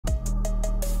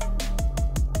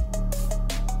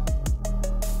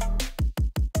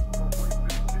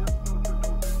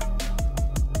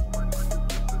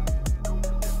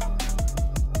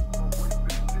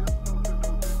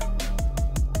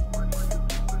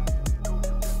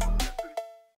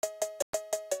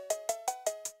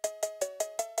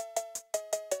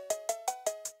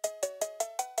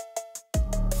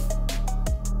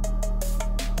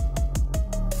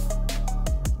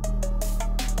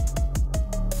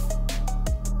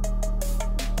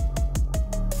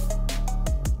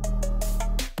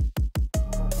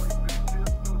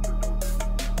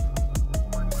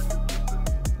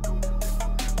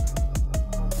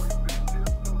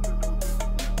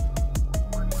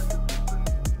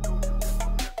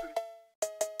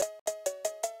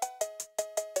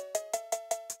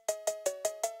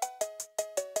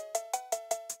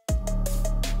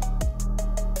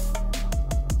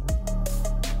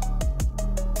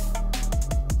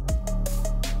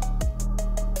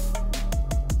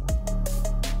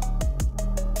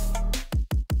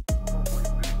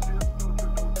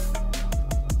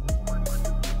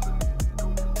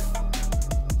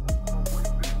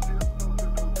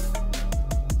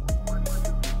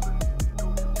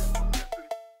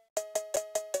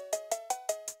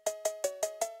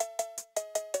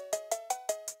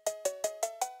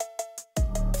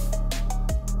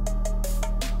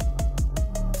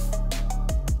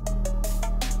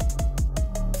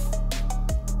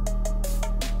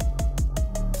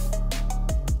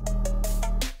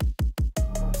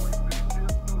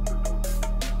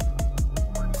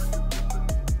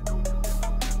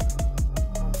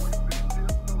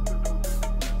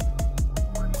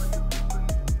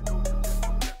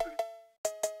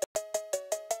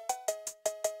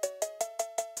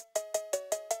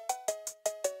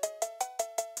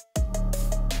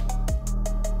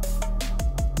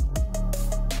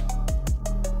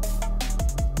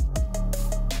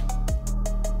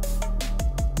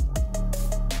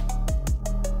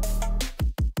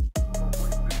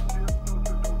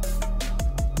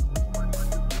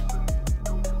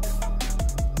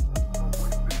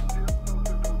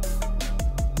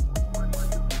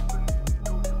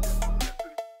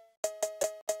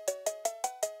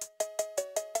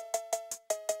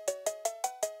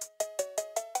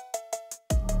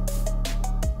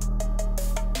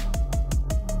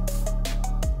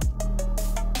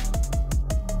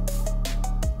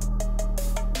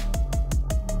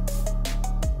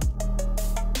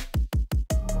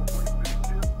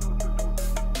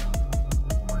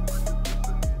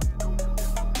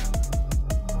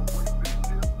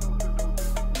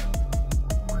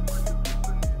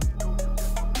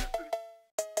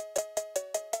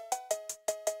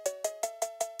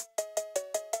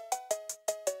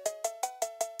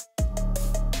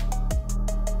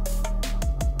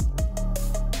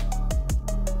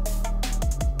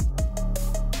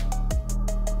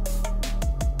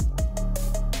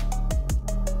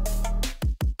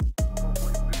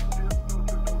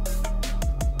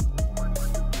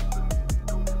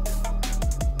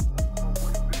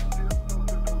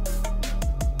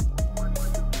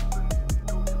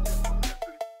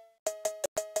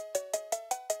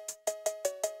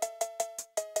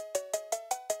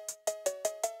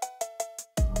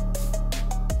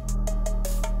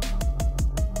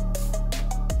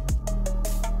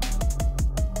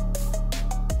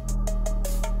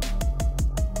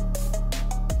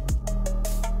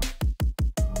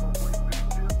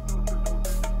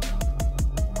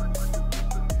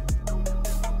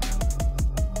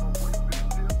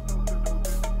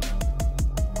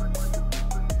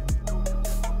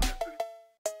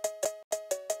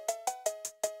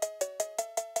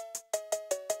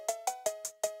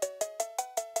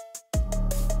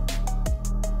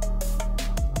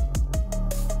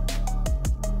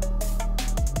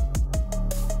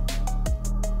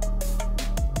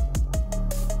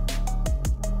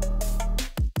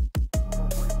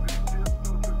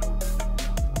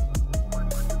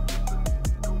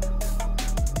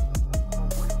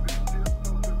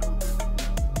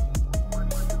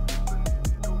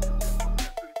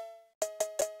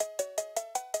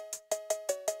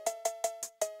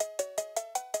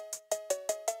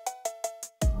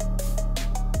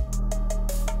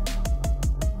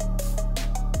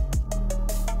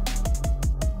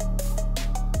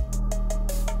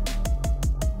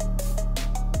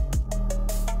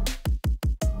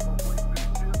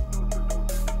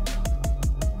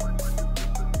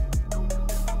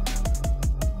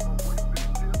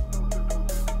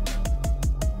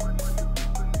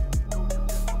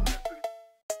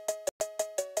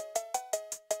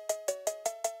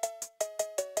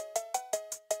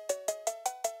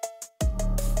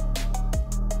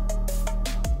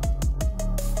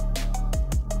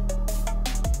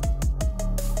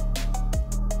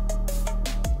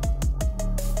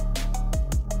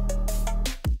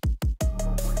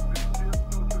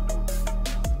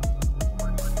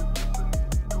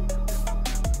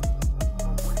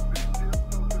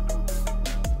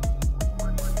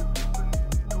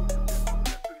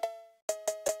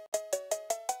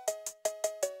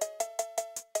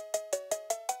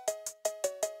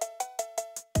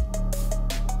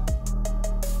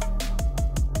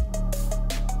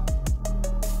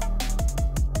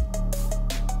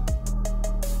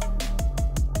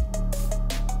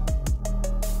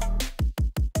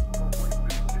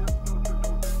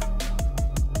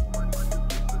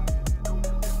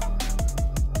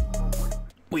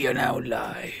We are now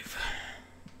live.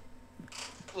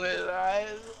 We're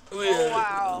live. Oh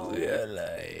Wow. We are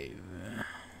live.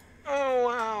 Oh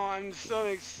wow, I'm so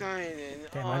excited.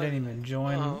 Damn, I didn't even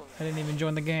join. I didn't even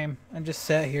join the game. I just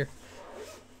sat here.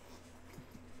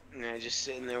 Nah, just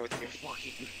sitting there with your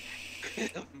fucking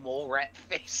mole rat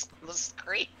face on the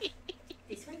screen.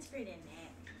 This one's for the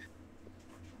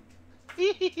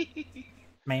neck.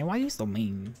 Man, why you so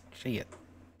mean?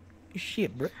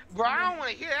 Shit, bro. Bro, I don't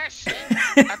want to hear that shit.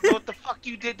 After what the fuck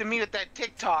you did to me with that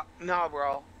TikTok. No,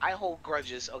 bro. I hold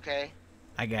grudges, okay?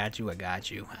 I got you. I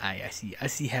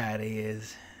see how it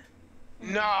is.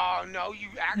 No, you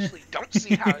actually don't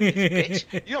see how it is,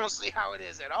 bitch. You don't see how it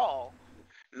is at all.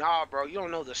 Nah, bro, you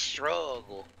don't know the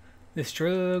struggle. The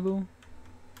struggle?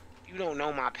 You don't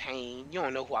know my pain. You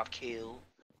don't know who I've killed.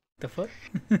 The fuck?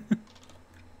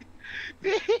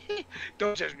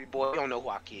 Don't judge me, boy. You don't know who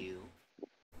I killed.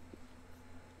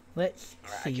 Let's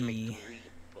Alright, see. I can make 3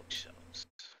 bookshelves.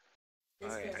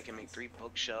 Alright, I can make 3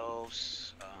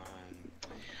 bookshelves.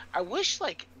 I wish,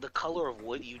 like, the color of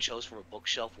wood you chose for a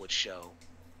bookshelf would show.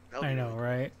 I know,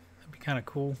 right? That'd be kind of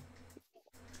cool.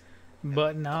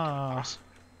 But nah. Awesome.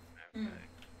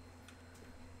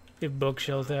 If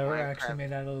bookshelves that were actually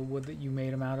made out of the wood that you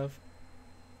made them out of.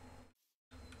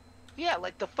 Yeah,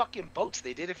 like the fucking boats.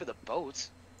 They did it for the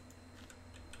boats.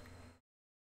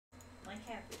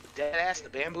 Deadass, the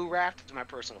bamboo raft is my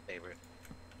personal favorite.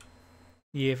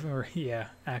 Yeah,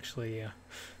 actually, yeah.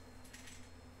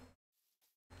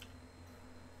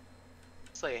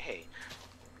 It's like, hey,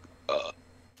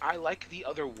 I like the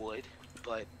other wood,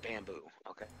 but bamboo.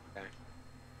 Okay.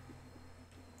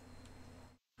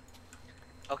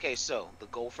 Okay, so the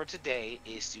goal for today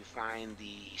is to find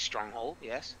the stronghold,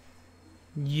 yes?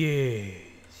 Yes.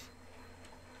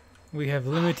 We have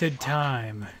limited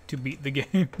time to beat the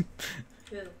game.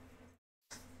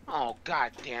 Oh,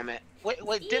 god damn it. Wait,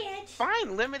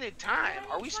 fine, limited time.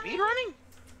 Are we speedrunning?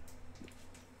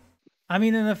 I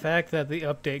mean, in the fact that the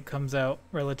update comes out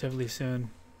relatively soon.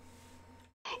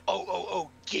 Oh,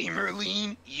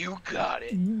 Gamerlean, you got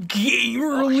it.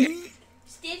 Gamerlean? Okay.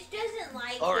 Stitch doesn't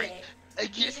like Alright, it. I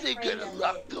guess they're gonna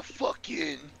lock the fuck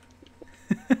in.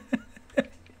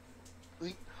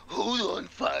 Like, hold on,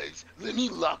 Fives. Let me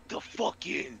lock the fuck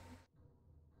in.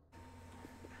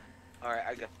 Alright,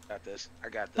 I got this.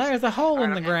 There's a hole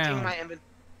in the ground.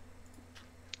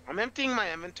 I'm emptying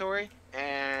my inventory,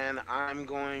 and I'm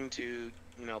going to,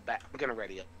 I'm gonna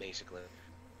ready up, basically.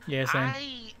 Yeah,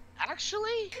 same.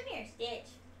 Actually... Come here, Stitch.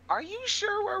 Are you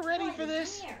sure we're ready for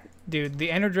this? Dude,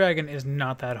 the Ender Dragon is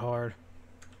not that hard.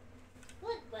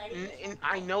 Look, buddy.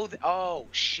 I know that... Oh,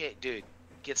 shit, dude.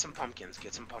 Get some pumpkins.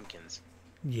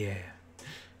 Yeah.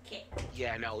 Okay.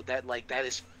 Yeah, no, that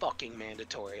is fucking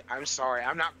mandatory. I'm sorry,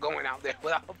 I'm not going out there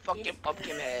without a fucking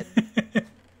pumpkin head.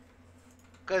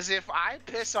 Because if I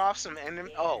piss off some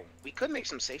enemy... Oh, we could make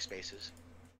some safe spaces.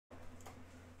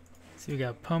 So we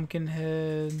got pumpkin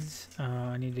heads.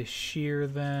 I need to shear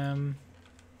them.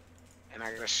 And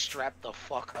I gotta strap the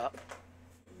fuck up.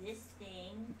 This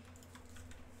thing.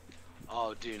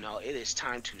 Oh, dude, no, it is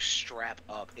time to strap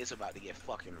up. It's about to get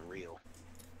fucking real.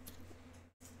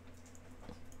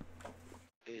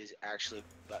 It is actually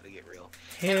about to get real.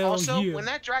 Hell and also, yeah. when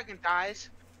that dragon dies,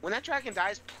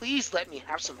 please let me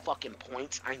have some fucking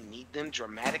points. I need them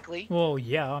dramatically. Well,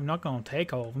 yeah, I'm not gonna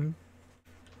take all of them.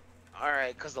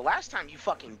 Alright, because the last time you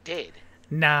fucking did.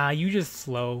 Nah, you just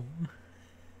slow.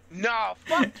 No,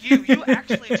 fuck you. You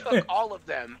actually took all of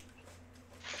them.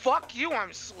 Fuck you,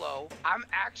 I'm slow. I'm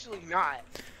actually not.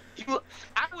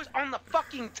 I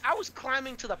was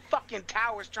climbing to the fucking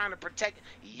towers trying to protect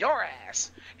your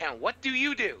ass. And what do?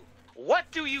 You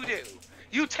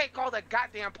take all the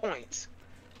goddamn points.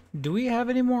 Do we have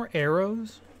any more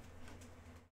arrows?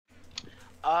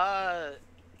 I'm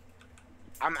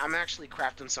actually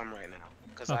crafting some right now.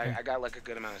 Because okay. I got like a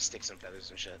good amount of sticks and feathers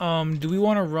and shit. Do we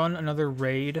want to run another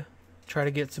raid? Try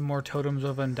to get some more totems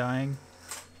of undying?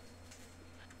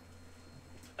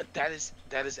 That is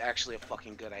actually a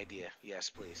fucking good idea.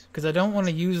 Yes, please. Because I don't want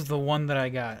to use the one that I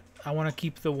got. I want to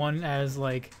keep the one as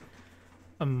like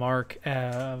a mark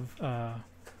of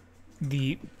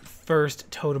the first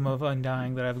totem of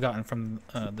undying that I've gotten from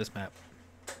this map.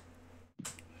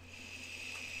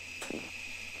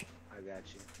 I got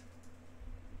you.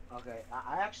 Okay,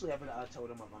 I actually have a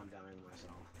totem of undying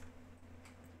myself.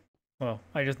 Well,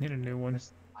 I just need a new one.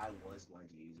 I was going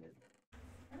to use it.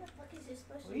 What the fuck is this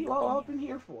supposed to What are be? you all up in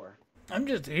here for? I'm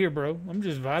just here, bro. I'm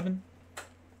just vibing.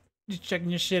 Just checking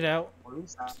your shit out.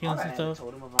 Stealing some stuff.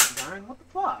 Totem of undying? What the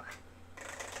fuck?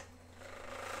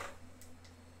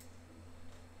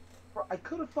 Bro, I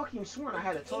could have fucking sworn I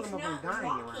had a totem of undying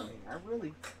around me. I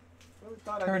really... Really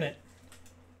thought I Turn did. it.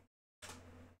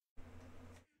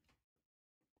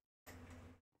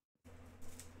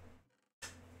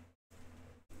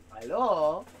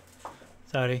 Hello?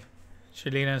 Sorry.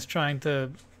 Shalina's trying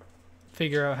to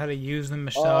figure out how to use the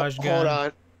massage gun. Hold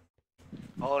on.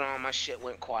 Hold on, my shit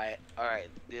went quiet. Alright,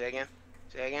 do that again.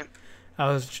 Say that again. I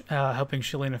was helping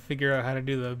Shalina figure out how to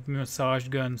do the massage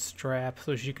gun strap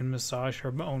so she can massage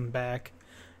her own back.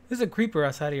 There's a creeper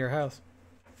outside of your house.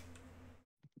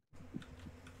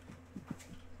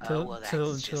 To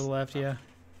the left, yeah.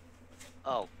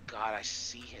 Oh god, I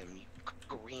see him. You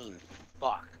green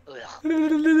fuck. Ugh.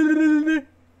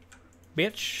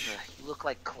 Bitch. Ugh, you look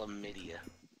like chlamydia.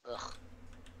 Ugh.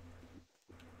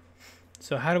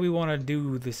 So how do we want to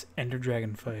do this Ender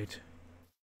Dragon fight?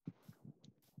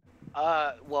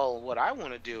 Well, what I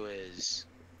want to do is...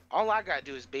 All I gotta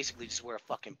do is basically just wear a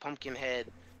fucking pumpkin head.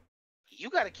 You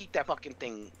gotta keep that fucking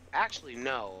thing... Actually,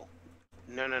 no.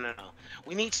 No.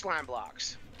 We need slime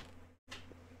blocks.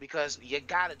 Because you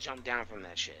gotta jump down from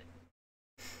that shit.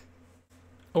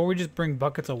 Or we just bring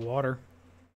buckets of water.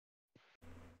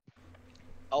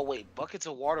 Oh wait, buckets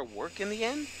of water work in the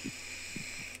end?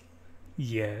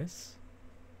 Yes.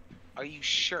 Are you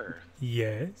sure?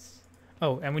 Yes.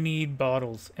 Oh, and we need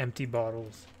bottles, empty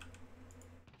bottles.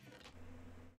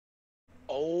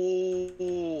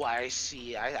 Oh, I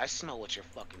see. I smell what you're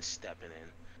fucking stepping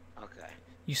in. Okay.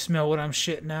 You smell what I'm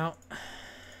shitting out?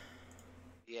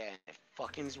 Yeah, it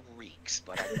fucking reeks,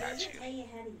 but I got you. Tell you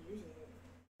how to use it.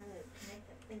 How to connect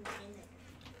that thing in there.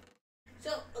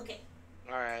 So, okay.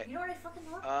 Alright. You know what I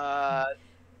fucking love?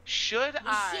 Should The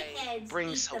I shitheads bring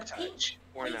eat Silk the pink Touch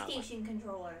or no? PlayStation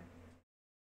controller.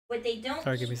 But they don't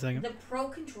Sorry, give me a eat second. the Pro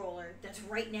controller that's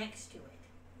right next to it.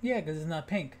 Yeah, because it's not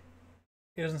pink.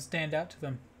 It doesn't stand out to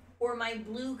them. Or my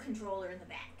blue controller in the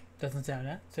back. Doesn't stand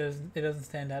out. It doesn't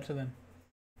stand out to them.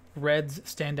 Reds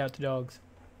stand out to dogs.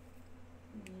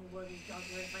 What is dogs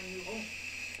with my new home?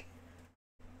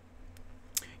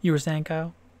 You were saying,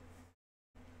 Kyle?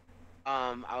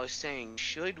 I was saying,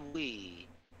 should we...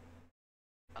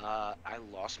 I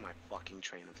lost my fucking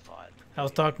train of thought. I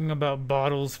was talking about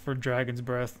bottles for Dragon's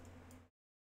Breath.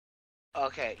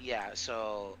 Okay, yeah,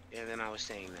 so, and then I was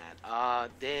saying that.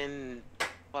 Then,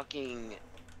 fucking,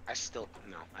 I still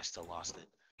lost it.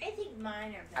 I think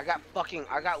mine are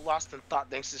I got lost in thought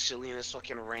thanks to Shalina's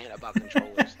fucking rant about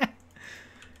controllers.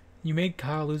 You made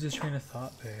Kyle lose his train of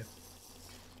thought, babe.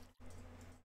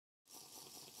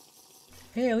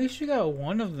 Hey, at least you got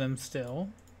one of them still.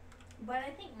 But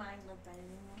I think mine look better than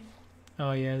yours.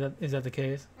 Oh yeah, is that the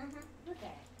case? Look at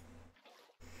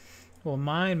it. Well,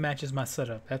 mine matches my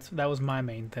setup. That was my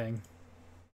main thing.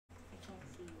 I can't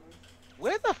see yours.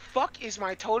 Where the fuck is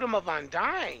my totem of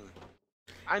undying?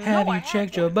 I know Have I you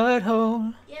checked your one.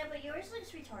 butthole? Yeah, but yours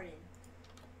looks retarded.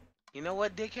 You know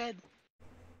what, dickhead?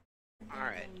 But then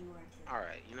Alright. again, you are too.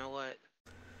 Alright, you know what?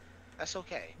 That's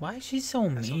okay. Why is she so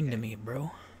That's mean okay. to me,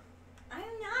 bro? I'm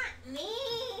not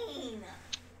mean.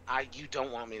 You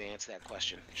don't want me to answer that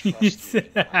question. Trust me.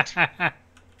 You don't.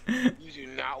 You do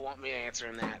not want me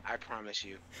answering that. I promise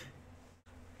you.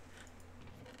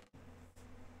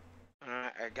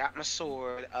 Alright, I got my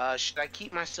sword. Should I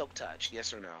keep my silk touch?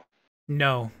 Yes or no?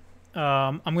 No.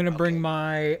 I'm gonna bring Okay.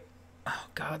 my... Oh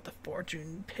god, the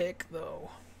fortune pick, though.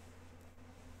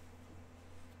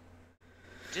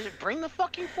 Did it bring the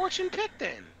fucking fortune pick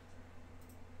then?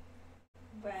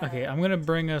 Bruh. Okay, I'm gonna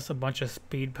bring us a bunch of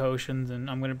speed potions, and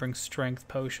I'm gonna bring strength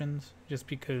potions, just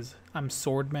because I'm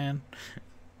sword man.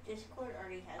 Discord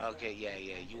already has Okay, yeah,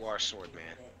 you are sword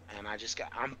man. And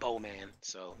I'm bow man,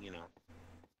 so, you know.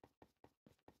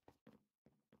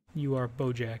 You are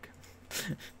Bojack.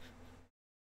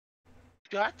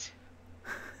 Shut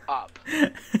up.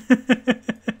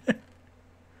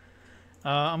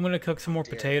 I'm gonna cook some more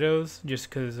Dare you. potatoes, just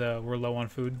because we're low on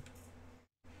food.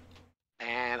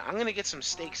 And I'm gonna get some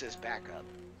steaks as backup.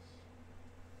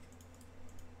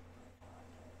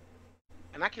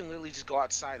 And I can literally just go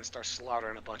outside and start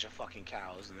slaughtering a bunch of fucking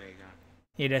cows, and there you go.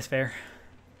 Yeah, that's fair.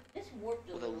 This warped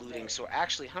a With a little looting bit. sword.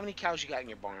 Actually, how many cows you got in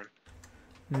your barn?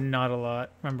 Not a lot.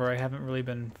 Remember, I haven't really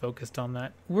been focused on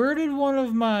that. Where did one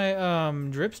of my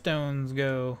dripstones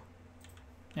go?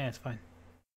 Yeah, it's fine.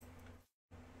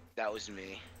 That was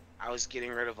me. I was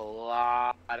getting rid of a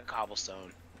lot of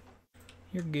cobblestone.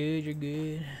 You're good, you're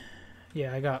good.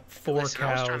 Yeah, I got 4 Listen,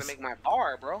 I was cows. trying to make my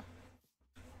bar, bro.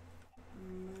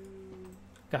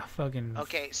 Got fucking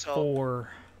Okay, so 4.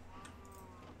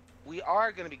 we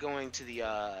are gonna be going to the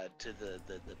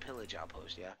pillage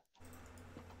outpost, yeah?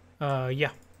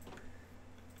 Yeah.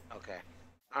 Okay.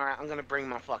 Alright, I'm gonna bring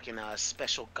my fucking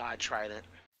special god trident.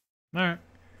 Alright.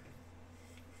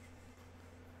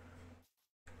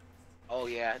 Oh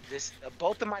yeah, this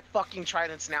both of my fucking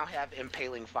tridents now have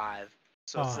impaling 5.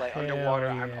 So it's Oh, like hell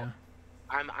underwater. yeah.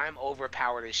 I'm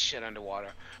overpowered as shit underwater.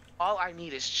 All I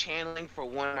need is channeling for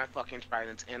one of my fucking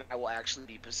tridents, and I will actually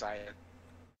be Poseidon.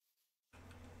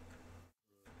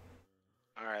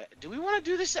 All right. Do we want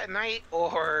to do this at night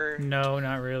or? No,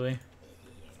 not really.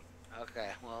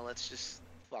 Okay. Well, let's just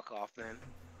fuck off then.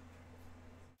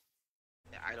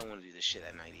 Yeah, I don't want to do this shit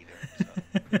at night either.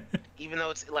 So. Even though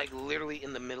it's like literally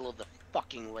in the middle of the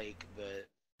fucking lake, but.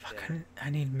 Fuck, Yeah. I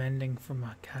need mending for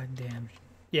my goddamn.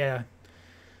 Yeah,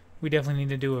 we definitely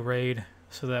need to do a raid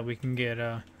so that we can get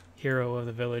a hero of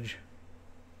the village.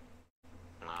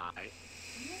 Alright.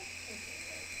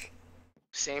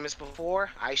 Same as before.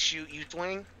 I shoot, you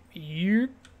swing. Yep.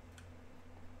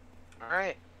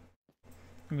 Alright.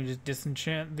 Let me just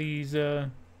disenchant these,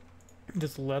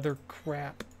 this leather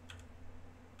crap.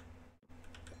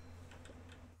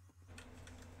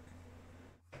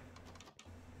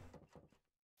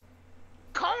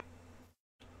 Come.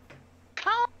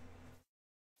 Come.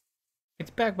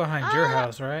 It's back behind your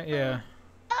house, right? Yeah.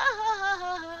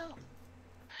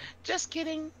 Just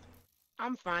kidding.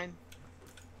 I'm fine.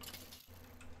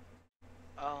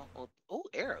 Oh, well, oh,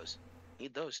 arrows.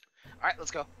 Need those. Alright,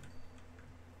 let's go.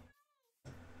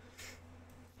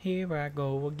 Here I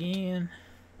go again.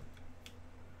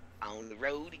 On the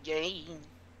road again.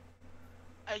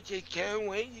 I just can't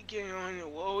wait to get on the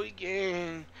road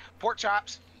again. Pork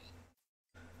chops.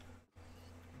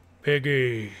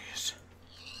 Piggies.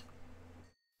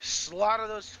 Slaughter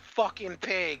those fucking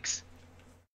pigs.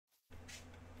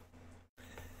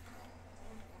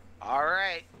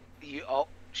 Alright. You oh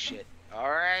shit.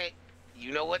 Alright.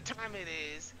 You know what time it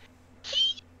is.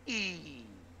 Hee.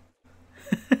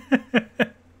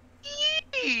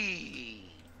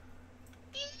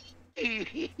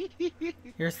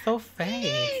 You're so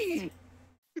fake.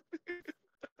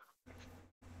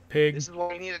 Pig. This is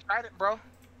what we need to try it, bro.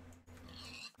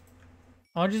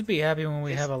 I'll just be happy when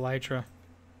we have elytra.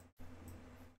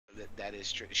 That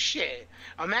is true. Shit.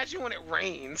 Imagine when it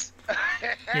rains.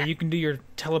 Yeah, you can do your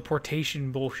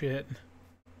teleportation bullshit.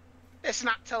 It's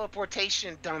not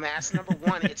teleportation, dumbass. Number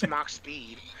one, it's Mach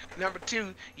speed. Number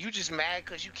two, you just mad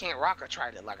because you can't rock a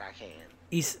trident like I can.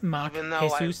 Even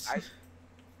though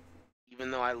even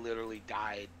though I literally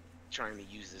died trying to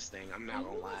use this thing, I'm not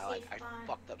gonna lie, like I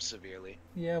fucked up severely.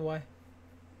 Yeah, why?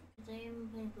 Because I am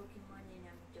playing Pokemon and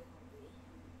I'm too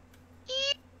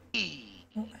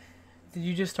hungry. Did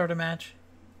you just start a match?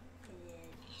 I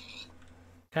did.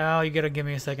 Cal, you gotta give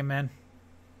me a second, man.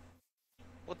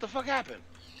 What the fuck happened?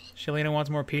 Shalina wants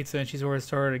more pizza and she's already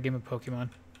started a game of Pokemon.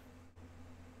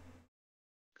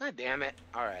 God damn it.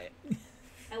 Alright.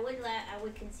 I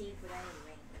would concede, but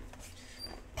anyway.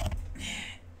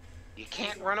 You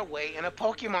can't run away in a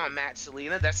Pokemon match,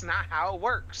 Selena. That's not how it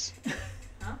works.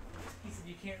 Huh? He said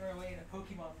you can't run away in a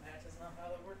Pokemon match. That's not how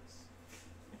that works.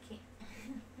 I can't.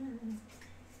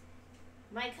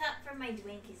 My cup for my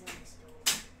drink is in the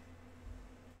stove.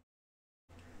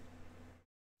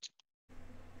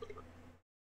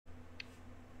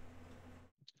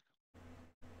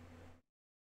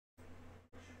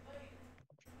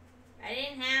 I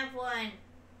didn't have one.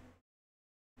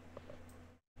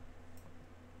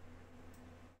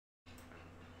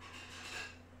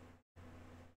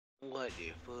 What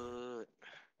the fuck?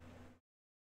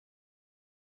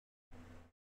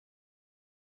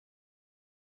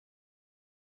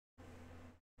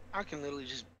 I can literally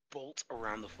just bolt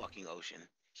around the fucking ocean.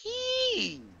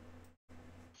 Hee!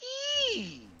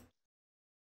 Hee!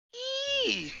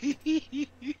 Hee!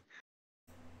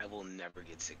 I will never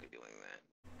get sick of doing that.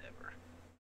 Ever.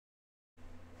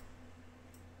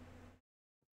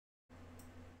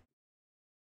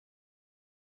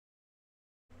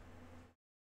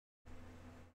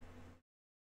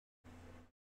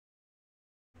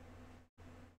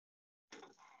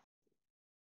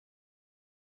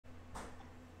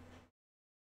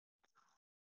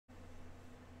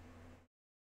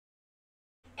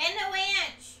 And the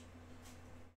ranch!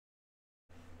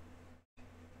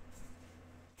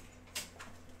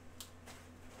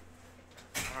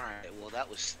 Alright, well that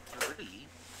was 3.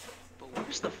 But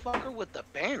where's the fucker with the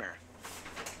banner?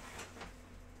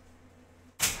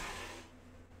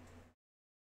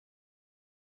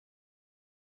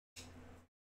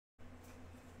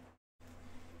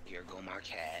 Here go my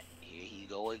cat. Here he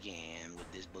go again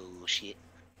with this bullshit.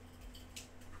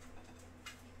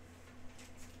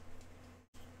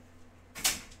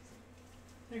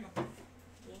 There you go.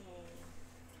 Yay.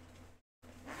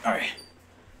 Alright.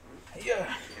 Yeah.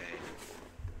 Okay.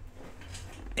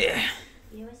 Yeah.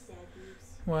 You know what's sad,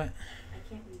 Beeps? What? I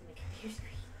can't read my computer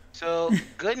screen. So,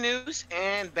 good news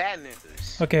and bad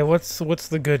news. Okay, what's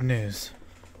the good news?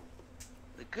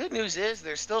 The good news is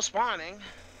they're still spawning.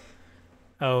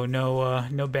 Oh,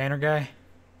 no banner guy.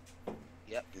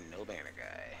 Yep, no banner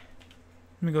guy.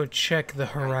 Let me go check the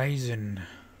horizon.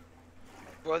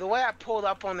 Bro, the way I pulled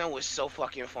up on them was so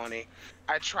fucking funny.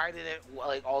 I tried it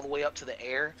like all the way up to the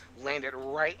air, landed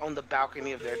right on the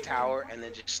balcony of their tower, and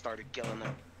then just started killing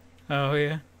them. Oh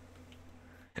yeah.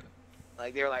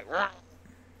 Like they were like, "Rah."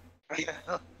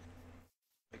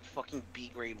 Like fucking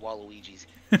B-grade Waluigi's.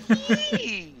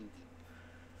 Yee!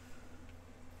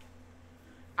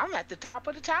 I'm at the top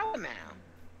of the tower now.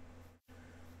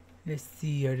 Let's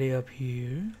see, are they up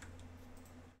here?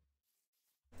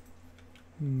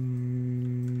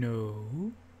 No.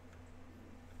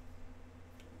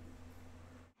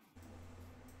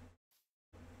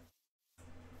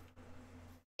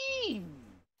 Yee!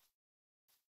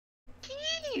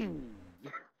 Yee!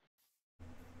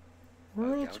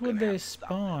 Where Okay, else I'm would gonna they have to stop.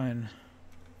 spawn?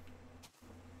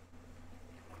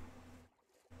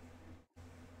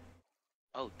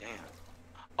 Oh, damn.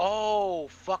 Oh,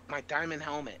 fuck my diamond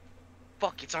helmet.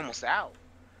 Fuck, it's almost out.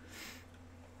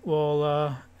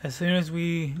 Well, as soon as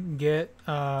we get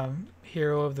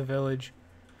hero of the village,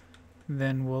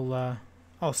 then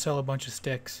I'll sell a bunch of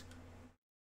sticks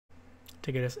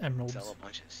to get us emeralds. Sell a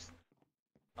bunch of...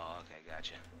 Oh, okay,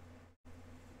 gotcha.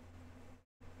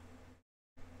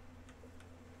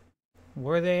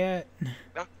 Where are they at?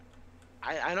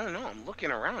 I don't know. I'm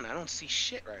looking around. I don't see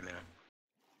shit right now.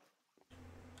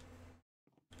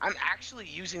 I'm actually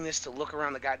using this to look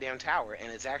around the goddamn tower,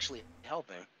 and it's actually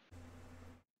helping.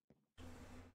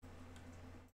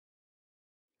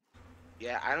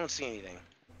 Yeah, I don't see anything.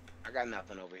 I got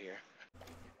nothing over here.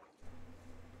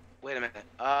 Wait a minute.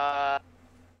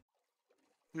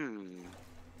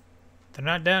 They're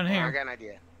not down Oh, here. I got an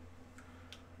idea.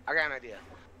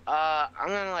 I'm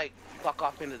gonna, like, fuck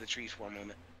off into the trees for a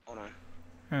moment. Hold on.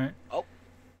 Alright.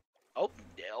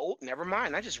 Oh, never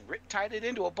mind. I just tied it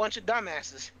into a bunch of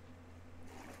dumbasses.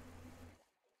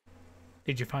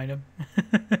 Did you find them?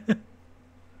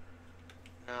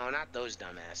 No, not those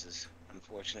dumbasses,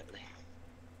 unfortunately.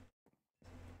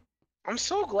 I'm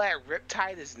so glad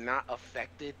Riptide is not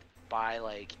affected by,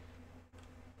 like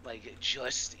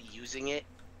just using it,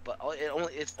 but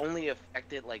it's only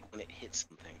affected, like, when it hits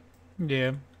something. Yeah.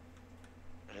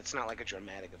 And it's not, like, a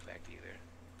dramatic effect, either.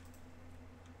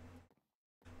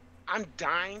 I'm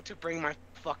dying to bring my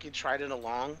fucking trident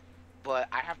along, but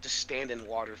I have to stand in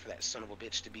water for that son of a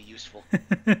bitch to be useful.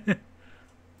 I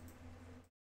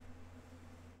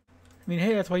mean,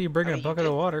 hey, that's why you bring in a bucket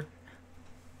of water.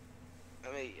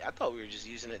 I mean, I thought we were just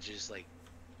using it just like...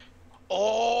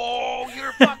 Oh,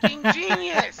 you're a fucking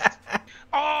genius!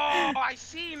 Oh, I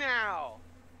see now!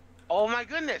 Oh my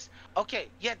goodness. Okay,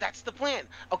 yeah, that's the plan.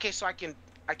 Okay, so I can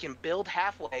build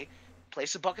halfway,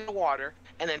 place a bucket of water,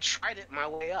 and then trident my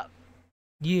way up.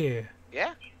 Yeah.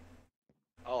 Yeah?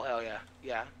 Oh, hell yeah.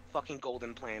 Yeah, fucking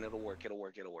golden plan. It'll work, it'll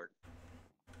work, it'll work.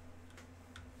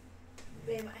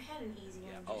 Babe, I had an easy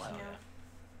one Oh, just hell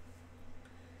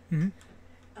now. Hmm.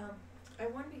 I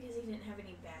won because he didn't have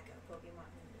any backup Pokemon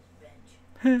in his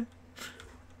bench.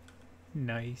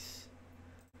 Nice.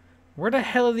 Where the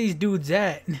hell are these dudes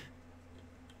at?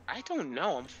 I don't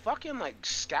know. I'm fucking, like,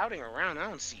 scouting around. I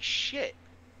don't see shit.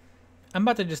 I'm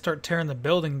about to just start tearing the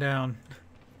building down.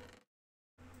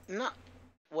 No.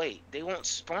 Wait, they won't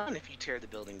spawn if you tear the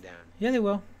building down. Yeah, they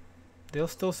will. They'll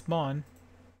still spawn.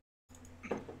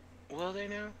 Will they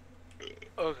now?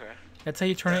 Okay. That's how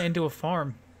you turn it into a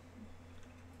farm.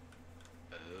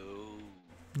 Oh.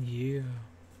 Yeah.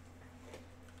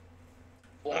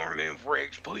 Farming for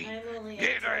XP. I'm only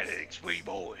Get that XP,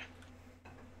 boy.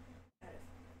 out of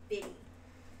 50.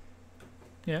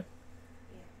 Yeah.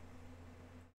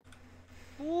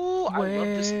 Ooh, I love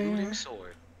this Where? looting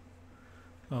sword.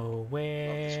 Oh,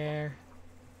 where?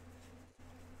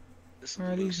 This Where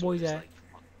are looting these sword boys is at? like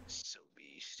fucking so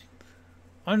beast.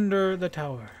 Under the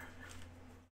tower.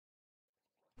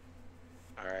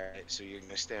 Alright, so you're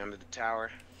gonna stay under the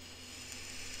tower.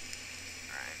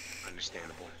 Alright,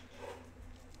 understandable.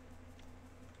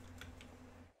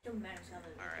 Don't matter how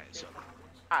the Alright, so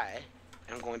I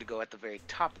am going to go at the very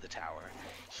top of the tower.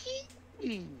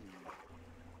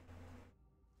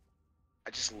 I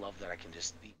just love that I can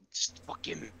just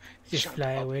fucking Just jump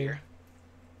fly up away. here.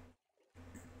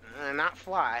 Not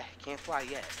fly. Can't fly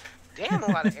yet. Damn, a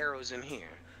lot of arrows in here.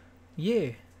 Yeah.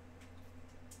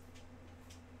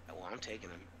 Well, I'm taking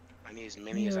them. I need as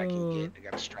many as I can get. I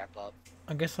gotta strap up.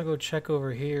 I guess I'll go check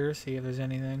over here, see if there's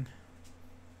anything.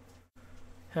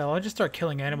 Hell, I'll just start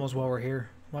killing animals while we're here.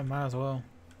 Might as well.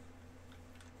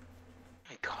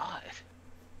 My God.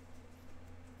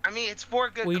 I mean, it's for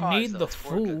a good We cause. need though. the It's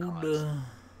for a good food. cause.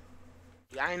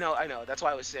 Yeah, I know. That's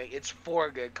why I was saying it's for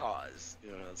a good cause.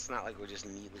 You know, it's not like we're just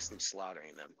needlessly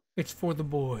slaughtering them. It's for the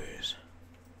boys.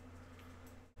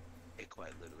 It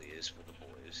quite literally is for the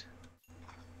boys.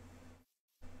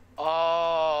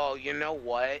 Oh, you know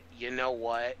what?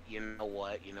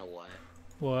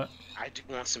 What? I do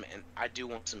want some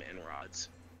inrods.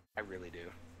 I really do.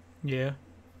 Yeah.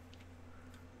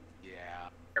 Yeah,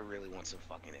 I really want some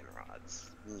fucking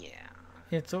inrods. Yeah.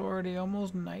 It's already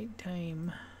almost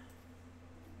nighttime.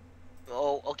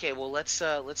 Oh, okay. Well, let's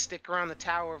stick around the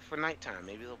tower for nighttime.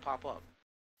 Maybe they'll pop up.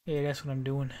 Yeah, that's what I'm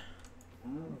doing.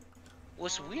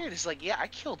 What's weird is like, yeah, I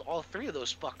killed all 3 of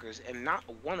those fuckers, and not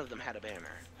one of them had a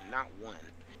banner. Not one.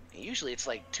 And usually it's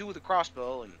like 2 with a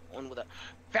crossbow and 1 with a.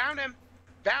 Found him.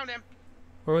 Found him.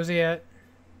 Where was he at?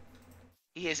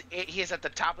 He is at the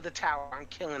top of the tower. I'm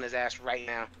killing his ass right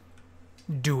now.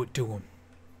 Do it to him.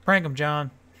 Prank him,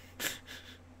 John.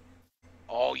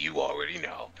 Oh, you already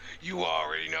know. You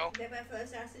already know. That my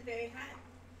first house is very hot.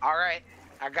 All right,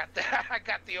 I got the I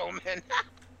got the omen.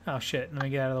 Oh shit! Let me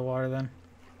get out of the water then.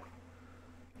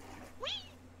 Whee!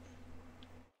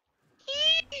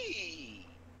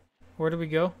 Where do we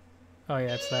go? Oh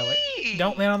yeah, it's that way.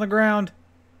 Don't land on the ground.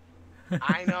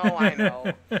 I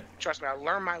know. Trust me, I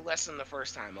learned my lesson the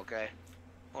first time. Okay,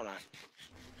 hold on.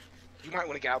 You might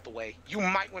want to get out the way.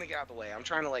 I'm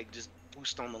trying to like just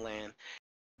boost on the land.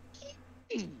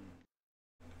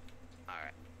 All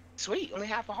right, sweet. Only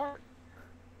half a heart.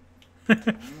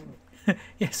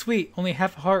 Yeah, sweet. Only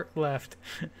half a heart left.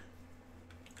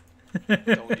 Don't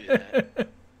do that.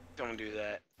 Don't do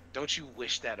that. Don't you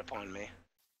wish that upon me.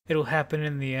 It'll happen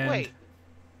in the end.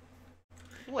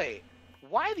 Wait.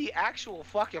 Why the actual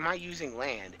fuck am I using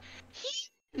land?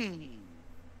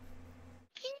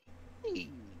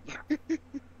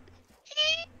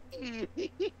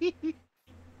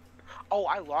 Oh,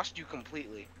 I lost you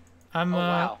completely. I'm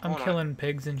wow. I'm Hold on. killing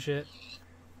pigs and shit.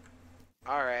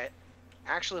 All right.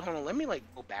 Actually, hold on. Let me like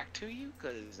go back to you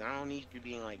because I don't need you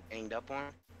being like ganged up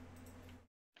on.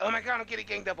 Oh my god, I'm getting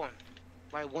ganged up on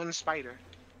by one spider.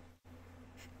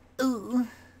 Ooh.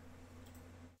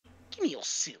 Give me your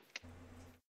silk.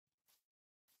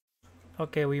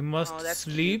 Okay, we must Oh, that's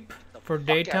sleep cute. for The fuck out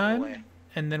of the daytime, way.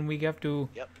 and then we have to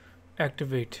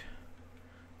activate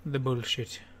the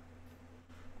bullshit.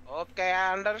 Okay,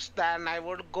 I understand. I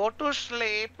would go to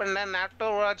sleep, and then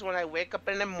afterwards, when I wake up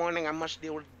in the morning, I must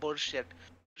deal with bullshit.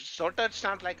 Sort of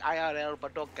sounds like IRL,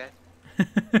 but okay.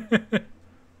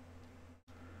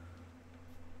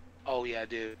 Oh yeah,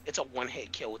 dude. It's a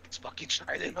one-hit kill with this fucking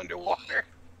trident underwater.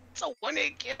 It's a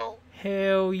one-hit kill.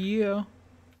 Hell yeah.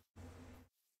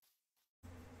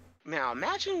 Now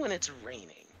imagine when it's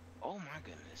raining. Oh my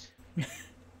goodness.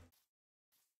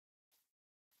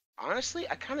 Honestly,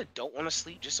 I kind of don't want to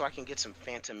sleep just so I can get some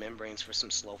phantom membranes for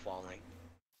some slow falling.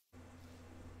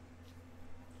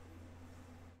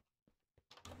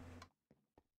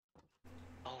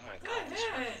 Oh my god, this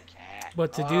fucking cat.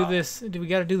 But to do this, we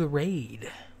gotta do the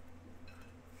raid.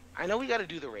 I know we gotta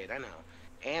do the raid, I know.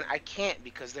 And I can't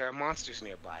because there are monsters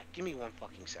nearby. Give me one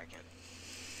fucking second.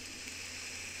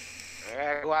 I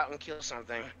gotta go out and kill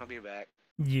something. I'll be back.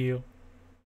 Yeah.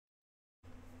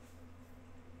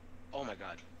 Oh my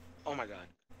god. Oh my god.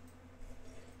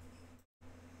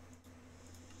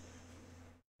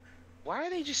 Why are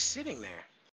they just sitting there?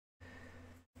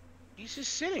 He's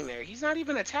just sitting there. He's not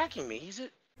even attacking me. He's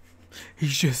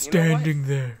just standing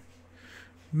there.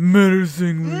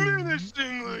 Menacingly.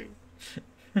 Menacingly.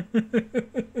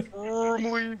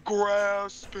 Firmly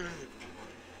grasping.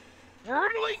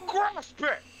 Firmly grasping.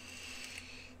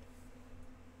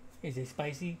 Is it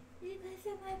spicy?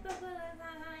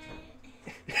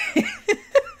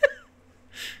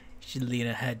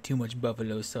 Shalina had too much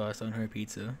buffalo sauce on her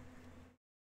pizza.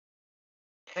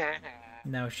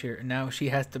 Now she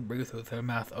has to breathe with her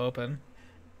mouth open.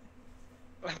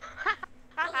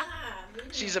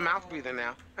 She's a mouth breather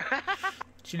now.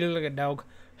 She looks like a dog.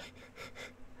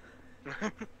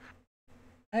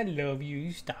 I love you.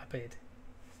 You stop it.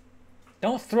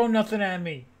 Don't throw nothing at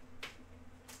me.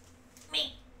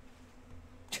 Me.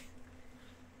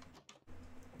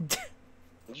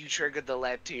 You triggered the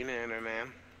Latina in her,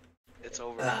 man. It's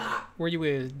over. Where you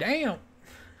is? Damn.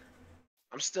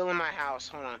 I'm still in my house.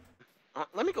 Hold on.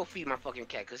 Let me go feed my fucking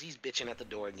cat because he's bitching at the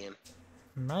door again.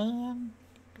 Man.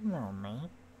 Come on, man.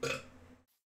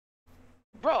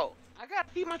 Bro, I gotta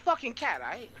feed my fucking cat,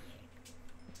 alright?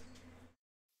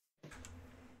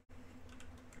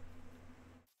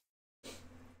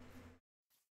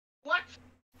 What?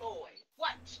 Boy,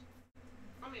 what?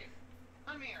 Come here.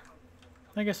 Come here.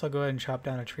 I guess I'll go ahead and chop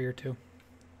down a tree or two.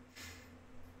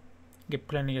 Get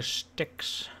plenty of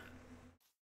sticks.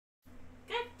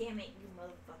 God damn it, you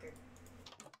motherfucker.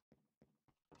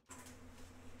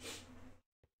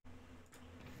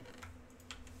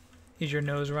 Is your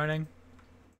nose running?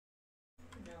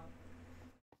 No.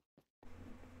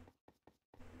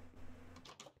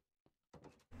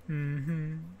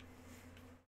 Mm-hmm.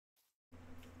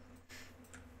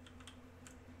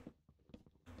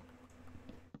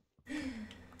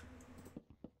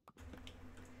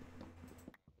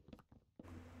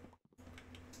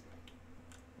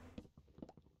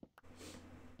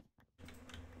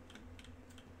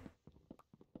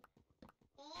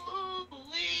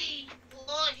 Ooh-wee.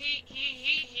 Oh, he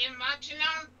marching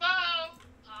on the boat.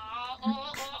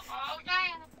 Oh,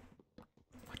 damn.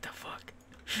 What the fuck?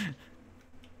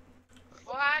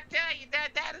 Well, I tell you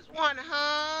that is one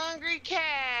hungry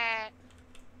cat.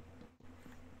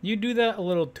 You do that a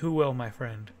little too well, my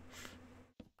friend.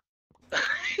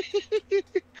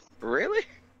 Really?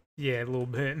 Yeah, a little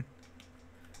bit.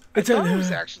 I thought it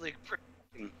was actually pretty...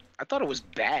 I thought it was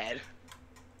bad.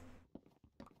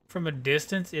 From a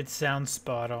distance, it sounds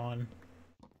spot on.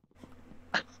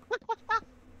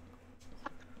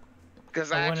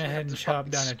 Because I went ahead and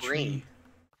chopped down a tree.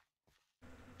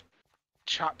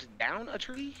 Chopped down a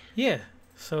tree? Yeah,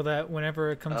 so that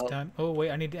whenever it comes down... Oh, wait,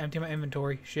 I need to empty my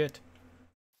inventory. Shit.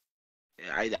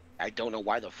 I don't know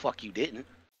why the fuck you didn't.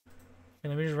 Okay,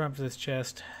 let me just run up to this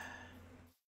chest.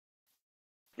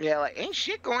 Yeah, like, ain't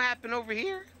shit gonna happen over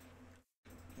here.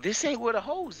 This ain't where the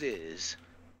hose is.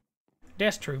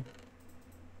 That's true.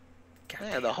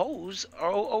 Yeah, the hose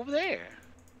are over there.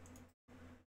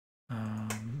 I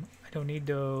don't need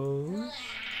those.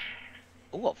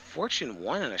 Oh, a Fortune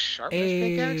 1 and a sharpness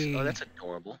Hey. pickaxe? Oh, that's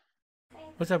adorable.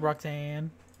 What's up, Roxanne?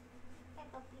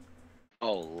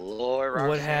 Oh, Lord, Roxanne.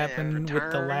 What happened with the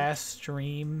return. last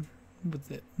stream? With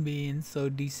it being so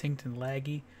desynced and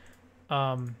laggy?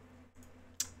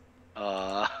 It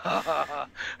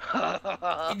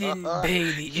didn't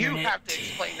pay the You internet. have to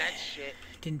explain that shit.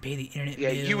 Didn't pay the internet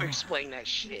Yeah, bill. you explain that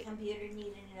shit. Computer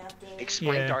needed an update.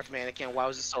 Explain, Yeah. Darthmanakin. Why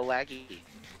was it so laggy?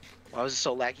 Why was it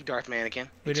so laggy, Darthmanakin?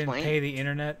 We didn't Explain. pay the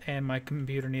internet, and my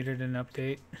computer needed an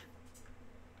update.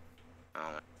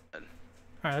 Oh,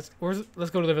 Alright,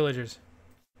 let's go to the villagers.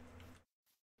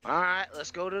 alright,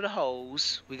 let's go to the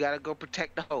hose. We gotta go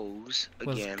protect the hose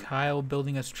again. Was Kyle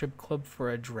building a strip club for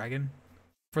a dragon?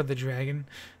 For the dragon?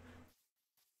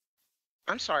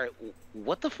 I'm sorry,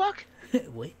 what the fuck?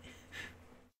 Wait.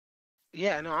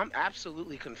 Yeah, no, I'm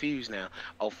absolutely confused now.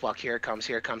 Oh fuck, here it comes,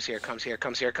 here it comes, here it comes, here it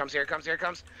comes, here it comes, here it comes, here it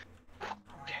comes.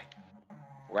 Okay.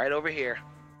 Right over here.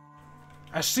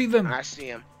 I see them! I see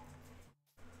him.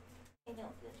 I don't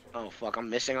feel sure. Oh fuck, I'm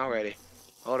missing already.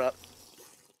 Hold up.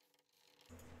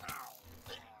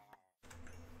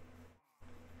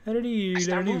 I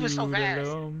start moving so fast.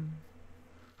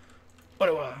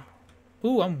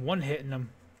 Ooh, I'm one-hitting them.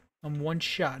 I'm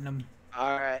one-shotting them.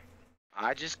 Alright.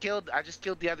 I just killed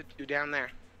the other two down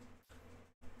there.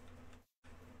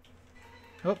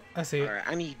 Oh, I see it. Alright,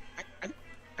 I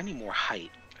need more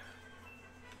height.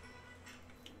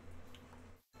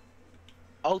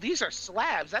 Oh, these are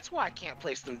slabs. That's why I can't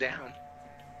place them down.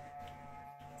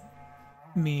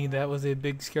 Me, that was a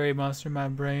big scary monster in my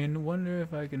brain. Wonder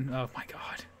if I can... Oh my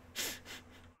god.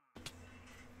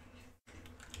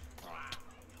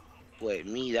 Wait,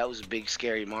 me, that was a big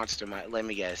scary monster. Let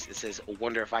me guess. It says,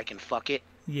 wonder if I can fuck it.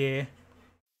 Yeah.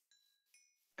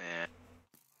 Eh.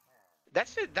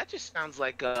 That's it. That just sounds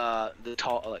like that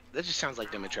just sounds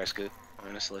like Dimitrescu,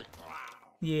 honestly.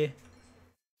 Yeah.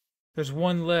 There's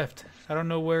one left. I don't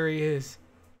know where he is.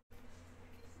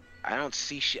 I don't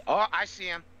see shit. Oh, I see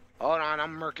him. Hold on,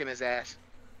 I'm murking his ass.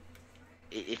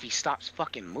 If he stops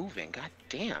fucking moving, god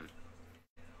damn.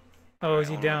 Oh, is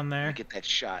he Hold on, down Let there? me get that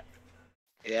shot.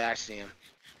 Yeah, I see him.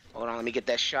 Hold on, let me get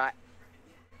that shot.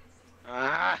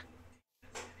 Ah.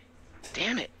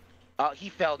 Damn it. Oh, he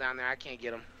fell down there. I can't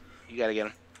get him. You gotta get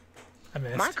him. I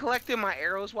missed. Am I collecting my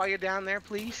arrows while you're down there,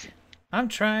 please? I'm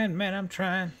trying, man. I'm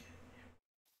trying.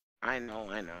 I know,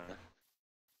 I know.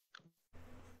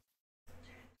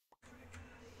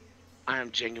 I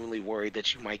am genuinely worried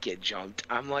that you might get jumped.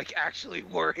 I'm like actually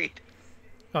worried.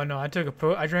 Oh no, I drank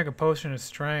a potion of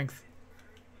strength.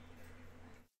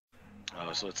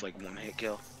 Oh, so it's like one hit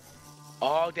kill.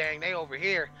 Oh dang, they over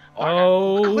here. Oh,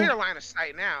 Oh. I got clear line of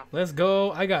sight now. Let's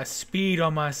go. I got speed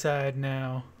on my side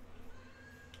now.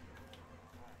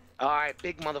 All right,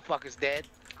 big motherfucker's dead.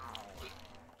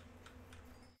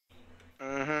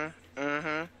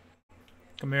 Mm-hmm.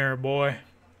 Come here, boy.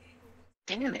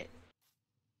 Damn it.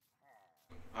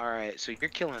 All right, so you're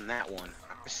killing that one.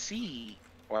 I see,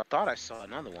 or I thought I saw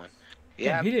another one.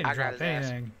 Yeah, he didn't I got drop his ass.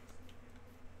 anything.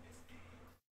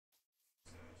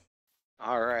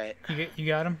 All right. You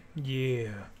got him? Yeah.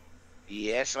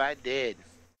 Yes, I did.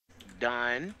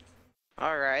 Done.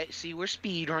 All right. See, we're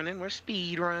speed running. We're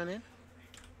speed running.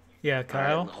 Yeah, All right.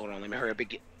 Kyle. Hold on. Let me hurry up and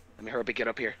get. Let me hurry up and get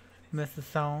up here. Mr.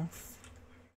 Songs.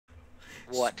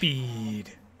 What? Speed.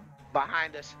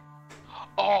 Behind us.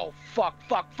 Oh, fuck,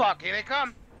 fuck, fuck. Here they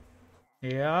come.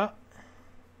 Yeah.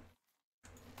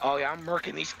 Oh, yeah, I'm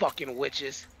murking these fucking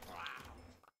witches.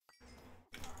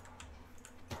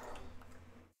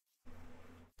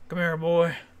 Come here,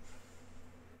 boy.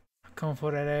 Come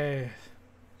for that ass.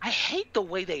 I hate the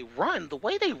way they run. The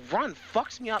way they run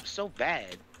fucks me up so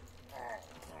bad.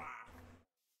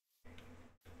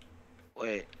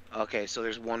 Wait. Okay, so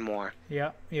there's one more.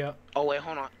 Yep, yep. Oh, wait,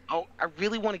 hold on. Oh, I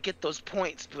really want to get those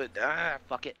points, but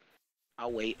fuck it.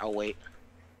 I'll wait, I'll wait.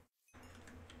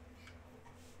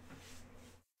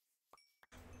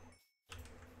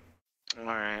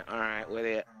 Alright, where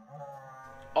they at?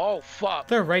 Oh, fuck.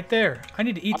 They're right there. I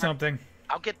need to eat something.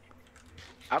 I'll get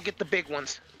the big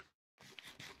ones.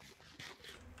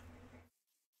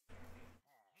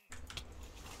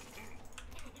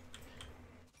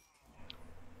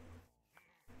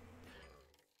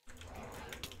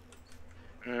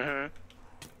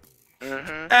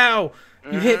 Ow!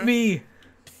 You hit me!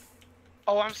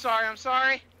 Oh, I'm sorry, I'm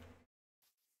sorry.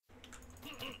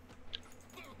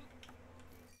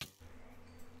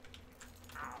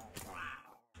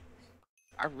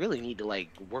 I really need to, like,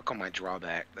 work on my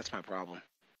drawback. That's my problem.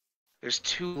 There's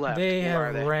 2 left. They Where are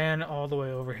have they? ran all the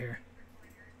way over here.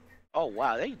 Oh,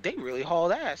 wow, they really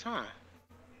hauled ass, huh?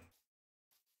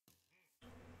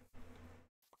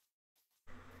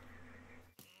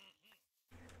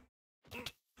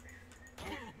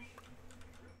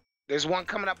 There's one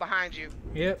coming up behind you.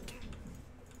 Yep.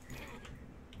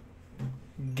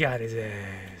 Got his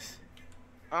ass.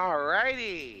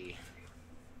 Alrighty.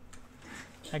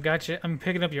 I got you. I'm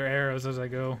picking up your arrows as I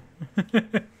go.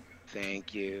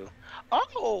 Thank you.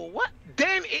 Oh, what?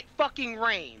 Then it fucking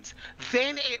rains.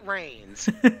 Then it rains.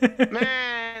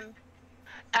 Man. And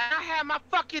I had my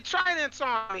fucking tridents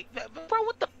on me. Bro,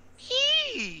 what the?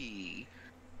 Hee.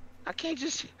 I can't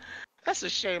just. That's a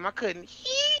shame. I couldn't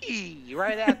hee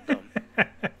right at them.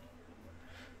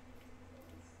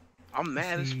 I'm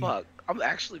mad as fuck. I'm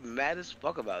actually mad as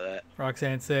fuck about that.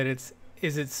 Roxanne said,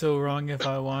 "Is it so wrong if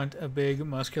I want a big,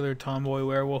 muscular tomboy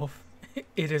werewolf?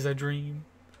 It is a dream."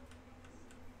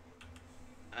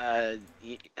 Oh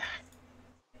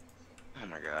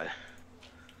my god.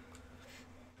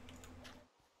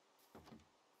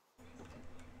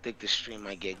 I think this stream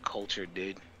might get cultured,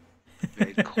 dude.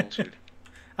 Very cultured.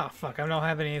 Oh fuck! I don't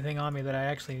have anything on me that I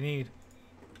actually need.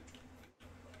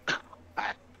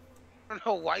 I don't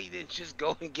know why you didn't just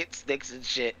go and get sticks and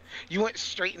shit. You went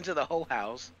straight into the whole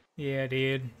house. Yeah,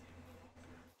 dude.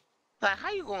 Like,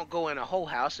 how you gonna go in a whole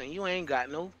house and you ain't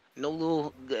got no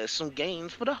little some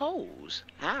games for the hoes?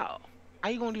 How? How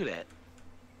you gonna do that?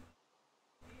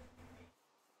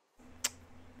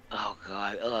 Oh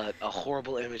god, a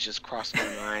horrible image just crossed my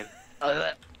mind.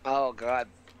 Oh god.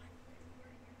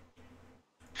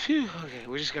 Phew, okay,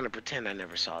 we're just gonna pretend I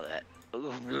never saw that.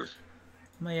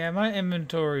 Yeah, my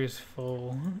inventory is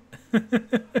full.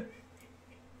 Alright,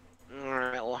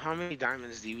 well, how many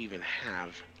diamonds do you even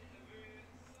have?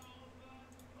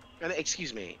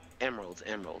 Excuse me, emeralds.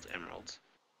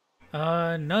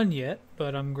 None yet,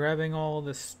 but I'm grabbing all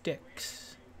the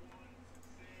sticks.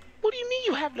 What do you mean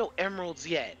you have no emeralds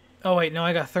yet? Oh wait, no,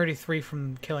 I got 33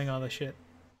 from killing all the shit.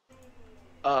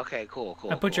 Okay, cool.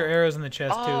 I put your arrows in the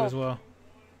chest too Oh. as well.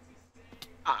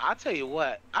 I'll tell you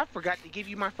what, I forgot to give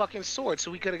you my fucking sword so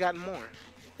we could have gotten more.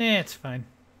 It's fine.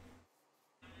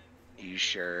 You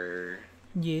sure?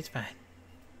 Yeah, it's fine.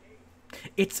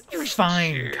 It's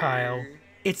fine, sure? Kyle.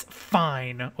 It's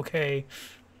fine, okay?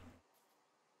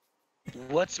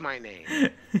 What's my name?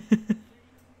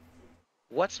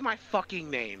 What's my fucking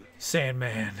name?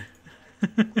 Sandman.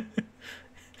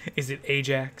 Is it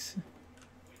Ajax?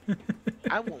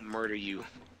 I will murder you.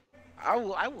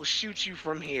 I will shoot you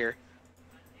from here.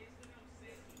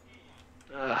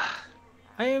 Ugh.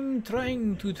 I am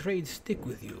trying to trade stick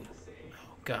with you.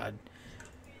 Oh, God.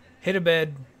 Hit a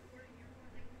bed.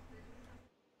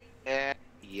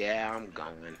 Yeah, I'm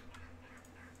going.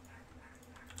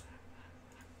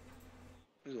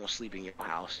 I'm gonna sleep in your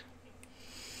house.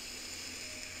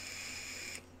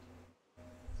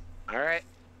 Alright.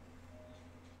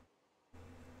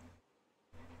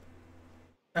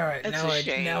 Alright, It's now a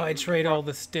shame. now I trade all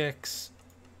the sticks.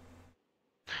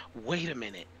 Wait a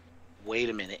minute.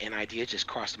 An idea just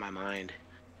crossed my mind.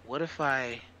 What if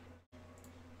I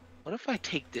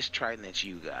take this trident that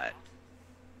you got?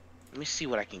 Let me see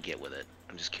what I can get with it.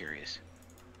 I'm just curious.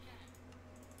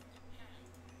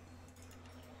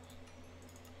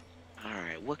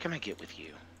 Alright, what can I get with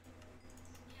you?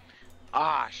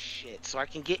 Ah, shit. So I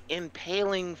can get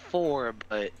Impaling 4,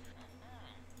 but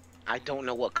I don't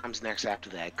know what comes next after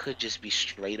that. It could just be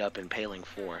straight up Impaling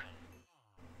 4.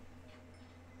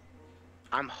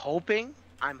 I'm hoping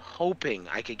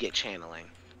I could get Channeling.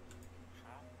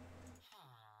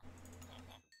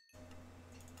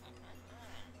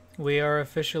 We are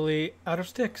officially out of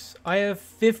sticks. I have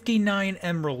 59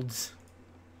 emeralds.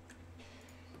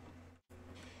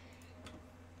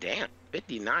 Damn,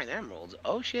 59 emeralds.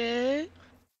 Oh, shit.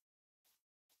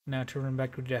 Now to run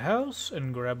back to the house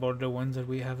and grab all the ones that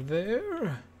we have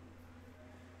there.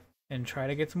 And try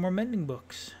to get some more mending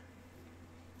books.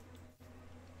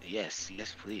 Yes,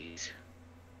 yes, please.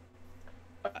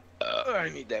 I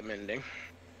need that mending.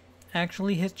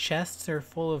 Actually, his chests are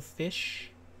full of fish.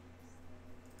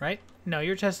 Right? No,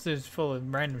 your chest is full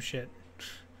of random shit.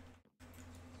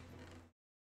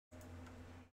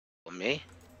 Well, me?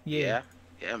 Yeah.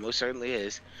 Yeah, most certainly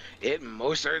is. It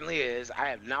most certainly is. I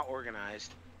have not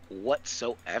organized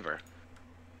whatsoever.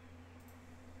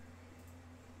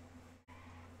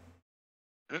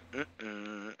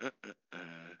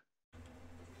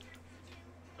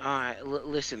 Alright,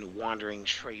 listen, wandering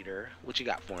trader. What you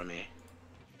got for me?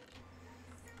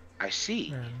 I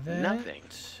see. Nothing.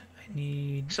 I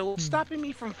need So what's stopping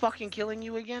me from fucking killing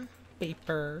you again?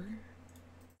 paper.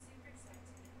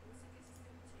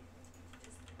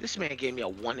 This man gave me a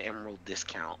 1 emerald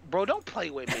discount. Bro, don't play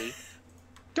with me.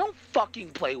 Don't fucking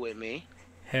play with me.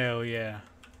 Hell yeah.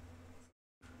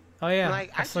 Oh yeah,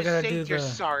 Like, I I still just gotta do saved your the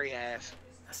sorry ass.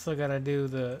 I still gotta do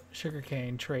the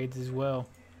sugarcane trades as well.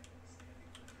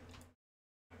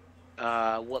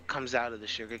 What comes out of the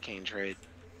sugarcane trade?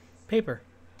 Paper.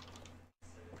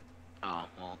 Oh,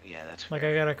 well, yeah, that's Like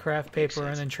fair. I gotta craft Makes paper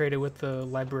and sense. then trade it with the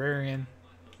librarian.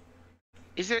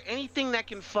 Is there anything that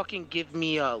can fucking give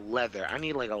me leather? I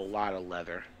need like a lot of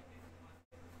leather.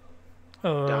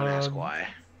 Don't ask why.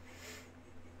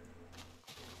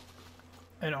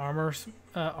 An armor.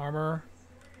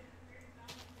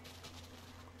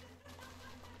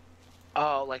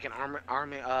 Oh, like an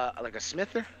like a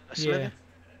smither? A smither? Yeah.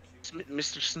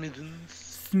 Mr. Smithens.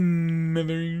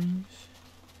 Smithers.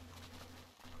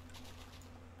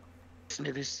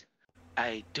 Smithers,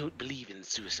 I don't believe in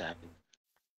suicide.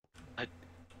 But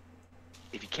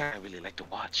if you can, I really like to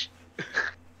watch.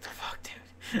 Fuck,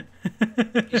 dude.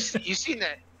 You seen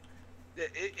that?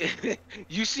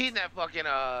 You seen that fucking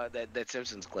that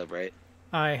Simpsons clip, right?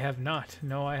 I have not.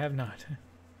 No, I have not.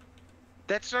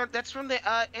 That's from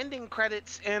the ending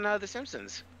credits in The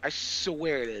Simpsons. I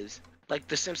swear it is. Like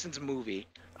the Simpsons movie.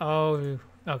 Oh,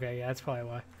 okay, yeah, that's probably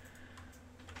why.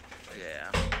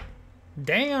 Yeah.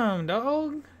 Damn,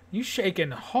 dog. You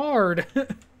shaking hard.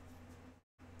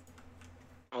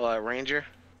 Ranger?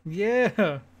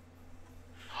 Yeah.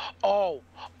 Oh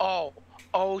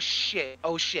shit.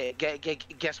 Oh shit.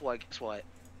 Guess what? Guess what?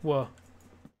 What?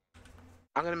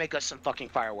 I'm gonna make us some fucking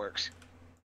fireworks.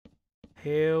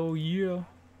 Hell yeah.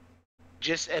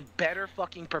 Just a better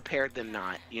fucking prepared than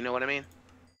not. You know what I mean?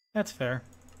 That's fair.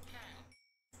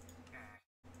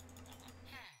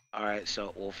 Alright,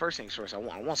 so, well, first things first, I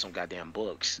want some goddamn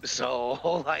books.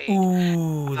 So, like...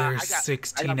 Ooh, there's I got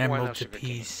 16 more than emeralds enough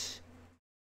sugarcane. apiece.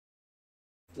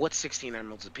 What's 16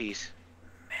 emeralds apiece?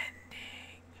 Mending.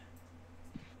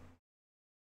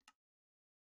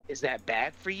 Is that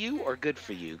bad for you or good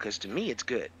for you? Because to me, it's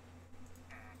good.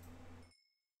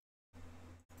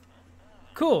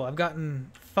 Cool, I've gotten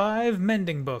 5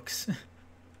 mending books.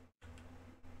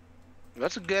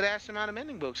 That's a good ass amount of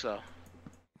mending books, though.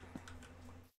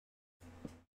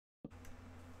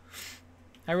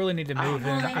 I really need to move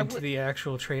him I into the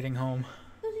actual trading home.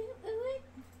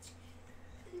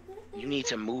 You need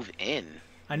to move in.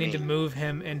 I need to move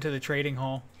him into the trading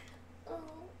hall.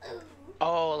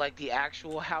 Oh, like the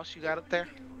actual house you got up there?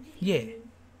 Yeah.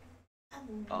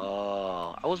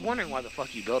 Oh, I was wondering why the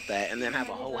fuck you built that and then have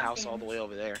a whole house all the way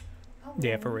over there.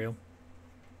 Yeah, for real.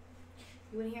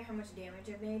 You want to hear how much damage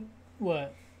I made?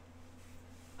 What?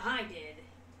 I did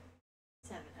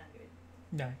 700.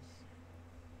 Nice.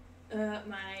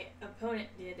 My opponent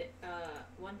did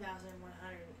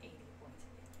 1,180 points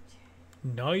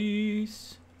of damage.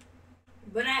 Nice.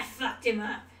 But I fucked him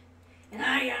up, and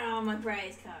I got all my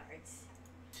prize cards.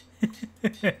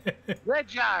 Good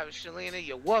job, Shalina.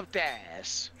 You whooped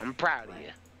ass. I'm proud of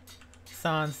you.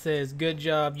 San says, good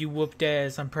job, you whooped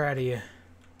ass. I'm proud of you.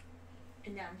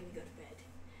 And now I'm gonna go to bed.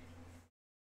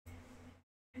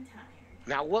 I'm tired.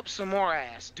 Now whoop some more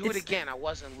ass. Do it again. I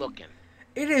wasn't looking.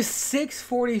 It is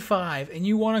 6:45 and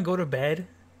you want to go to bed?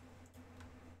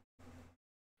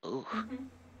 Ooh.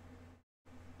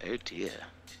 Oh dear.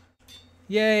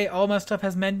 Yay! All my stuff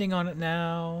has mending on it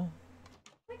now.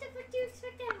 What the fuck do you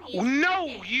expect out of me? Well, no,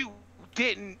 you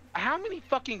didn't. How many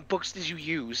fucking books did you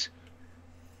use?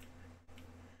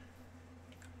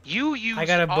 You used I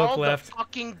got a book all left. the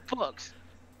fucking books.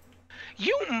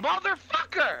 You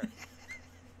motherfucker!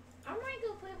 I'm gonna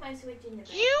go put my Switch in the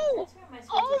bed. You! That's where my Switch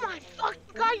Oh is my at fucking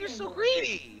anyway. god, you're so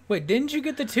greedy! Wait, didn't you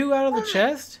get the 2 out of the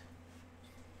chest?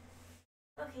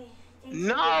 Okay. thanks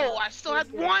No, for the I still help.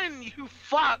 had It was good. one, you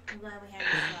fuck! I'm glad we had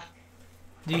this talk.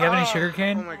 Do you have any Oh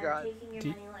sugarcane? my god. I'm taking your Do-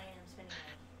 money line and I'm spending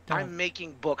money. I'm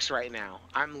making books right now.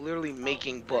 I'm literally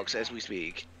making books as we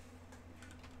speak.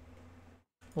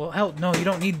 Well, hell, no, you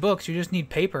don't need books. You just need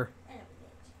paper. I know,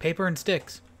 bitch. Paper and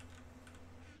sticks.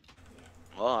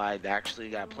 Well, I actually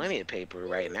got plenty of paper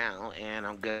right now, and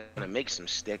I'm gonna make some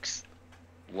sticks.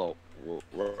 Well,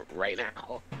 right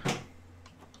now.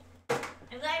 I'm glad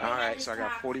we had Alright, this so I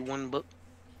got talk. 41 books.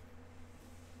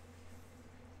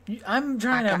 I'm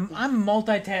trying to. I'm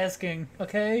multitasking,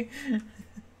 okay?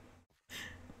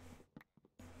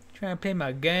 Trying to play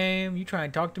my game. You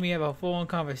trying to talk to me, have a full-on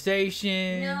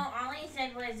conversation. No, all I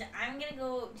said was I'm gonna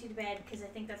go to the bed because I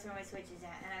think that's where my Switch is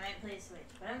at, and I might play the Switch.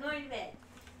 But I'm going to bed,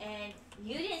 and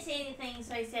you didn't say anything,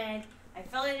 so I said I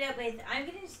followed it up with I'm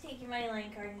gonna just take your money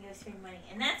line card and go spend money.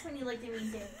 And that's when you looked at me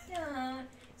and said no.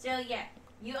 So yeah,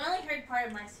 you only heard part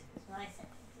of my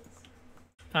sentences.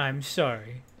 I'm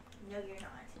sorry. No, you're not.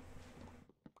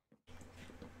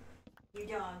 Your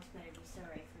dog's better be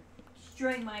sorry for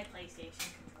destroying my PlayStation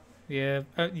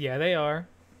controller. Yeah, they are.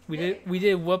 We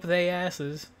did whoop they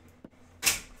asses.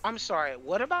 I'm sorry,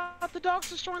 what about the dogs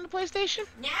destroying the PlayStation?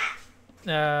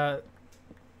 Nah.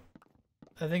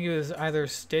 I think it was either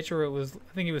Stitch or it was.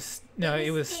 I think it was. No,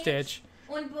 it was Stitch.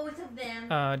 On both of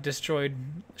them. Destroyed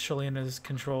Shalena's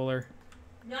controller.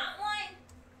 Not one,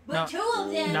 but Not- two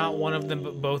of them. Not one of them,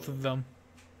 but both of them.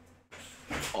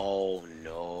 Oh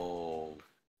no.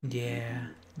 Yeah.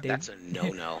 That's a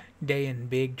no-no. They in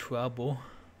big trouble.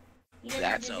 He doesn't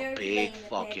That's a deserve to lay big in the bed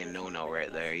fucking with no-no you.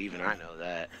 right there. Even I know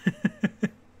that.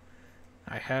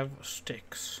 I have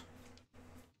sticks.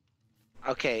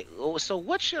 Okay, so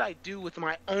what should I do with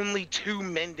my only 2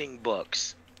 mending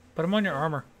books? Put them on your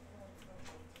armor.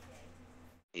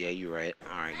 Yeah, you're right.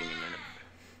 Alright, give me a minute.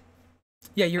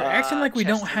 Yeah, you're acting like we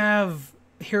don't Chester. have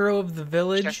Hero of the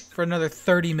Village Chester. for another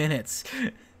 30 minutes.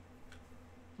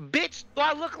 Bitch, do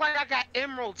I look like I got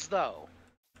emeralds, though?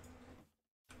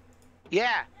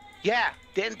 Yeah,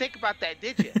 didn't think about that,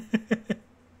 did you?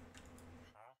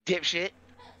 Dipshit.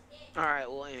 Alright,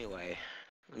 well, anyway.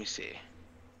 Let me see.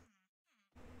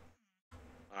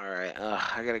 Alright,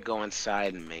 I gotta go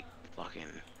inside and make fucking...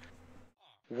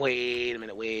 Wait a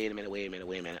minute.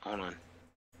 Hold on.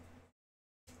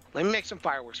 Let me make some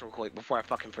fireworks real quick before I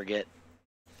fucking forget.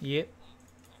 Yep.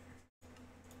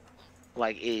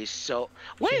 Like, it is so...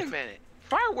 Wait a minute.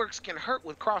 Fireworks can hurt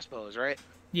with crossbows, right?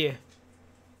 Yeah.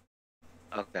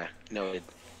 Okay, noted.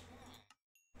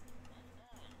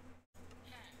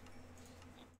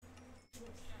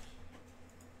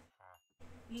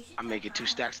 I'm making 2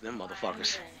 stacks of them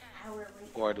motherfuckers.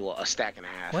 Or do a stack and a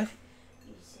half. What?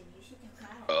 You said you should know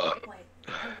how. Like,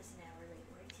 I was an hour late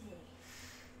work today.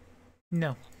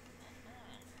 No.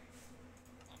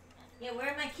 Yeah, where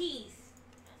are my keys?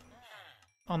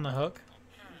 On the hook.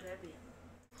 Better be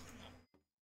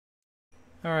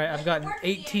Alright, I've gotten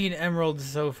 18 emeralds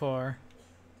so far.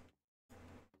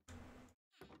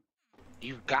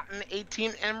 You've gotten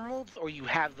 18 emeralds, or you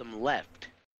have them left?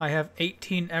 I have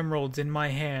 18 emeralds in my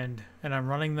hand, and I'm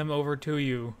running them over to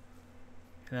you.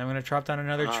 And I'm gonna chop down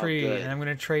another Oh, tree, good. and I'm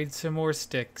gonna trade some more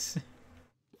sticks.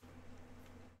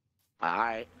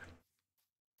 Alright.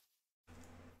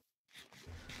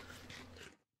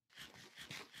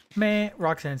 Man,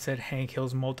 Roxanne said Hank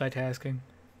Hill's multitasking.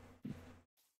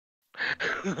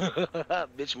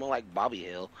 Bitch, more like Bobby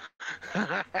Hill.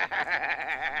 Come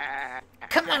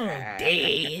on,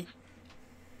 Dad.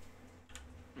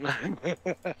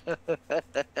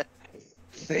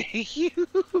 Thank you.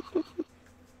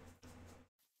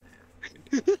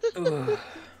 Ugh.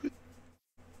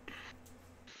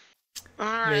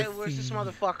 Alright, Let's where's this see.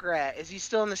 motherfucker at? Is he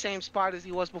still in the same spot as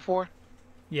he was before?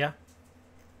 Yeah.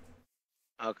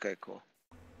 Okay, cool.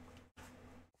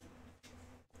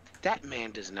 That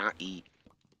man does not eat.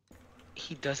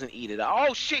 He doesn't eat it.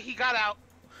 Oh shit, he got out.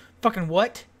 Fucking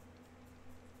what?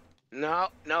 No,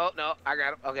 I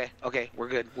got him. Okay, we're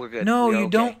good. No, We're you okay.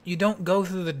 don't. You don't go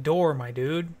through the door, my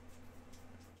dude.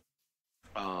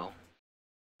 Oh.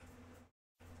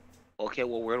 Okay,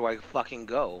 well, where do I fucking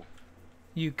go?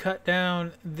 You cut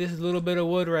down this little bit of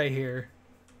wood right here.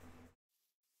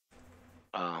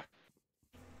 Oh.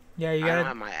 Yeah, you I don't gotta.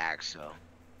 have my axe, so.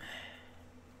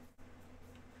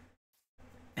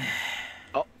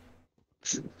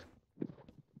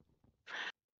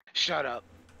 Shut up.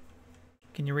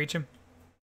 Can you reach him?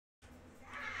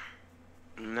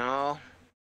 No.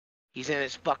 He's in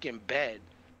his fucking bed.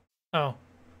 Oh.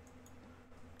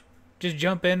 Just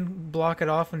jump in, block it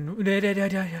off, and... Get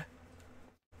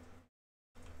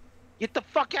the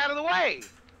fuck out of the way!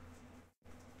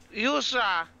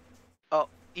 Usa! Oh,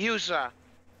 Usa.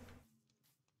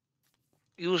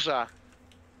 Usa.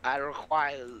 I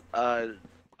require,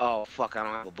 oh, fuck, I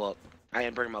don't have a book. I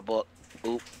didn't bring my book.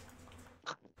 Oop.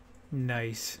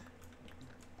 Nice.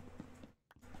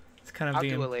 It's kind of I'll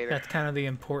do it later. That's kind of the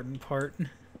important part.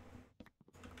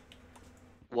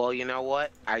 Well, you know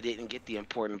what? I didn't get the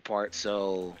important part,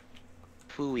 so...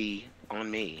 Phooey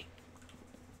on me.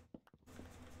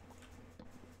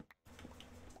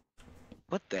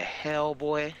 What the hell,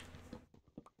 boy?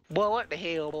 Boy, what the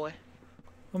hell, boy?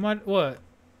 What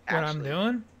I'm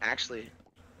doing? Actually,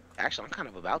 I'm kind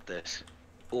of about this.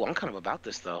 Ooh, I'm kind of about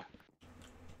this, though.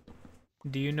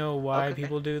 Do you know why Okay.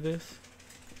 people do this?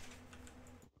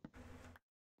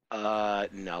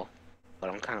 No. But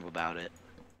I'm kind of about it.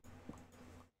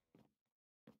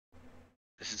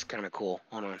 This is kind of cool.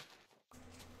 Hold on.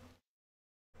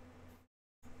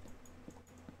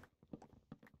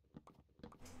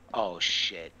 Oh,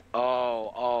 shit.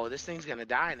 Oh, this thing's gonna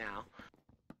die now.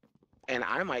 And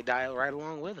I might die right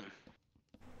along with him.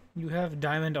 You have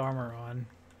diamond armor on.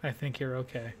 I think you're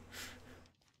okay.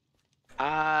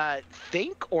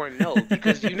 Think or no?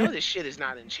 Because you know this shit is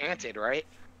not enchanted, right?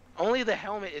 Only the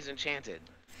helmet is enchanted.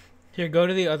 Here, go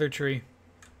to the other tree.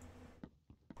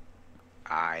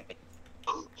 Oh,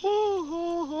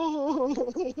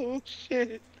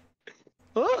 shit.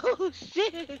 Oh,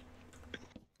 shit.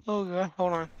 Oh, God.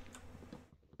 Hold on.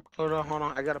 Hold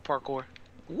on. I got a parkour.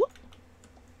 Whoop.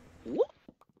 Whoop.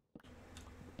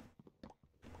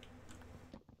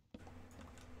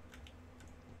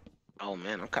 Oh,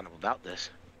 man. I'm kind of about this.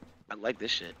 I like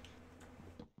this shit.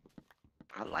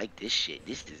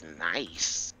 This is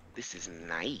nice. This is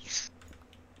nice.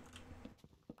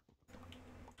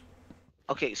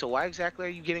 Okay, so why exactly are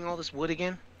you getting all this wood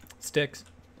again? Sticks.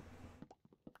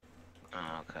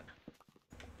 Oh, okay.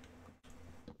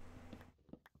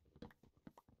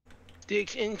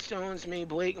 Sticks and stones may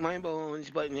break my bones,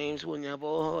 but names will never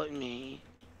hurt me.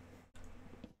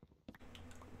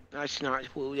 That's not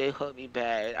true, they hurt me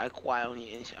bad. I cry on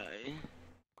the inside.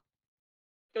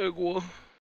 Egwa.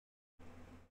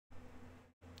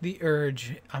 The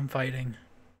urge I'm fighting.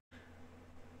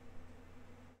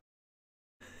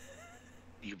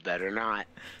 You better not.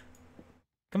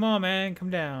 Come on, man. Come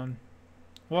down.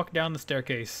 Walk down the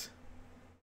staircase.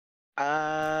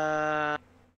 Yeah.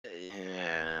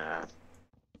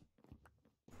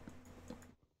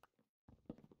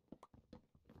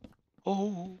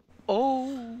 Oh,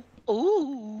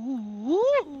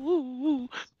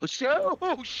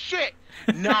 shit!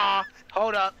 Nah,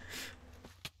 hold up.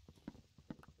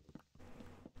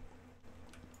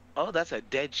 Oh, that's a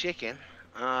dead chicken.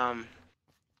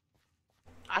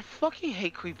 I fucking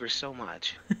hate creepers so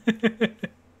much.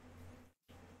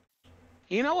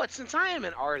 You know what? Since I am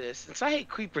an artist, since I hate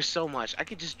creepers so much, I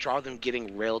could just draw them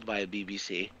getting railed by a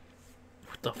BBC.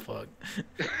 What the fuck?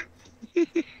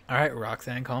 Alright,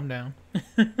 Roxanne, calm down.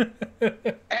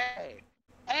 Hey.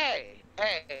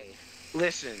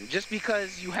 Listen, just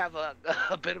because you have a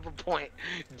bit of a point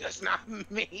does not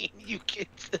mean you can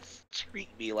just treat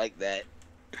me like that.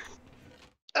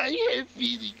 I have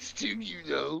feelings too, you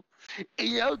know.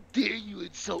 And how dare you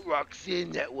insult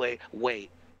Roxanne that way? Wait.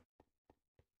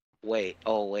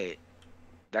 Oh, wait.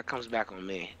 That comes back on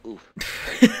me. Oof.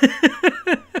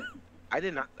 I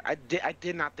did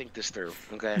not think this through,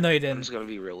 okay? No, you didn't. I'm just gonna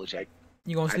be real with you.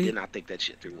 You gonna I sleep? did not think that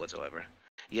shit through whatsoever.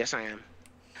 Yes, I am.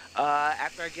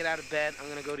 After I get out of bed, I'm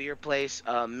gonna go to your place,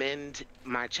 mend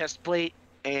my chest plate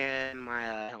and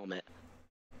my helmet.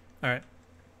 Alright.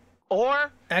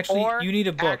 Or you need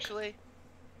a book. Actually,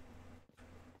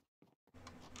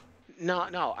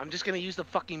 no. I'm just gonna use the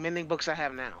fucking mending books I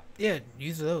have now. Yeah,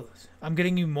 use those. I'm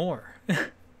getting you more.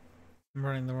 I'm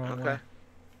running the wrong way.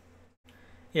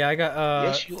 Yeah, I got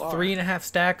Yes, you are. 3.5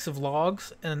 stacks of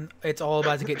logs, and it's all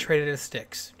about to get traded as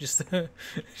sticks. Just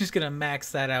gonna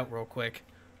max that out real quick.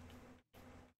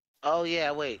 Oh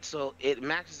yeah, wait. So it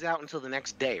maxes out until the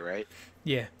next day, right?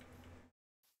 Yeah.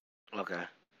 Okay.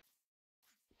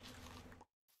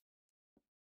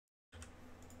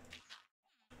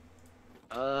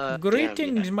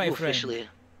 Greetings, damn, my you friend. Officially,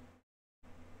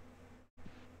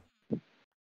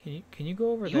 Can you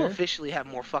go over you there? officially have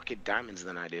more fucking diamonds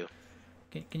than I do.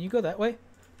 Can you go that way?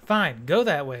 Fine, go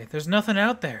that way. There's nothing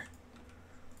out there.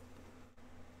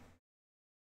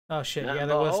 Oh shit! Nothing Yeah,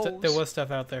 but there holes. was stuff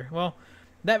out there. Well,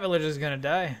 that village is gonna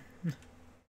die.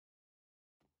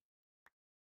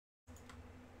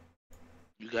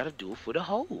 You gotta do it for the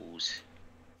hoes.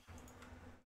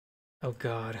 Oh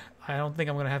god, I don't think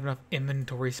I'm gonna have enough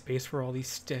inventory space for all these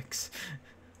sticks.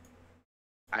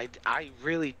 I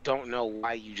really don't know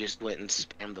why you just went and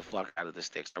spammed the fuck out of the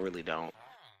sticks. I really don't.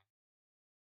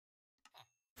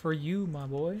 For you, my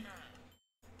boy.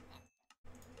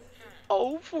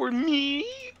 Oh, for me?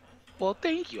 Well,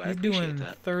 thank you. I He's appreciate doing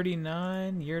that.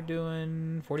 39, you're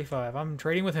doing 45. I'm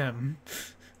trading with him.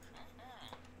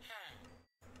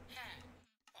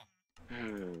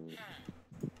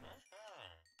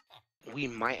 We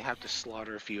might have to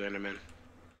slaughter a few Endermen.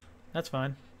 That's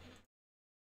fine.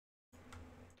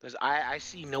 Because I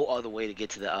see no other way to get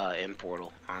to the end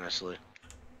portal, honestly.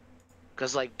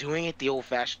 Because, like, doing it the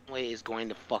old-fashioned way is going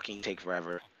to fucking take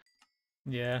forever.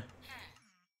 Yeah.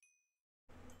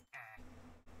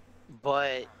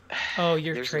 But... Oh,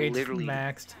 your there's trade's literally...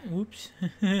 maxed. Oops.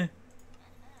 Damn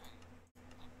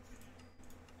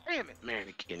it,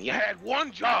 Mannequin. You had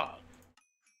one job!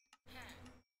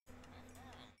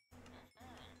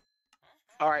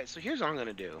 Alright, so here's what I'm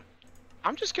gonna do.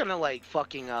 I'm just gonna, like,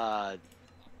 fucking,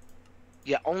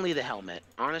 yeah, only the helmet.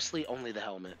 Honestly, only the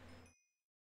helmet.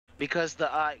 Because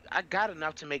the, I got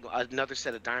enough to make another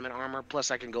set of diamond armor,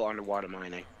 plus I can go underwater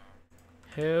mining.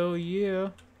 Hell yeah.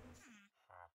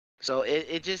 So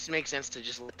it just makes sense to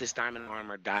just let this diamond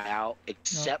armor die out,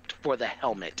 except for the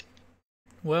helmet.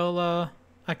 Well,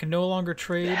 I can no longer The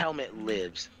trade helmet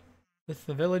lives. with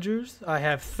the villagers. I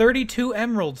have 32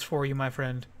 emeralds for you, my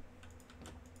friend.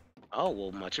 Oh,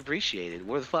 well, much appreciated.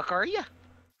 Where the fuck are you?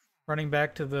 Running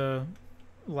back to the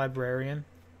librarian,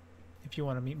 if you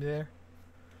want to meet me there.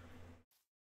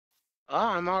 Oh,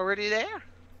 I'm already there.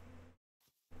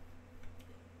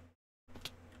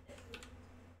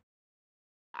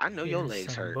 I know your Here's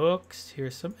legs some hurt. books.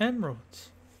 Here's some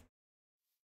emeralds.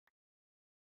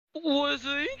 Well,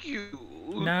 thank you.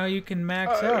 Now you can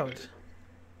max out.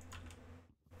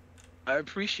 I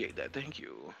appreciate that. Thank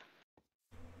you.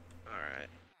 Alright.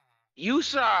 You,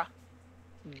 sir,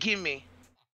 gimme.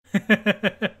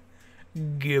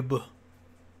 Gib.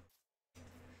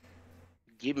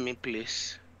 Give me,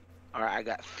 please. Alright, I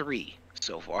got 3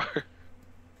 so far.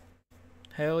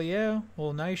 Hell yeah.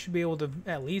 Well, now you should be able to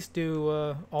at least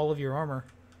do all of your armor.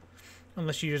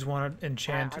 Unless you just want to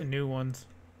enchant new ones.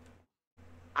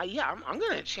 Yeah, I'm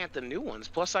gonna enchant the new ones.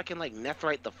 Plus, I can, like,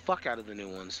 netherite the fuck out of the new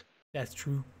ones. That's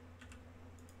true.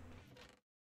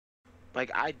 Like,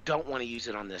 I don't want to use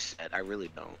it on this set. I really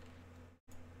don't.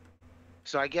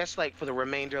 So I guess, like, for the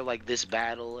remainder, like, this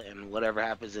battle and whatever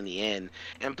happens in the end.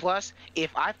 And plus,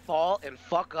 if I fall and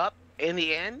fuck up in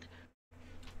the end,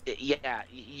 yeah,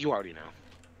 you already know.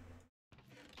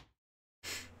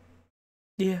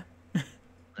 Yeah.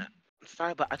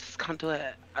 Sorry, but I just can't do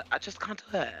it. I just can't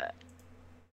do it.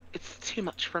 It's too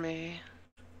much for me.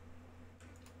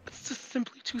 It's just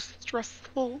simply too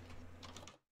stressful.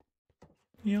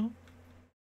 Yeah.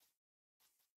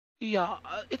 Yeah,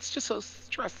 it's just so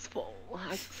stressful. I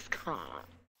just can't.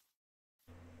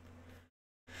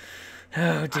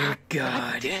 Oh dear God.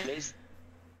 God damn it.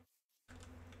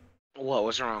 What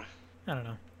was wrong? I don't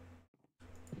know.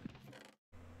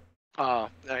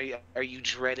 Are you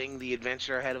dreading the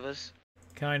adventure ahead of us?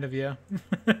 Kind of, yeah.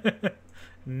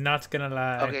 Not gonna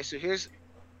lie. Okay, so here's...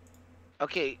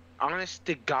 Okay, honest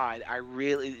to God,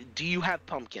 do you have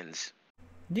pumpkins?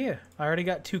 Yeah, I already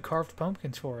got 2 carved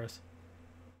pumpkins for us.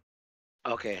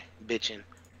 Okay, bitchin'.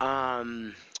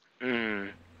 I'm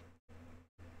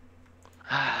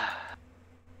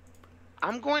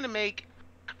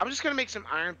just gonna make some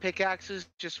iron pickaxes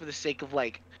just for the sake of,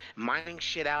 like, mining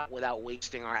shit out without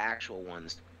wasting our actual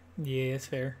ones. Yeah, it's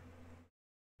fair.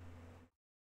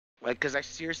 Like, cause I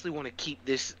seriously want to keep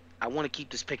this. I want to keep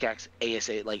this pickaxe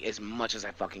ASA like as much as I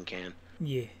fucking can.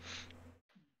 Yeah.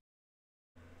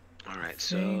 All right,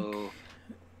 so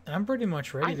I'm pretty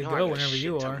much ready to go whenever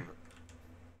you are.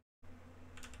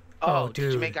 Oh, dude.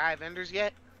 Did you make eye of enders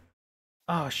yet?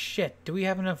 Oh shit! Do we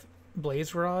have enough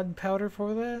blaze rod powder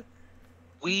for that?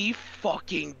 We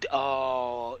fucking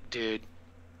oh, dude.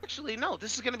 Actually, no.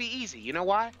 This is gonna be easy. You know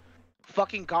why?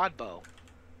 Fucking God bow.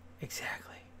 Exactly.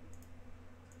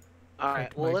 All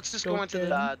right. Well, let's just go into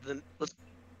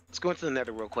let's go into the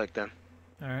Nether real quick then.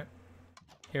 All right.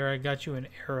 Here, I got you an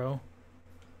arrow.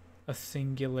 A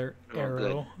singular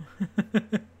arrow.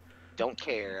 Don't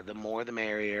care. The more, the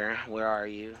merrier. Where are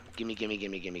you? Gimme, gimme,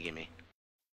 gimme, gimme, gimme.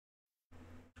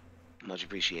 Much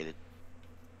appreciated.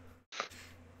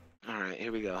 All right,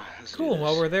 here we go. Cool.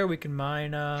 While we're there, we can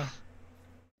mine. Oh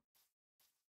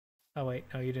wait,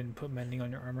 no, you didn't put mending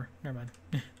on your armor. Never mind.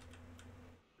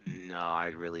 No, I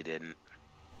really didn't.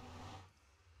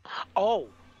 Oh,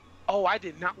 I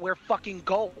did not wear fucking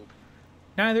gold.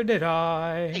 Neither did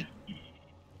I.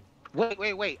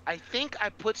 Hey, wait. I think I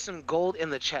put some gold in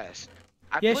the chest.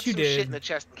 I Yes, put you some shit in did. the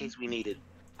chest in case we needed.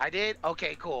 I did?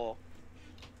 Okay, cool.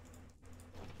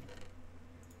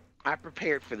 I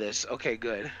prepared for this. Okay,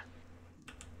 good.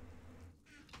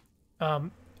 Are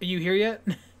you here yet?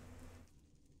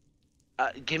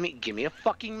 Give me a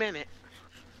fucking minute.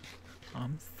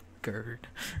 I'm scared.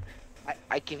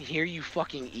 I can hear you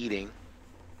fucking eating.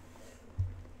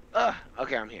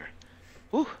 Okay, I'm here.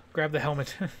 Whew. Grab the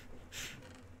helmet.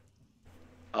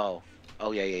 Oh.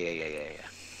 Oh, yeah.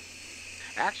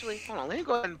 Actually, hold on. Let me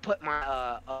go ahead and put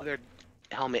my other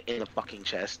helmet in the fucking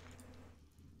chest.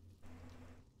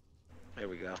 There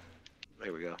we go.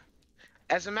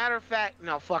 As a matter of fact,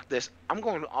 no, fuck this. I'm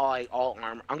going all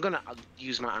armor. I'm gonna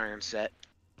use my iron set.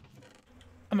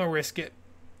 I'm gonna risk it.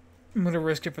 I'm gonna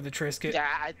risk it for the Trisket.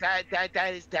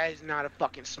 That is not a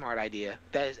fucking smart idea.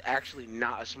 That is actually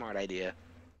not a smart idea.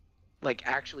 Like,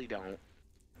 actually don't.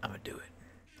 I'm gonna do it.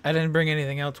 I didn't bring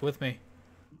anything else with me.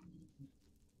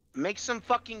 Make some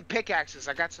fucking pickaxes.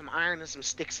 I got some iron and some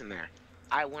sticks in there.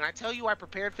 When I tell you I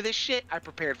prepared for this shit, I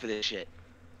prepared for this shit.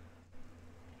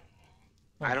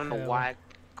 I don't know why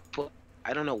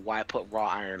I put raw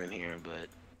iron in here, but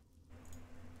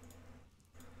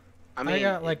I mean, I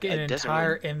got like an it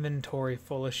entire really... inventory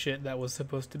full of shit that was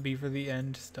supposed to be for the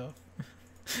end stuff.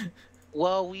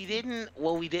 Well, we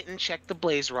didn't check the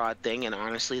blaze rod thing, and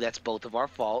honestly, that's both of our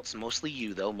faults. Mostly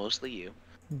you, though. Mostly you.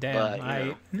 Damn, But, you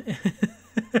know.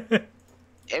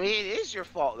 I mean, it is your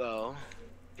fault, though.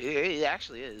 It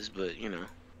actually is, but, you know.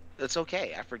 That's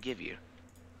okay. I forgive you.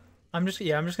 I'm just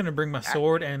gonna bring my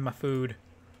sword and my food.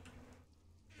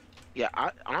 Yeah,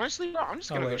 honestly, bro, I'm just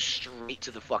gonna wait. go straight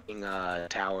to the fucking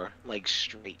tower. Like,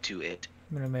 straight to it.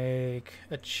 I'm gonna make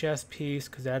a chest piece,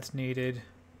 because that's needed.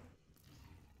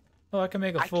 Oh, I can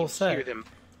make a full set. I can hear them.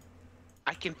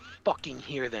 I can fucking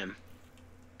hear them.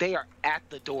 They are at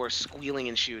the door squealing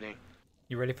and shooting.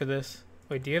 You ready for this?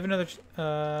 Wait, do you have another...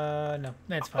 no.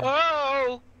 That's fine.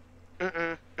 Oh!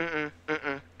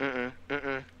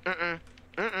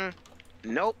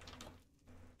 Nope.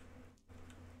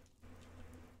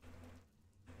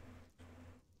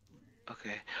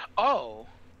 Okay. Oh!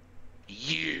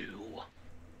 You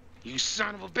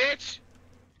son of a bitch!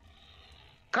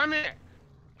 Come here!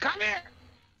 Come here!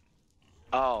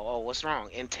 Oh, what's wrong?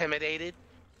 Intimidated?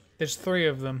 There's 3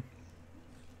 of them.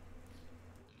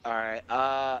 Alright,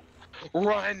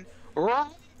 run!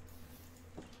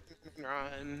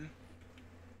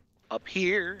 Up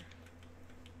here.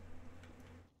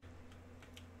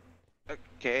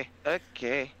 Okay.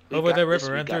 Over the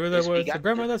river and through the woods, to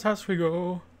grandmother's house we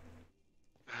go.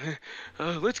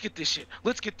 Let's get this shit.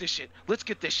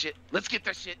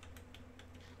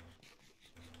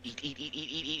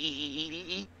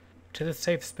 Eat. To the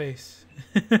safe space.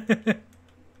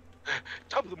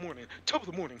 Top of the morning.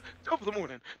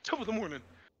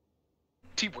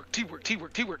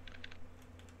 Teamwork.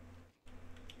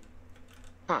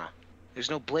 Huh.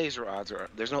 There's no blazer odds or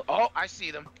there's no... Oh, I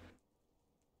see them.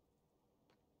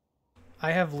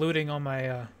 I have looting on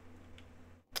my,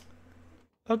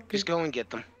 Okay. Just go and get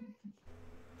them.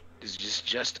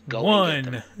 Just go 1.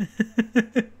 and get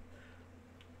them.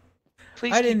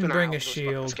 Please I keep didn't an eye bring out a for those fucking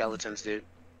shield. skeletons, dude.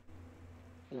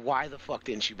 Why the fuck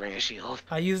didn't you bring a shield?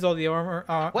 I used all the armor,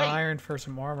 Wait. iron for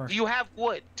some armor. Do you have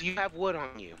wood? Do you have wood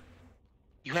on you?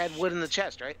 You had wood in the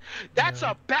chest, right? That's No.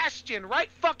 a bastion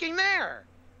right fucking there!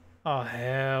 Oh,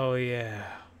 hell yeah.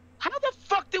 How the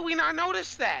fuck did we not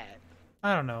notice that?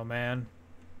 I don't know, man.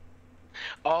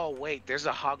 Oh, wait, there's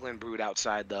a hoglin brood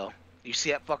outside, though. You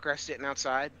see that fucker sitting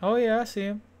outside? Oh, yeah, I see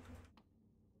him.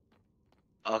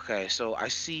 Okay, so I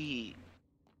see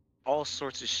all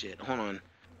sorts of shit. Hold on.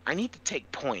 I need to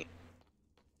take point.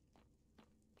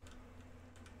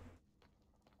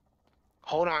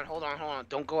 Hold on.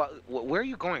 Don't go out. Where are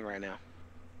you going right now?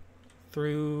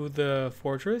 Through the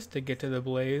fortress to get to the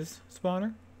blaze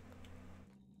spawner.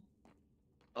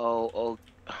 Oh,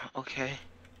 okay.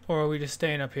 Or are we just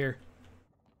staying up here?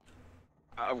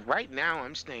 Right now,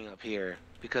 I'm staying up here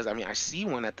because, I mean, I see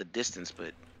one at the distance,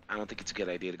 but I don't think it's a good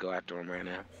idea to go after him right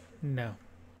now. No.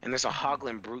 And there's a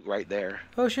hoglin brute right there.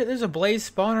 Oh shit, there's a blaze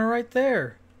spawner right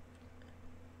there.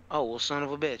 Oh, well, son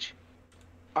of a bitch.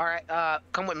 Alright,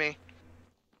 come with me.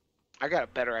 I got a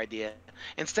better idea.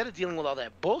 Instead of dealing with all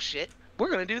that bullshit,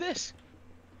 we're gonna do this.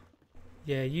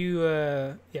 Yeah,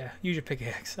 use your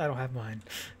pickaxe. I don't have mine.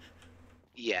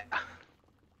 Yeah.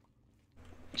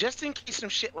 Just in case some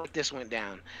shit like this went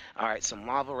down. Alright, some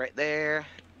lava right there.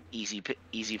 Easy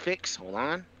fix. Hold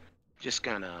on. Just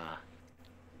gonna...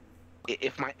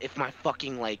 If my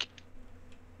fucking, like...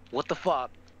 What the fuck?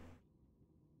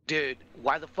 Dude,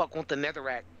 why the fuck won't the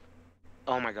netherrack?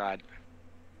 Oh my god.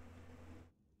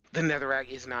 The netherrack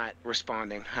is not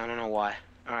responding. I don't know why.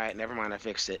 Alright, never mind. I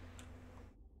fixed it.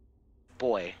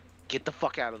 Boy, get the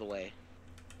fuck out of the way.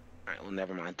 Alright, well,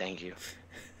 never mind. Thank you.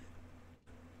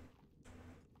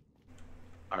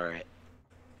 Alright.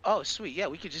 Oh, sweet. Yeah,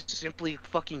 we could just simply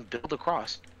fucking build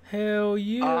across. Hell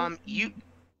yeah.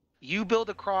 You build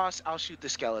across, I'll shoot the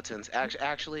skeletons.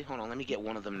 Actually, hold on. Let me get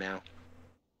one of them now.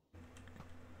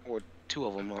 Or two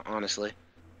of them, honestly.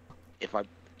 If I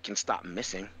can stop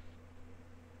missing.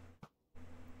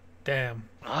 Damn.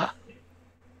 Ah.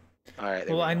 Alright,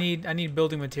 Well, I need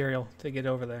building material to get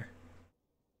over there.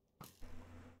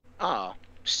 Oh.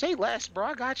 Say less, bro.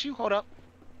 I got you. Hold up.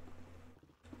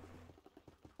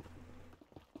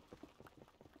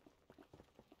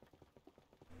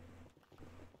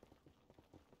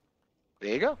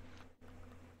 There you go.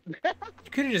 You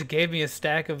could have just gave me a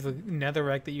stack of the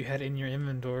netherrack that you had in your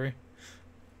inventory.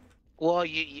 Well,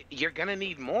 you're gonna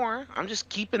need more. I'm just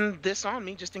keeping this on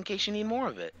me just in case you need more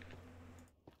of it.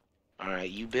 Alright,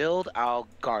 you build, I'll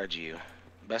guard you.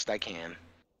 Best I can.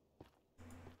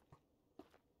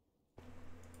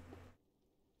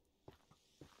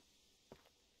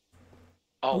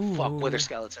 Oh, Ooh. fuck, wither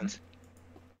skeletons.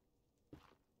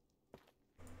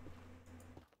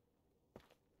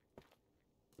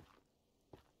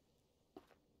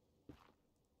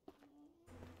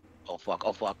 Oh, fuck,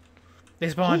 oh, fuck. They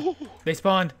spawned. They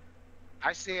spawned.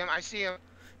 I see him, I see him.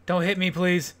 Don't hit me,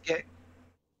 please. Get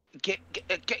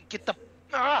the...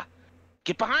 Ah!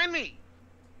 Get behind me!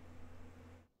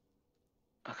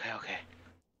 Okay, okay.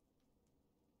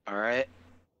 Alright.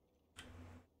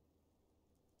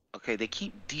 Okay, they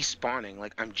keep despawning,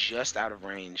 like I'm just out of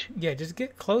range. Yeah, just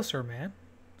get closer, man.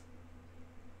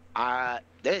 That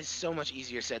is so much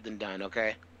easier said than done,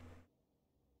 okay?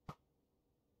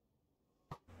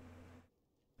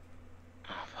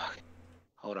 Oh, fuck.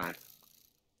 Hold on.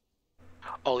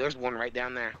 Oh, there's one right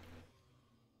down there.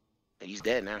 He's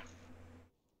dead now.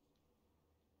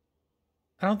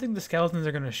 I don't think the skeletons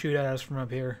are gonna shoot at us from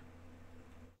up here.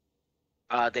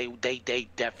 They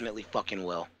definitely fucking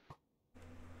will.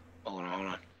 Hold on, hold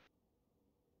on.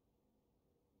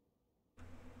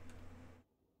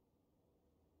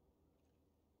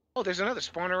 Oh, there's another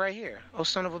spawner right here. Oh,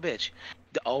 son of a bitch.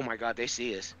 Oh my god, they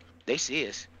see us. They see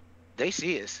us. They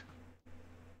see us.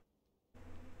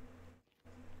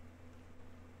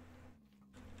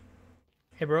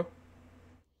 Hey, bro.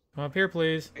 Come up here,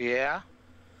 please. Yeah.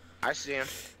 I see him.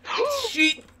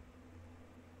 Shit!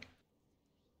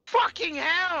 Fucking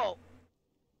hell!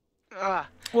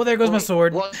 Well, there goes my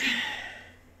sword. Well,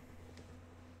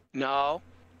 no.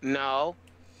 No.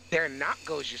 There not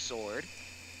goes your sword.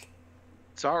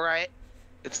 It's alright.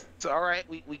 It's alright.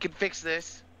 We can fix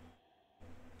this.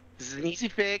 This is an easy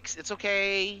fix. It's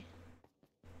okay.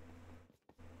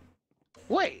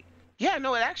 Wait. Yeah,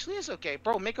 no, it actually is okay.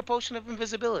 Bro, make a potion of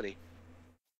invisibility.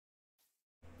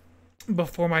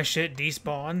 Before my shit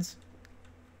despawns.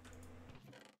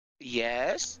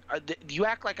 Yes. You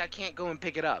act like I can't go and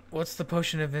pick it up. What's the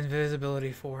potion of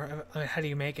invisibility for? How do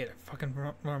you make it? I fucking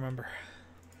don't remember.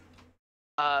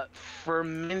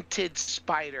 Fermented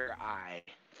spider eye.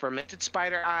 Fermented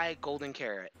spider eye, golden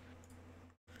carrot.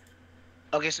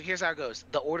 Okay, so here's how it goes.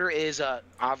 The order is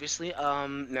obviously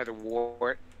nether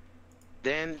wart.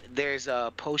 Then there's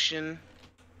a potion,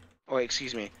 or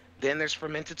excuse me. Then there's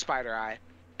fermented spider eye,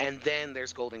 and then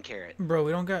there's golden carrot. Bro,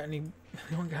 we don't got any.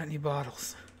 We don't got any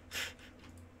bottles.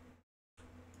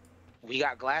 We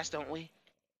got glass, don't we?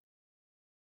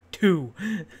 2.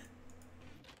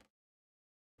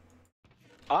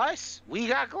 Us? We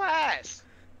got glass.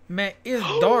 Man, it's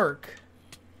dark.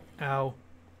 Ow.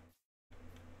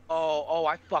 Oh,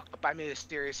 I fucked up. I made a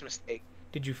serious mistake.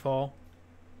 Did you fall?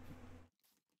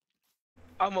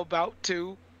 I'm about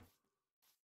to.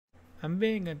 I'm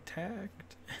being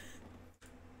attacked.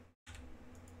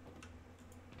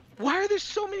 Why are there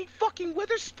so many fucking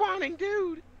wither spawning,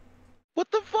 dude? What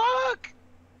the fuck?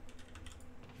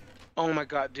 Oh my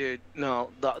god, dude. No,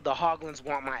 the hoglins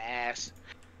want my ass.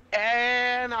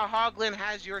 And a hoglin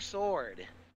has your sword.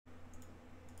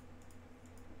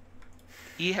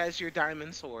 He has your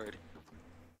diamond sword.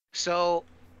 So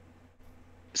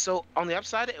on the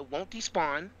upside, it won't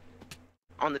despawn.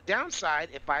 On the downside,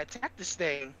 if I attack this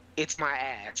thing, it's my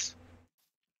ass.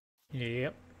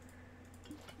 Yep.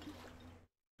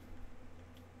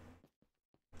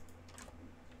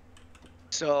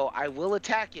 So I will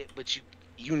attack it, but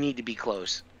you need to be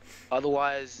close.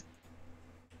 Otherwise,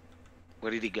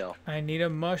 where did he go? I need a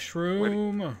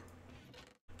mushroom.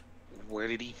 Where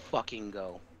did he fucking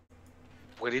go?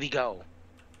 Where did he go?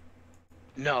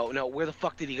 No, where the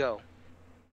fuck did he go?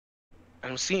 I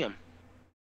don't see him.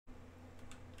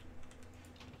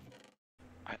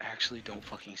 I actually don't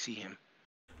fucking see him.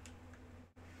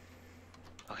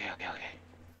 Okay.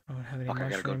 I don't have any Fuck, I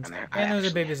gotta go mushrooms. down there. And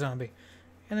there's a baby zombie.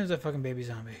 And there's a fucking baby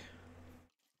zombie.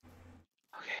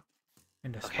 Okay.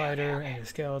 And a spider and a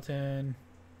skeleton.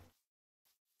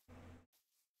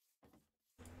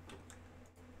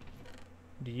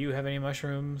 Do you have any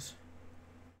mushrooms?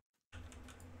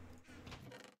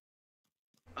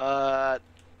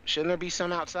 Shouldn't there be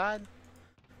some outside?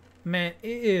 Man,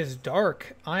 it is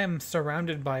dark. I am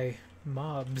surrounded by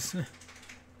mobs.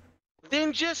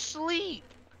 Then just sleep.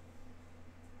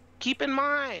 Keep in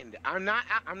mind, I'm not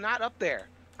up there.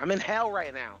 I'm in hell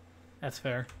right now. That's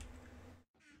fair.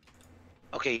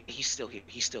 Okay, he's still here.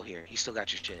 He's still here. He still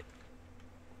got your shit.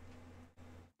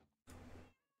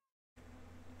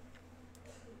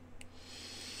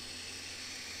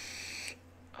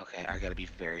 Okay, I gotta be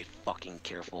very fucking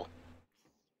careful.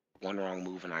 One wrong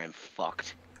move and I am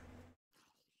fucked.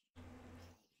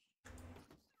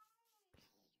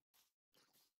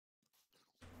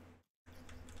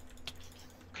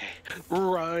 Okay,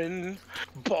 run!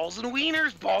 Balls and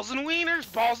wieners! Balls and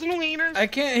wieners! Balls and wieners! I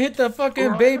can't hit the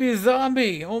fucking baby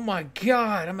zombie. Oh my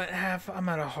god, I'm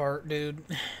at a heart, dude.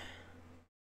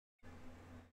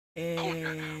 And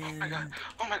Oh my god!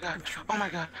 Oh my god! Oh my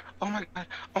god!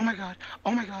 Oh my god!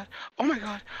 Oh my god! Oh my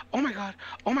god! Oh my god!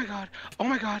 Oh my god! Oh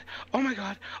my god! Oh my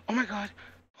god! Oh my god!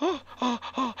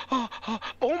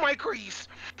 Oh my crease!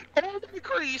 Oh my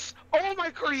crease! Oh my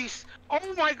crease!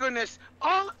 Oh my goodness!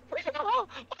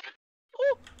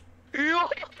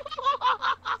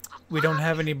 we don't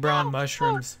have any brown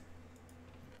mushrooms.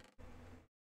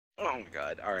 Oh my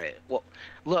god! All right. Well,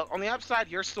 look on the upside.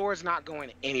 Your store is not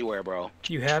going anywhere, bro.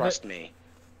 You have Trust it? me.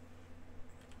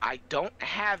 I don't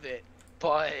have it,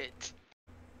 but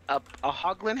a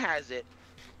hoglin has it.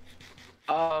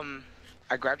 I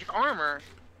grabbed your armor,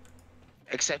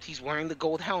 except he's wearing the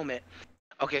gold helmet.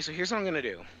 Okay, so here's what I'm gonna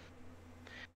do.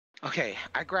 Okay,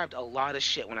 I grabbed a lot of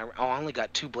shit when I only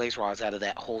got 2 blaze rods out of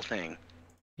that whole thing.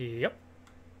 Yep.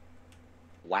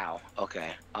 Wow.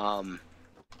 Okay.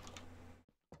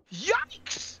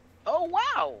 Yikes! Oh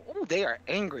wow! Oh, they are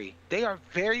angry. They are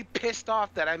very pissed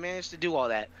off that I managed to do all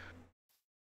that.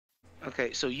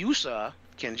 Okay, so Yusa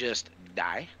can just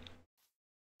die.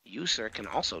 Yusa can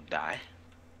also die.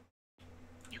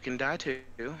 You can die too.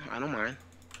 I don't mind.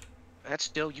 That's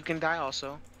still, you can die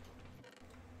also.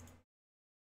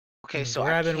 Okay, so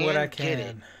grabbing what I get it.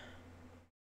 can.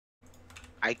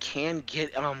 I can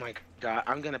get. Oh my god!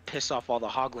 I'm gonna piss off all the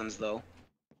hoglins though.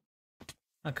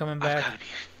 I'm coming I've back. gotta be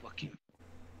fucking.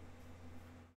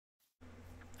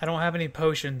 I don't have any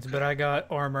potions, but I got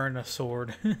armor and a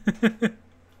sword.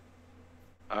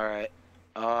 All right.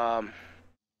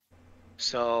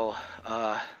 So,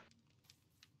 I'm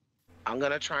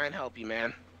gonna try and help you,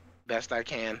 man. Best I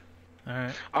can.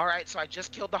 Alright. Alright, so I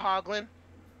just killed the hoglin.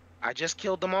 I just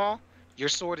killed them all. Your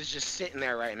sword is just sitting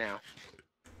there right now.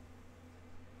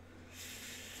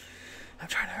 I'm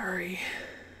trying to hurry.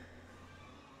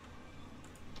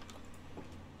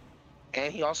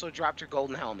 And he also dropped your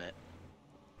golden helmet.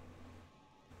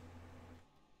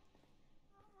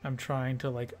 I'm trying to,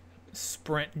 like,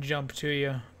 sprint jump to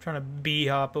you. I'm trying to bee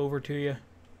hop over to you.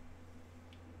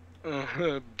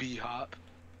 B-hop.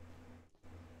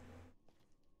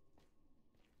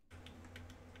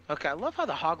 Okay, I love how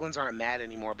the hoglins aren't mad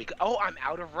anymore because I'm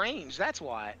out of range. That's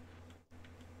why.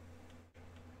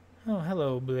 Oh,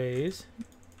 hello, Blaze.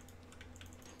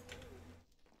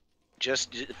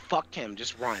 Just fuck him.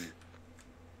 Just run.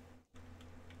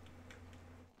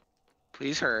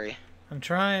 Please hurry. I'm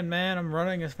trying, man. I'm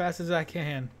running as fast as I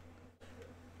can.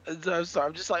 I'm sorry.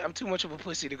 I'm just like, I'm too much of a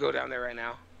pussy to go down there right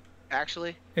now.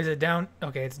 Actually. Is it down?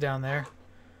 Okay, it's down there.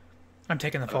 I'm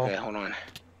taking the fall. Okay, hold on.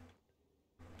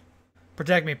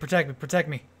 Protect me, protect me, protect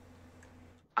me.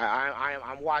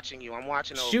 I'm watching you. I'm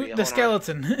watching over you. Shoot the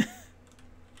skeleton.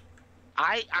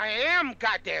 I am,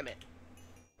 goddammit.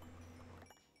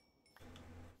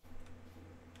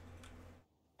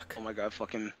 Oh my god,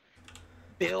 fucking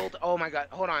build. Oh my god,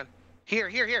 hold on. Here.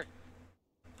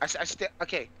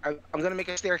 Okay, I'm gonna make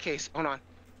a staircase. Hold on.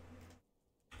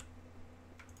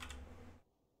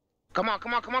 Come on,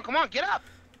 get up.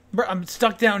 Bro, I'm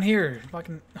stuck down here.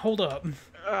 Fucking hold up.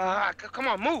 Come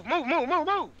on, move.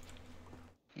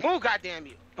 Move, goddamn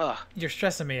you. You're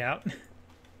stressing me out.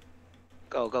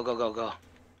 Go.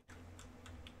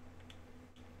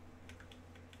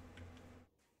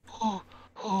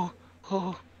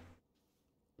 Oh.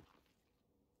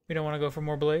 We don't want to go for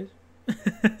more blaze?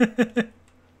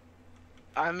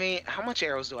 I mean, how much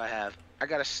arrows do I have? I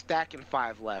got a stack and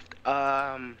 5 left.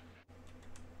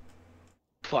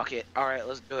 Fuck it. All right,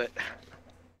 let's do it.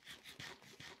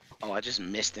 Oh, I just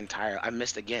missed entirely. I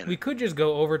missed again. We could just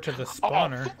go over to the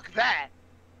spawner. Oh, fuck that!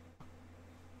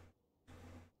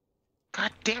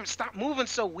 God damn, stop moving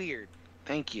so weird.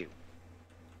 Thank you.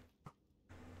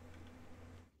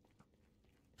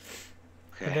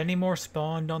 Have any more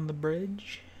spawned on the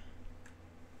bridge?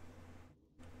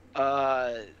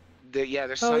 Yeah,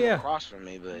 there's some across from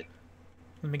me, but...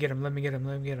 Let me get him, let me get him,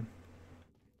 let me get him.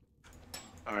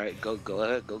 Alright, go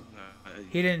ahead, go.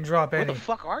 He didn't drop any. Where the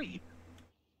fuck are you?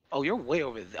 Oh, you're way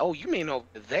over there. Oh, you mean over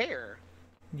there?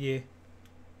 Yeah.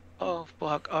 Oh,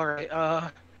 fuck, alright,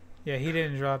 Yeah, he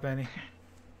didn't drop any.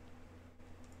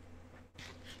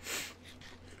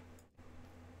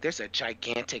 There's a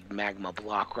gigantic magma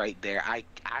block right there. I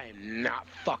am not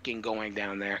fucking going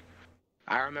down there.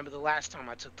 I remember the last time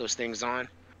I took those things on.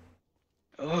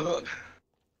 Ugh.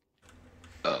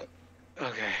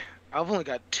 Okay. I've only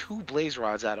got 2 blaze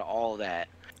rods out of all that.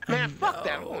 Man, fuck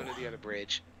that. I'm going to the other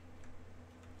bridge.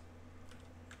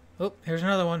 Oh, here's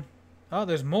another one. Oh,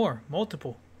 there's more.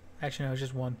 Multiple. Actually, no, it's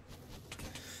just one.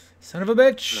 Son of a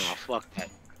bitch. No, fuck that.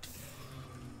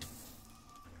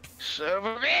 Son of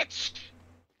a bitch.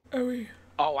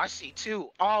 Oh, I see 2.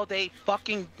 Oh, they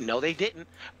fucking... No, they didn't.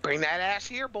 Bring that ass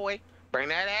here, boy. Bring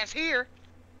that ass here.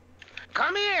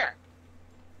 Come here.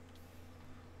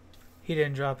 He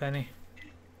didn't drop any.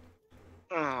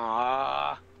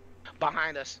 Aww.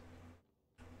 Behind us.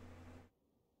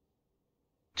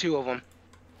 2 of them.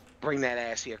 Bring that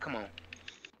ass here. Come on.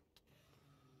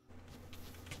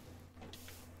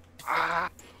 Ah.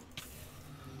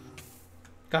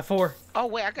 Got 4. Oh,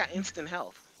 wait. I got instant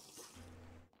health.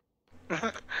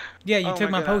 Yeah, you took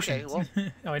my God. potions. Okay,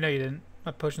 well. Oh, I know you didn't.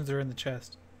 My potions are in the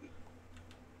chest.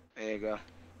 There you go.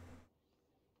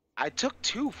 I took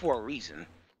 2 for a reason.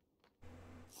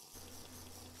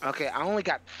 Okay, I only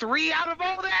got 3 out of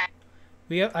all that.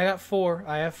 I got 4.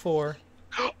 I have 4.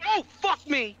 Oh, fuck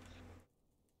me.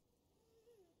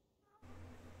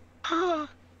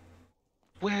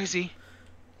 Where is he?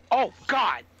 Oh,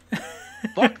 God.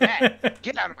 Fuck that.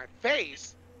 Get out of my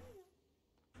face.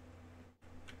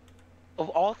 Of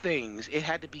all things, it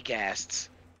had to be ghasts.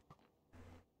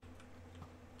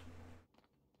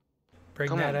 Bring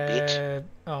Come that on, bitch.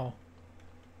 Oh.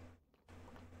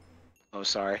 Oh,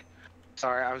 sorry.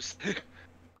 Sorry, I was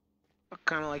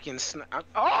kind of like in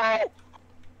Oh!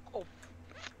 Oh,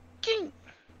 fucking...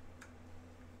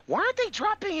 Why aren't they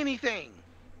dropping anything?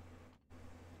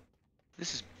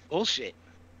 This is bullshit.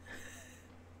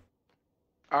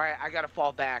 All right, I gotta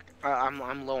fall back.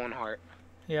 I'm low on heart.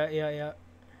 Yeah.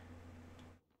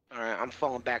 All right, I'm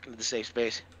falling back into the safe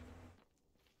space.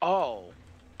 Oh,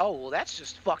 well, that's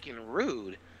just fucking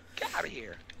rude. Get out of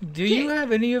here. Do you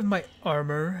have any of my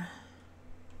armor?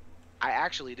 I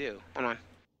actually do. Hold on.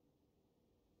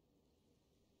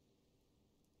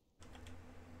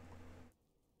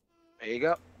 There you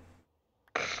go.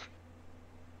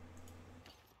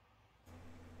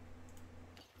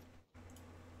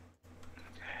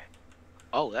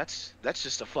 Oh, that's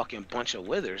just a fucking bunch of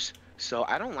withers. So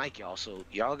I don't like y'all. So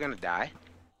y'all are gonna die.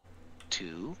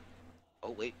 2.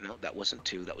 Oh wait, no, that wasn't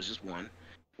 2. That was just 1.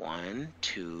 1,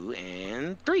 2,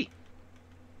 and 3.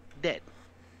 Dead.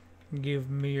 Give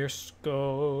me your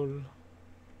skull. Nope.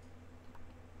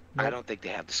 I don't think they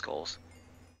have the skulls.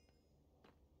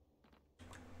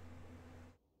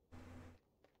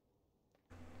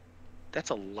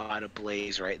 That's a lot of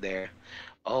blaze right there.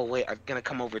 Oh wait, are they gonna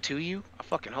come over to you? I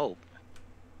fucking hope.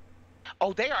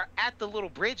 Oh, they are at the little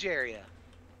bridge area.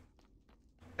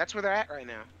 That's where they're at right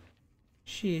now.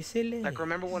 She's silly. Like,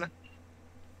 remember when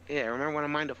I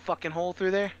mined a fucking hole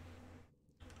through there?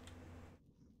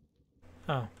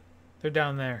 Oh, they're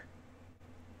down there.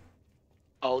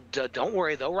 Oh, don't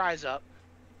worry, they'll rise up.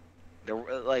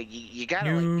 They're like, you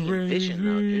gotta like be in vision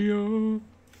though, dude.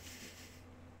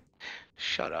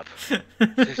 Shut up.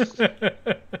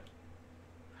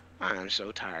 I'm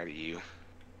so tired of you.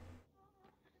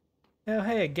 Oh,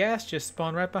 hey, a gas just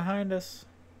spawned right behind us.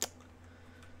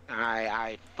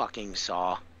 I fucking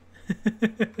saw.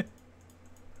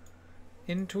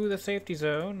 Into the safety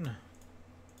zone.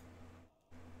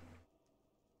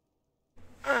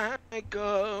 I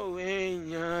go in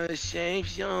your safe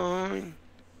zone.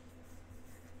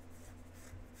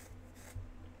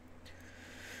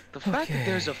 The fact that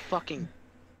there's a fucking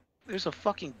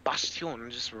bastion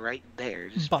just right there,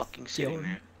 just fucking sitting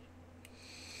there.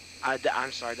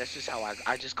 I'm sorry, that's just how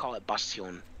I just call it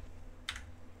bastion.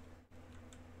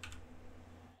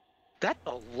 That's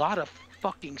a lot of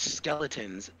fucking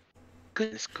skeletons.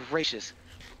 Goodness gracious.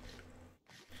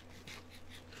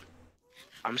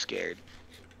 I'm scared.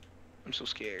 I'm so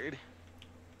scared.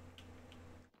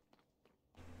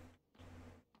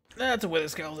 That's a wither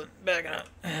skeleton. Backing up.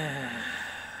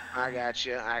 I got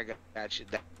you. I got you.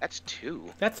 That's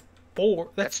 2. That's 4.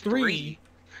 That's 3.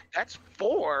 That's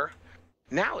 4.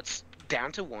 Now it's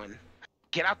down to 1.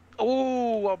 Get out.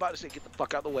 Oh, I'm about to say get the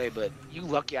fuck out of the way, but you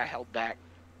lucky I held back.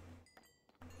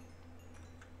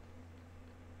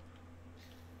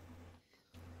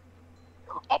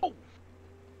 Oh!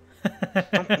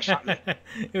 Something shot me.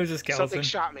 It was a skeleton. Something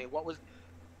shot me. What was...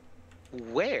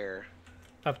 Where?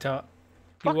 Up top.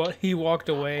 Fuck. He walked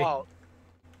away. Oh.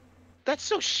 That's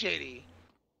so shitty.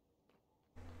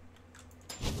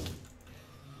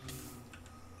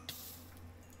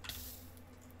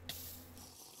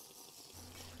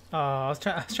 I was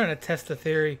trying to test the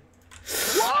theory.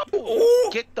 Whoa!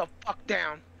 Ooh! Get the fuck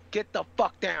down. Get the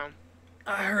fuck down.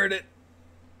 I heard it.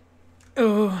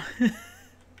 Oh.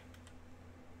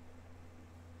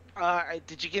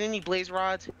 Did you get any blaze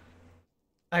rods?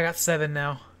 I got 7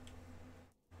 now.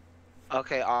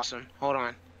 Okay, awesome. Hold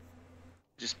on.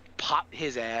 Just pop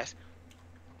his ass.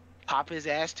 Pop his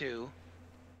ass too.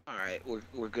 All right,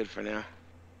 we're good for now.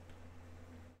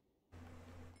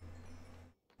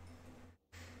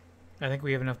 I think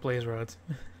we have enough blaze rods.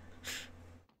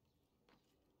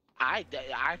 I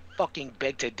fucking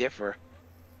beg to differ.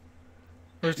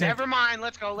 Where's Never mind.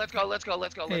 Let's go. Let's go. Let's go.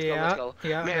 Let's go. Let's go. Let's go.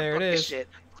 Yeah, Man, there fuck it this is. shit.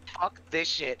 Fuck this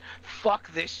shit.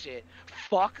 Fuck this shit.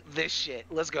 Fuck this shit.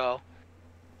 Let's go.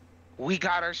 We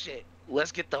got our shit.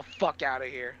 Let's get the fuck out of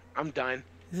here. I'm done.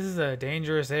 This is a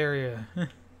dangerous area.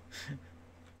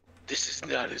 This is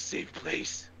not a safe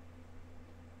place.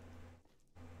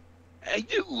 I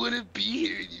don't want to be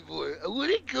here anymore. I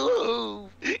want to go home.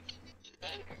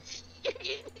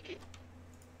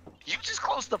 You just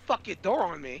closed the fucking door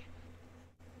on me.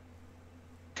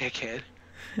 Dickhead.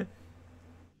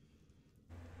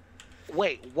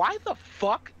 Wait, why the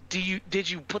fuck did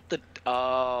you put the...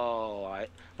 Oh,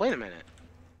 wait a minute.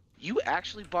 You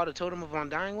actually bought a Totem of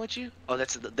Undying with you? Oh,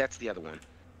 that's the other one.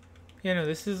 Yeah, no,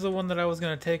 this is the one that I was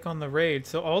gonna take on the raid.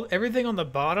 So everything on the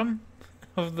bottom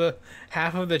of the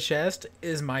half of the chest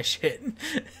is my shit.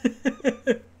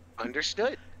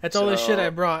 Understood. That's all the shit I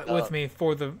brought with me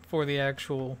for the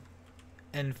actual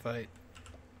end fight.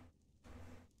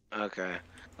 Okay.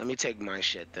 Let me take my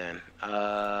shit then.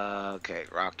 Okay,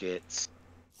 rockets.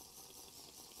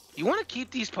 You want to keep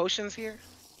these potions here?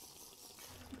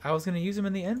 I was gonna use them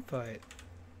in the end fight.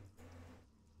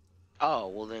 Oh,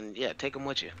 well then, yeah, take them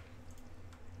with you.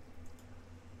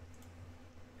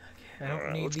 Okay, I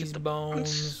don't need these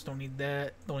bones. Don't need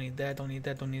that. Don't need that. Don't need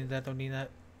that. Don't need that. Don't need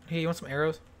that. Hey, you want some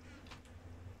arrows?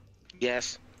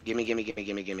 Yes. Gimme.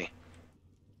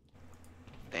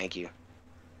 Thank you.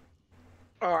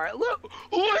 Alright,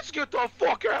 let's get the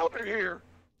fuck out of here!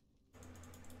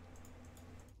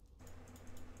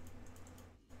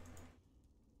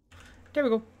 There we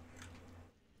go.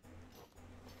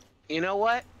 You know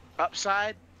what?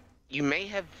 Upside, you may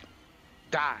have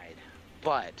died,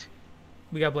 but...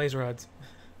 We got blaze rods.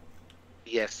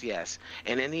 Yes.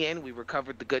 And in the end, we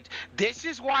recovered the good... This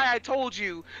is why I told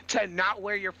you to not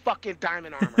wear your fucking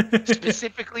diamond armor.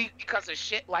 Specifically because of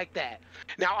shit like that.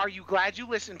 Now, are you glad you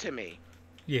listened to me?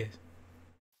 Yes.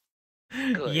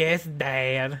 Good. Yes,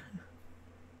 Dad.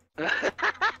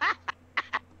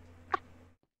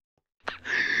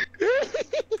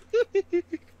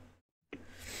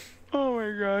 Oh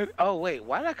my god. Oh wait,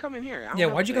 why did I come in here? Yeah,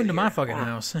 why'd you come to my fucking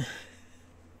house?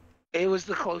 It was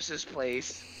the closest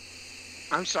place.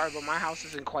 I'm sorry, but my house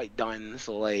isn't quite done,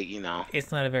 so like, you know.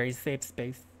 It's not a very safe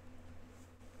space.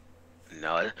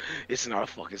 No, it's not a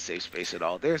fucking safe space at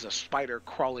all. There's a spider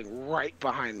crawling right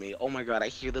behind me. Oh my god, I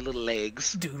hear the little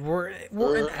legs. Dude, we're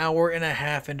an hour and a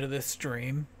half into this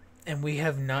stream, and we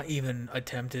have not even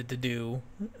attempted to do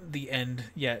the end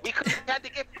yet. Because we had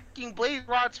to get fucking blaze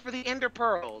rods for the ender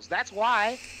pearls. That's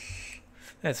why.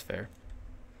 That's fair.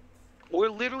 We're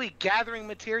literally gathering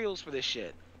materials for this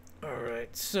shit.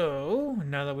 Alright, so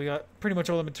now that we got pretty much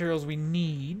all the materials we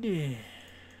need,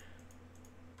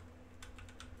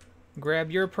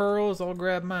 grab your pearls, I'll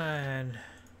grab mine.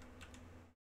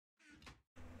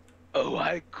 Oh,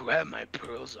 I grab my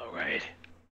pearls, alright.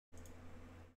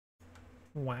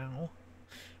 Wow.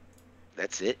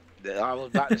 That's it. I was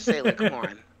about to say, like, come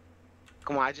on.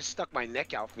 Come on, I just stuck my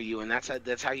neck out for you, and that's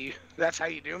how you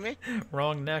do me?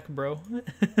 Wrong neck, bro.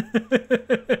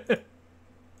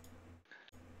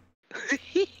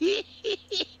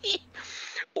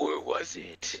 Or was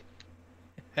it?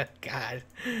 God.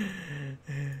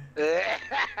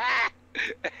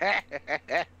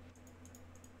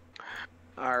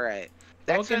 Alright.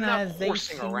 That's enough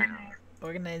horsing around.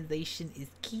 Organization is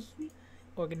key.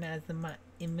 Organizing my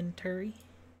inventory.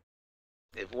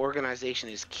 If organization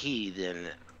is key, then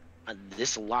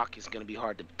This lock is gonna be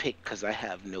hard to pick because I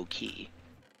have no key.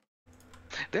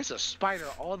 There's a spider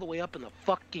all the way up in the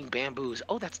fucking bamboos.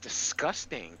 Oh, that's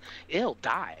disgusting. It'll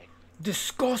die.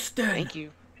 Disgusting. Thank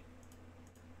you.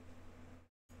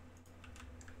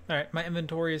 All right, my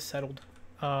inventory is settled.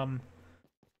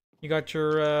 You got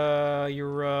your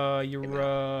yeah.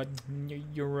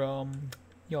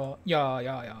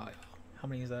 How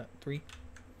many is that? 3?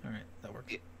 All right, that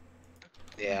works.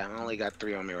 Yeah, I only got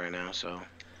 3 on me right now, so.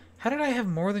 How did I have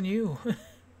more than you?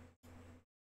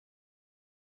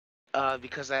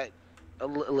 Because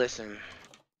listen,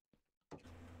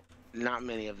 not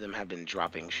many of them have been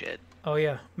dropping shit. Oh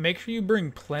yeah, make sure you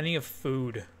bring plenty of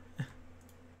food.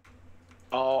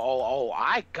 Oh,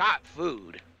 I got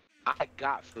food. I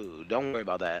got food. Don't worry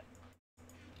about that.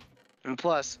 And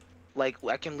plus, like,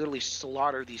 I can literally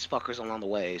slaughter these fuckers along the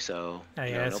way, so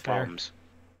Yeah, no fair. problems.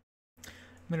 I'm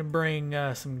gonna bring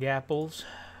some gapples.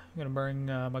 I'm gonna bring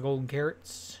my golden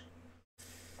carrots.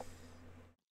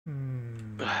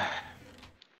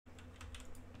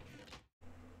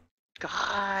 God,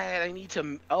 I need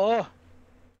to. Oh.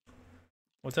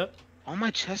 What's up? All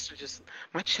my chests are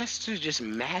just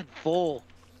mad full.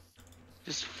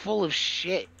 Just full of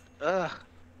shit. Ugh.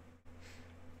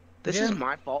 This is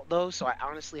my fault though, so I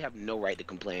honestly have no right to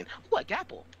complain. Ooh, a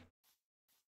gapple.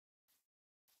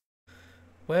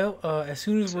 Well, as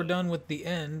soon as we're done with the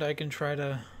end, I can try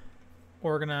to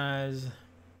organize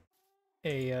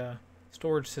a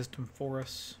storage system for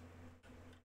us.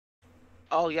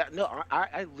 Oh yeah, no,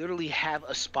 I literally have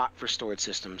a spot for storage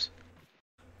systems.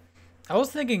 I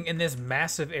was thinking in this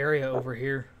massive area over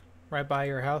here, right by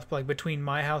your house, like between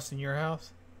my house and your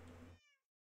house.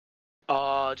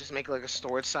 Just make like a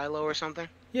storage silo or something?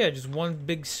 Yeah, just one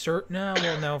big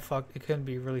no, fuck, it couldn't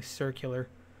be really circular.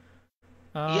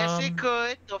 Yes, it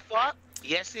could. The fuck?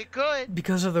 Yes, it could.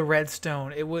 Because of the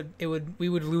redstone, we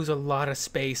would lose a lot of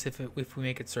space if we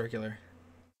make it circular.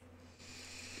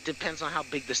 Depends on how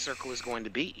big the circle is going to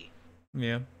be.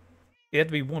 Yeah. It had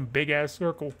to be one big ass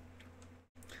circle.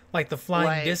 Like the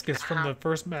flying discus from the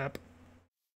first map.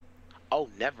 Oh,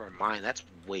 never mind. That's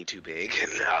way too big.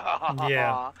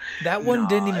 Yeah. That one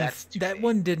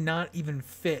one did not even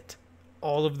fit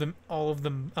all of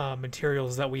the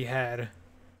materials that we had.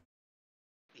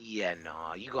 Yeah,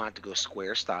 nah. You gonna have to go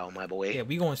square style, my boy. Yeah,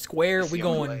 we going square. We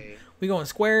going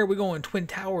square. We going twin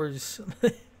towers.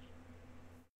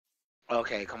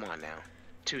 Okay, come on now.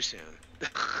 Too soon.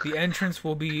 The entrance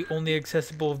will be only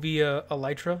accessible via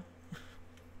elytra.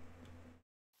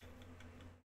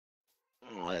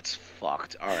 Oh, that's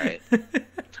fucked. Alright.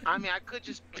 I mean, I could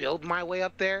just build my way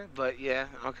up there, but yeah,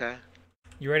 okay.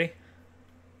 You ready?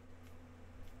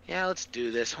 Yeah, let's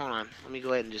do this. Hold on. Let me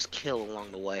go ahead and just kill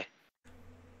along the way.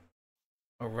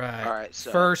 Alright. Alright,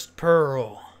 so. First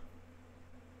pearl.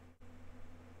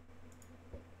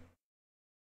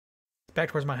 Back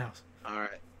towards my house.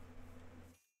 Alright.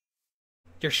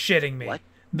 You're shitting me. What?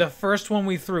 The first one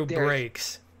we threw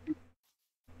breaks.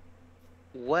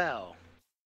 Well.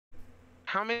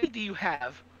 How many do you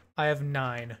have? I have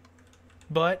 9.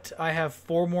 But I have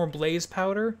 4 more blaze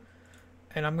powder,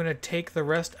 and I'm gonna take the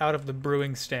rest out of the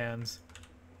brewing stands.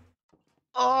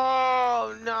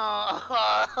 Oh no!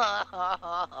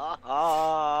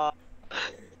 Oh.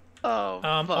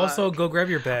 Fuck. Also go grab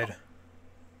your bed.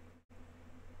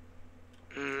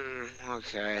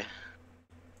 Okay.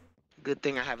 Good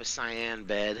thing I have a cyan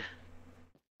bed.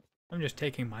 I'm just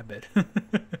taking my bed.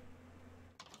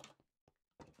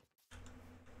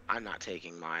 I'm not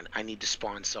taking mine. I need to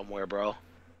spawn somewhere, bro.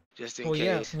 Just in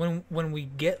case. Yeah, when we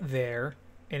get there,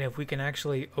 and if we can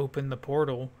actually open the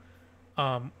portal,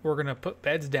 we're gonna put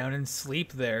beds down and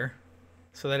sleep there,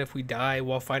 so that if we die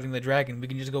while fighting the dragon, we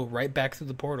can just go right back through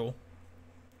the portal.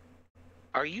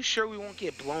 Are you sure we won't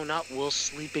get blown up while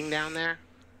sleeping down there?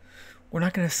 We're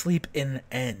not gonna sleep in the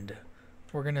end.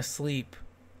 We're gonna sleep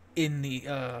in the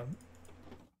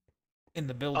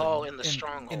building. Oh, in the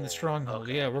stronghold. In the stronghold,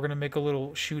 okay. Yeah. We're gonna make a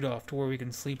little shoot off to where we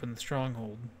can sleep in the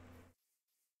stronghold.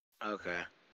 Okay.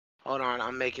 Hold on,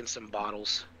 I'm making some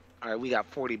bottles. Alright, we got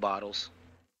 40 bottles.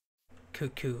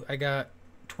 Cuckoo. I got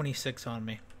 26 on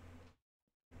me.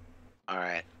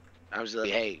 Alright. I was like,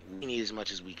 hey, we need as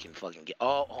much as we can fucking get.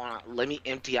 Oh, hold on. Let me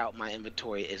empty out my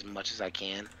inventory as much as I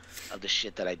can of the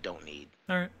shit that I don't need.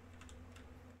 Alright.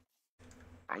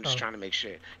 I'm just trying to make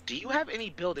sure. Do you have any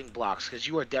building blocks? Because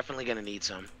you are definitely going to need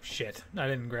some. Shit. I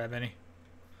didn't grab any.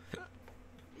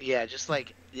 Yeah, just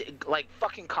like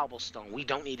fucking cobblestone. We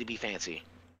don't need to be fancy.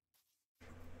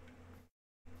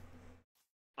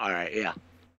 Alright, yeah.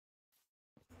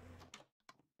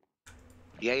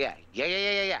 Yeah.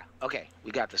 Okay,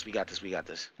 we got this.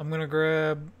 I'm gonna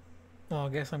grab Well, I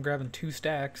guess I'm grabbing 2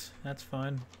 stacks. That's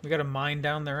fine. We got a mine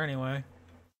down there anyway.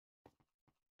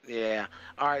 Yeah.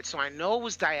 All right. So I know it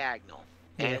was diagonal,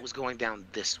 and Yeah. it was going down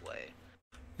this way.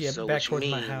 Yeah, So back which towards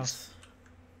my means, house.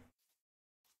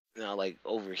 you know, like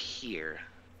over here,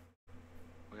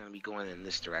 we're gonna be going in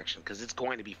this direction because it's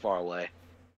going to be far away.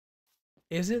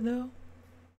 Is it though?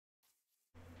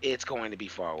 It's going to be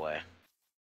far away.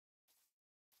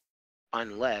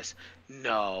 Unless,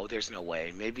 no, there's no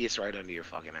way. Maybe it's right under your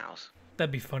fucking house.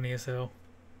 That'd be funny as hell.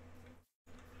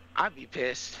 I'd be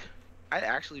pissed. I'd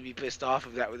actually be pissed off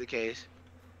if that were the case.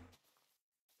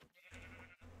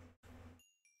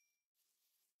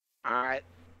 Alright.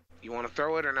 You want to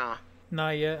throw it or not?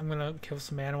 Not yet. I'm gonna kill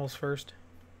some animals first.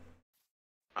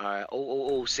 Alright.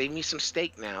 Oh. Save me some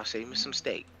steak now. Save me some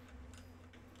steak.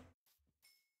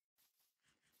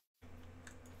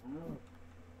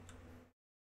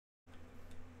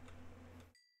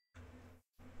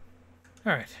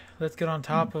 Alright, let's get on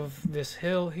top of this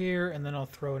hill here, and then I'll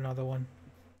throw another one.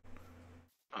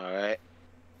 Alright.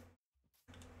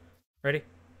 Ready?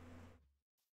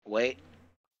 Wait.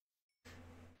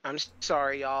 I'm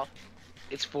sorry, y'all.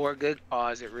 It's for a good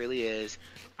cause. It really is.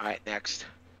 Alright, next.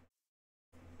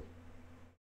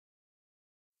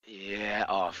 Yeah.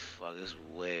 Oh, fuck. It's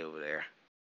way over there.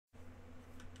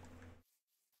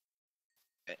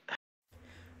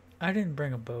 I didn't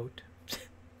bring a boat.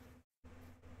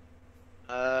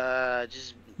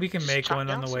 Just... We can just make chop one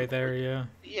on down the way some there, wood. yeah.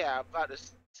 Yeah, I'm about to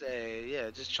say, yeah,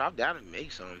 just chop down and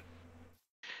make some.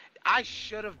 I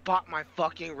should have bought my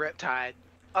fucking Riptide.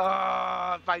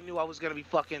 If I knew I was gonna be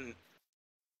fucking...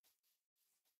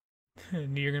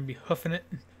 You're gonna be hoofing it.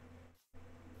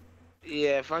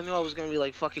 Yeah, if I knew I was gonna be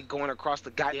like fucking going across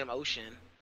the goddamn ocean.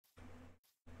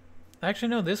 Actually,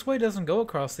 no, this way doesn't go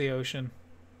across the ocean.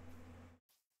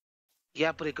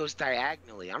 Yeah, but it goes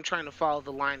diagonally. I'm trying to follow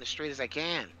the line as straight as I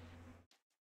can.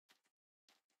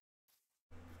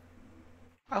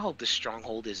 I hope the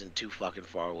stronghold isn't too fucking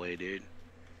far away, dude.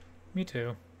 Me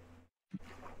too.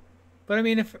 But I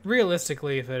mean, if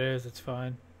realistically, if it is, it's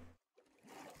fine.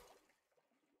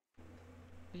 What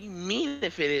do you mean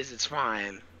if it is, it's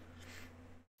fine?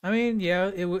 I mean,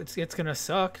 yeah, it's gonna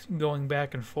suck going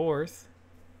back and forth,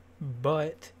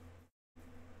 but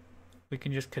we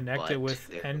can just connect it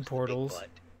with end portals.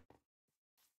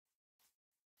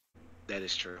 That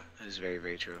is true. That is very,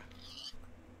 very true.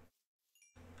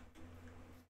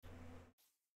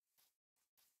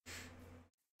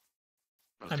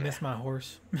 Okay. I miss my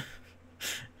horse.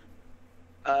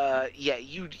 Yeah,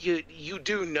 you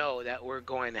do know that we're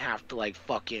going to have to like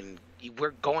fucking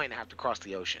we're going to have to cross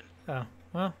the ocean. Oh,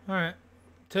 well, all right.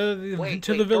 To the Wait,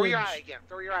 the village. Throw your eye again.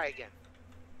 Throw your eye again.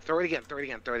 Throw it again. Throw it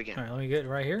again. Throw it again. All right, let me get it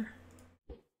right here.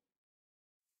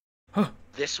 Huh.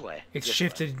 This way. It's this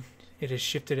shifted. way. It has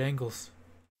shifted angles.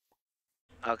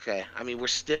 Okay. I mean, we're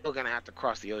still gonna have to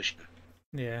cross the ocean,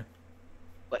 Yeah.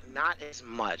 but not as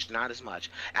much. Not as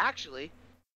much. Actually,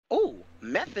 oh,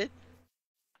 method.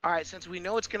 All right, since we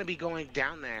know it's gonna be going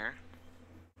down there.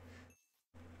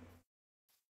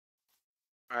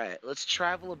 All right, let's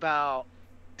travel about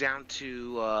down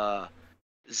to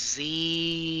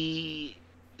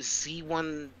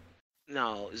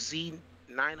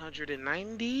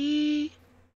Z990,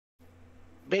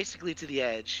 basically to the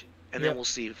edge, and then Yep. we'll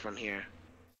see from here.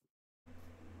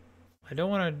 I don't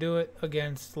want to do it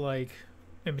against, like,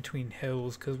 in between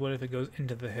hills, because what if it goes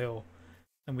into the hill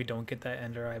and we don't get that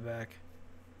ender eye back?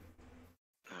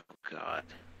 Oh God.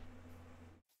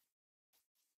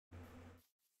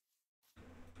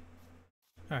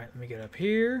 Alright, let me get up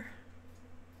here.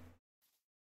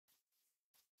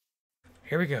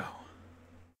 Here we go.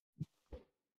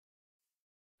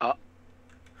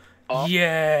 Oh,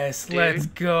 yes, dude. let's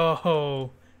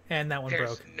go. And that one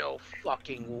There's broke. no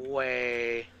fucking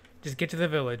way. Just get to the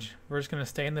village. We're just going to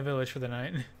stay in the village for the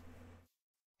night.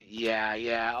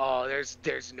 Yeah. Oh, there's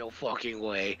no fucking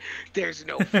way. There's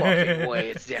no fucking way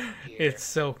it's down here. It's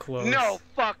so close. No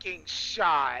fucking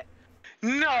shot.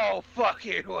 No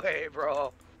fucking way,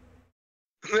 bro.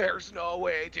 There's no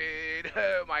way, dude.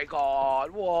 Oh my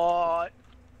God, what?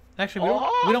 Actually,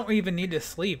 we don't even need to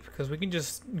sleep, because we can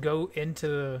just go into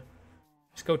the...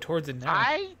 Just go towards it now.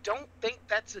 I don't think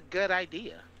that's a good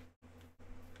idea.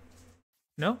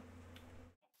 No?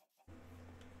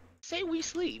 Say we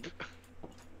sleep.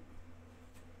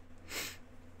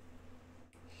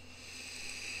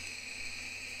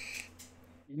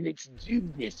 Let's do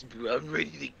this, bro. I'm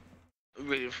ready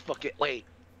to fuck it. Wait,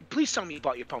 please tell me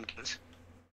about your pumpkins.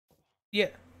 Yeah.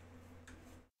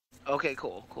 Okay,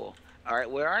 cool. Alright,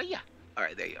 where are you?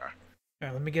 Alright, there you are.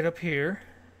 Alright, let me get up here.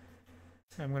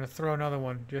 I'm going to throw another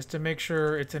one, just to make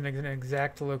sure it's in an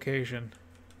exact location.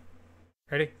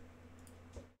 Ready?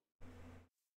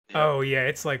 Yep. Oh, yeah,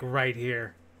 it's like right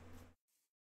here.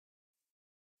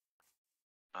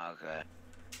 Okay.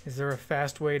 Is there a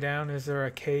fast way down? Is there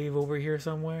a cave over here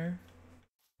somewhere?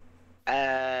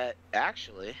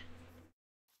 Actually.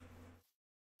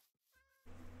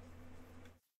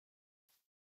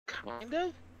 Kind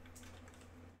of?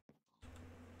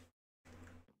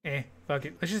 Fuck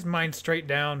it. Let's just mine straight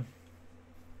down.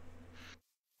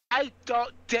 I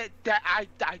don't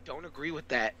I don't agree with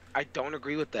that. I don't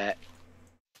agree with that.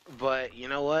 But you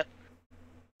know what?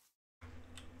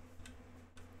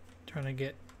 Trying to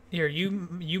get here.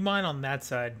 You mine on that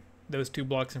side. Those 2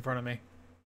 blocks in front of me.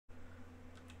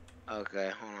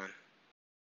 Okay, hold on.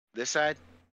 This side?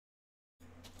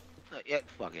 Yeah,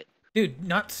 fuck it. Dude,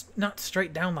 not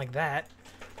straight down like that.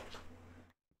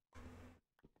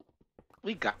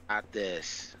 We got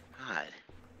this. God.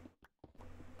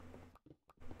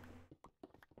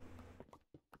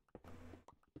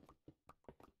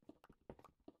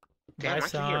 Damn, I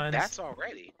can hear bats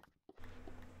already.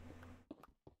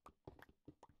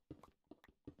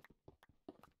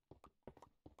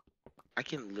 I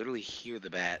can literally hear the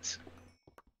bats.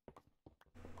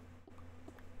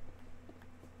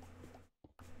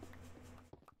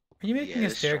 Are you making a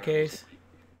staircase?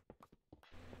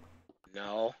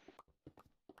 No.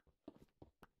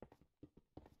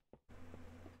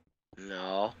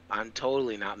 No, I'm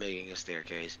totally not making a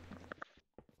staircase.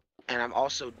 And I'm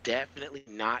also definitely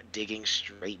not digging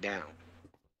straight down.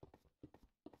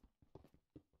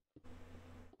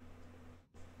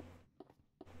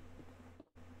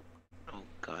 Oh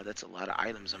god, that's a lot of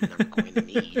items I'm never going to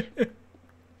need.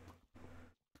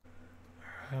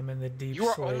 I'm in the deep You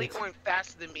are slate. only going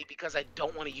faster than me because I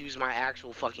don't want to use my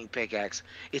actual fucking pickaxe.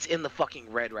 It's in the fucking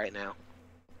red right now.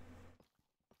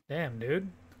 Damn, dude.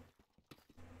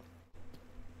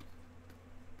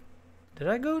 Did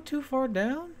I go too far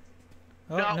down?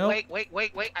 Oh, no, nope.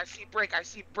 wait. I see brick. I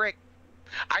see brick.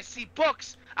 I see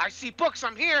books. I see books.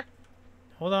 I'm here.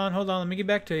 Hold on. Let me get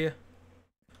back to you.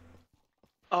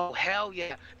 Oh, hell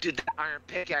yeah. Dude, that iron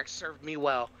pickaxe served me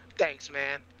well. Thanks,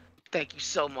 man. Thank you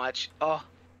so much. Oh.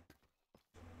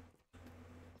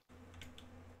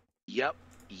 Yep,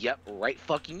 right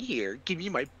fucking here. Give me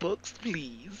my books,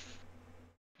 please.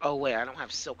 Oh, wait, I don't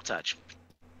have silk touch.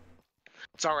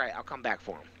 It's alright, I'll come back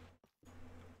for them.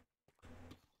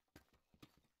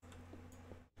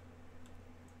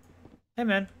 Hey,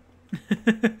 man.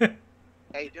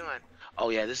 How you doing? Oh,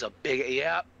 yeah, this is a big...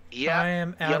 Yep. I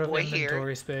am out of boy,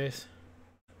 inventory here. space.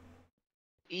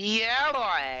 Yeah,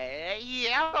 boy.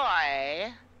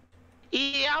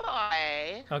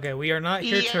 Okay, we are not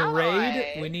here to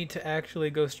raid. We need to actually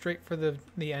go straight for the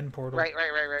end portal. Right.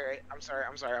 I'm sorry.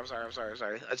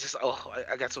 I just... Oh,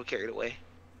 I got so carried away.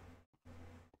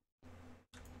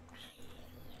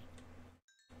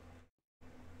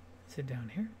 Sit down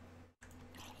here.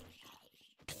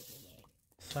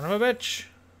 Son of a bitch.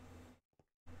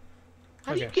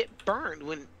 How do you get burned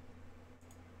when...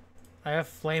 I have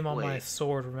flame on my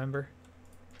sword, remember?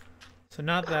 So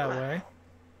not that way.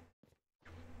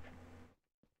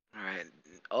 Alright.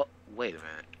 Oh, wait a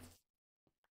minute.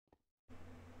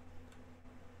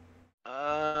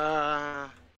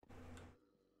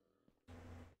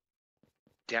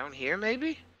 Down here,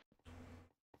 maybe?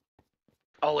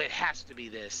 Oh, it has to be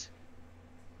this.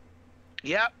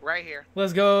 Yep, right here.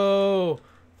 Let's go!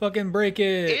 Fucking break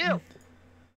it!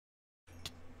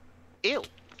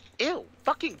 Ew.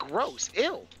 Fucking gross.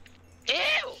 Ew.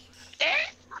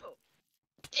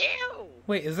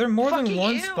 Wait, is there more than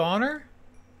one ew. spawner?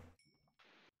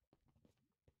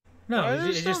 No, Why it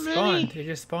is just so spawned. many? It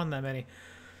just spawned that many.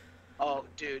 Oh,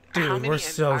 dude. Dude, we're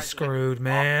so screwed,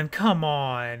 man. Come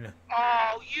on.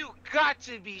 Oh, you got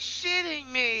to be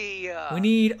shitting me. We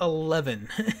need 11.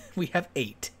 We have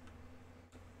 8.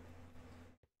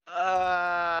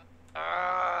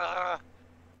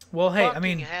 Well, hey, I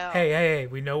mean, hell. hey,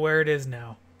 we know where it is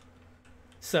now.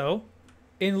 So,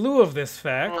 in lieu of this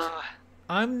fact,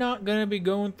 I'm not gonna be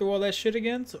going through all that shit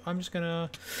again, so I'm just gonna...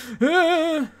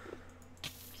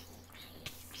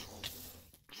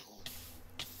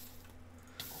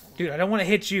 Dude, I don't want to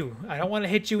hit you. I don't want to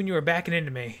hit you when you were backing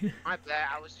into me. My bad,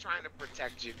 I was trying to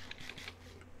protect you.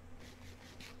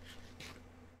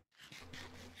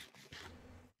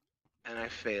 And I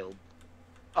failed.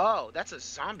 Oh, that's a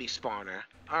zombie spawner.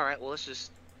 Alright, well, let's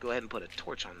just go ahead and put a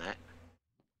torch on that.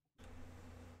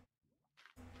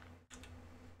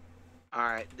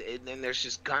 Alright, and then there's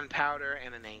just gunpowder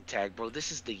and a name tag. Bro,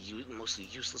 this is the mostly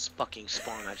useless fucking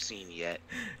spawn I've seen yet.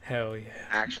 Hell yeah.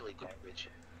 Actually garbage.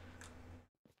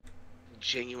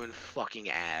 Genuine fucking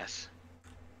ass.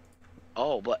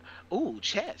 Oh, but... Ooh,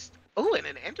 chest. Oh, and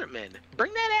an Enderman.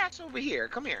 Bring that ass over here.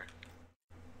 Come here.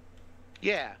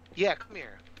 Yeah, come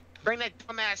here. Bring that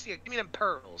dumb ass here. Give me them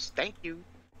pearls. Thank you.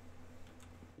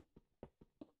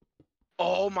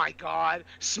 Oh my god.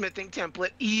 Smithing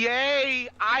template. Yay!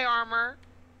 Eye armor.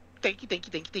 Thank you, thank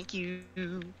you, thank you, thank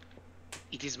you.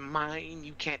 It is mine.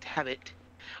 You can't have it.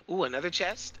 Ooh, another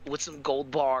chest with some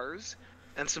gold bars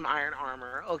and some iron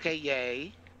armor. Okay,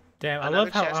 yay. Damn, I Another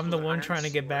love how chest I'm the with an one iron trying to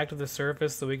get sword. back to the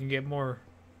surface so we can get more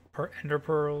ender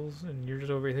pearls, and you're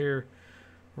just over here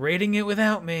raiding it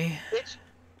without me.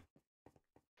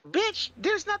 Bitch,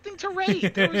 there's nothing to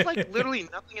raid. There was like literally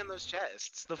nothing in those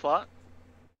chests. The fuck?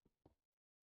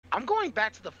 I'm going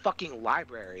back to the fucking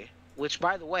library, which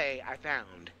by the way, I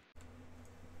found.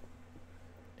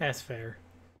 That's fair.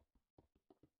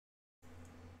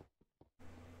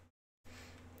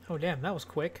 Oh damn, that was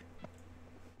quick.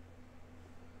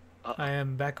 I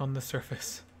am back on the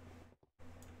surface.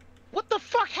 What the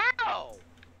fuck? How?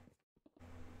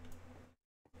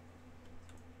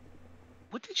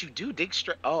 What did you do? Dig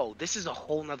straight. Oh, this is a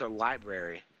whole nother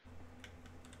library.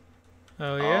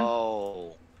 Oh yeah?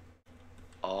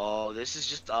 Oh, this is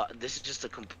just a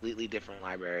completely different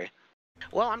library.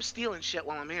 Well, I'm stealing shit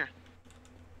while I'm here.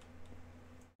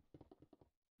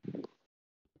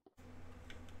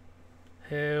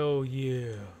 Hell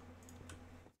yeah.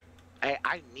 Hey,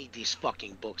 I need these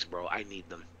fucking books, bro. I need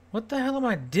them. What the hell am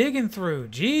I digging through?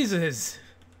 Jesus.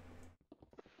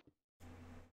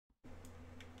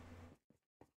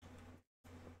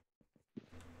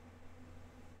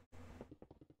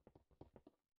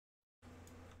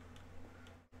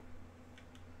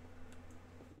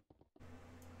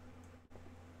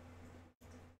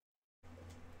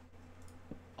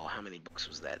 Oh, how many books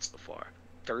was that so far?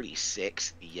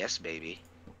 36. Yes, baby.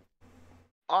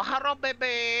 Oh, hello,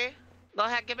 baby. Go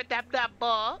ahead, give it that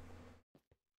book.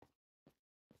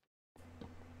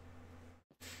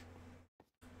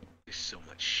 There's so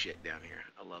much shit down here.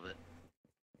 I love it.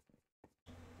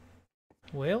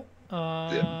 Well,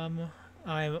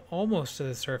 I'm almost to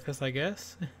the surface, I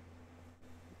guess.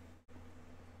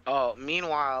 Oh,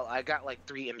 meanwhile, I got like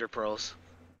 3 ender pearls.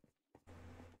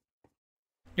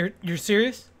 You're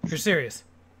serious? You're serious?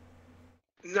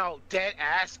 No, dead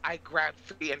ass. I grabbed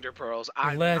 3 ender pearls.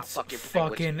 I'm Let's not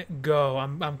fucking with you. go.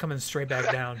 I'm coming straight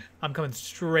back down. I'm coming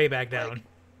straight back down. Like,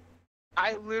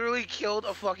 I literally killed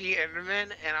a fucking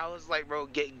enderman, and I was like, bro,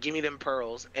 give me them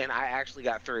pearls, and I actually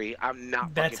got 3. I'm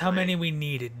not. That's how playing. many we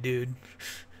needed, dude.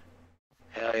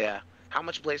 Hell yeah. How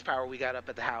much blaze power we got up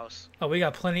at the house? Oh, we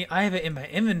got plenty. I have it in my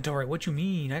inventory. What you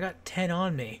mean? I got 10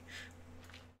 on me.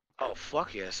 Oh,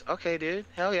 fuck yes. Okay, dude.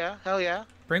 Hell yeah. Hell yeah.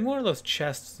 Bring one of those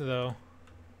chests, though.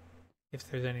 If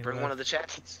there's any Bring left. one of the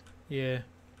chests. Yeah.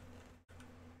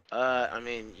 I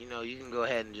mean, you know, you can go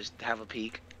ahead and just have a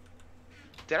peek.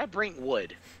 Did I bring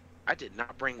wood? I did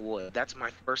not bring wood. That's my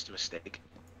first mistake.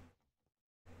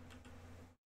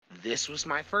 This was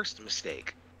my first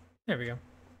mistake. There we go.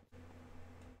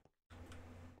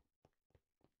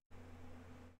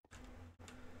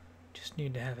 Just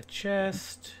need to have a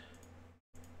chest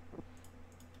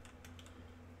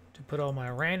to put all my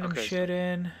random shit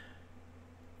in.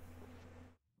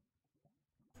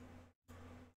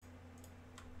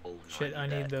 Oh, no, Shit, I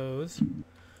need those.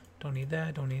 Don't need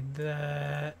that, don't need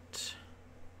that.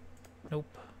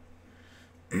 Nope.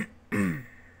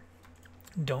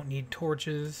 Don't need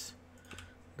torches.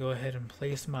 Go ahead and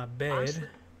place my bed. Honestly,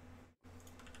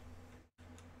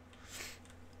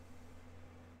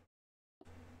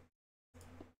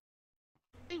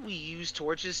 I think we use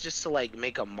torches just to like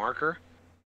make a marker.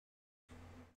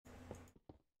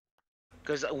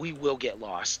 Because we will get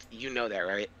lost. You know that,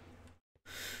 right?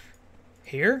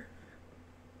 Here?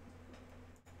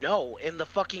 No, in the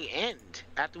fucking end.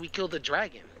 After we kill the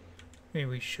dragon. I mean,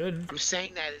 we shouldn't. I'm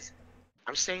saying that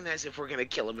as if we're gonna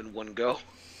kill him in one go.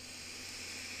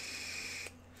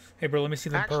 Hey, bro, let me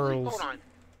see the pearls. Hold on.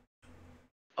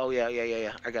 Oh yeah.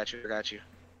 I got you.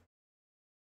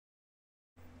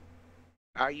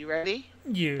 Are you ready?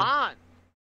 You. Un,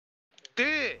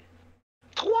 deux,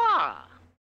 trois.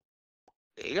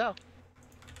 There you go.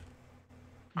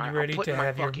 You ready to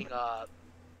have fucking, your...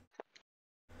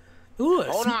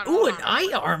 Hold on, an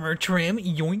eye armor trim.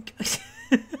 Yoink.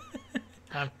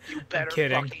 I'm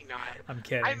kidding. Fucking not. I'm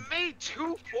kidding. I made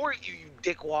 2 for you, you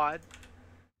dickwad.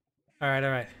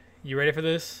 Alright. You ready for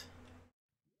this?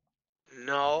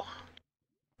 No.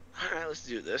 Alright, let's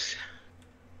do this.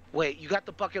 Wait, you got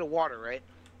the bucket of water, right?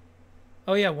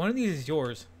 Oh yeah, one of these is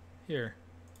yours. Here.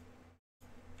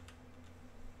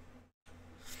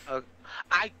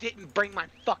 I didn't bring my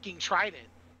fucking trident.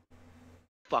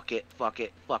 Fuck it. Hold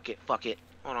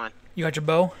on. You got your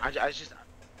bow?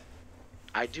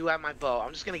 I do have my bow.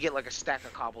 I'm just gonna get like a stack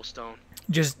of cobblestone.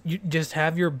 Just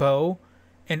have your bow,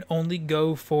 and only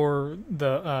go for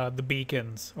the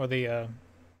beacons or the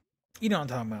you know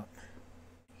what I'm talking about.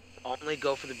 Only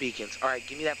go for the beacons. All right,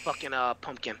 give me that fucking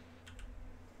pumpkin.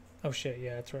 Oh shit,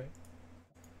 yeah, that's right.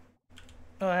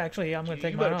 Oh, actually, yeah, I'm gonna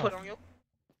take You mine better off. put on your.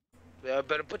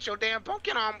 Better put your damn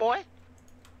pumpkin on, boy.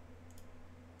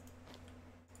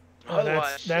 Oh,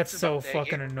 Otherwise, that's shit's so about to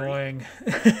fucking get annoying.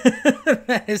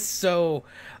 That is so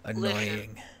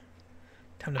annoying.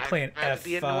 Time to play an I'd rather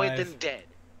be annoyed than F5. dead.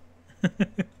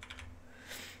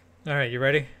 All right, you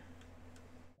ready?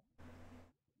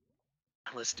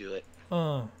 Let's do it.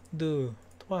 1, 2,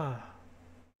 3.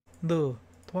 2,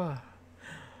 3.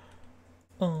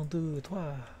 1, 2, 3.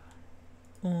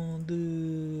 1,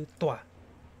 2, 3.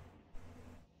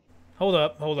 Hold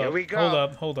up, hold Here up, we go. hold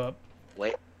up, hold up.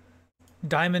 Wait.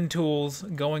 Diamond tools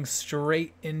going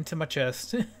straight into my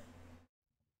chest.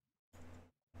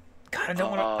 God, I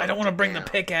don't want to bring the damn.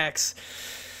 pickaxe.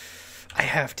 I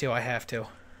have to.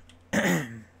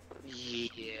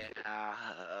 Yeah.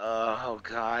 Oh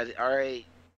God. All right.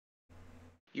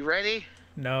 You ready?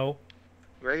 No.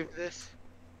 You ready for this?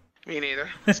 Me neither.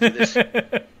 Let's do this.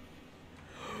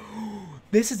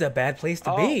 This is a bad place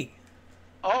to be.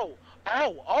 Oh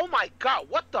my God.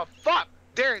 What the fuck?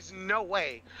 There is no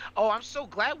way. Oh, I'm so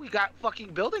glad we got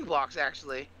fucking building blocks,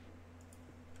 actually.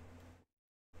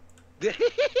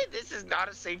 This is not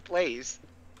a safe place.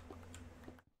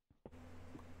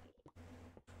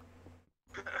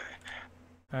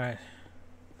 Alright.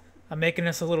 I'm making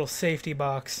us a little safety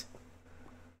box.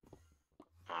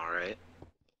 Alright.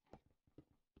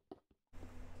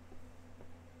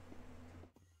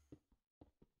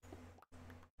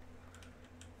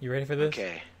 You ready for this?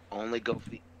 Okay. Only go for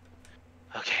the...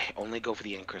 Okay, only go for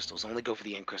the end crystals. Only go for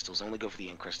the end crystals. Only go for the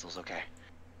end crystals. Okay.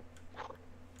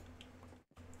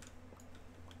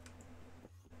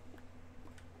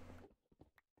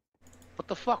 What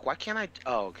the fuck? Why can't I...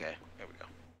 Oh, okay. There we go.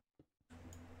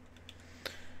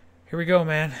 Here we go,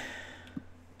 man.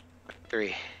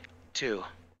 3, 2.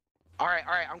 Alright,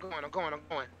 I'm going. I'm going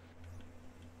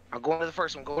to the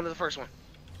first one.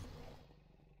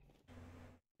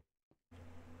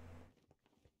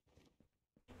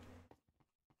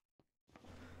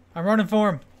 I'm running for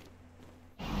him.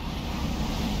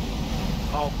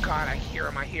 Oh God, I hear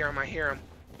him.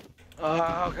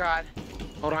 Oh God.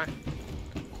 Hold on.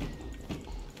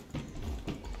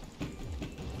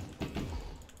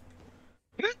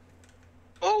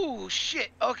 Oh shit,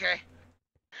 okay.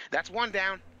 That's one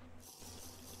down.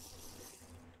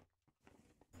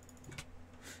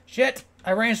 Shit!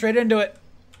 I ran straight into it.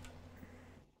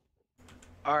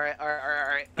 Alright.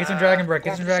 Get some dragon breath.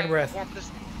 Get Go some for dragon the breath. second- go for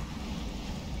this-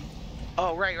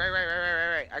 Oh, right.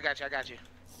 I got you.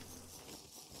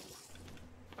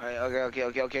 Alright,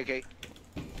 okay.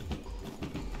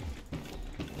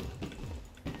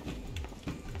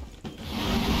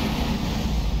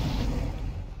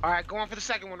 Alright, going for the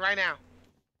second one right now.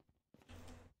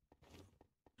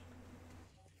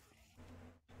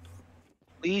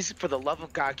 Please, for the love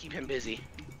of God, keep him busy.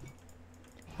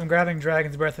 I'm grabbing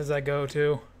dragon's breath as I go,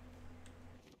 too.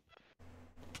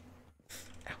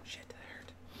 Ow, shit, that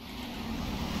hurt.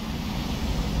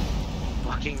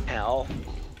 Fucking hell.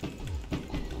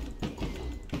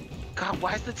 God,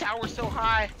 why is the tower so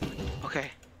high?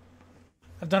 Okay.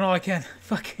 I've done all I can.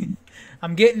 Fucking,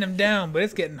 I'm getting him down, but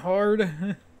it's getting hard.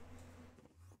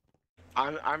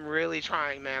 I'm really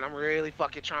trying, man. I'm really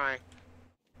fucking trying.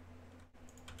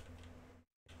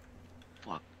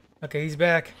 Fuck. Okay, he's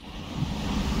back.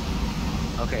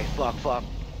 Okay, fuck.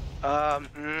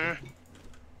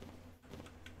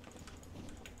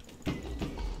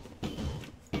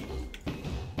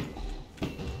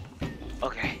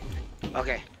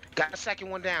 Okay. Got a second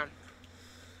one down.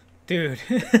 Dude.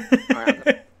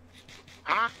 Alright,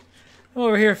 huh? I'm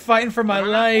over here fighting for my Am I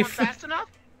not life. going fast enough?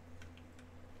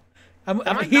 I'm,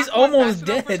 Am I he's not going almost fast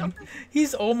enough or dead. something?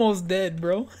 He's almost dead,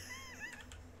 bro.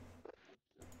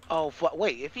 Oh,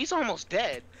 wait. If he's almost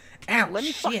dead, Ow, let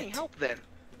me shit. fucking help then.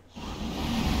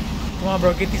 Come on,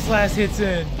 bro. Get these last hits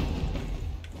in.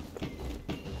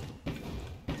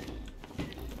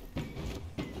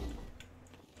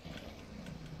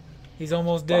 He's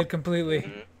almost dead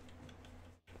completely.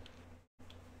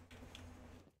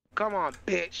 Come on,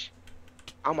 bitch.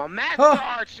 I'm a master Oh.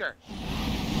 archer.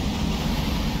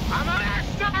 I'm a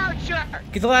master archer.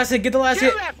 Get the last hit. Get the last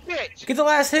Kill hit. that bitch. Get the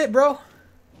last hit, bro.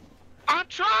 I'm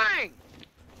trying.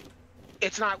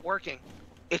 It's not working.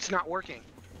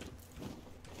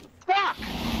 Fuck.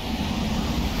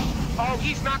 Oh,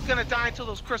 he's not gonna die until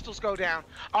those crystals go down.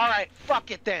 All right,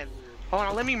 fuck it then. Hold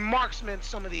on, let me marksman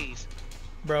some of these.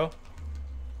 Bro.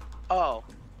 Oh.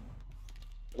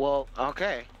 Well,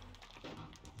 okay.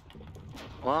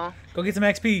 Well, Go get some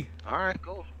XP. alright,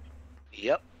 cool.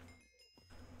 Yep.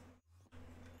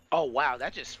 Oh, wow,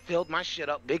 that just filled my shit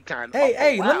up big time. Hey, Oh,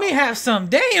 hey, let me wow. have some.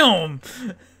 Damn.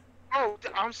 Oh,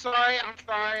 I'm sorry,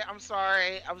 I'm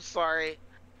sorry.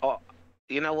 Oh,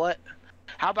 you know what?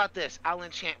 How about this? I'll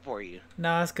enchant for you.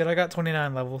 Nah, that's good. I got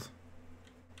 29 levels.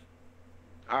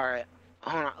 Alright.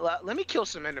 Hold on. Let me kill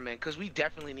some Endermen, because we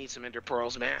definitely need some Ender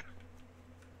Pearls, man.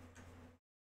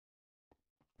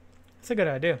 That's a good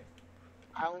idea.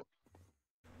 I'll...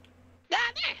 God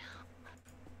damn!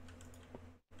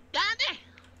 God damn!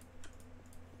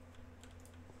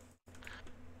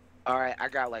 Alright, I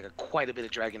got like quite a bit of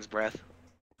Dragon's Breath.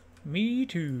 Me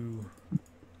too.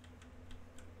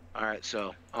 Alright,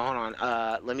 so, hold on.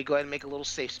 Let me go ahead and make a little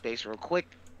safe space real quick.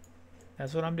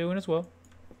 That's what I'm doing as well.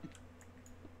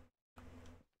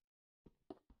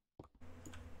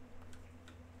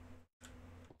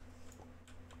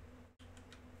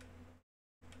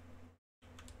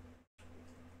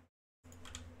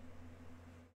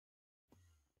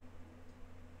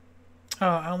 Oh,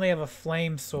 I only have a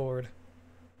flame sword.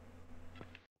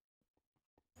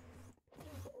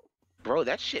 Bro,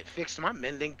 that shit fixed my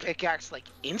mending pickaxe like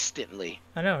instantly.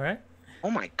 I know, right? Oh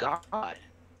my god.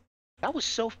 That was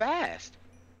so fast.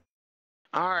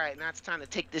 Alright, now it's time to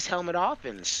take this helmet off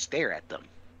and stare at them.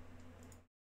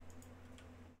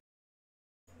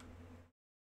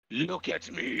 Look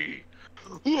at me!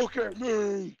 Look at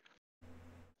me!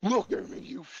 Look at me,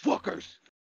 you fuckers!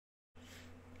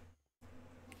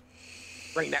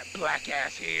 Bring that black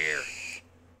ass here!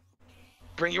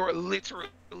 Bring your literally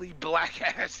black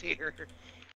ass here!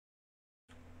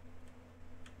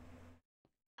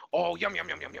 Oh, yum yum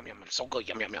yum yum yum yum! So good!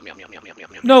 Yum yum yum yum yum yum yum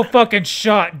yum yum! No fucking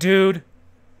shot, dude.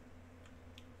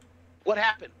 What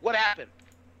happened? What happened?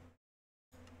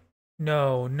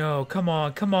 No, no, come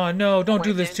on, no, don't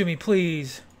do this Quentin? to me,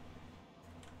 please.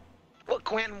 What,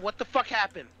 Quentin? What the fuck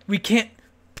happened? We can't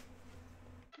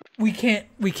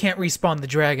respawn the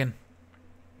dragon.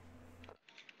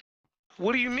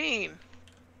 What do you mean?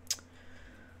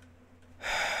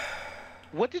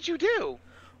 What did you do?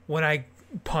 When I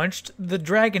punched the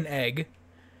dragon egg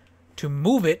to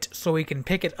move it so we can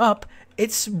pick it up,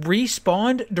 it's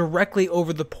respawned directly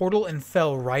over the portal and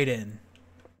fell right in.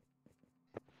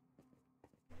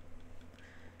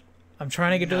 I'm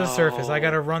trying to get to the surface. I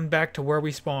gotta run back to where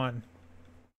we spawn.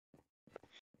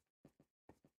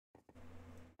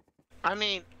 I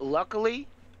mean, luckily,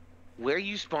 where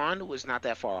you spawned was not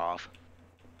that far off.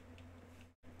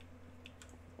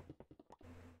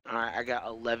 Alright, I got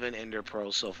 11 Ender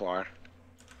Pearls so far. What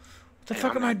the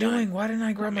fuck am I doing? Why didn't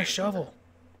I grab my shovel?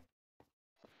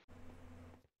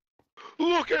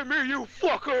 Look at me, you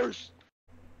fuckers!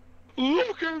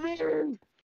 Look at me!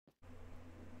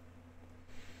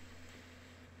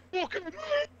 Look at me!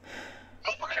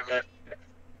 Look at me!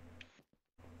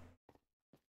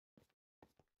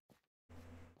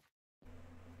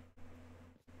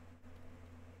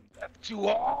 Left you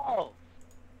all!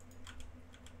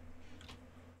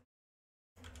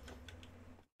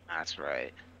 That's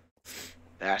right.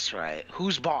 That's right.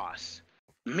 Who's boss?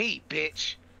 Me,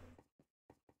 bitch!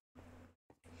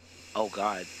 Oh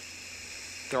god.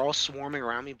 They're all swarming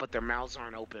around me, but their mouths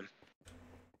aren't open.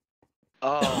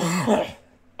 Oh.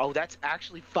 Oh, that's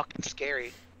actually fucking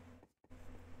scary.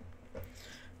 Let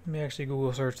me actually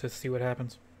Google search to see what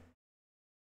happens.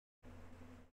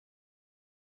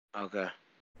 Okay.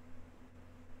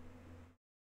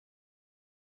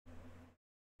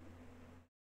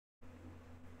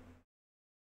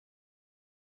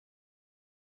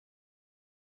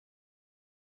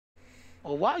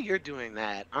 Well, while you're doing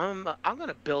that, I'm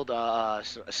gonna build a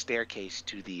staircase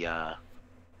to the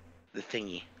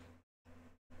thingy.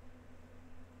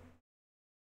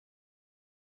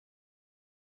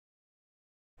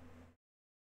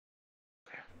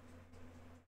 Okay.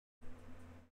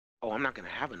 Oh, I'm not gonna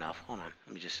have enough. Hold on,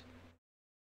 let me just.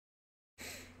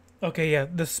 Okay, yeah,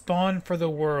 the spawn for the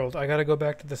world. I gotta go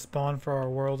back to the spawn for our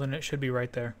world, and it should be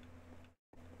right there.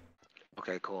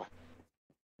 Okay, cool.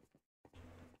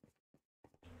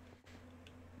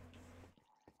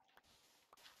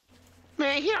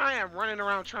 Man, here I am running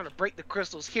around trying to break the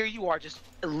crystals. Here you are, just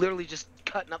literally just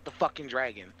cutting up the fucking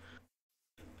dragon.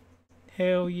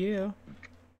 Hell yeah.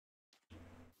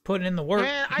 Putting in the work.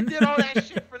 Man, I did all that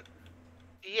shit for.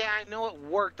 Yeah, I know it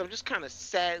worked. I'm just kind of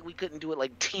sad we couldn't do it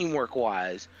like teamwork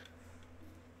wise.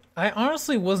 I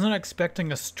honestly wasn't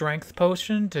expecting a strength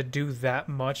potion to do that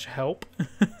much help.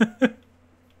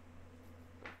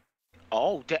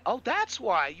 Oh, that's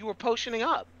why you were potioning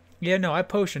up. Yeah, no, I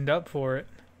potioned up for it.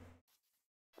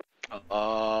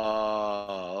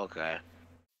 Oh, okay.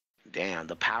 Damn,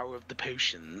 the power of the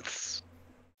potions.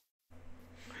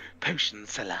 Potion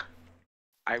seller.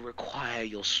 I require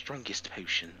your strongest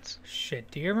potions. Shit,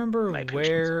 do you remember My potions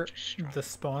are where too strong. the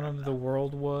spawn of the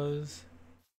world was?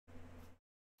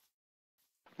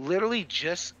 Literally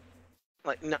just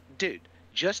like no, dude,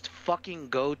 just fucking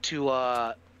go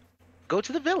to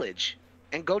the village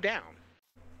and go down.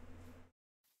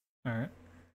 Alright.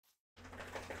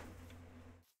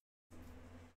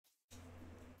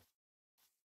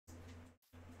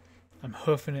 I'm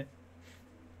hoofing it.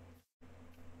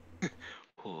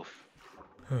 Oof.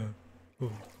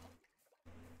 Ooh.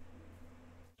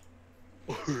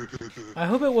 I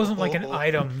hope it wasn't like an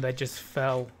item that just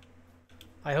fell.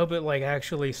 I hope it like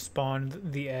actually spawned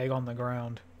the egg on the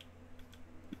ground.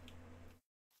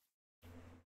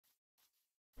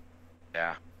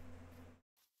 Yeah.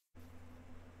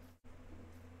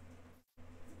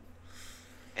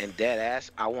 And dead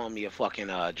ass, I want me a fucking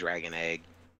dragon egg.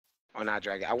 Or not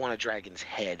dragon, I want a dragon's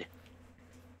head.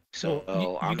 So Well,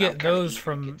 you I'm get kinda those eager to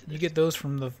from get to you this. get those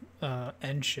from the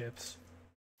end ships.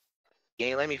 You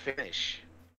ain't let me finish.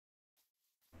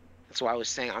 That's why I was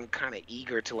saying I'm kind of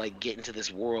eager to like get into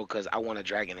this world because I want a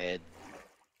dragon head.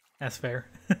 That's fair.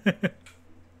 Okay,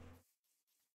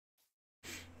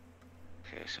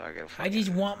 so I gotta. I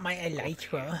just want my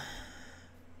elytra.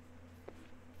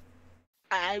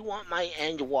 I want my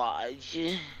end watch.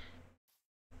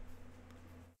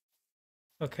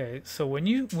 Okay, so when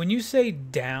you say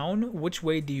down, which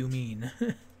way do you mean?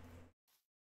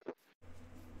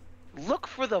 Look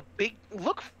for the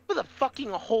fucking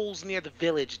holes near the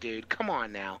village, dude. Come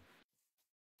on now.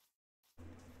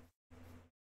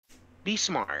 Be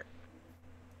smart.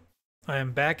 I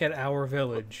am back at our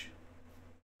village.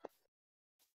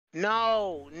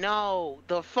 No,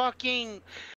 the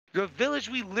village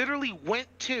we literally went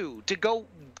to go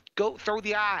throw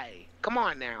the eye. Come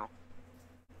on now.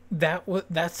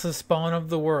 That's the spawn of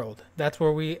the world. That's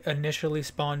where we initially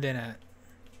spawned in at.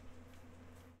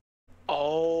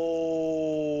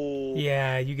 Oh.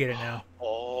 Yeah, you get it now.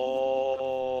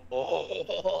 Oh.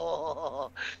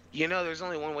 You know, there's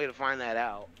only one way to find that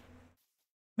out.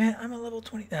 Man, I'm a level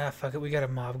 20. Ah, fuck it. We got a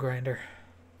mob grinder.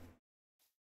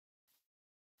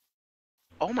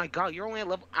 Oh my god, you're only at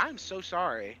level. I'm so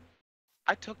sorry.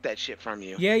 I took that shit from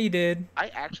you. Yeah, you did. I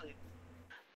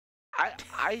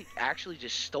actually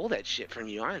just stole that shit from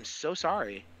you. I am so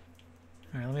sorry.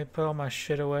 Alright, let me put all my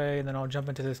shit away, and then I'll jump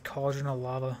into this cauldron of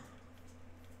lava.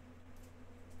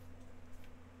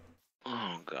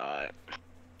 Oh god.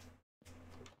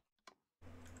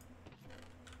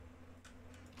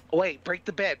 Oh, wait, break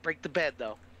the bed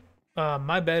though.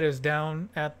 My bed is down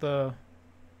at the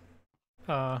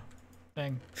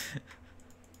thing.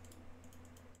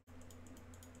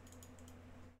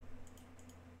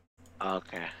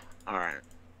 Okay. Alright.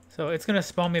 So it's gonna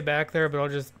spawn me back there, but I'll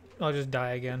just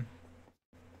die again.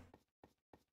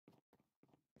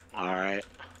 Alright.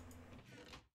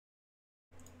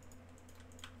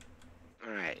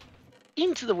 Alright.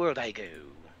 Into the world I go.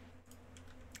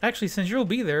 Actually, since you'll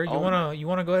be there, you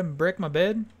wanna go ahead and break my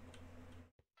bed?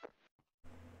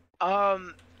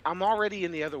 I'm already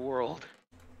in the other world.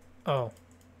 Oh.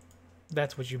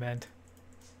 That's what you meant.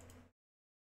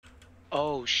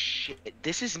 Oh shit.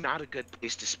 This is not a good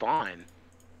place to spawn.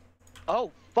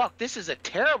 Oh fuck, this is a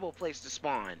terrible place to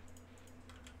spawn.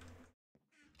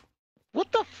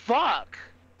 What the fuck?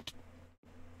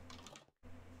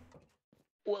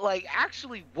 Well, like,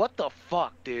 actually, what the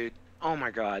fuck, dude? Oh my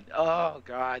god. Oh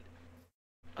god.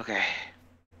 Okay.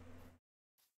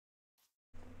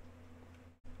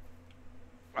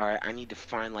 Alright, I need to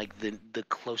find, like, the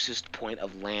closest point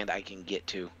of land I can get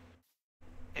to.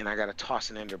 And I gotta toss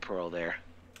an ender pearl there.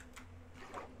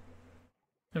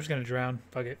 I'm just gonna drown.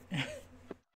 Fuck it.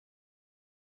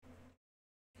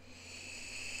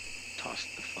 Toss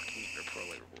the fucking ender pearl,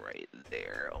 like, right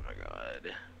there. Oh my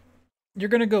god. You're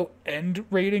gonna go end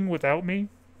raiding without me?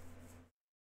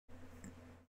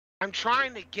 I'm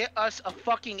trying to get us a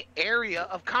fucking area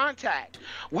of contact.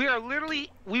 We will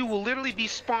literally be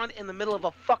spawned in the middle of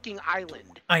a fucking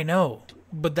island. I know,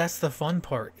 but that's the fun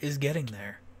part, is getting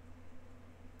there.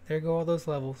 There go all those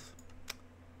levels.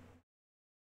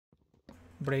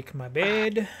 Break my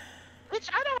bed. Bitch,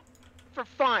 I don't for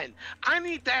fun. I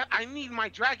need that. I need my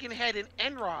dragon head and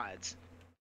end rods.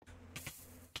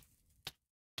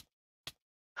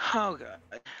 Oh god.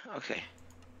 Okay.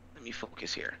 Let me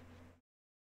focus here.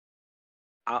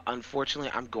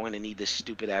 Unfortunately, I'm going to need this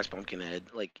stupid ass pumpkin head.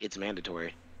 Like, it's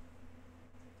mandatory.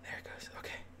 There it goes.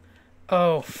 Okay.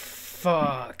 Oh,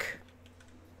 fuck.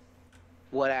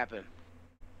 What happened?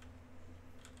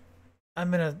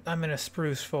 I'm in a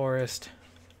spruce forest.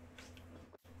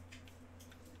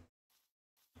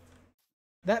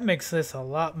 That makes this a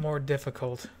lot more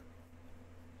difficult.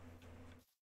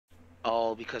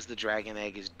 Oh, because the dragon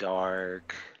egg is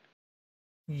dark.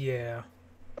 Yeah.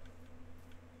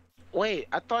 Wait,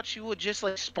 I thought you would just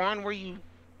like spawn where you.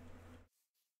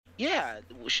 Yeah,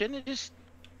 shouldn't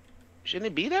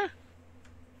it be there?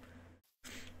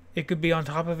 It could be on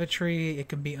top of a tree, it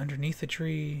could be underneath a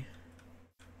tree.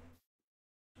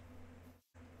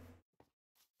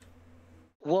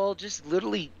 Well, just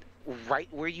literally right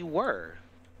where you were.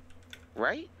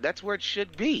 Right? That's where it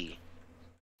should be.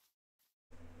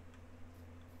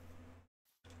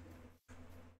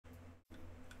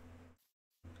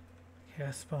 Yeah,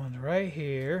 I spawned right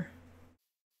here.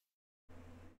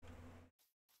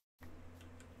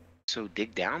 So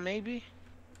dig down maybe?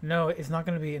 No, it's not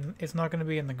gonna be in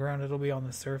the ground, it'll be on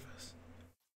the surface.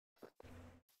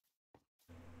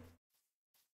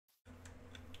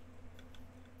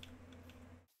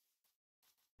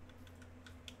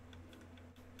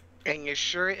 And you're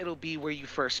sure it'll be where you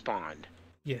first spawned?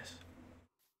 Yes.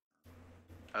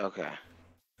 Okay.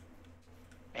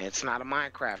 And it's not a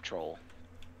Minecraft troll.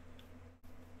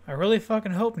 I really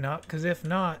fucking hope not, because if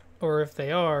not, or if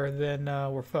they are, then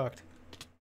we're fucked.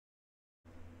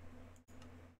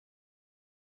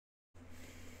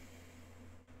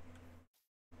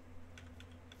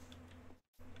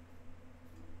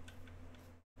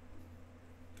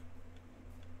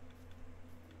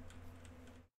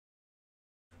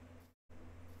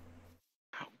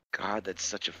 God, that's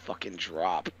such a fucking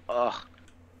drop. Ugh.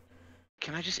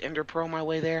 Can I just Ender Pearl my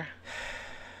way there?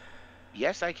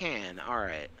 Yes, I can.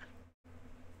 Alright.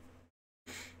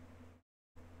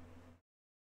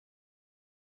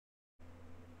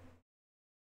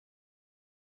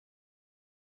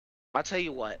 I'll tell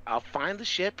you what. I'll find the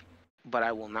ship, but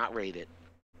I will not raid it.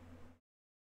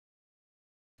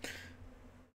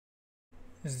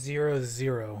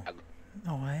 0-0.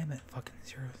 No, I am at fucking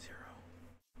 0-0.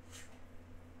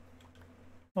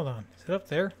 Hold on. Is it up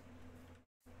there?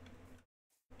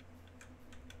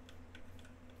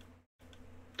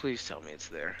 Please tell me it's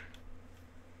there.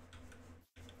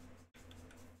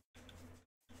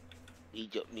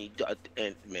 Need that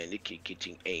mannequin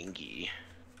getting angry.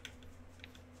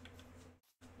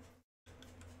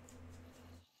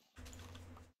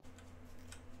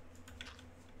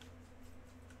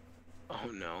 Oh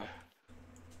no.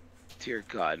 Dear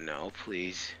God, no,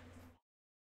 please.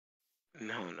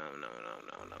 No, no, no, no,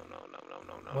 no, no, no, no, no,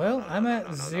 no, no. Well, no, I'm no, at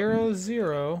no, no, no.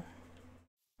 0-0.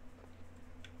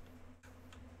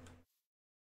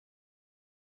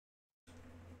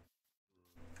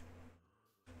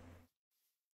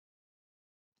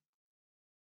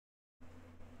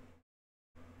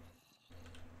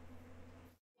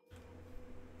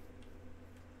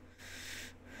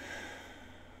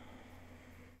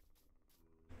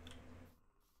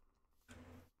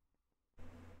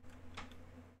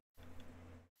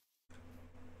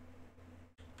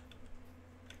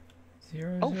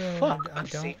 Zero Oh zero. fuck! I A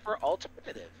don't. safer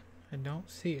alternative. I don't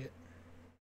see it.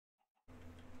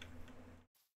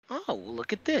 Oh, well,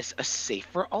 look at this. A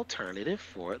safer alternative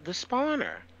for the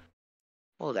spawner.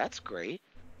 Well, that's great.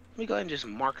 Let me go ahead and just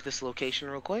mark this location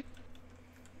real quick.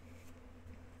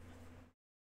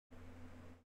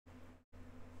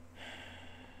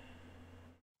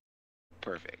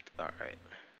 Perfect. Alright.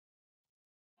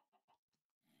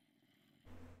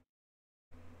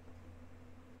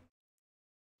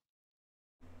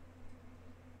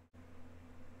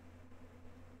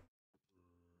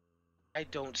 I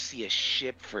don't see a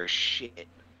ship for shit.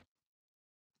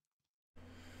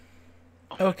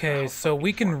 Oh my God, Okay, how so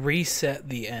we fucking far- can reset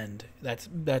the end. That's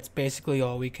basically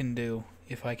all we can do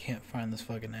if I can't find this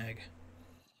fucking egg.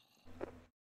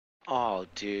 Oh,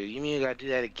 dude, you mean you gotta do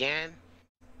that again?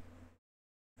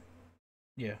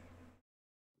 Yeah.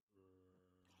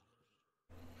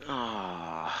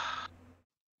 Oh,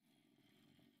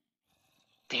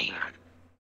 damn.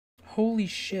 Holy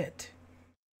shit.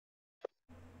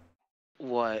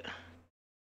 What?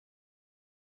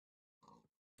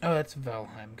 Oh, that's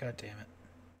Valheim. God damn it.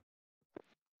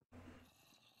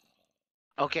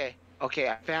 Okay, okay,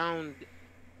 I found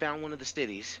one of the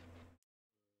cities.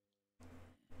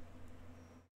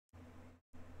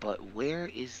 But where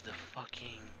is the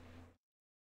fucking...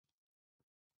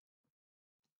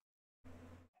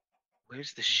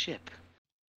 Where's the ship?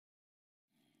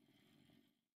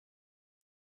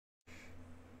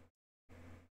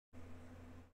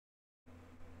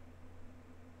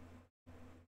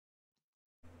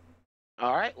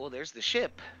 Alright, well, there's the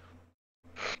ship.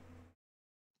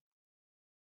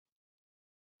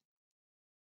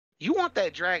 You want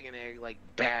that dragon egg, like,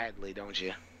 badly, don't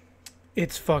you?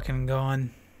 It's fucking gone.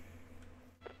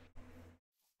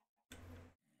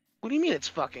 What do you mean it's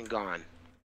fucking gone?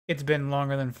 It's been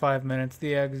longer than 5 minutes.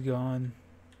 The egg's gone.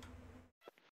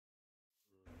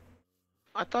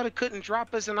 I thought it couldn't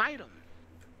drop as an item.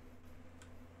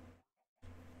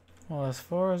 Well, as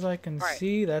far as I can Right.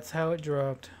 see, that's how it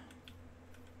dropped.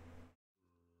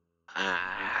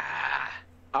 Ah.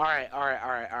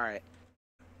 Alright.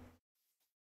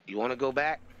 You want to go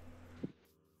back?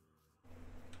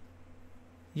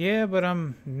 Yeah, but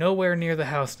I'm nowhere near the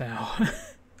house now.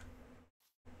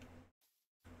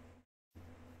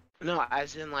 No,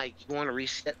 as in, like, you want to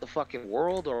reset the fucking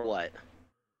world or what?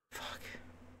 Fuck.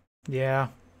 Yeah.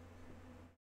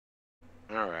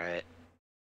 Alright.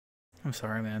 I'm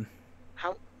sorry, man.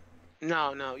 How?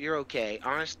 No, you're okay.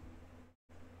 Honestly,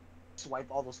 swipe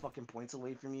all those fucking points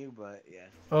away from you, but yeah.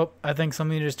 Oh, I think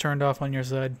something just turned off on your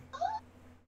side.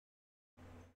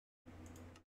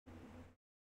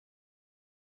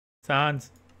 Sans.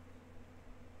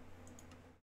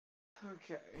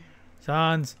 Okay.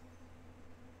 Sans.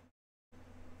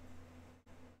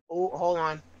 Oh, hold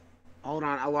on.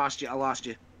 I lost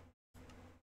you.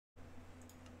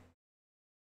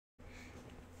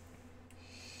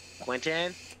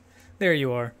 Quentin? There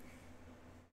you are.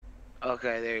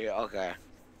 Okay, there you go. Okay.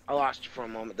 I lost you for a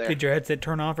moment there. Did your headset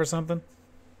turn off or something?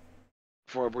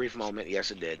 For a brief moment,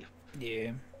 yes it did.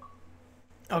 Yeah.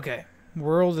 Okay.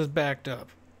 World is backed up.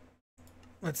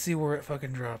 Let's see where it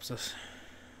fucking drops us.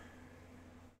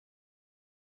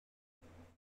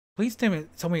 Please tell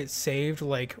me it's saved,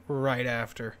 like, right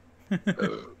after.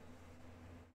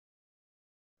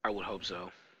 I would hope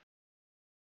so.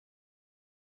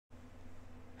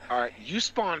 Alright, you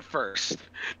spawn first.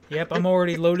 Yep, I'm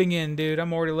already loading in, dude.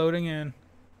 I'm already loading in.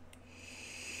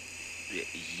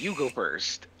 You go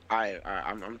first.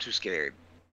 I'm too scared.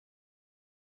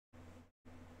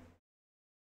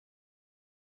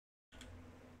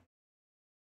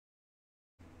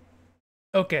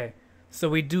 Okay, so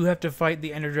we do have to fight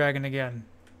the Ender Dragon again.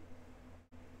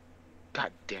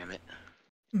 God damn it.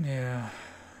 Yeah,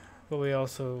 but we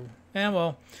also...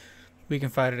 well, we can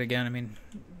fight it again. I mean,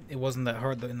 it wasn't that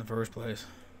hard in the first place.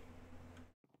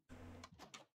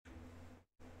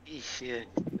 Shit.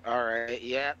 Alright,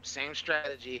 yep, same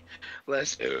strategy.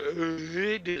 Let's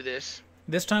do this.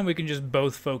 This time we can just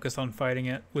both focus on fighting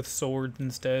it with swords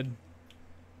instead.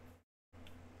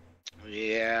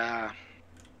 Yeah.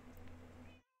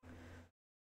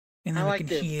 And I then we liked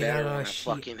can it heal better our when I shit.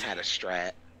 fucking had a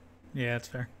strat. Yeah, that's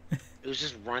fair. It was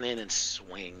just run in and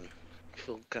swing.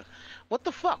 What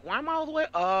the fuck? Why am I all the way?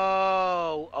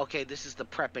 Oh, okay, this is the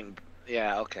prepping.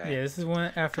 Yeah, okay. Yeah, this is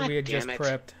one after God we had just damn it.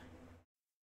 prepped.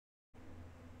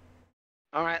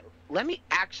 Alright, let me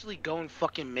actually go and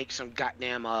fucking make some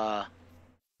goddamn,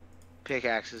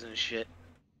 pickaxes and shit.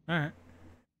 Alright.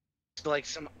 So, like,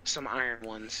 some iron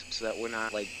ones, so that we're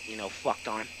not, like, you know, fucked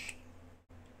on.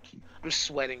 I'm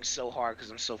sweating so hard because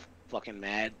I'm so fucking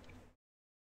mad.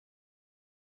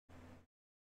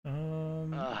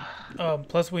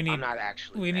 Plus we I'm need not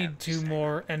actually we mad, need I'm 2 just saying.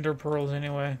 more ender pearls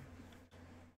anyway.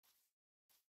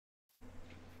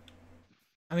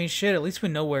 I mean, shit, at least we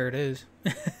know where it is.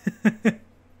 But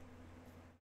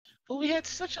we had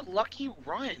such a lucky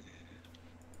run.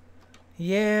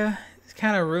 Yeah, it's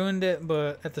kind of ruined it,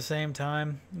 but at the same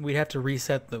time, we'd have to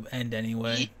reset the end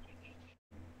anyway.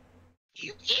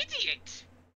 You idiot!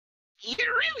 You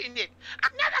ruined it!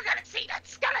 I'm never gonna see that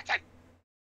skeleton!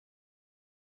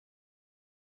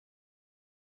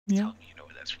 Yeah, Tell me you know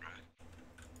where that's from.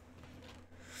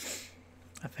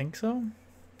 I think so.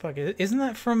 Fuck, isn't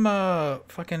that from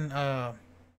fucking I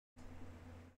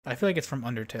feel like it's from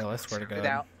Undertale. I swear to Spit God.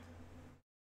 out.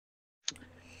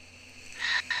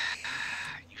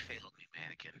 You failed me,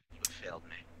 mannequin. You have failed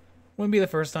me. Wouldn't be the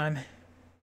first time.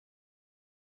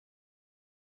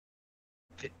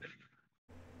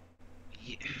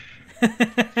 Yeah.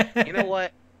 You know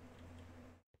what?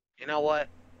 You know what?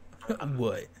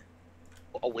 What?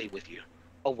 Away with you.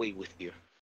 Away with you.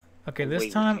 Okay, Away this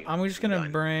with time you. I'm just You're gonna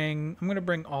done. bring. I'm gonna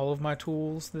bring all of my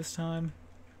tools this time.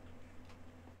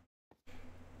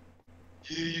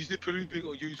 Yeah, you should probably bring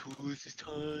all your tools this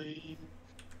time.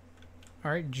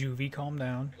 All right, Juvie, calm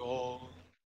down. Oh.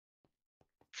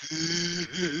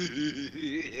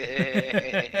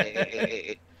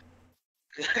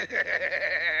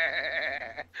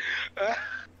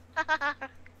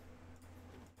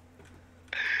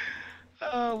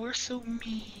 Oh, we're so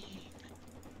mean.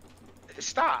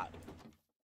 Stop.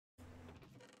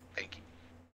 Thank you.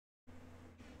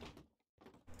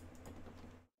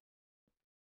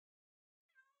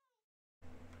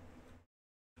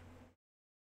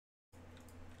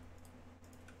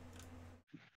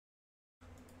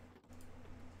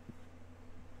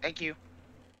 Thank you.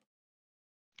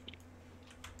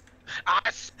 Ah,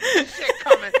 shit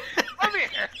coming. Come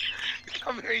here.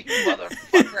 Come here, you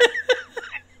motherfucker.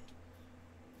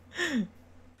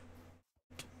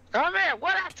 Come here.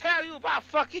 What I tell you about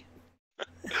fucking...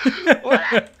 what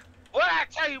I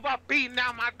tell you about beating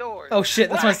down my doors? Oh shit,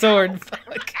 that's What my sword.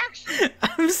 Actually,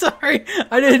 I'm sorry.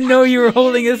 I didn't know you were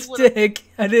holding a stick.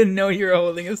 I didn't know you were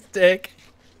holding a stick.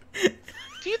 do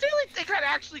you really think I'd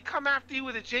actually come after you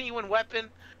with a genuine weapon?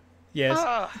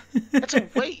 Yes. That's a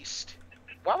waste.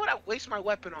 Why would I waste my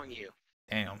weapon on you?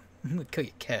 Damn. I'm gonna kill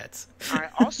your cats.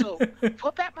 Alright, also,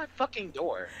 put back my fucking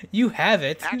door. You have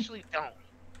it. Actually don't.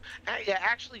 Yeah,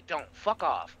 actually don't. Fuck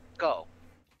off. Go.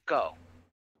 Go.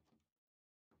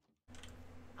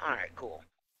 Alright, cool.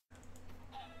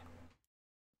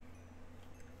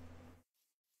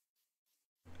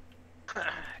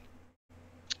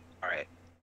 Alright.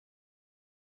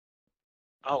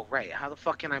 Oh, right. How the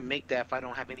fuck can I make that if I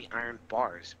don't have any iron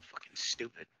bars? Fucking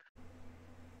stupid.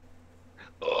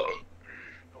 Ugh.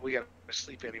 We gotta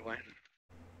sleep anyway.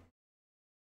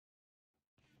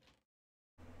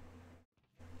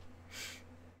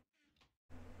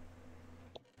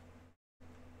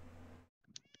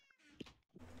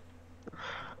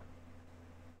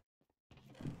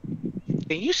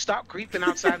 Can you stop creeping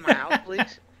outside my house,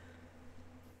 please?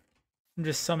 I'm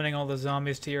just summoning all the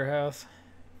zombies to your house.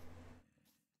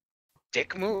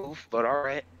 Dick move, but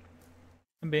alright.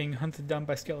 I'm being hunted down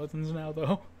by skeletons now,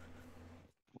 though.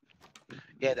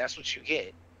 Yeah, that's what you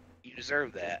get. You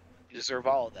deserve that. You deserve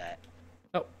all of that.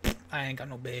 Oh, I ain't got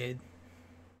no bed.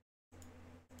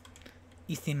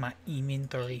 It's in my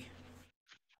inventory.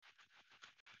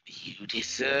 You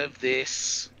deserve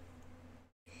this.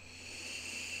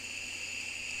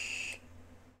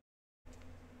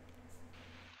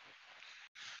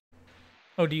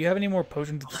 Oh, do you have any more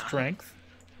potions of strength?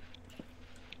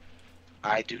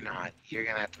 I do not. You're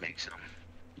gonna have to make some.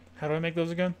 How do I make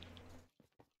those again?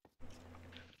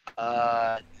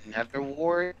 Nether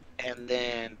wart, and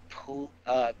then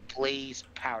blaze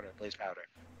powder. Blaze powder.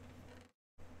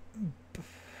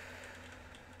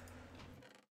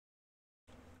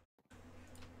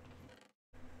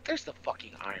 There's the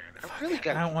fucking iron. I really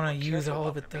got. I don't want to use all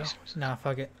of it though. Nah,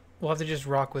 fuck it. We'll have to just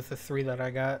rock with the 3 that I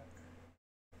got.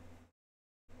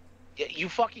 Yeah, you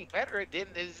fucking better. It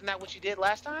didn't. Isn't that what you did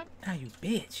last time? Ah, you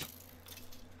bitch.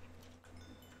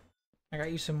 I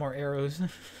got you some more arrows.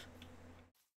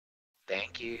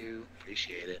 Thank you.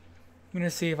 Appreciate it. I'm gonna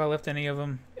see if I left any of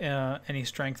them, any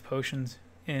strength potions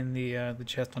in the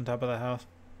chest on top of the house.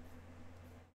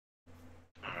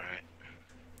 All right.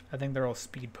 I think they're all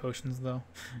speed potions though.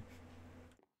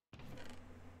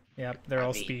 Yep, they're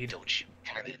all speed. Don't you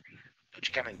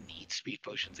kind of need speed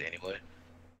potions anyway?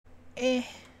 Eh.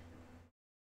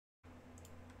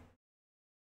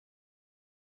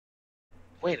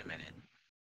 Wait a minute.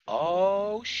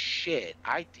 Oh shit!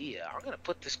 Idea. I'm gonna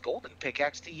put this golden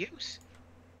pickaxe to use.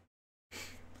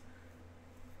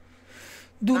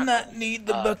 Do not need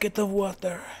the bucket of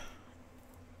water.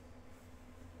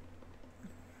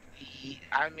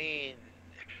 I mean,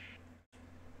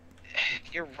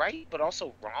 you're right, but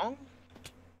also wrong.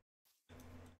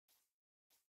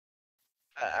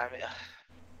 I mean,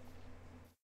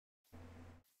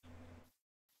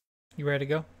 You ready to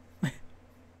go?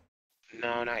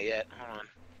 no, not yet. Hold on.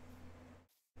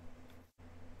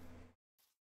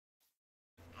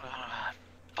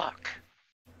 Fuck.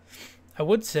 I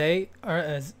would say,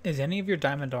 is any of your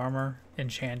diamond armor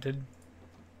enchanted?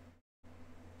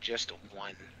 Just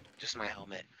one. Just my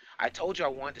helmet. I told you I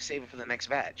wanted to save it for the next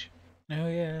batch. Oh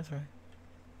yeah, that's right.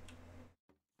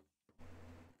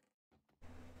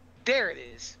 There it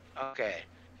is. Okay.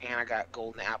 And I got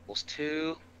golden apples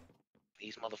too.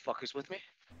 These motherfuckers with me.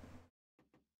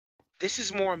 This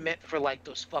is more meant for like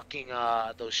those fucking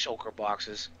those shulker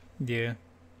boxes. Yeah.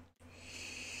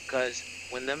 Cause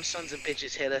when them sons of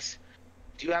bitches hit us,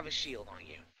 do you have a shield on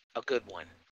you? A good one.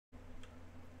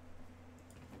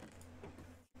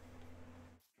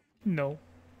 No.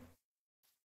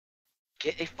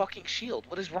 Get a fucking shield.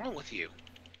 What is wrong with you?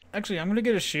 Actually, I'm gonna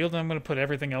get a shield and I'm gonna put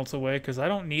everything else away because I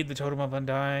don't need the Totem of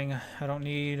Undying. I don't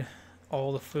need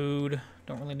all the food.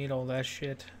 Don't really need all that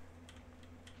shit.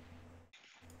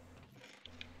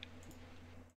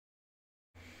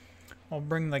 I'll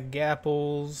bring the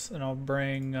gapples and I'll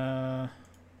bring what am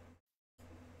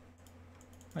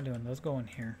I doing? Those go in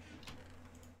here.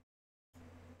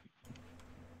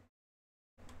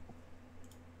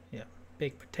 Yeah.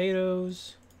 Baked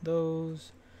potatoes,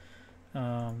 those.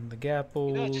 The gapples.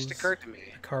 You know, it just occurred to me.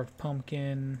 The carved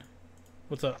pumpkin.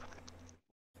 What's up?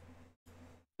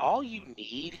 All you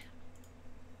need,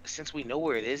 since we know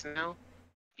where it is now,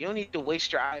 You don't need to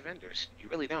waste your eye vendors. You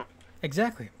really don't.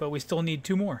 Exactly, but we still need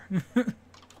 2 more.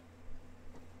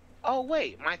 Oh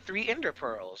wait, my 3 ender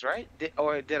pearls, right?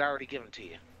 Or did I already give them to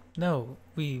you? No,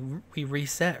 we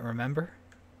reset, remember?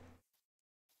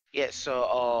 Yeah, so,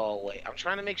 oh, wait. I'm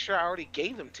trying to make sure I already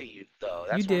gave them to you, though.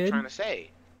 You That's what I'm did. trying to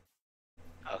say.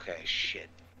 Okay, shit.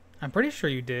 I'm pretty sure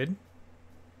you did.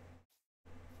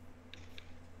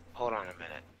 Hold on a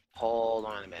minute. Hold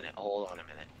on a minute. Hold on a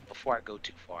minute. Before I go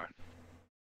too far.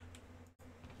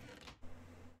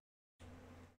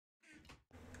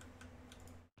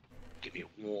 Give me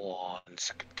 1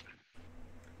 second.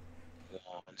 1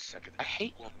 second. I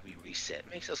hate when we reset. It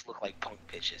makes us look like punk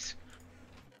bitches.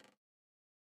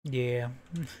 Yeah.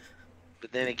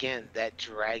 But then again, that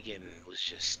dragon was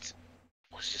just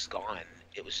gone.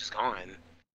 It was just gone.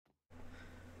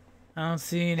 I don't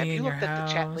see Have any you in your looked at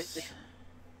the chat house. lately?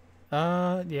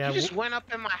 Yeah. You just went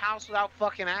up in my house without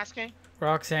fucking asking?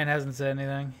 Roxanne hasn't said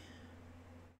anything.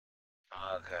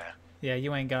 Okay. Yeah,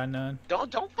 you ain't got none.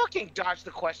 Don't fucking dodge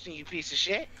the question, you piece of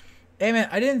shit. Hey man,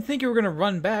 I didn't think you were gonna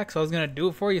run back, so I was gonna do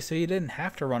it for you so you didn't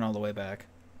have to run all the way back.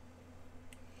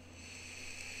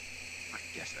 I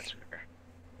guess that's fair.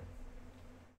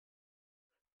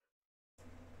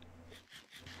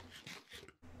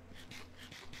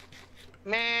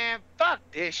 Man, fuck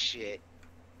this shit.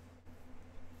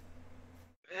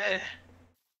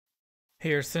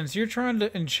 Here, since you're trying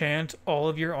to enchant all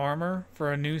of your armor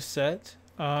for a new set,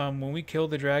 when we kill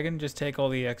the dragon, just take all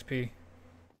the XP.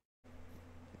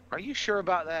 Are you sure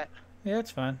about that? Yeah,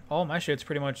 it's fine. All my shit's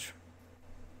pretty much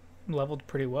leveled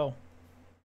pretty well.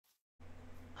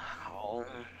 Oh,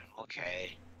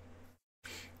 okay.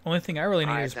 Only thing I really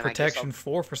need Alright, is then I guess protection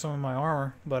 4 for some of my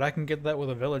armor, but I can get that with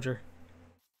a villager.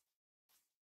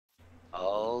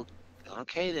 Oh,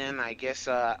 okay then. I guess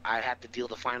I have to deal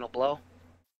the final blow.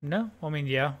 No, I mean,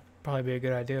 yeah, probably be a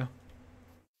good idea.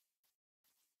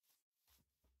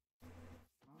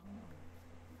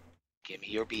 Give me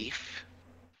your beef.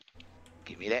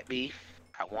 Give me that beef.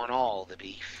 I want all the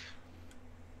beef.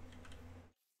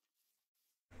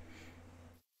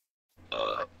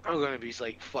 I'm gonna be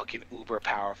like fucking uber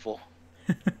powerful.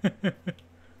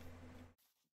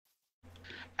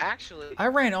 Actually, I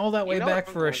ran all that way know what back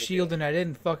I'm for a going to shield do? and I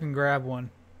didn't fucking grab one.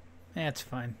 That's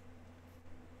fine.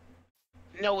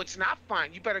 No, it's not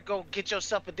fine. You better go get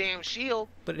yourself a damn shield.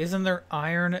 But isn't there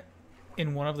iron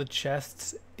in one of the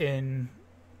chests in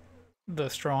the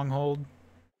stronghold?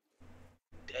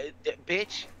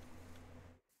 Bitch,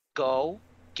 go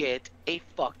get a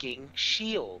fucking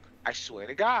shield. I swear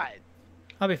to God.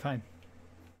 I'll be fine.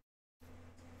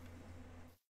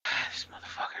 This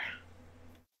motherfucker.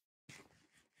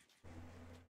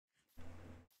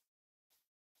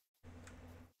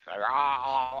 Like,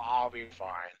 I'll be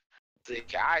fine. The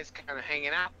guy's kind of hanging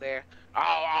out there.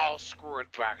 I'll screw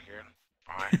it back in.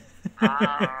 Fine.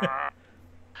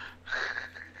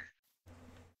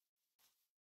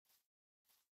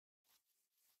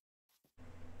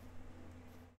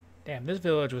 Damn, this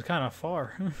village was kind of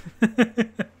far.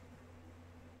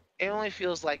 It only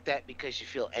feels like that because you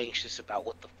feel anxious about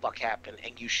what the fuck happened,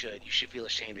 and you should. You should feel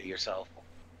ashamed of yourself.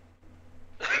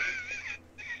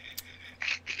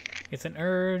 It's an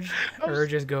urge.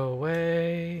 Urges go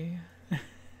away.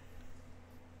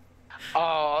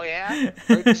 Oh, yeah?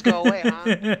 Urges go away,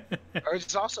 huh?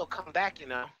 Urges also come back, you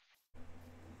know.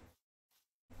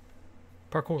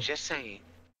 Parkour. Just saying.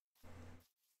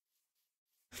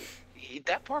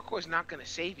 That parkour is not going to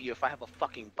save you if I have a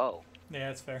fucking bow. Yeah,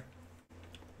 that's fair.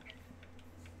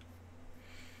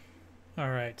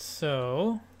 Alright,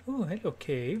 so... Ooh, hello,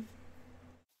 cave.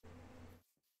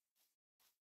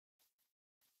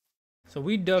 So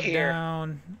we dug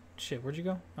down... Shit, where'd you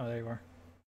go? Oh, there you are.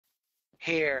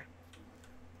 Here.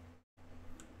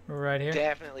 Right here?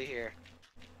 Definitely here.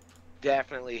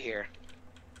 Definitely here.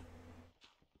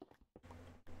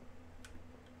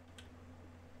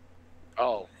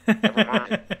 Oh, never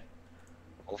mind.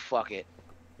 Oh, fuck it.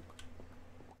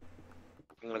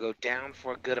 I'm gonna go down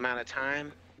for a good amount of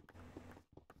time.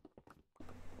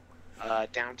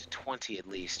 Down to 20 at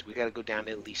least. We gotta go down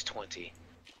to at least 20.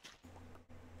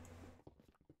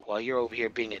 While you're over here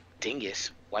being a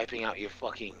dingus, wiping out your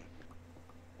fucking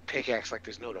pickaxe like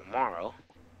there's no tomorrow.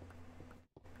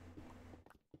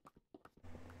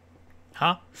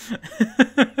 Huh?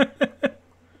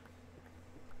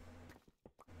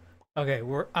 Okay,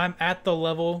 I'm at the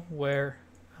level where...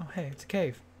 Oh, hey, it's a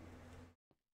cave.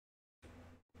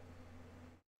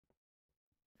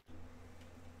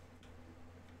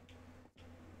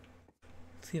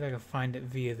 Let's see if I can find it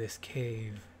via this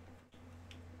cave.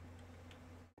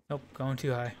 Nope, going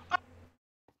too high.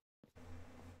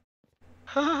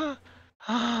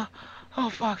 Oh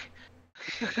fuck.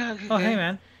 Oh, hey, Okay.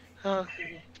 man.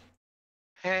 Okay.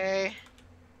 Hey.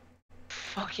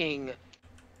 Fucking.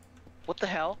 What the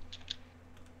hell?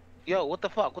 Yo, what the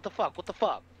fuck? What the fuck? What the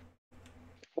fuck?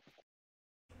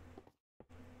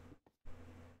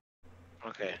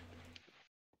 Okay.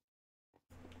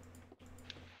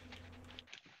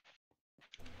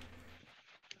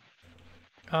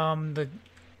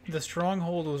 The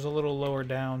stronghold was a little lower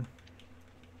down.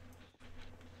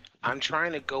 I'm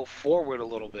trying to go forward a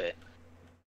little bit.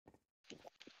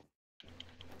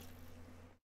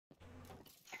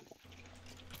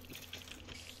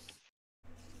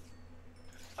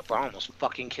 I almost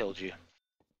fucking killed you.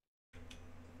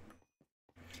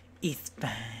 It's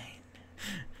fine.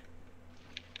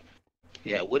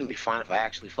 Yeah, it wouldn't be fine if I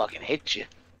actually fucking hit you.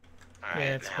 Yeah, Alright,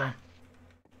 it's now. fair.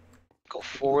 Go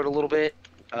forward a little bit.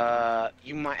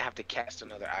 You might have to cast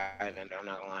another eye vendor, I'm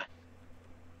not gonna lie.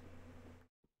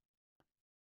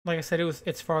 Like I said,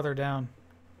 it's farther down.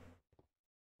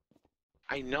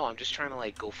 I know, I'm just trying to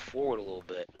like go forward a little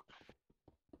bit.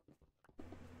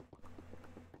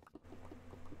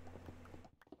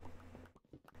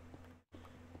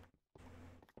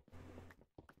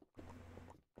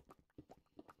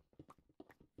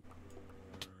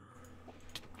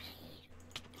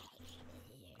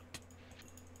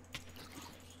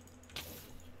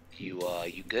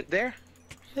 You good there?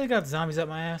 They got zombies up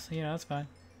my ass. You know, that's fine.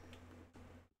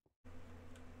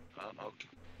 Okay.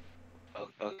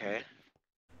 Okay.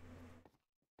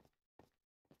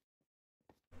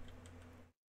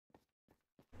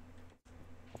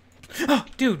 Oh,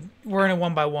 dude, we're in a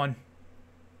 1-by-1.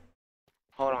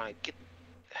 Hold on, get...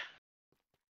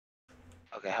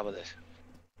 Okay, how about this?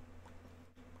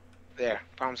 There,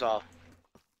 problem solved.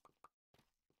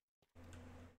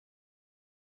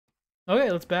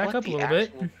 Okay, let's back What up a the little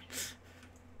bit. actual...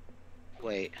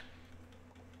 Wait.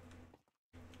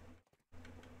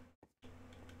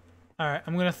 Alright,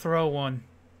 I'm gonna throw one.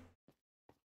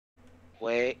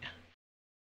 Wait.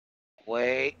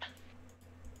 Wait.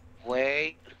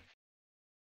 Wait.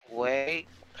 Wait.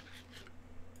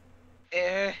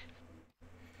 Eh.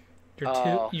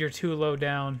 Oh. You're too low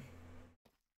down.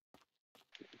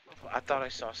 I thought I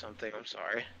saw something, I'm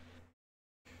sorry.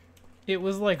 It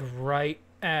was like right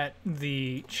at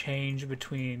the change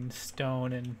between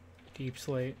stone and deep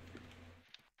slate.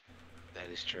 That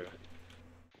is true.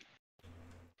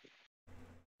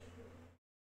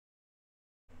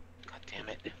 God damn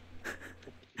it.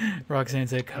 Roxanne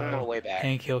said, I'm on my way back.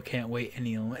 Hank Hill can't wait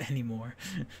anymore.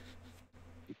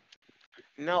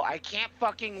 No, I can't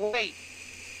fucking wait.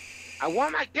 I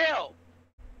want my kill.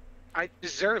 I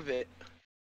deserve it.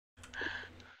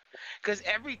 Because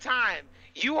every time,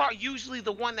 you are usually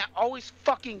the one that always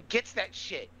fucking gets that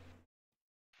shit.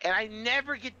 And I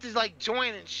never get to, like,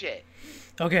 join and shit.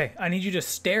 Okay, I need you to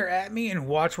stare at me and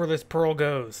watch where this pearl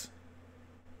goes.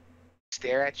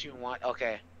 Stare at you and watch.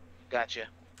 Okay, gotcha.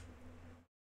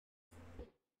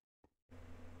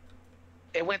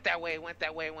 It went that way, it went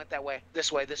that way, it went that way.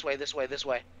 This way, this way, this way, this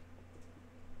way.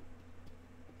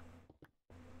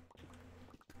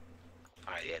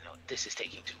 Alright, yeah, no, this is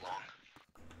taking too long.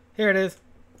 Here it is.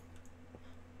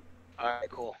 Alright,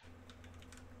 cool.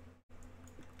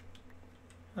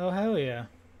 Oh, hell yeah.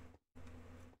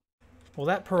 Well,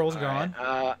 that pearl's gone.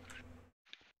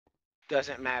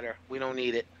 Doesn't matter. We don't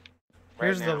need it.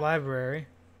 Here's Right the now. library.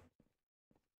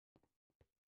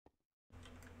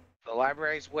 The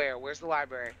library's where? Where's the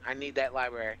library? I need that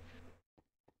library.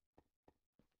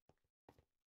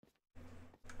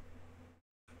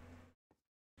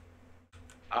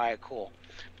 Alright, cool.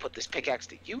 Put this pickaxe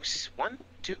to use. 1,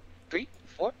 2, 3,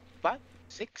 4, 5,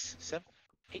 6, 7,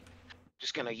 8.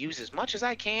 Just gonna use as much as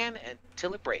I can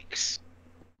until it breaks.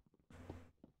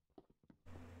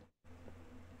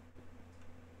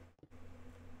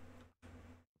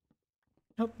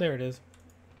 Nope, there it is.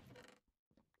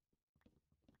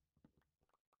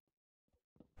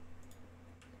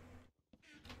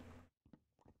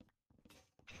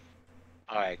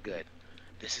 Alright, good.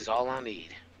 This is all I'll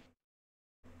need.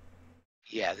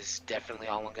 Yeah, this is definitely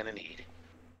all I'm gonna need.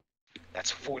 That's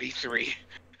 43.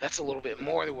 That's a little bit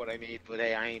more than what I need, but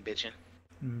hey, I ain't bitching.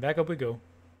 Back up we go.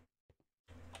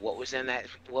 What was in that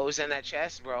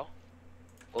chest, bro?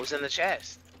 What was in the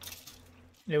chest?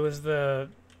 It was the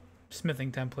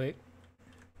smithing template.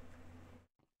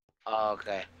 Oh,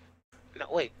 okay. No,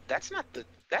 wait, that's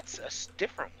a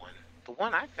different one. The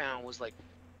one I found was like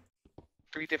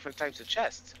 3 different types of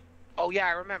chests. Oh yeah,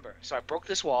 I remember. So I broke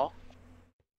this wall.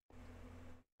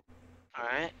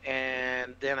 Alright,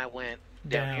 and then I went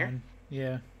down here.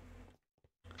 Yeah.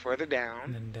 Further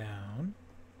down. And then down.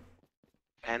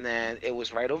 And then it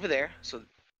was right over there. So,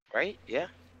 right? Yeah.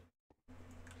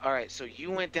 Alright, so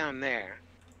you went down there,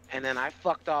 and then I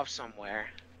fucked off somewhere.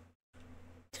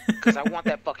 Because I want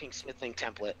that fucking smithing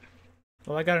template.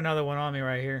 Well, I got another one on me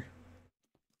right here.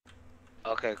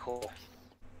 Okay, cool.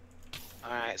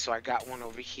 Alright, so I got one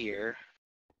over here.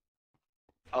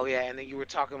 Oh yeah, and then you were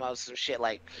talking about some shit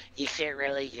like, you should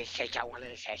really just take out one of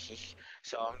the sessions.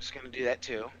 So I'm just gonna do that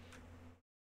too.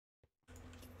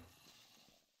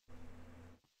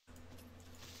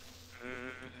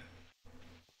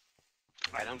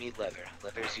 I don't need leather.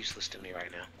 Leather is useless to me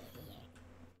right now.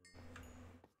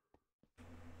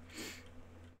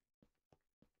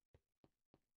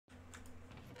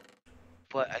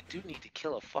 But I do need to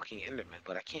kill a fucking Enderman,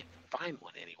 but I can't find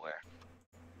one anywhere.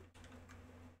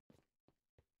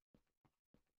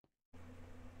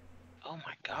 Oh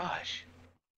my gosh.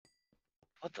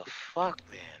 What the fuck,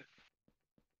 man?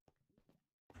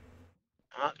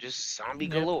 Oh, just zombie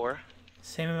Yep. galore.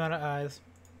 Same amount of eyes.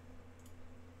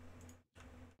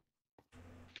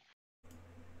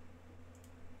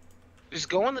 Just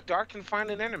go in the dark and find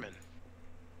an Enderman.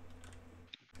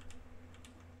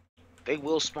 They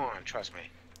will spawn, trust me.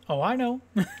 Oh, I know.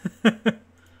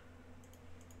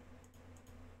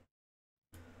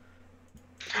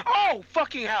 Oh,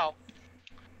 fucking hell!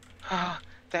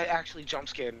 That actually jump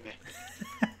scared me.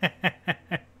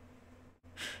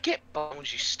 Get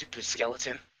bones, you stupid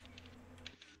skeleton.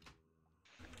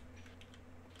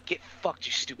 Get fucked,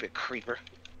 you stupid creeper.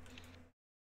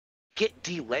 Get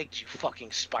de-legged, you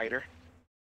fucking spider.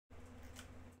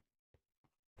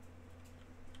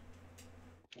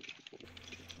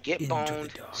 Get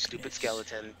boned, stupid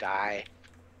skeleton. Die.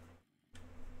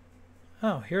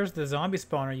 Oh, here's the zombie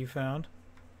spawner you found.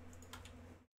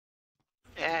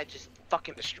 Just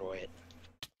fucking destroy it.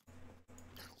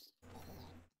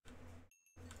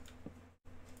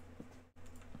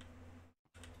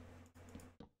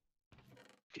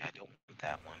 Yeah, I don't want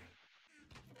that one.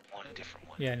 I want a different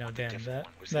one. Yeah, no, damn, that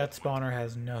spawner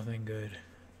has nothing good.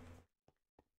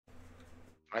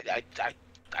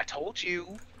 I told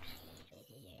you.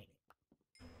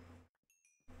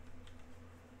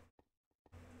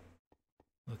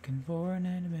 Looking for an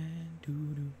Enderman.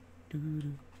 Doo doo doo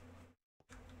doo.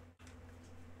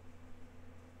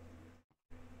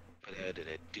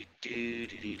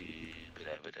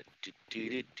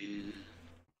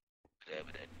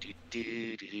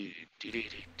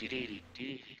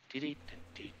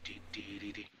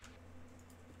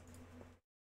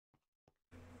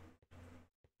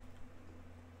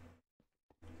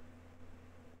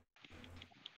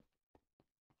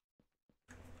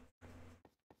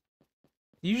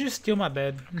 Did you just steal my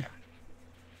bed?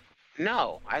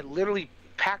 No, I literally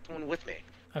packed one with me.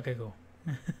 Okay, cool.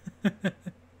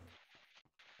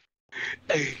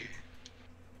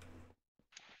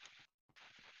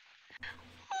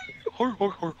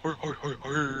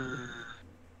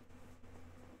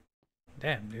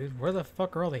 Damn, dude, where the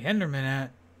fuck are all the Endermen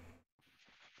at?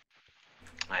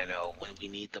 I know, when we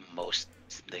need them most,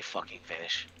 they fucking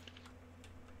vanish.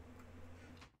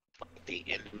 Like the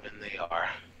Endermen they are.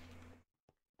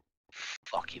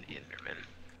 Fucking Endermen.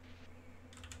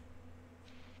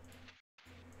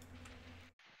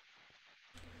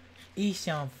 Eat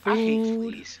some food. I hate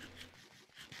fleas.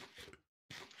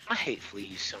 I hate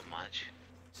fleas so much.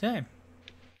 Same.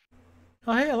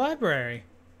 Oh, hey, a library.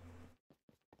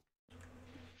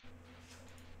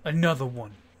 Another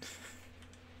one.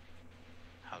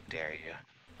 How dare you?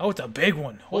 Oh, it's a big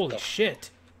one. Holy the shit.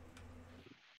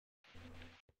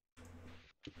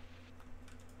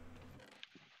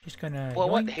 Just gonna. Well,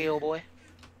 what yoink. the hell, boy?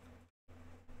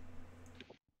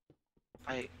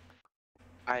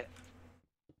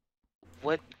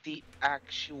 What the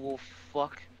actual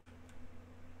fuck?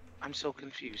 I'm so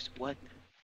confused. What?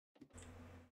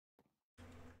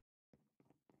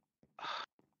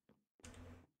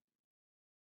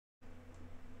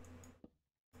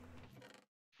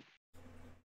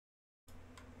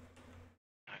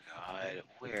 My God,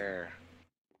 where?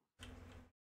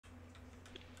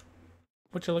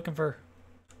 What you looking for?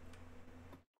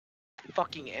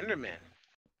 Fucking Enderman.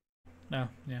 No,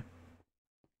 yeah.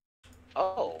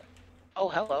 Oh. Oh,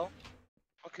 hello.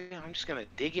 Okay, I'm just gonna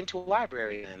dig into a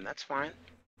library then. That's fine.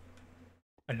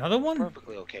 Another one?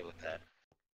 Perfectly okay with that.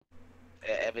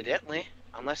 Evidently.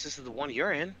 Unless this is the one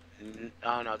you're in.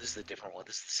 Oh, no, this is a different one.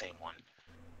 This is the same one.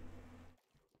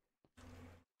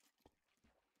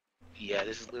 Yeah,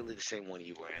 this is literally the same one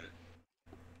you were in.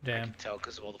 I Damn. can tell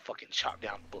because of all the fucking chopped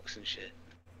down books and shit.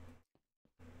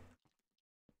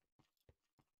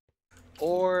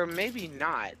 Or maybe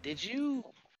not. Did you?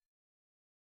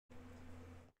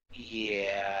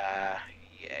 Yeah,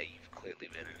 you've clearly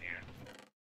been in here.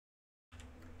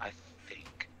 I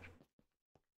think.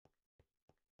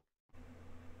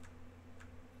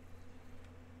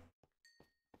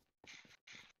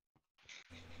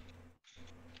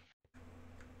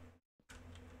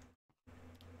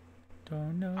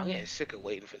 I'm getting sick of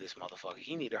waiting for this motherfucker.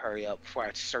 He need to hurry up before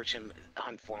I search him,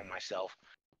 hunt for him myself.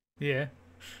 Yeah.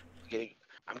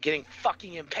 I'm getting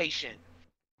fucking impatient.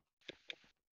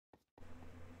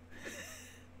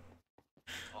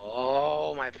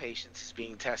 Oh, my patience is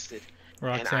being tested,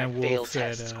 and I Roxanne fail Wolf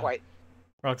said, tests quite.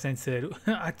 Roxanne said,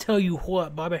 I tell you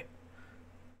what, Bobby.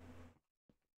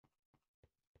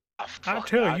 Oh, I fuck,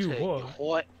 tell I'll you tell you what.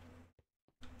 what.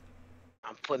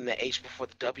 I'm putting the H before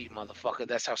the W, motherfucker.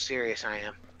 That's how serious I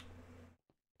am.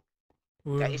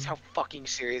 That is how fucking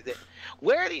serious.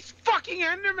 Where are these fucking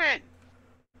Endermen?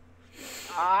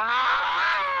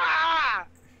 Ah!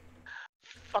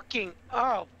 Fucking.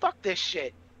 Oh, fuck this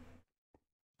shit.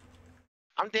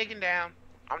 I'm digging down.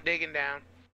 I'm digging down.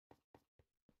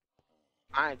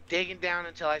 I'm digging down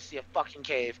until I see a fucking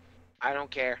cave. I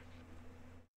don't care.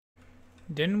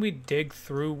 Didn't we dig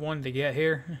through one to get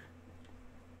here?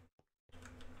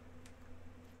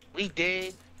 We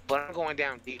did, but I'm going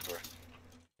down deeper.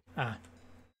 Ah.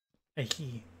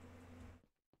 He.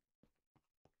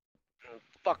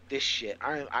 Fuck this shit.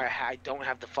 I don't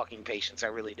have the fucking patience. I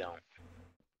really don't.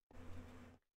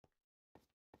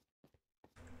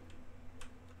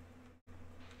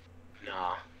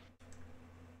 Nah.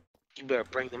 You better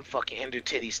bring them fucking ender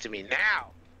titties to me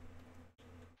now.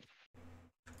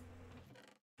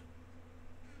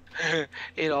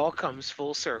 It all comes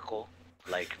full circle.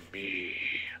 Like me.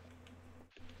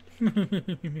 Come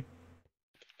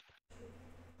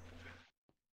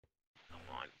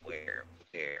on, where?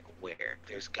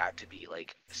 There's got to be,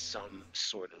 like, some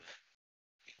sort of...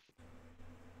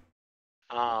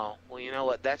 Oh, well, you know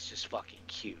what? That's just fucking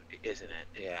cute, isn't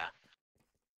it? Yeah.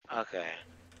 Okay.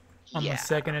 On Yeah. the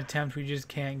second attempt, we just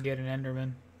can't get an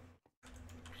Enderman.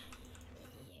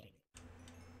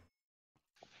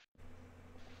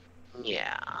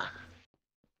 Yeah.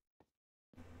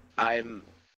 I'm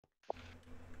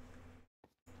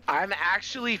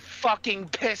actually fucking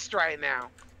pissed right now.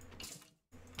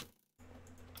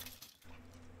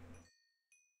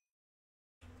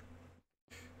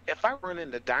 If I run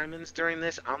into diamonds during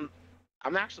this, I'm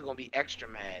actually gonna be extra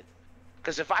mad.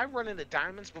 Because if I run into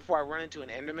diamonds before I run into an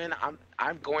Enderman,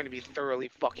 I'm going to be thoroughly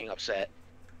fucking upset.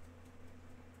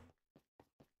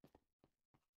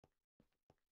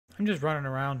 I'm just running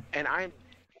around. And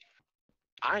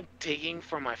I'm digging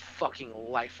for my fucking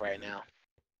life right now.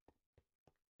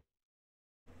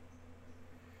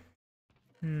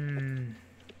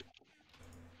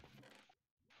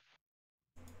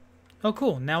 Oh,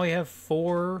 cool. Now we have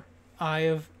 4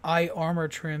 eye armor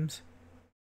trims.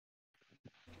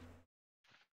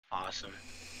 Awesome.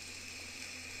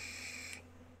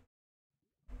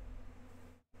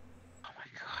 Oh my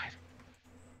god.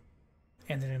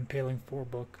 And an Impaling 4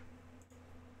 book.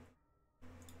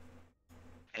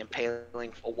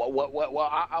 Impaling. What? What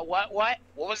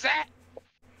was that?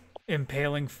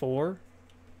 Impaling 4?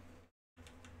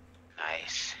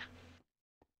 Nice.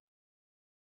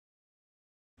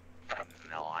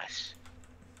 Nice.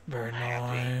 Very I'm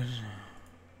happy. nice.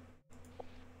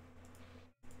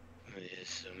 It is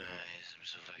so nice. I'm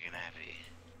so fucking happy.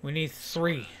 We need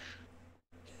 3.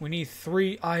 We need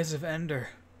 3 Eyes of Ender.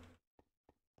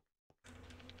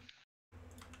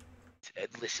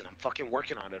 Listen, I'm fucking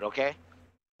working on it, okay?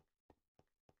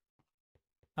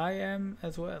 I am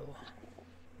as well.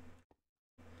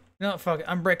 No, fuck it.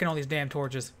 I'm breaking all these damn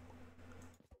torches.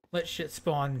 Let shit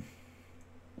spawn.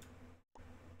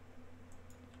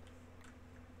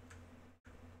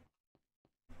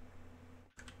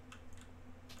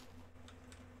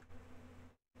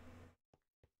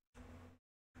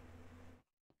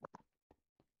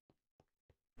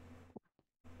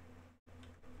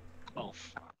 Oh,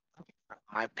 fuck.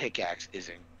 My pickaxe is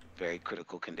in very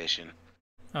critical condition.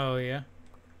 Oh, yeah?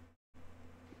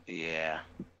 Yeah.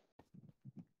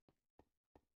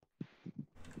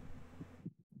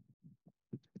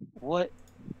 What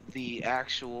the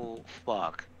actual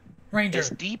fuck? Ranger! As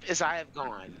deep as I have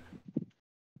gone.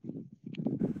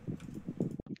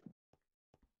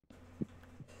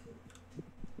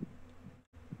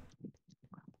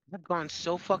 I've gone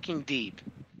so fucking deep.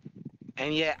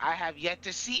 And yet I have yet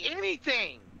to see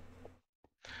anything.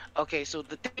 Okay, so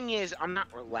the thing is, I'm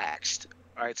not relaxed.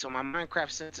 Alright, so my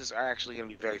Minecraft senses are actually going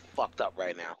to be very fucked up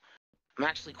right now. I'm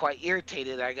actually quite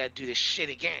irritated that I gotta do this shit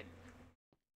again.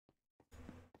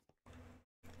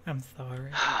 I'm sorry.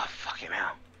 Ah, fucking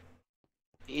hell.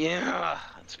 Yeah,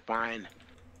 that's fine.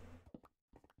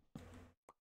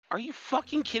 Are you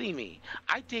fucking kidding me?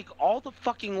 I dig all the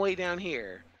fucking way down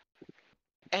here.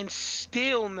 And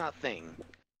still nothing.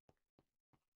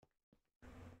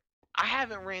 I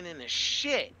haven't ran into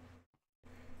shit.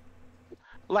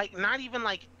 Like, not even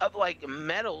like, of like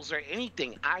metals or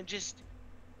anything. I just...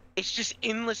 It's just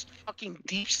endless fucking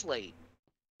deep slate.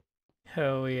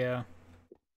 Hell yeah.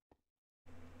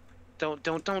 Don't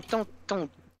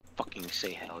fucking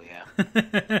say hell yeah.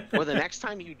 Or the next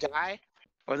time you die,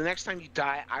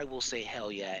 I will say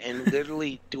hell yeah and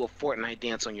literally do a Fortnite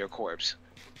dance on your corpse.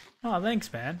 Oh,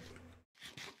 thanks, man.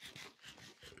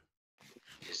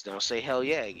 Just don't say hell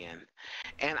yeah again.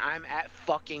 And I'm at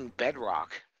fucking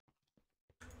Bedrock.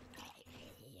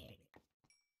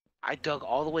 I dug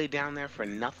all the way down there for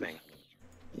nothing.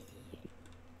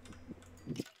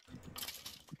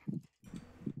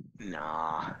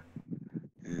 Nah.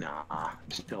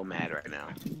 Still mad right now.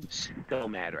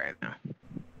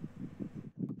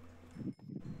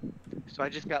 So I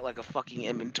just got like a fucking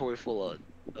inventory full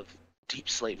of deep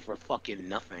slate for fucking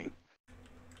nothing.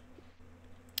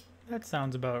 That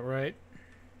sounds about right.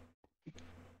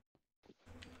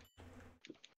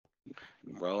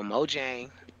 Bro, Mojang,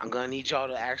 I'm gonna need y'all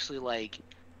to actually like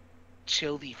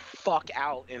chill the fuck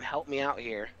out and help me out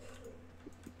here.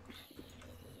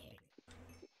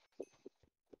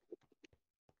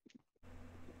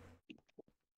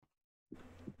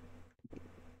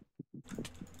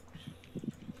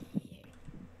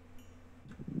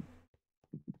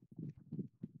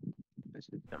 This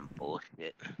is some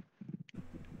bullshit.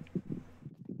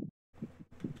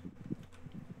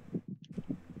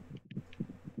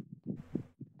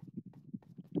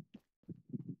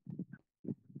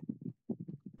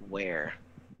 Where?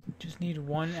 Just need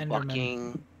one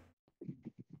Enderman.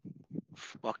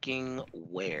 Fucking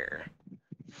where?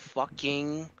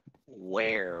 Fucking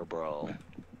where, bro?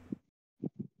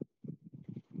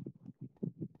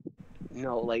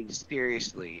 No, like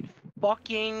seriously.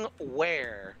 Fucking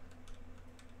where?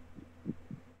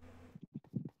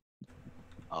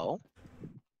 Oh?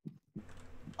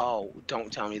 Oh,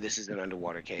 don't tell me this is an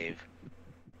underwater cave.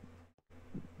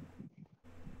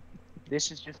 This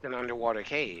is just an underwater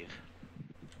cave.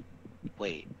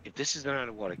 Wait, if this is an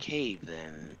underwater cave,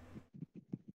 then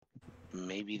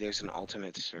maybe there's an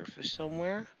alternate surface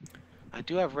somewhere? I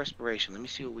do have respiration. Let me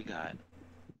see what we got.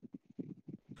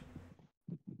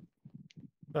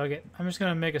 Fuck it. I'm just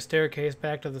gonna make a staircase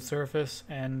back to the surface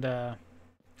and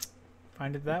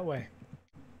find it that way.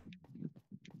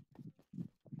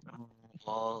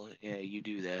 Oh, yeah, you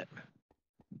do that.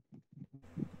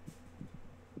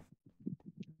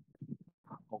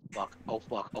 Oh fuck, oh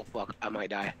fuck, oh fuck. I might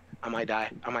die.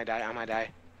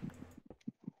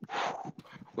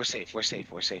 We're safe.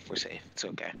 It's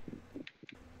okay.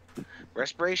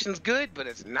 Respiration's good, but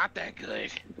it's not that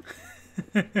good.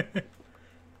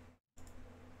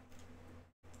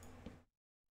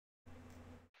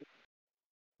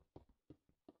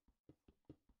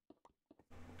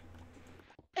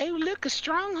 Hey, look, a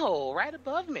stronghold right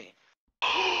above me.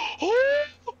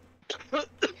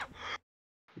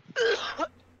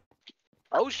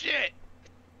 Oh shit.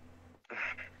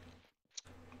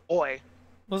 Boy,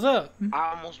 What's up? I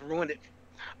almost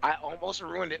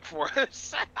ruined it for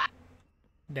us.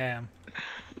 Damn.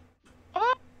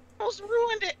 Almost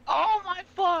ruined it. Oh my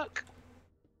fuck.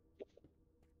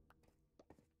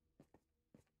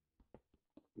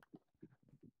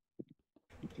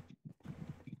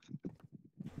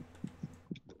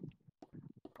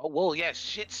 Oh, well, yes,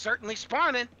 shit's certainly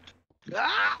spawning.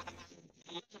 Ah!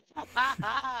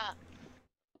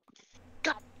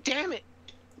 God damn it.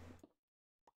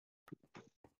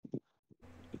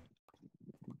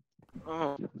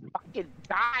 Oh, fucking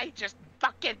die. Just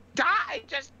fucking die.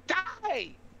 Just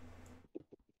die.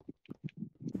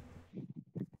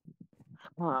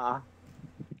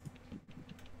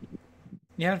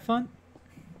 You had fun?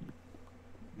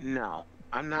 No,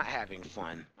 I'm not having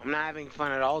fun. I'm not having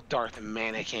fun at all,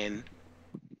 TheDarthManakin.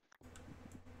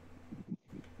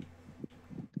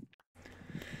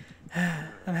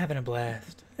 I'm having a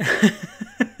blast.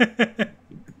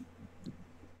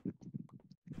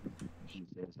 He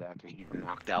says after he's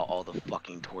knocked out all the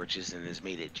fucking torches and has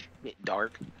made it shit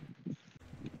dark.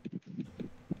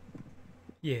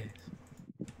 Yes.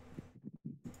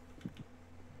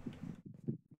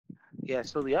 Yeah,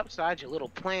 so the upside, your little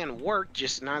plan worked,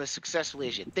 just not as successfully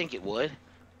as you think it would.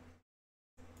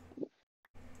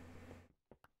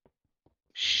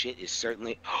 Shit is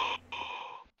certainly...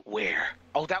 Where?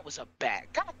 Oh, that was a bat.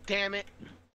 God damn it.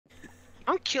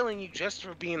 I'm killing you just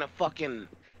for being a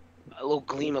little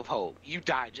gleam of hope. You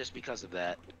died just because of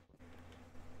that.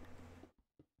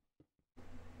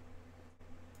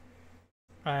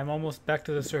 I'm almost back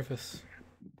to the surface.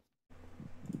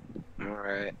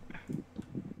 Alright.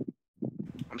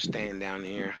 I'm staying down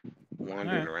here,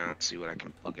 wandering around, see what I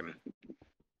can fucking...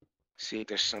 See if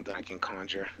there's something I can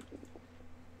conjure.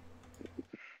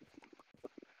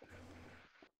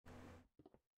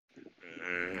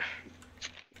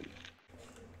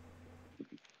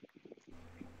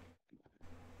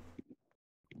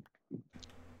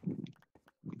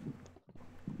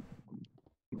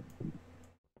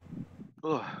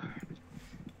 Ugh.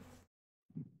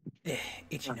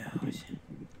 Itchy nose.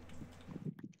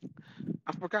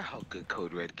 I forgot how good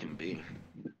Code Red can be.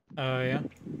 Oh, yeah?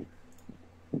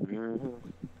 Mhm.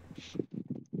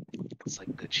 It's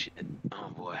like good shit. Oh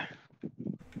boy.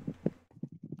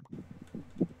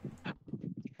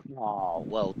 Oh,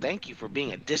 well, thank you for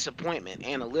being a disappointment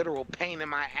and a literal pain in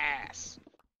my ass.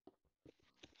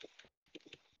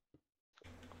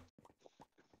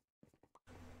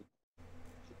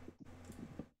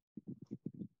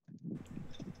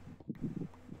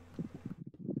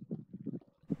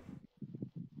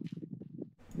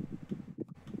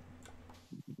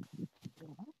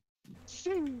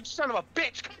 Son of a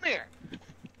bitch, come here.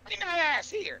 Bring that ass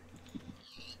here.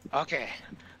 Okay,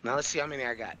 now let's see how many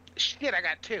I got. Shit, I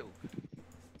got 2.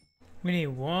 We need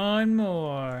one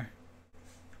more.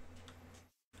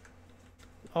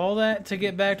 All that to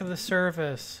get back to the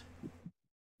surface.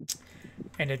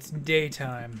 And it's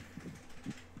daytime.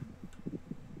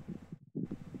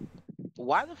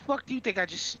 Why the fuck do you think I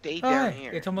just stayed Oh, down hey,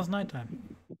 here? it's almost nighttime.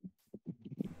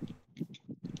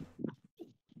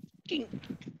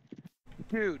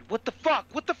 Dude, what the fuck?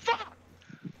 What the fuck?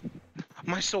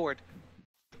 My sword.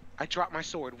 I dropped my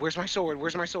sword. Where's my sword?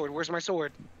 Where's my sword? Where's my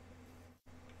sword?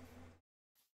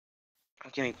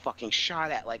 I'm getting fucking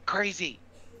shot at like crazy.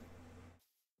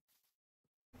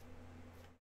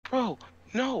 Bro,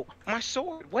 no, my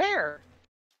sword. Where?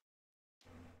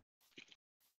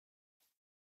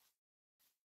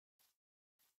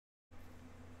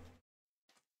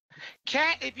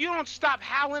 Cat, if you don't stop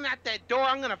howling at that door,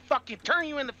 I'm gonna fucking turn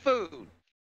you into food.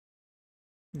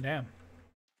 Damn.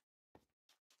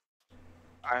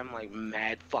 I'm like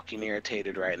mad fucking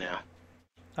irritated right now.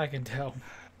 I can tell.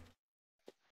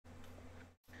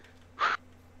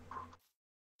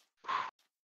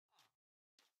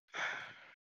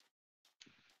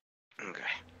 Okay,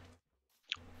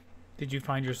 Did you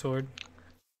find your sword?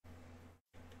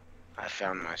 I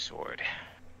found my sword.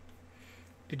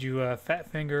 Did you fat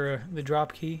finger the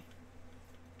drop key?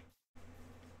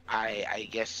 I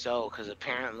guess so, cause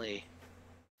apparently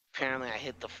I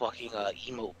hit the fucking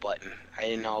emote button. I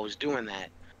didn't know I was doing that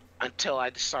until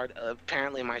I started.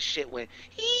 Apparently my shit went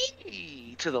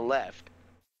hee to the left.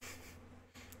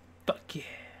 Fuck yeah.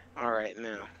 All right,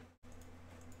 now.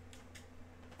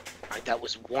 All right, that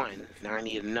was one. Now I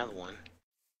need another one.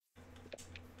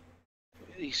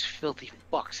 Where are these filthy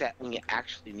fucks at when you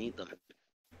actually need them?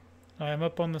 I am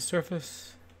up on the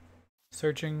surface,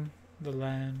 searching the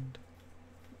land.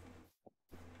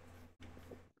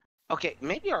 Okay,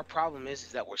 maybe our problem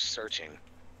is that we're searching.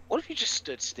 What if you just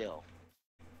stood still?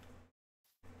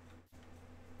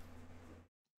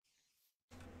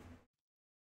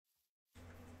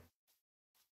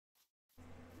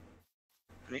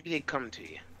 Maybe they'd come to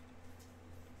you.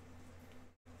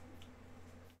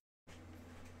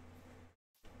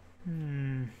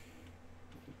 Hmm.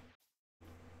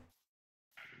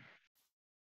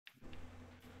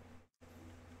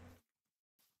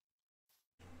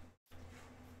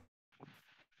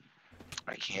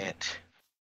 I can't.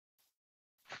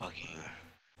 Fucking.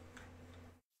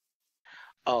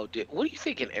 Oh, dude, what do you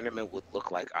think an Enderman would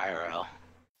look like IRL?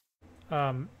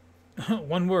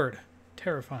 One word.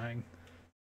 Terrifying.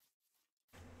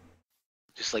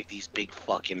 Just like these big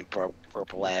fucking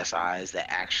purple ass eyes that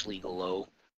actually glow.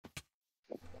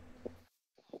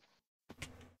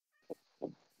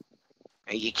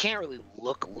 And you can't really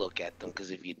look at them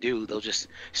because if you do, they'll just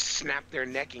snap their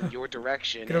neck in your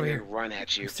direction Get over and here. then run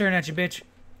at I'm you. staring at you, bitch.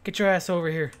 Get your ass over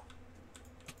here.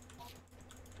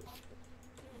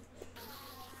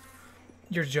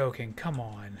 You're joking. Come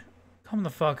on. Come the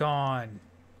fuck on.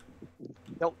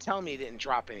 Don't tell me it didn't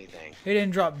drop anything. It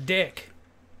didn't drop dick.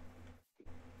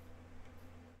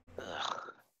 Ugh.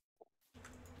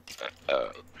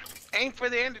 Aim for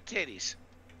the end of titties.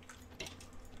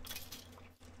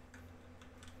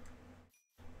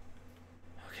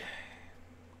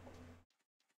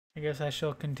 I guess I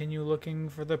shall continue looking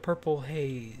for the purple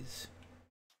haze.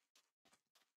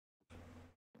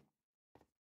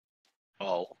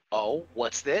 Oh,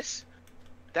 what's this?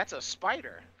 That's a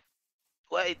spider.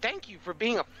 Well, thank you for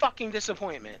being a fucking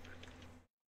disappointment.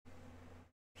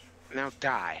 Now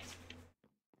die.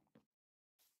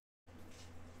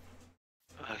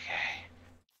 Okay.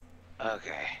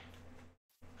 Okay.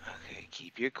 Okay,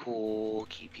 keep your cool.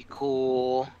 Keep your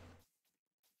cool.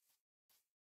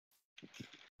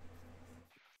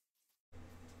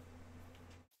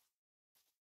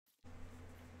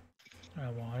 I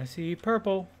want to see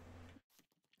purple.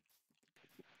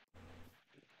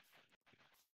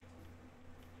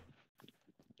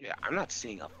 Yeah, I'm not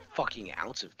seeing a fucking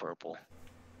ounce of purple.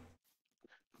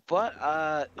 But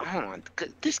hold on.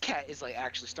 This cat is like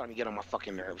actually starting to get on my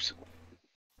fucking nerves.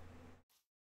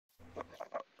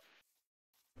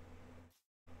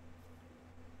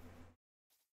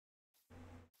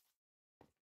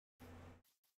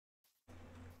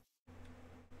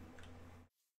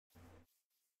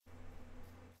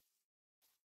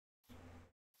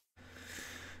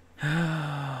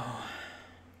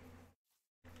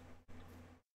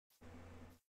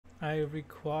 I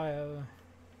require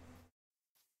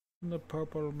the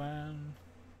purple man.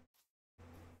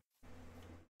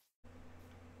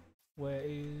 Where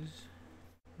is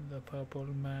the purple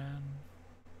man?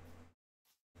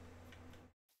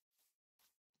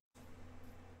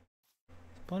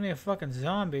 Plenty of fucking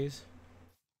zombies.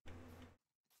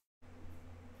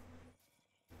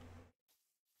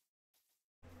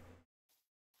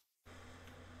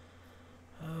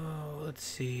 Oh, let's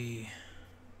see.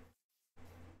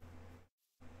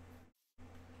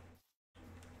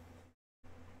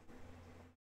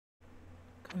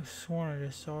 Could have sworn I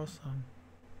just saw some.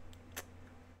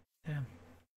 Damn.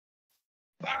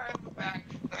 Alright, we're back.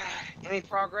 Any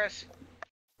progress?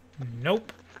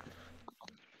 Nope.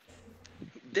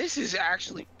 This is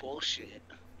actually bullshit.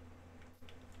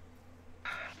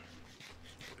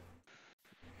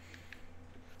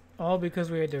 All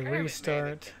because we had to Damn it,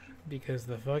 restart because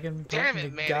the fucking Damn it,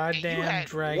 the man. goddamn You had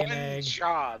dragon one egg.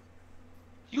 job.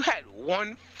 You had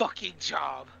one fucking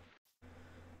job.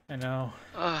 I know.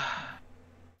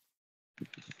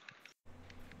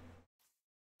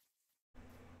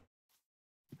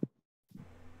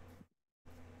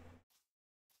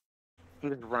 I'm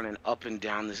just running up and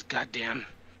down this goddamn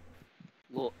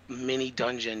little mini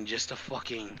dungeon just to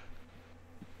fucking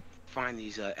find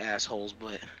these assholes,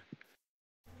 but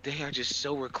they are just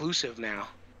so reclusive now.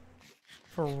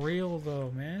 For real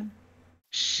though, man.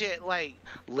 Shit, like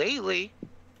lately,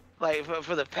 like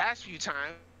for the past few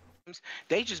times,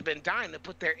 they just been dying to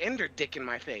put their ender dick in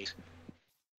my face.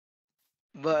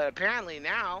 But apparently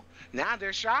now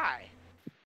they're shy.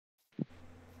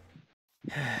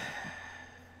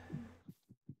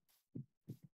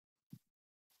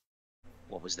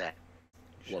 What was that?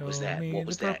 What was that? What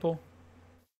was that? Purple.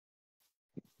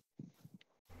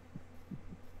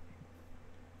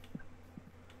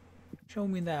 Show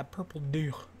me that purple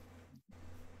deal.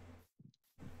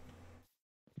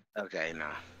 Okay,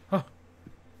 nah. Oh.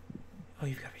 Oh,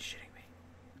 you've got to be shitting me.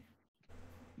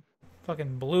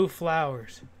 Fucking blue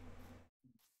flowers.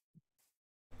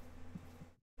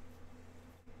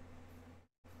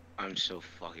 I'm so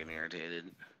fucking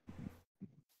irritated.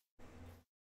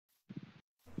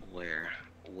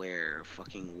 Where?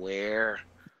 Fucking where?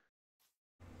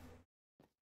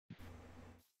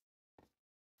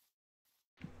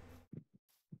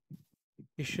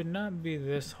 It should not be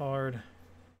this hard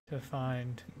to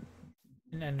find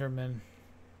an Enderman.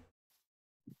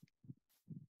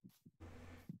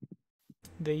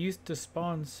 They used to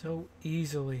spawn so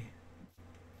easily.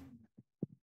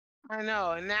 I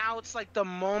know, and now it's like the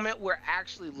moment we're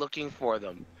actually looking for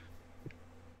them.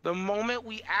 The moment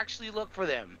we actually look for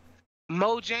them.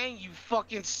 Mojang, you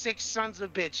fucking sick sons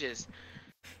of bitches.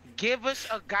 Give us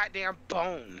a goddamn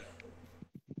bone.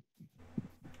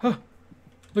 Huh.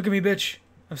 Look at me, bitch.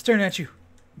 I'm staring at you.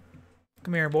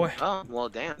 Come here, boy. Oh, well,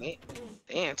 damn. They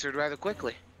answered rather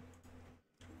quickly.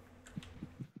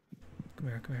 Come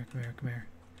here, come here, come here, come here.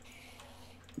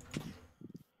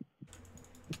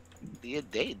 Yeah,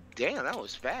 damn, that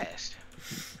was fast.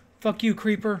 Fuck you,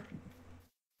 creeper.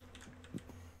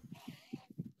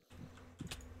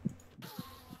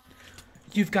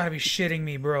 You've got to be shitting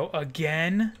me, bro.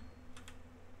 Again?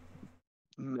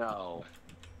 No.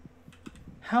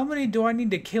 How many do I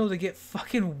need to kill to get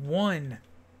fucking one?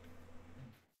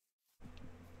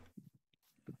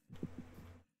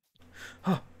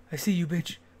 Huh, I see you,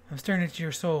 bitch. I'm staring at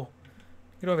your soul.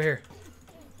 Get over here.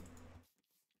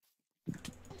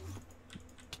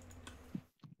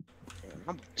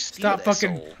 Stop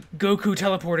fucking soul. Goku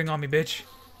teleporting on me, bitch.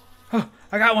 Oh,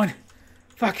 I got one.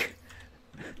 Fuck.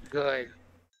 Good.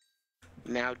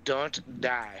 Now don't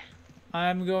die.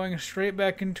 I'm going straight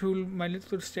back into my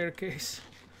little staircase.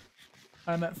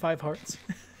 I'm at 5 hearts.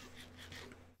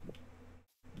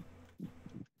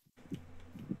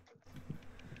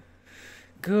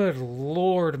 Good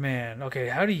lord, man. Okay,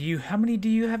 how many do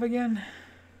you have again?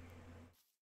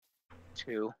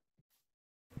 2.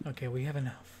 Okay, we have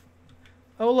enough.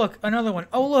 Oh, look, another one.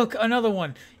 Oh, look, another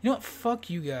one. You know what?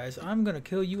 Fuck you guys. I'm gonna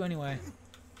kill you anyway.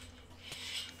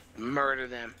 Murder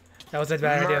them. That was a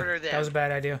bad idea. Murder them. That was a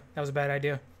bad idea. That was a bad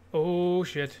idea. Oh,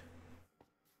 shit.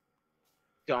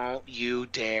 Don't you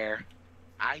dare.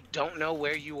 I don't know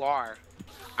where you are.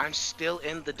 I'm still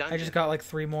in the dungeon. I just got like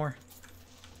 3 more.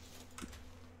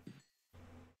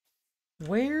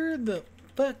 Where the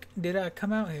fuck did I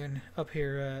come out here and up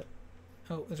here at?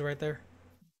 Oh, is it right there?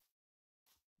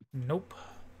 Nope.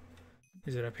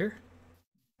 Is it up here?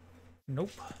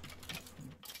 Nope.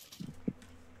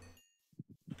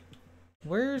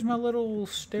 Where's my little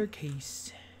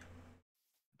staircase?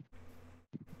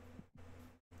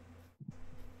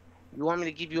 You want me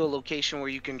to give you a location where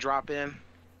you can drop in?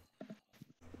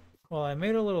 Well, I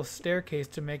made a little staircase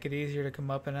to make it easier to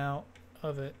come up and out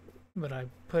of it, but I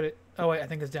put it... Oh, wait, I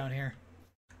think it's down here.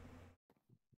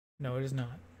 No, it is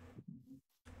not.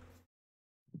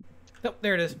 Oh,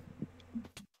 there it is.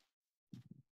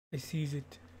 I sees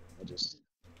it. I'll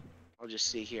just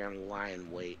sit here and lie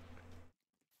and wait.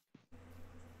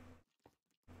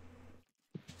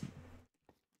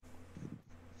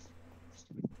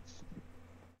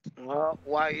 Well,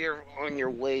 while you're on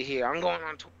your way here, I'm going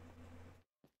on.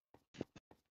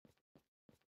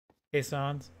 Hey,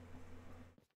 Sans.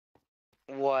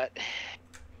 What?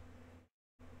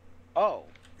 Oh.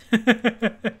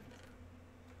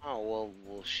 Oh,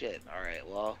 well, shit. Alright,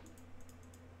 well.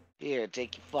 Here,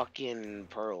 take your fucking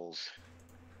pearls.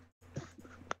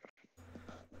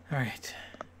 Alright.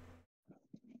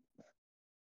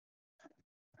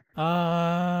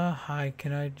 Hi,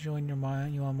 can I join you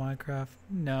on Minecraft?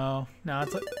 No,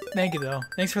 it's like, thank you though.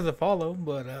 Thanks for the follow,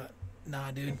 but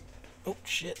nah, dude. Oh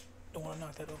shit, don't want to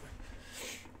knock that over.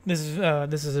 This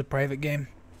is a private game.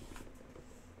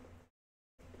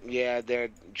 Yeah,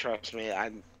 trust me,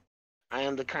 I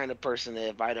am the kind of person that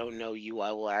if I don't know you,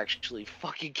 I will actually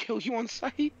fucking kill you on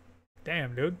sight.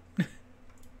 Damn, dude.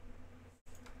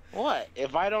 What?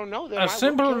 If I don't know them, A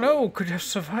simple no could have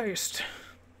sufficed.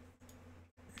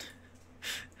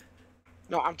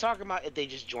 No, I'm talking about if they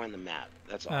just join the map.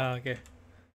 That's all. Okay.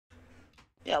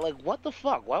 Yeah, like what the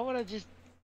fuck? Why would I just?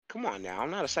 Come on now, I'm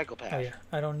not a psychopath. Oh yeah,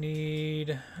 I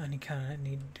need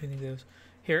two of those.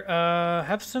 Here,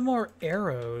 have some more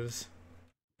arrows.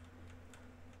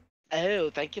 Oh,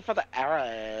 thank you for the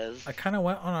arrows. I kind of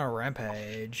went on a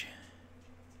rampage.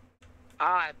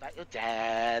 I bet you're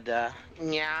dead.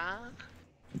 Yeah.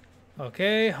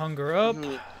 Okay, hunger up.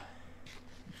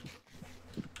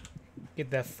 Get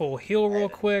that full heal real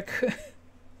quick.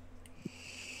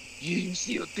 You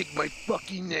see how thick my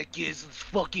fucking neck is? Let's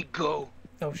fucking go.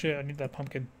 Oh shit, I need that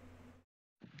pumpkin.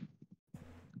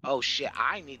 Oh shit,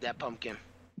 I need that pumpkin.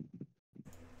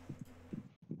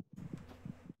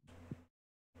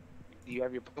 Do you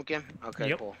have your pumpkin? Okay,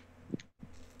 yep. Cool.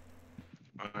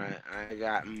 Alright, I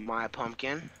got my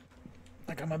pumpkin.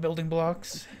 I got my building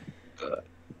blocks. Good.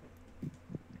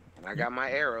 And I got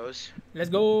my arrows. Let's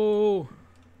go!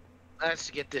 Let's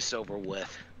get this over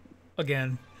with.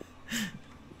 Again.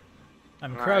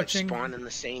 I'm All crouching. Right, spawn in the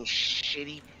same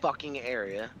shitty fucking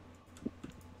area.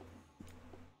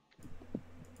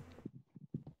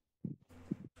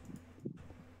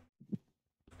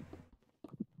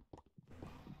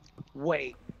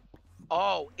 Wait.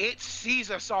 Oh, it sees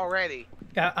us already.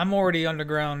 Yeah, I'm already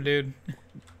underground, dude.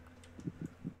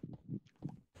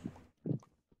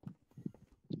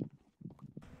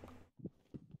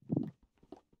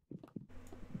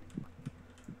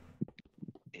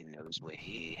 It knows we're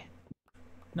here.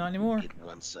 Not anymore. It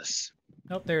wants us.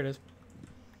 Oh, there it is.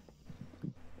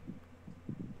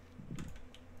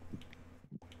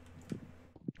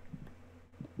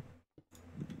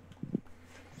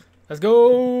 Let's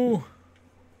go!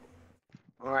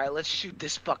 Alright, let's shoot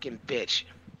this fucking bitch.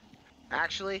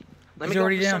 Actually, let He's me go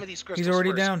already for down. some of these crystals He's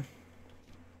already first. down.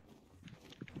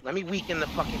 Let me weaken the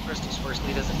fucking crystals first so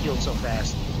he doesn't heal so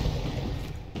fast.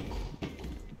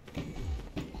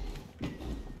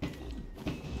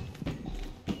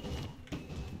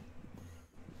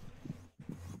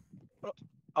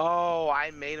 Oh,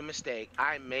 I made a mistake.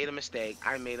 I made a mistake.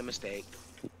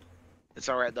 It's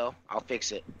alright though. I'll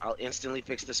fix it. I'll instantly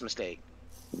fix this mistake.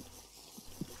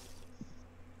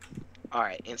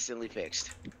 Alright, instantly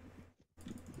fixed.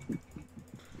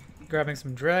 Grabbing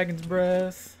some dragon's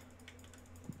breath.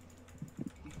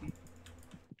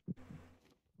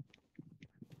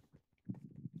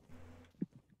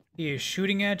 He is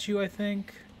shooting at you, I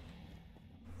think.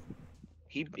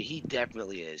 He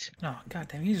definitely is. Oh,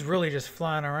 goddamn, he's really just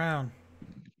flying around.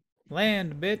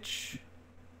 Land, bitch.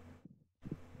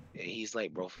 Yeah, he's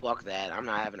like, bro, fuck that. I'm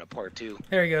not having a part 2.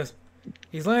 There he goes.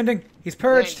 He's landing. He's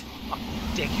perched. Land,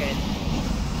 dickhead.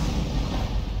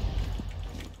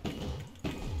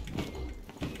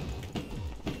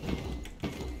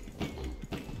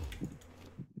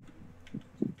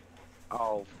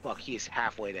 Oh, fuck, he's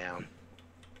halfway down.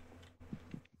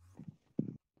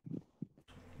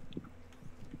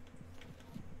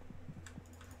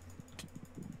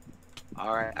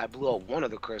 Alright, I blew up one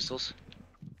of the crystals.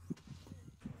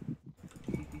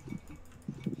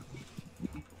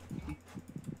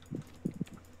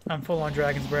 I'm full on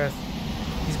Dragon's Breath.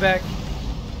 He's back.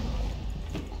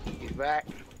 He's back.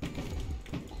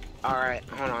 Alright,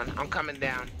 hold on. I'm coming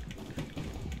down.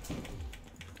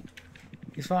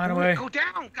 He's flying away. Go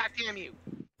down, goddamn you!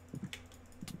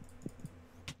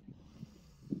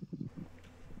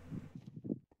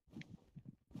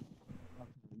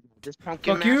 This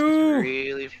pumpkin Fuck mask you! is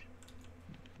really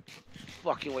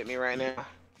fucking with me right now.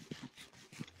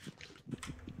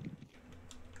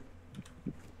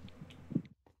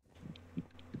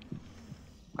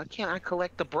 Why can't I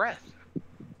collect the breath?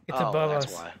 It's above that's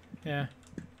us. why. Yeah.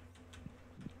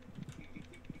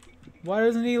 Why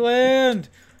doesn't he land?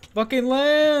 Fucking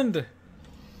land!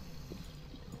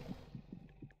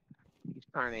 He's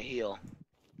trying to heal.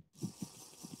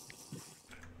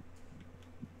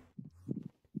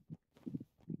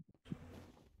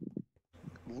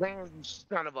 Land, you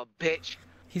son of a bitch.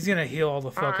 He's gonna heal all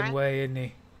the fucking Alright. way, isn't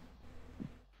he?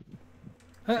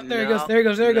 There he No, goes, there he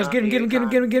goes, there he goes. no, Get him, get him, get him,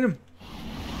 get him, get him.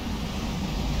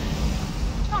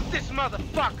 Fuck this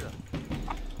motherfucker.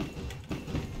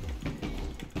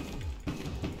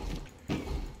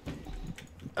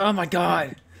 Oh my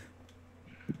god.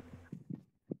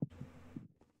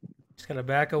 Just gotta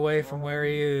back away from where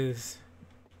he is.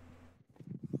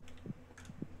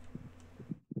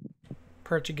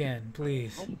 Perch again,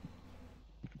 please.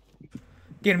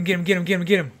 Get him, get him, get him, get him,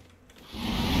 get him.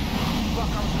 Fuck,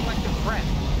 I was collecting breath.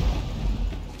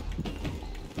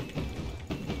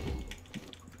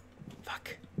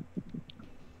 Fuck.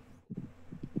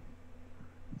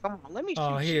 Come on, let me shoot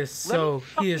Oh, he you. is so, he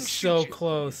fucking is shoot so you.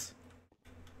 close.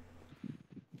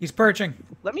 He's perching.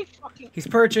 Let me fucking... He's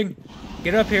perching.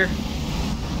 Get up here.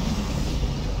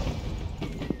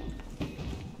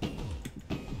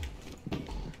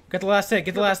 Get the last hit,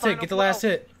 get the last hit, get the last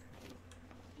hit.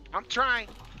 I'm trying.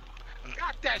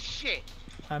 Got that shit.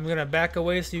 I'm gonna back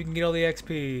away so you can get all the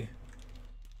XP.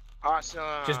 Awesome.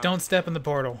 Just don't step in the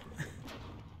portal.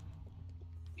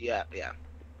 Yeah, yeah.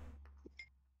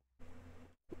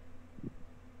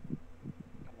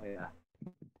 Oh, yeah.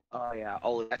 Oh, yeah.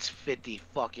 Oh, that's 50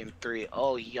 fucking 3.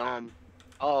 Oh, yum.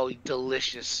 Oh,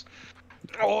 delicious.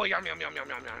 Oh, yum, yum, yum, yum,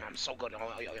 yum, yum, yum. So good.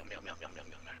 Oh, yum, yum, yum, yum, yum, yum,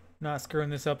 yum. Not screwing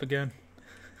this up again.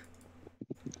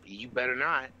 You better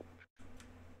not.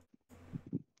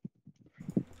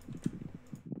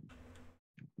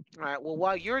 Alright, well,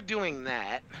 while you're doing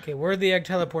that... Okay, where'd the egg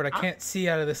teleport? I can't see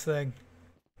out of this thing.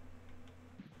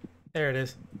 There it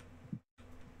is.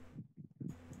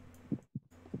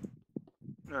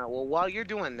 Alright, well, while you're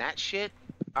doing that shit,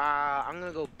 I'm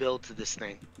gonna go build to this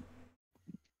thing.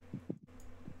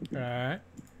 Alright.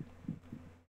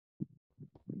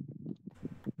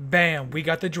 Bam! We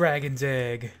got the dragon's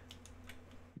egg.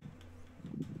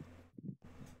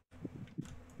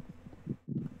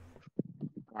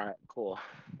 Alright, cool.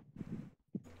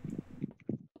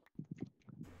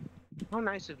 How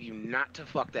nice of you not to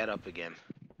fuck that up again.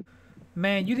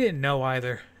 Man, you didn't know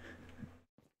either.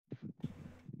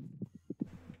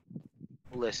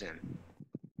 Listen.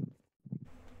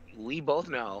 We both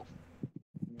know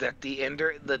that the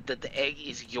egg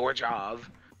is your job.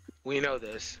 We know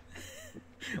this.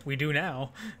 We do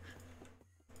now.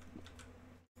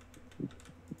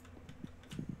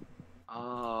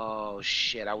 Oh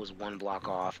shit, I was one block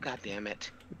off. God damn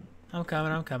it. I'm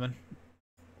coming, I'm coming.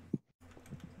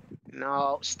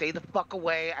 No, stay the fuck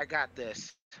away. I got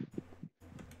this.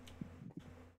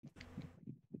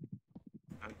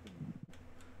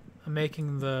 I'm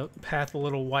making the path a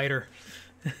little wider.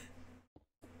 Let's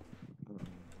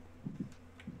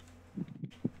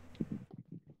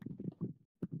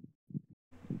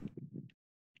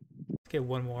get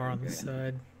one more on the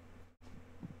side.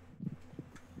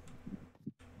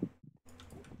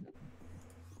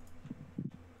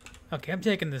 Okay, I'm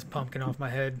taking this pumpkin off my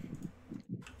head.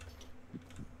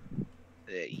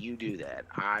 You do that.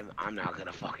 I'm not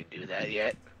gonna fucking do that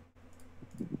yet.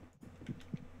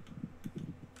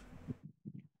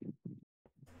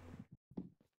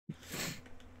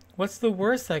 What's the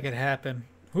worst that could happen?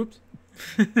 Whoops.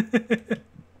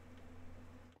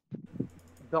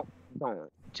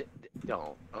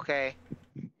 Don't, okay?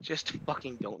 Just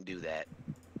fucking don't do that.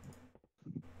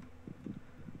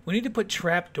 We need to put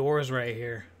trap doors right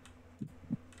here.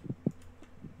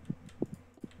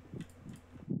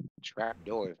 Trap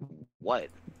doors? What?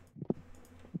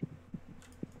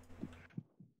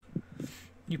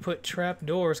 You put trap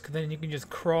doors, cause then you can just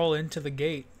crawl into the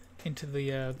gate, into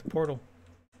the portal.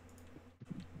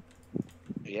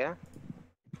 Yeah?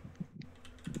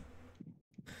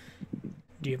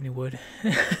 Do you have any wood?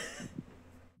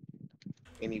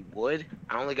 Any wood?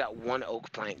 I only got one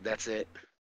oak plank. That's it.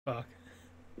 Fuck.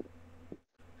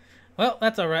 Well,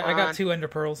 that's alright. I Come got on. 2 ender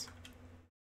pearls.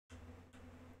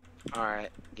 Alright,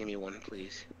 give me one,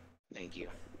 please. Thank you.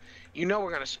 You know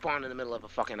we're gonna spawn in the middle of a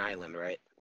fucking island, right?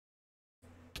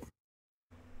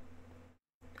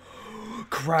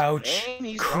 Crouch. And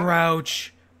he's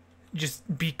Crouch.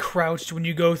 Just be crouched when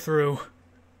you go through.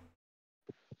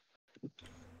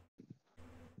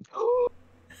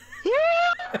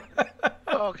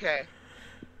 Okay.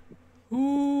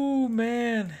 Ooh,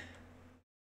 man.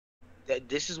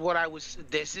 This is what I was.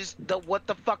 This is what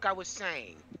the fuck I was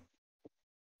saying.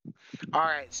 All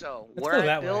right, so Let's where go I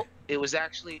that built, way. it was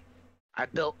actually I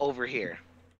built over here.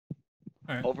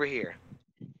 All right. Over here.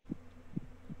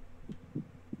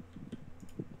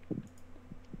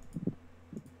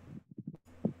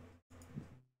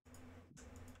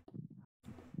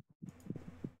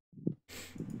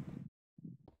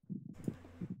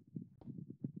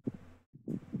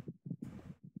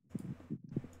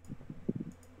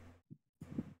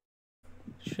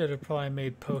 Should have probably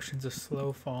made potions of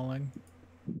slow falling.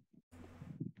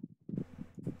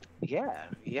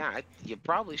 Yeah, you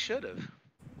probably should have.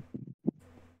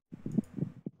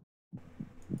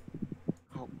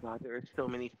 Oh god, there are so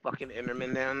many fucking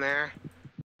Endermen down there.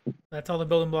 That's all the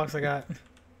building blocks I got.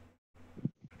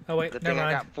 Oh wait, Good never thing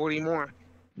I mind. got 40 more.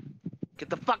 Get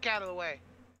the fuck out of the way.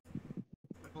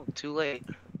 Oh, too late.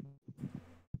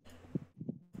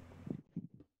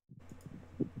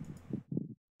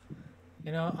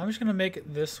 You know, I'm just gonna make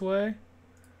it this way.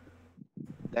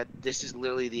 This is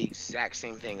literally the exact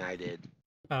same thing I did.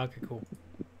 Oh, okay, cool.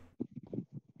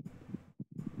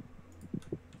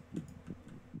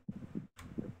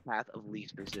 Path of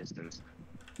least resistance.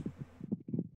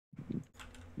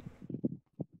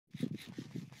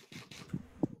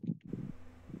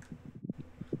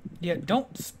 Yeah,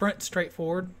 don't sprint straight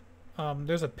forward.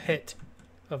 There's a pit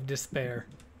of despair.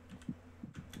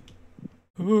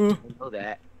 Ooh. I know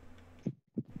that.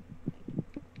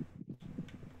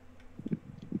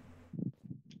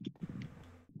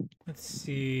 Let's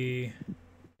see.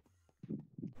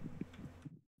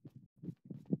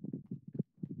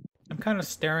 I'm kind of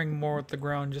staring more at the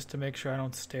ground just to make sure I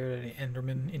don't stare at any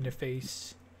Enderman in the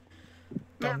face.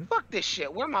 Man, fuck this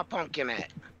shit. Where my pumpkin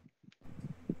at?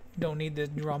 Don't need the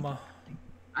drama.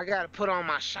 I gotta put on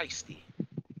my shiesty.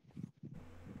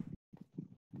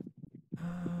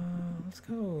 Let's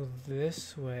go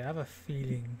this way. I have a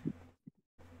feeling.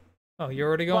 Oh, you're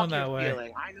already going Fuck that your way.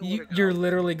 feeling. I know where to go. You're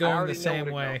literally I going the already know same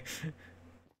where to way.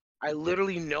 I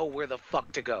literally know where the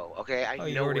fuck to go, okay? I Oh, know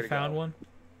you where already to found go. one?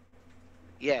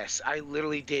 Yes, I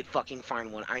literally did fucking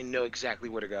find one. I know exactly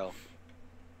where to go.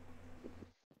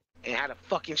 And had a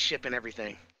fucking ship and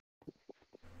everything.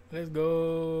 Let's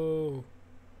go.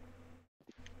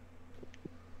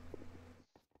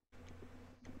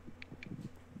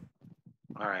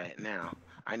 Alright, now,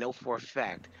 I know for a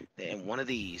fact that in one of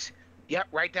these... Yep,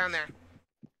 right down there.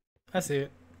 I see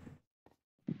it.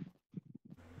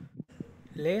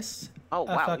 Let's Oh,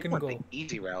 wow, we fucking went go. the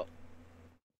easy route.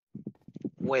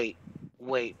 Wait,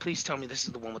 please tell me this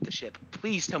is the one with the ship.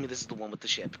 Please tell me this is the one with the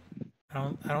ship.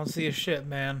 I don't see a ship,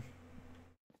 man.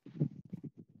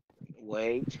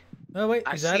 Wait. Oh wait,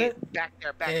 I is see that it. it? Back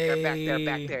there, back there, back there,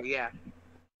 back there, yeah.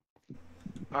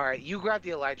 Alright, you grab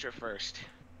the elytra first.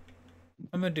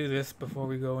 I'm gonna do this before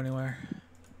we go anywhere.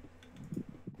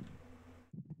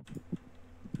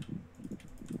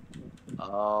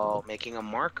 Oh, making a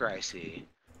marker, I see.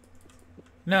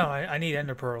 No, I need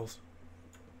ender pearls.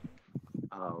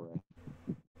 Oh,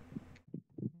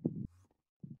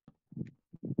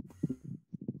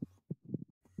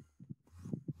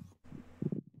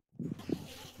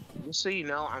 just so you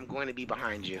know, I'm going to be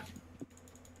behind you.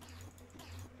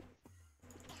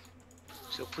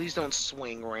 So please don't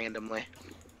swing randomly.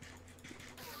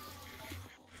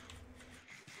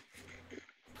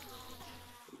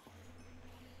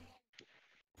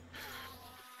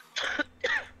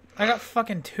 I got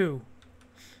fucking 2.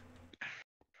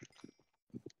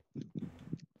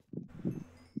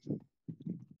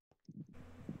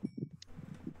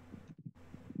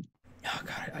 Oh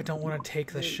god, I don't want to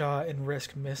take the shot and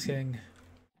risk missing.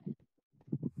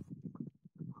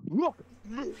 Look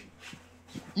at me!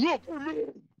 Look at me!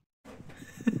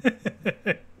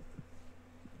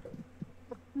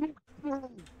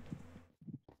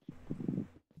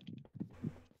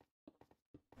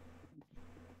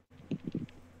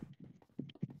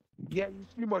 Yeah, you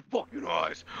see my fucking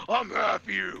eyes. I'm half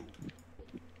you.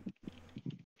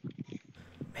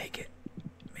 Make it.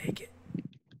 Make it.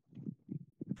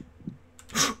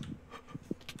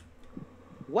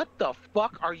 What the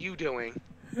fuck are you doing?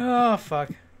 Oh fuck.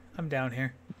 I'm down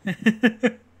here.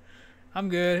 I'm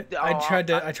good. I tried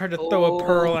to throw a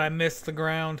pearl and I missed the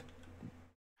ground.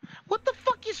 What the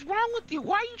fuck is wrong with you?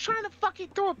 Why are you trying to fucking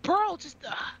throw a pearl? Just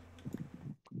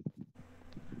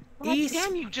He's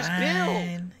damn you, just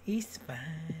fine. build. He's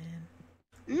fine.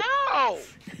 No!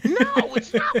 No,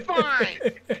 it's not fine!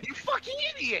 You fucking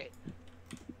idiot!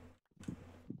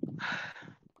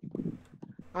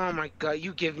 Oh my god,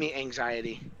 you give me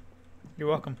anxiety. You're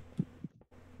welcome.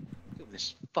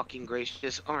 Goodness fucking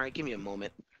gracious. Alright, give me a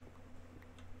moment.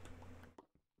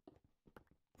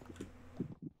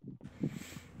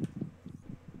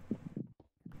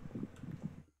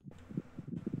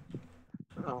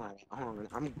 Alright, hold on.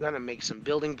 I'm gonna make some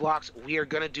building blocks. We are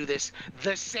gonna do this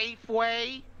the safe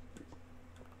way.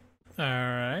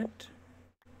 Alright.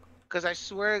 Because I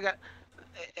swear to God.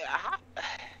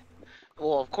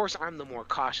 Well, of course, I'm the more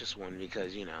cautious one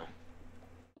because, you know,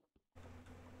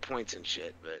 points and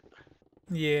shit, but.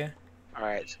 Yeah.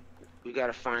 Alright, we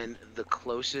gotta find the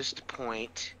closest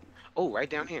point. Oh, right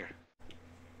down here.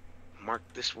 Mark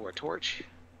this for a torch.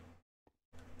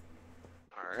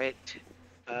 Alright.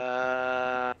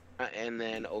 And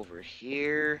then over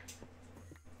here.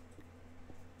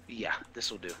 Yeah,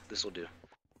 this will do. This will do.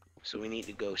 So we need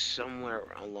to go somewhere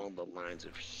along the lines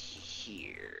of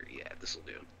here. Yeah, this will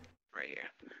do. Right here.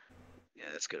 Yeah,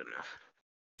 that's good enough.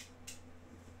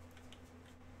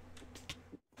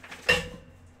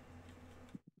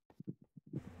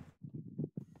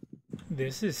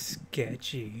 This is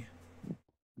sketchy.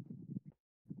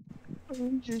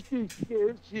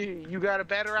 You got a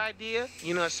better idea?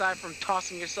 You know, aside from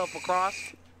tossing yourself across?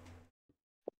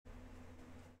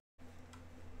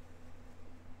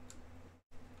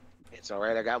 It's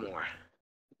alright, I got more.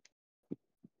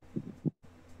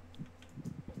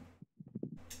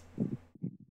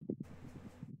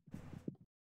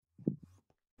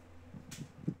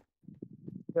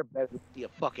 There better be a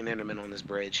fucking Enderman on this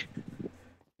bridge.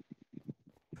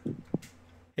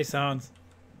 Hey, Sans.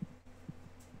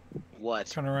 What?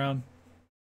 Turn around.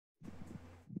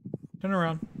 Turn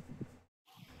around.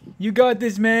 You got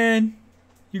this, man.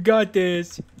 You got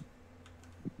this.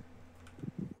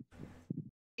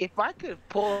 If I could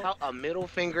pull out a middle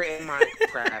finger in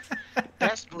Minecraft,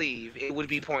 best believe it would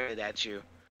be pointed at you.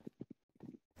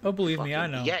 Oh, believe me, I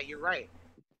know. Yeah, you're right.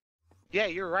 Yeah,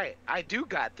 you're right. I do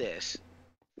got this.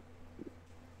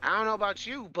 I don't know about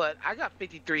you, but I got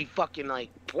 53 fucking, like,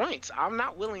 points. I'm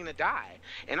not willing to die.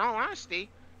 In all honesty,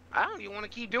 I don't even want to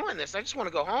keep doing this. I just want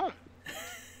to go home.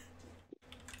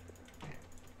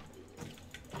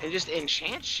 And just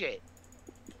enchant shit.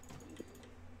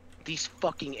 These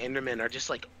fucking Endermen are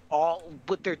just, like, all,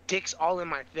 with their dicks all in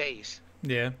my face.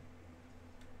 Yeah.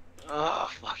 Oh,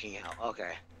 fucking hell.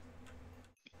 Okay.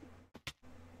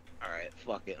 Alright,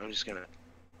 fuck it. I'm just gonna...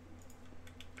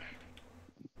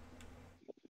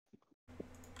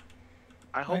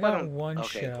 I hope I got don't... one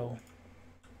okay, shell.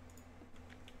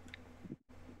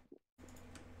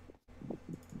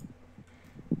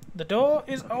 The door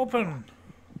is open.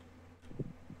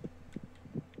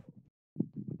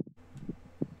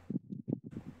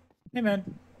 Hey,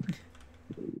 man.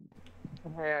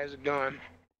 Hey, how's it going?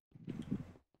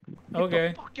 Okay.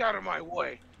 Get the fuck out of my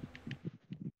way.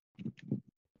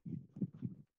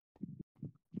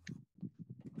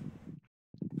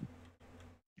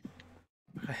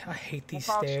 I hate these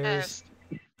About stairs. chest.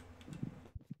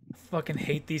 I fucking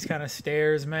hate these kind of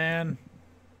stairs, man.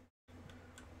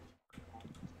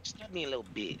 Just give me a little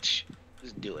bitch.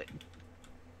 Just do it.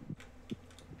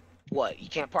 What? You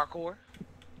can't parkour?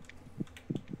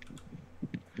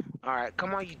 Alright,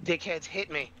 come on, you dickheads, hit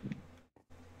me.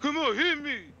 Come on, hit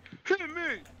me! Hit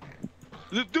me!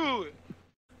 Let's do it!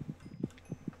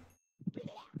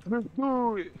 Let's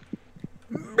do it!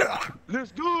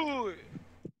 Let's do it!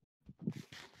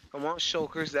 Come on,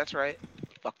 shulkers, that's right.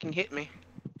 Fucking hit me.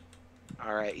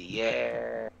 Alright,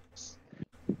 yes.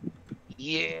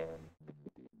 Yes.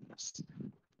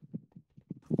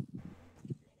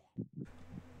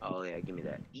 Oh yeah, give me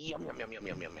that. Yum yum yum yum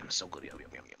yum yum yum. So good. Yum yum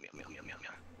yum yum yum yum yum yum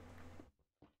yum.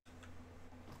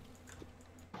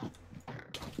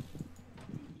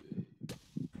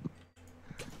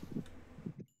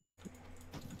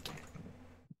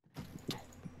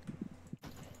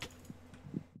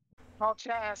 All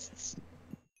chests.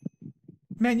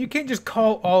 Man, you can't just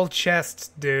call all chests,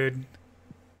 dude.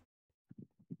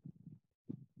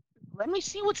 Let me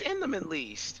see what's in them at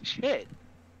least. Shit.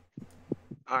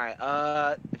 Alright,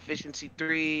 efficiency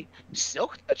 3.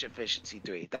 Silk touch efficiency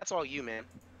 3. That's all you, man.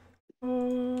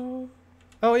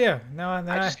 Oh yeah. Now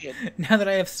I just get... now that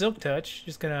I have Silk Touch,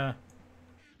 just gonna.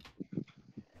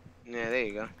 Yeah, there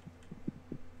you go.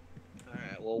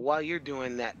 Alright, well, while you're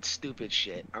doing that stupid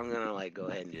shit, I'm gonna, like, go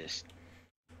ahead and just...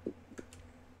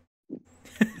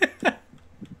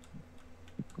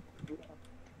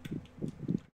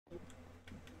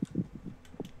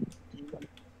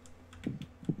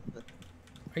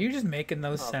 Are Are you just making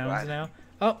those Oh, sounds God. now?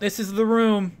 Oh, this is the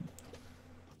room.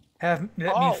 Let me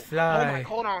Oh fly. my,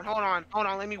 hold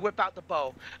on. Let me whip out the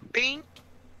bow. Bing,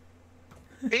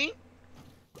 bing,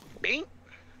 bing,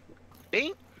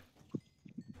 bing.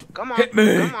 Come on, Hit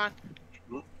me. come on.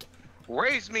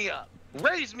 Raise me up,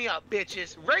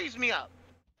 bitches. Raise me up.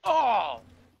 Oh,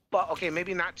 but okay,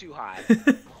 maybe not too high.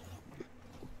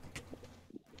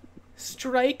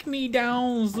 Strike me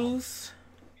down, Zeus.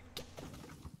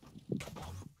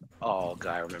 Oh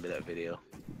God, I remember that video.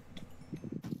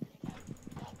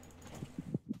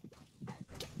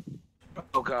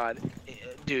 Oh God,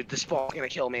 dude, this ball's gonna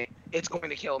kill me. It's going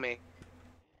to kill me.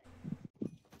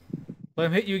 Let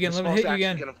him hit you again. This Let him ball's hit you actually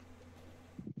again. gonna.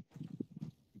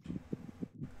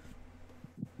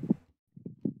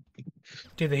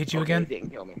 Did they hit you Okay, again? it didn't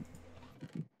kill me.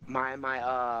 My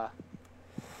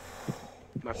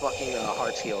fucking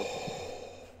heart's healed.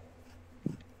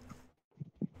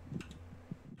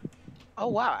 Oh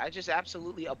wow, I just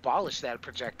absolutely abolished that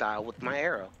projectile with my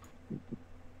arrow.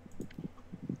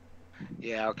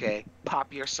 Yeah, okay.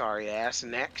 Pop your sorry ass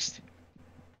next.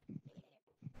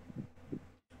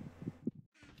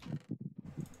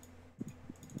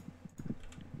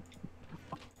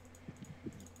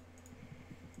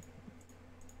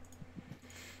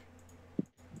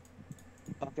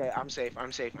 Okay, I'm safe.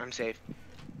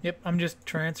 Yep, I'm just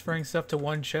transferring stuff to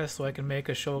one chest so I can make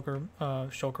a shulker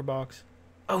box.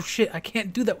 Oh shit, I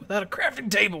can't do that without a crafting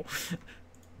table.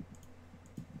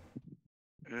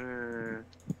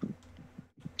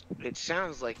 It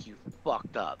sounds like you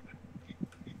fucked up.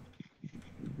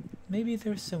 Maybe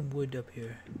there's some wood up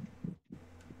here.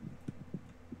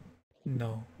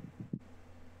 No.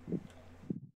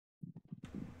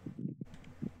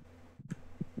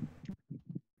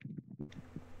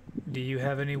 Do you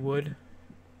have any wood?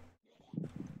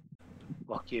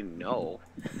 Fucking no.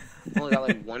 Only got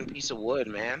like one piece of wood,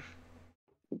 man.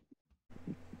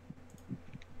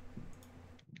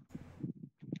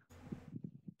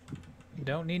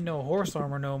 Don't need no horse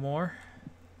armor no more.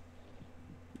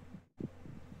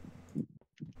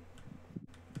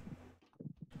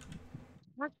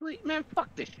 Actually, man,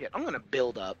 fuck this shit. I'm gonna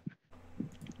build up.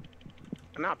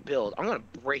 Not build. I'm gonna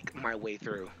break my way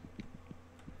through.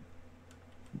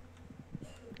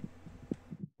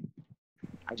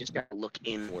 I just gotta look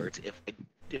inwards.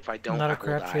 If I don't, Not I a will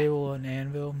craft die. table and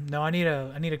anvil. No, I need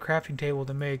a crafting table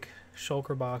to make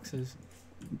shulker boxes.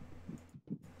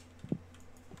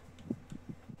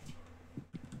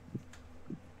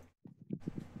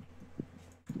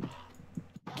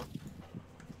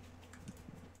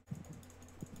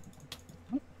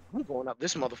 I'm going up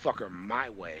this motherfucker my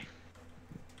way.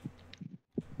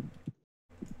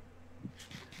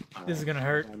 This is gonna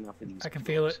hurt. Enough of these I can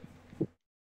feel blocks. it.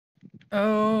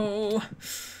 Oh.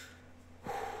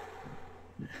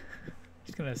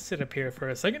 Just gonna sit up here for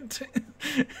a second.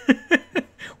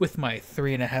 With my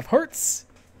 3.5 hearts.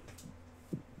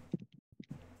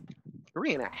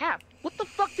 3.5? What the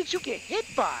fuck did you get hit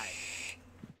by?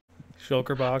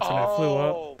 Shulker box and I flew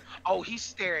up. Oh, he's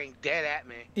staring dead at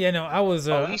me. Yeah, no, I was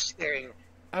Oh, he's staring.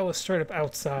 I was straight up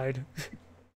outside.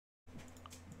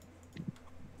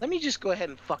 Let me just go ahead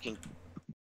and fucking...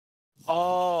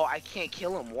 Oh, I can't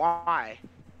kill him. Why?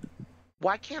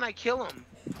 Why can't I kill him?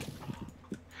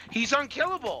 He's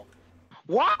unkillable.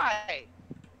 Why?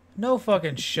 No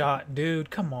fucking shot,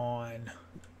 dude. Come on.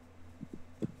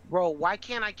 Bro, why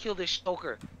can't I kill this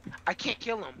shulker? I can't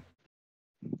kill him.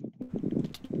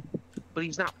 But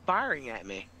he's not firing at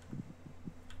me.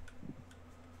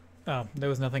 Oh, there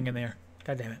was nothing in there.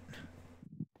 God damn it.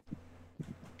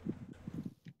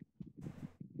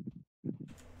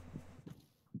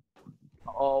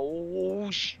 Oh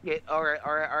shit.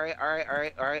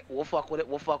 Alright. We'll fuck with it.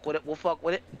 We'll fuck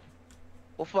with it.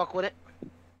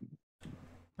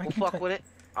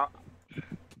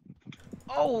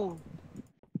 Oh!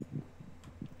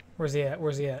 Where's he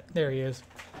at? There he is.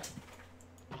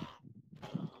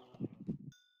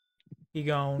 He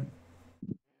gone.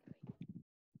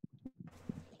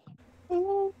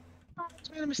 Ooh, I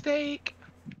just made a mistake.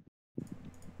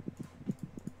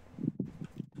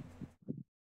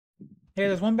 Hey,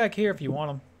 there's one back here if you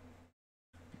want him.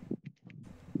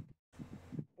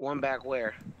 One back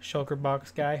where? Shulker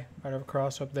box guy, right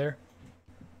across up there.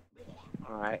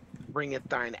 Alright. Bring it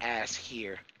thine ass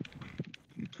here.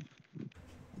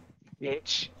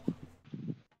 Bitch.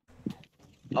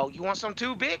 Oh, you want some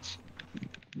too, bitch?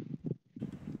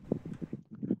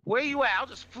 Where you at? I'll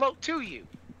just float to you.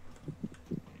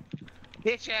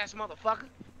 Bitch ass motherfucker.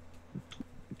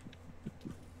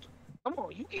 Come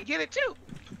on, you can get it too.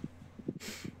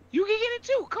 You can get it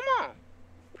too. Come on.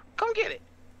 Come get it.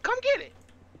 Come get it.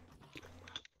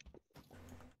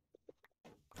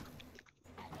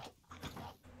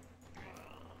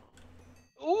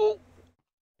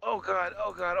 Oh god,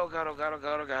 oh god, oh god, oh god, oh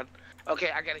god, oh god. Okay,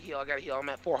 I gotta heal, I gotta heal. I'm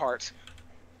at 4 hearts.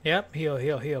 Yep, heal,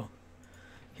 heal, heal.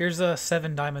 Here's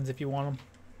 7 diamonds if you want them.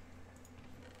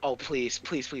 Oh, please,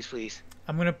 please, please, please.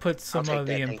 I'm gonna put some take of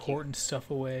the that, thank you. important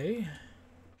stuff away.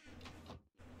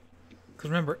 Cause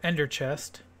remember, Ender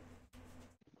chest.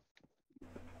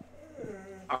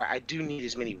 Alright, I do need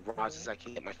as many rods as I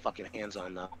can get my fucking hands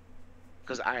on, though.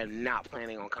 Because I am not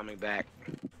planning on coming back.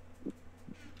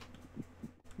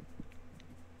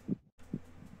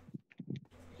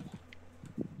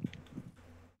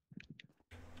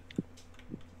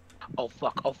 Oh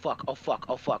fuck, oh fuck, oh fuck,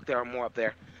 oh fuck. There are more up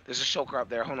there. There's a shulker up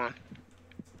there, hold on.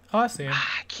 Oh, I see him.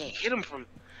 I can't hit him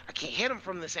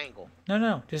from this angle. No,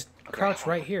 no, just Okay, crouch hold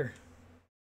right on. here.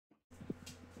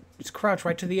 Just crouch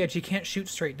right to the edge. You can't shoot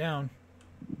straight down.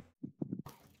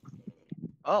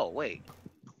 Oh, wait.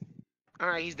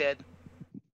 Alright, he's dead.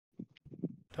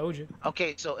 Told you.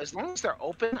 Okay, so as long as they're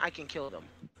open, I can kill them.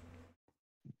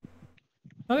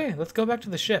 Okay, let's go back to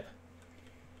the ship.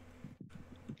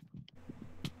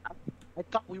 I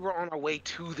thought we were on our way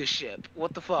to the ship.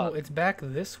 What the Oh, fuck? it's back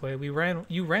this way. You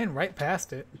ran right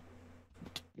past it.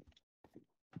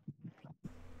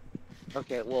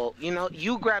 Okay, well, you know,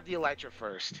 you grab the elytra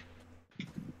first.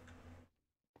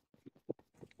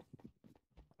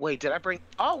 Wait, did I bring...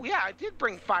 Oh, yeah, I did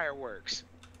bring fireworks.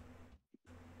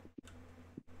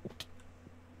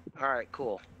 Alright,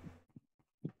 cool.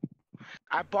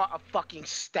 I bought a fucking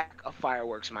stack of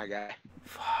fireworks, my guy.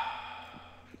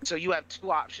 So you have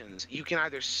 2 options. You can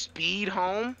either speed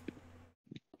home,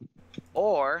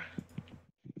 or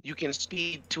you can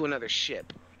speed to another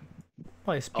ship.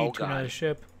 Probably speed Oh, to another God.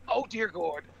 ship. Oh, dear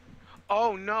God.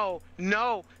 Oh, no.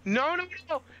 No. No, no,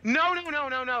 no. No, no, no,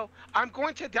 no, no. I'm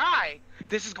going to die.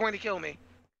 This is going to kill me.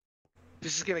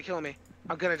 This is going to kill me.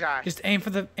 I'm going to die. Just aim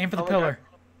for the Oh my pillar.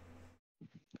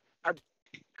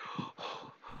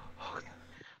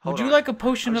 Hold Would you on. like a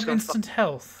potion I'm of just gonna instant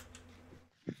health?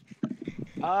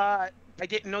 I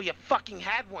didn't know you fucking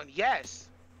had one. Yes.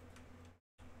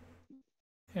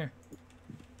 Here.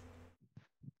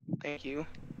 Thank you.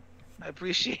 I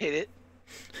appreciate it.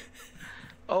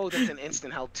 Oh, that's an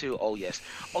instant health too. Oh yes.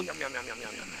 Oh yum yum yum yum yum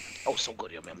yum. Oh, so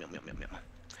good. Yum yum yum yum yum yum.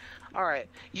 All right.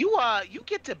 You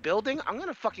get to building. I'm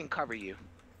gonna fucking cover you.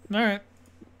 All right.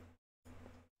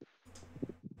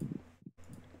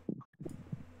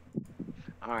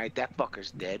 All right, that fucker's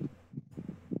dead.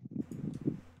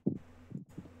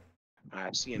 All right,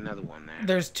 I see another one there.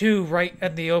 There's 2 right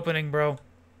at the opening, bro.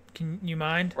 Can you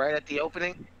mind? Right at the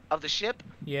opening of the ship.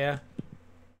 Yeah.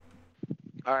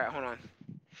 All right, hold on.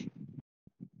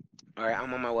 All right,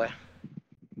 I'm on my way.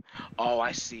 Oh,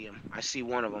 I see him. I see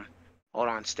one of them. Hold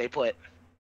on, stay put.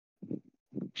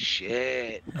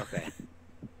 Shit. Okay.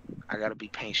 I gotta be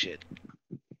patient.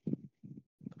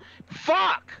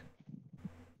 Fuck!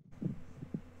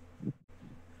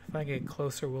 If I get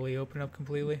closer, will he open up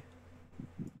completely?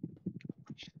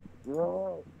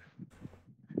 Whoa.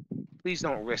 Please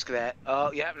don't risk that.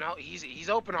 Oh, yeah, no, he's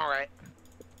open all right.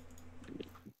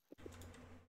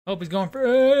 Oh, he's going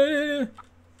for...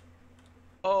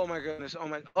 Oh my goodness. Oh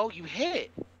my. Oh, you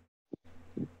hit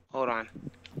it. Hold on.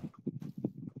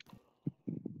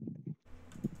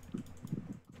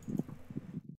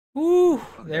 Woo! Okay.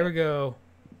 There we go.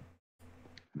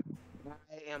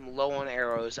 I am low on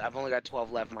arrows. I've only got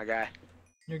 12 left, my guy.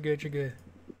 You're good, you're good.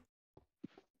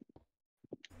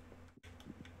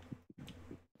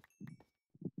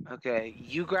 Okay,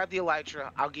 you grab the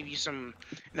elytra. I'll give you some.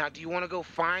 Now, do you want to go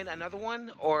find another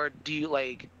one, or do you what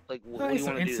Oh, do you want to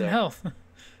do instant there? health.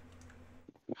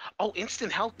 Oh,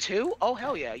 instant health too? Oh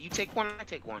hell yeah! You take one, I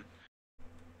take one.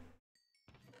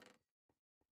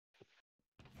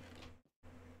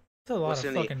 That's a lot What's of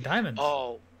in the- fucking diamonds.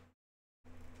 Oh.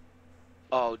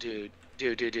 Oh, dude.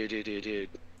 Dude. Can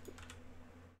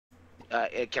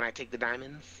I take the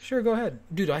diamonds? Sure, go ahead.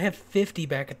 Dude, I have 50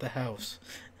 back at the house.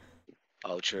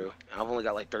 Oh, true. I've only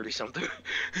got like 30 something.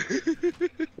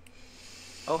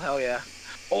 Oh hell yeah!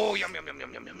 Oh yum yum yum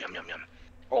yum yum yum yum yum yum.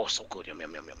 Oh, so good. Yum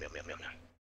yum yum yum yum yum yum.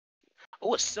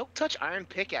 Oh, a silk touch iron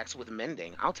pickaxe with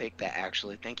mending. I'll take that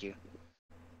actually. Thank you.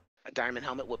 A diamond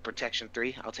helmet with protection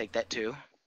 3. I'll take that too.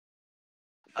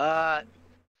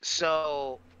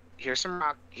 So here's some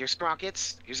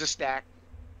rockets. Here's a stack.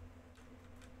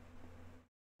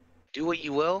 Do what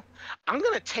you will. I'm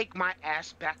gonna take my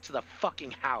ass back to the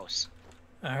fucking house.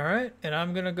 Alright, and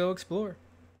I'm gonna go explore.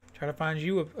 Try to find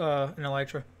you an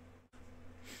elytra.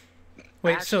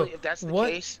 Wait, Actually, so if that's the what,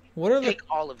 case, what are the... take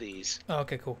all of these. Oh,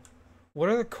 okay, cool. What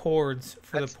are the cords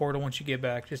for That's- the portal once you get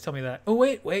back? Just tell me that. Oh,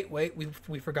 wait.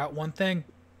 We forgot one thing.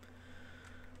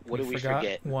 What did we forgot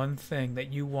forget? one thing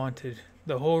that you wanted.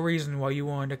 The whole reason why you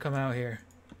wanted to come out here.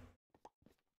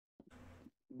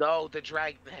 No, the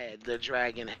dragon head. The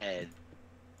dragon head.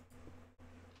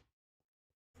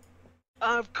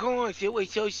 Of course, it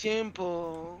was so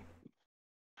simple.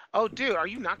 Oh, dude, are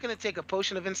you not gonna take a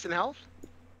potion of instant health?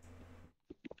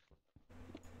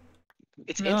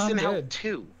 It's No, I'm instant health good.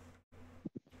 2.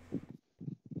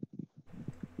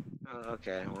 Oh,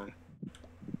 okay, well.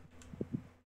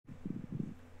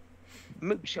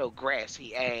 Mucho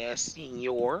grassy ass,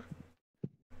 senor.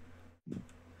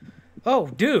 Oh,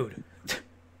 dude.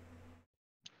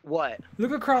 What?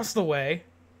 Look across the way.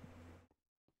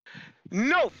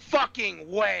 No fucking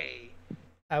way!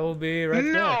 I will be right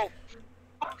No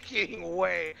back. fucking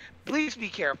way! Please be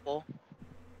careful.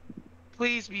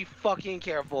 Please be fucking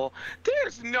careful.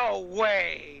 There's no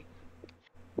way!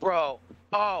 Bro,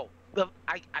 oh,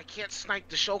 I can't snipe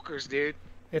the shulkers, dude.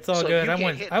 It's all So if good. you I get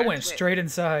went hit, I went that's it. straight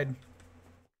inside.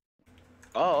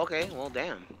 Oh, okay, well,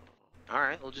 damn.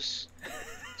 Alright, we'll just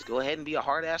go ahead and be a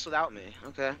hard ass without me.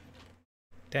 Okay.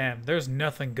 Damn, there's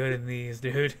nothing good in these,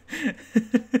 dude.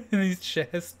 In these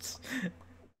chests.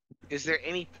 Is there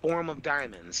any form of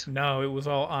diamonds? No, it was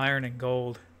all iron and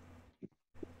gold.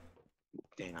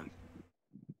 Damn.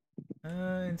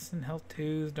 Instant health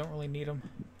 2s, don't really need them.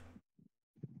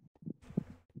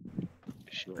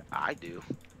 Sure, I do.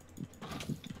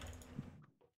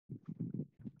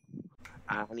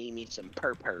 I need me some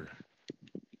purple.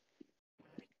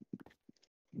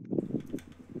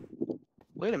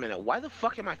 Wait a minute, why the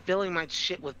fuck am I filling my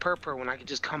shit with purple when I could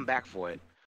just come back for it?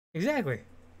 Exactly.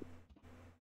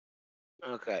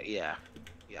 Okay, yeah.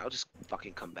 Yeah, I'll just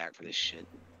fucking come back for this shit.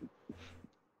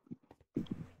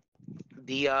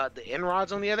 The end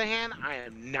rods, on the other hand, I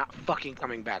am not fucking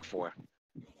coming back for.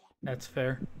 That's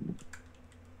fair.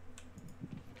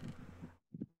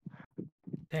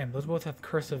 Damn, those both have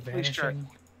Curse of Please try. Vanishing.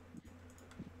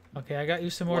 Okay, I got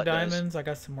you some more What does? diamonds. I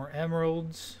got some more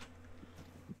emeralds.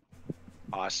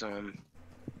 Awesome.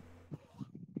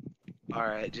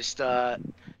 Alright, just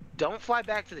don't fly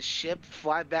back to the ship.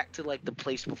 Fly back to like the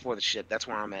place before the ship. That's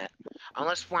where I'm at.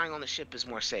 Unless flying on the ship is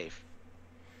more safe.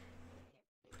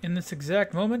 In this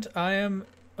exact moment, I am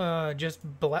just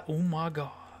black. Oh my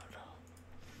god.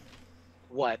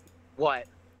 What? What?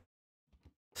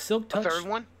 Silk A Touch. third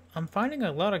one? I'm finding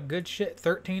a lot of good shit.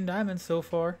 13 diamonds so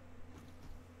far.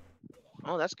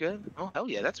 Oh, that's good. Oh, hell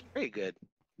yeah, that's very good.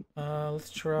 Let's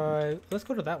try. Let's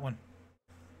go to that one.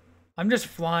 I'm just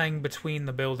flying between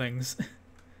the buildings.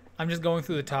 I'm just going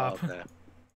through the top. Oh, okay.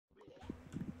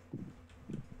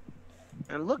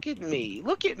 And look at me.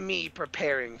 Look at me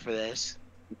preparing for this.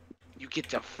 You get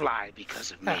to fly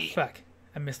because of Ah, me. fuck.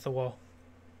 I missed the wall.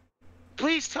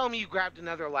 Please tell me you grabbed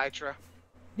another elytra.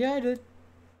 Yeah, I did.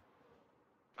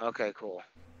 Okay, cool.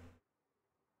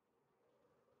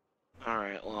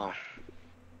 Alright, well.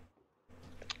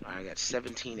 I got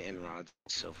 17 end rods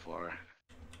so far.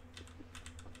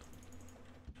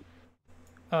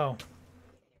 Oh.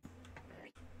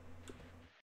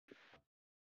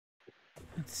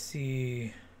 Let's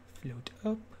see. Float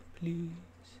up, please.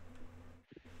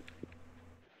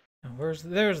 Now, there's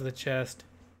the chest.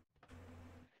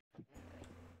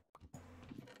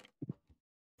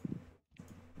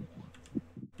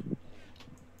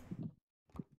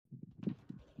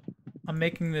 I'm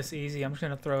making this easy. I'm just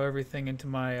gonna throw everything into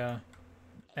my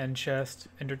ender chest,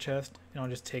 and I'll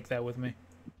just take that with me.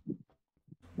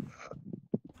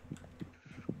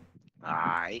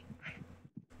 Alright.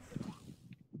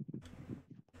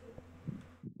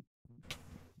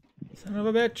 Son of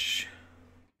a bitch.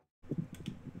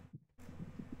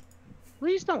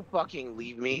 Please don't fucking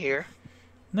leave me here.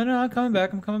 No, I'm coming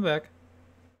back. I'm coming back.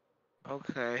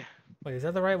 Okay. Wait, is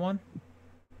that the right one?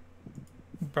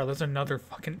 Bro, there's another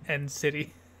fucking end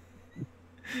city.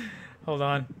 Hold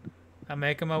on. I'm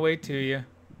making my way to you.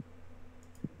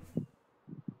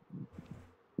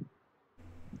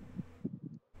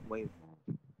 Wait.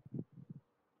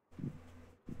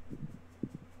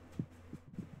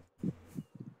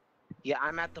 Yeah,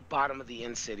 I'm at the bottom of the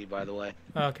end city, by the way.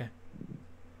 Okay.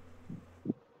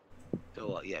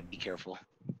 So, yeah, be careful.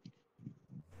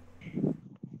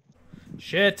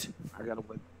 Shit! I gotta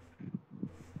wait.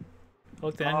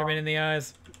 Look the Enderman in the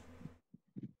eyes.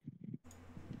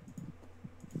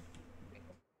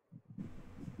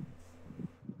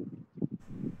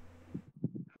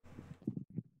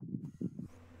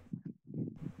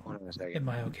 Hold on a second. Am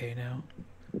I okay now?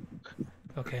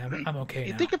 Okay, I'm okay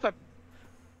You now. think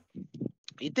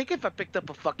if I picked up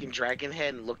a fucking dragon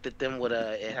head and looked at them, would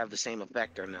it have the same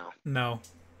effect or no? No.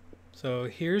 So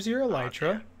here's your elytra.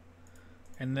 Okay.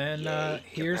 And then Yay.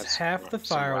 here's Have half the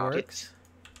some fireworks. rockets.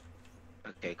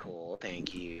 Okay, cool.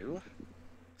 Thank you.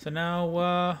 So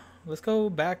now, let's go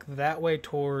back that way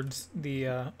towards the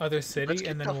other city, Let's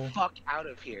get and then the we'll. fuck out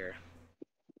of here.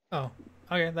 Oh,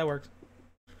 okay, that works.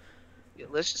 Yeah,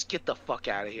 let's just get the fuck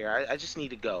out of here. I just need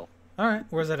to go. All right,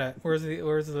 where's that at? Where's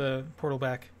the portal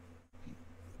back?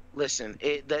 Listen,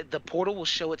 the portal will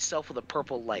show itself with a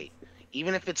purple light.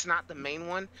 Even if it's not the main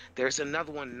one, there's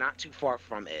another one not too far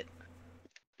from it.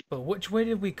 But which way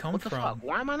did we come What the from? fuck?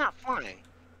 Why am I not flying?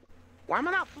 Why am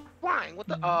I not flying? What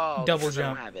the? Oh, Double because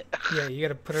jump. I don't have it. Yeah, you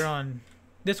gotta put it on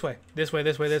this way. This way,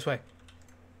 this way, this way.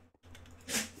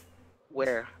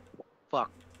 Where?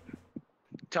 Fuck.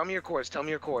 Tell me your chords. Tell me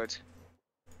your chords.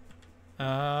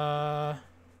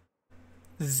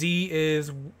 Z is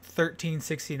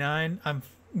 1369. I'm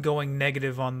going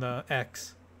negative on the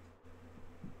X.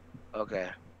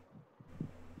 Okay.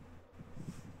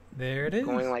 There it is.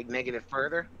 Going like negative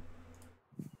further.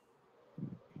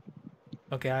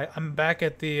 Okay, I'm back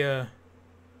at the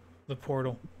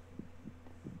portal.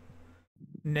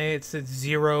 Nay, it's at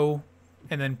 0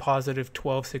 and then positive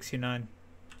 1269.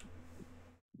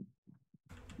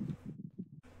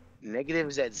 Negative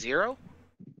is at 0?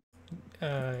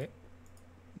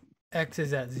 X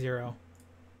is at 0.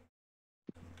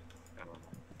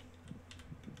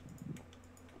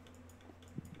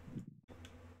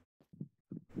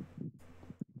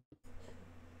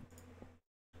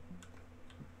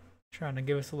 Trying to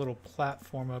give us a little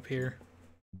platform up here.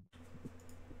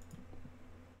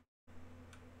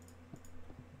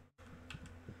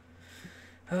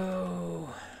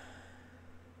 Oh.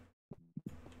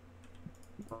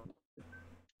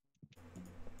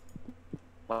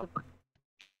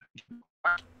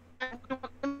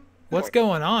 What's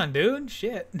going on, dude?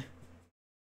 Shit.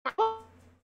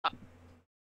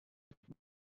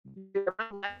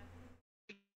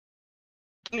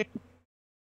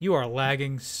 You are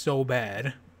lagging so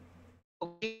bad.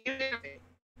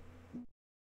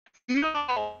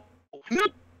 No, no,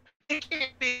 it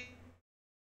can't be.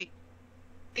 It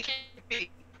can't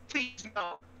be. Please,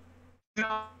 no.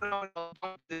 No, no, no.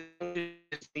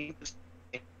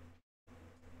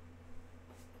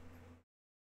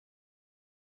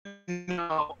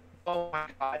 No. Oh my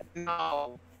god,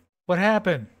 no. What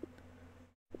happened?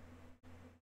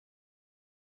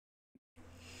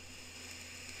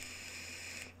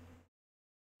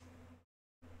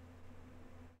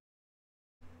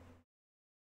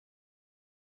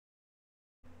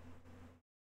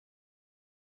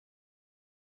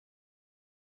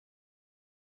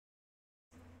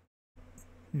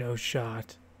 No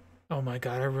shot. Oh my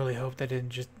god, I really hope that didn't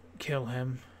just kill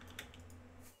him.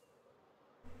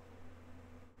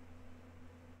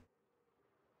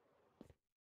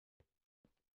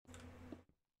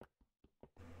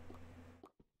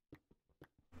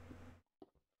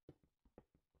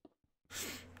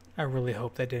 I really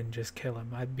hope that didn't just kill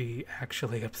him. I'd be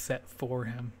actually upset for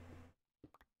him.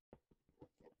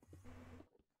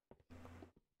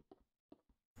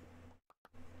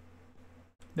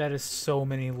 That is so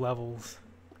many levels.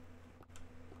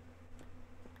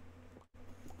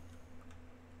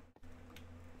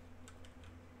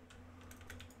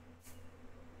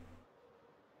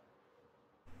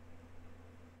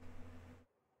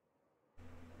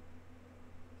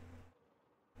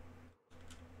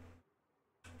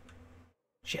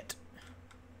 Shit.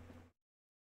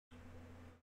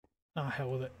 Oh,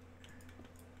 hell with it.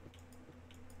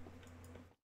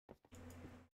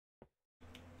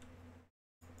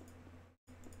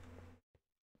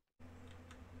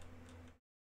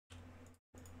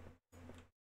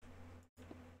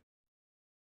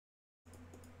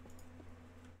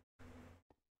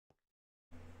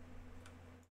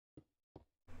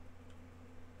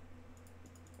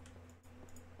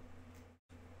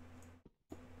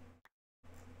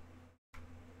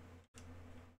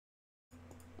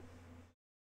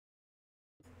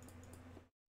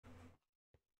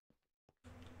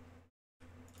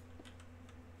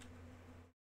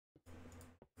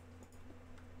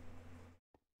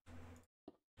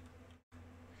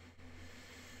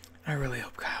 I really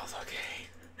hope Kyle's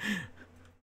okay.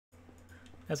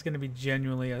 That's gonna be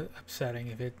genuinely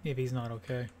upsetting if he's not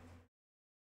okay.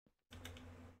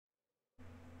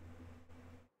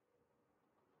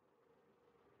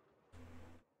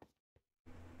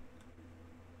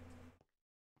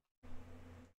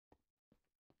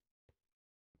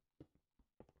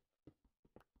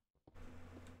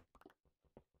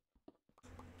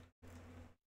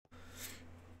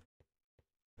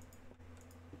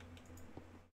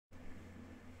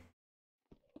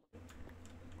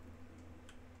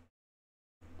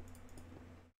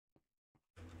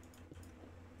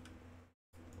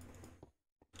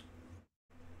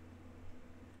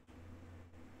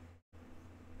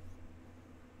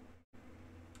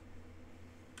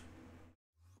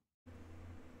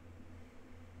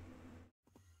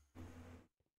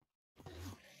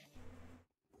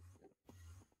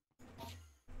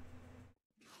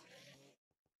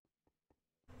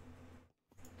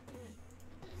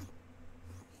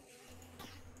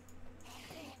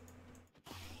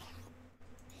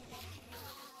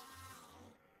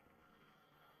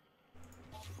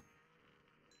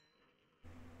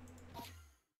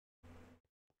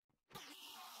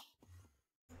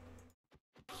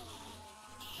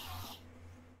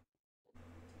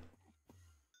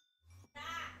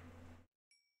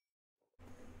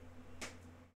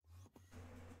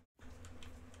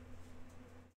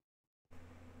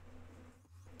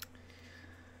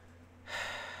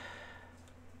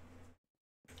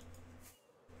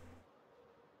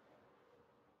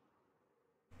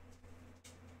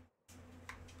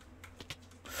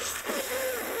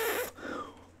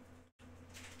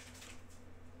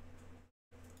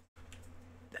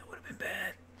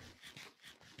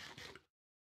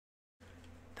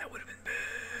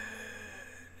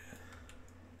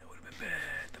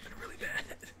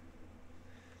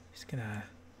 Gonna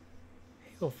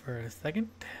heal for a second.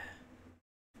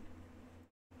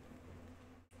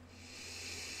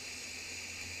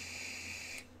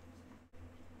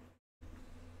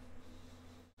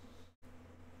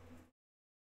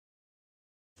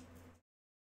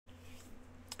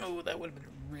 Oh, that would have been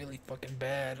really fucking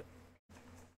bad.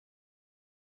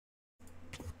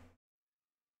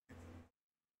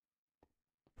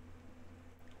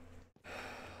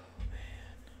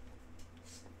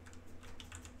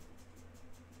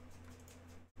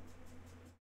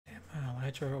 My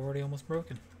lights are already almost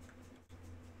broken.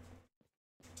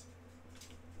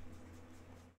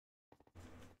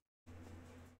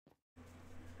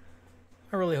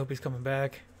 I really hope he's coming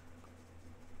back.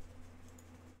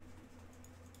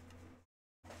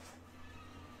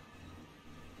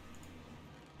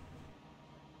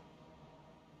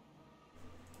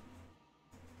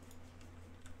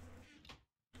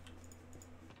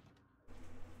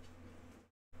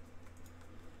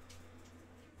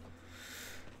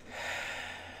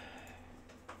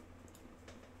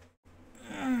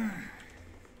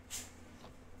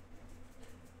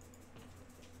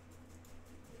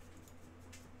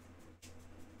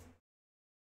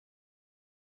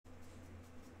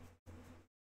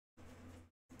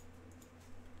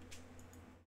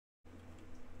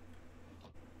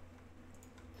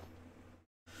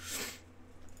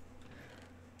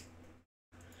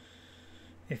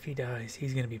 If he dies,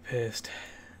 he's gonna be pissed.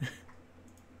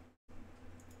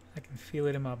 I can feel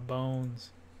it in my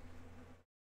bones.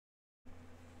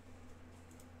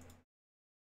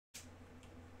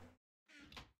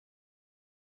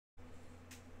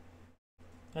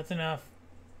 That's enough.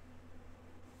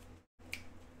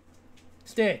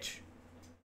 Stitch!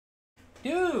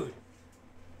 Dude!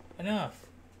 Enough.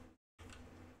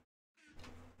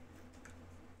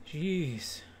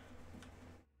 Jeez.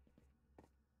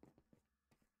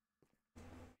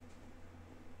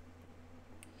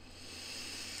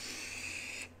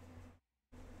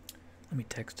 Let me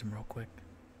text him real quick.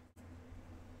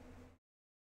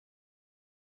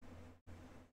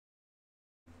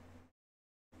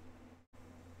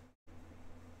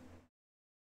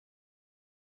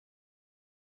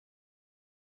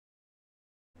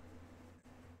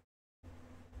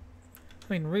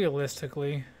 I mean,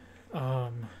 realistically,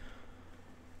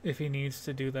 if he needs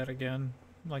to do that again,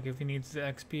 like if he needs the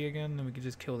XP again, then we could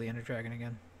just kill the Ender Dragon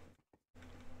again.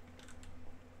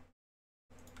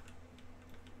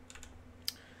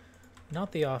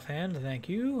 Not the offhand, thank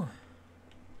you.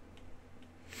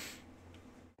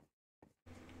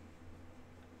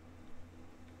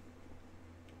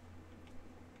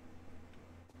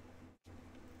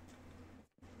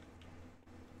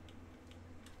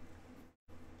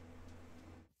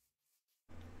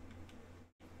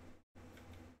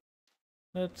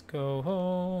 Let's go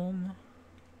home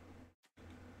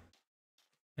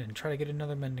and try to get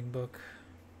another mending book.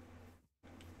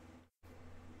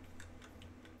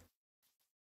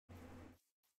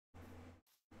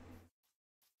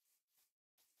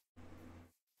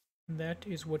 That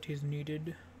is what is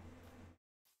needed.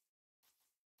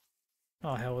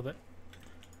 Oh, hell with it.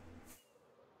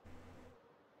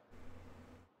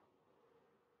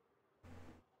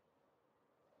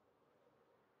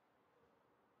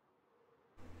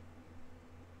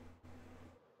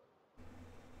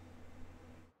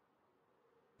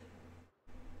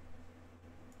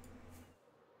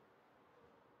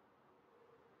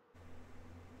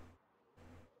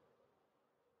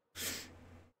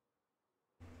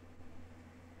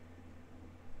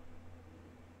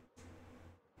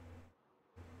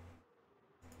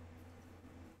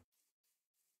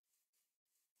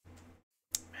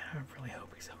 I really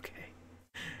hope he's okay.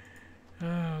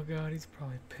 Oh god, he's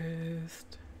probably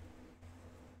pissed.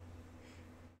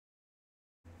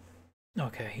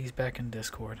 Okay, he's back in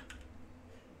Discord.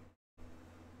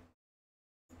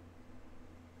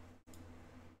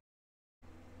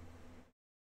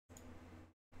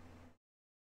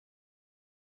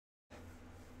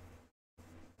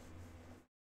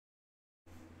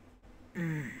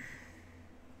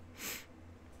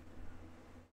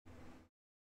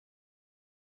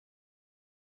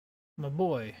 My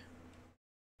boy.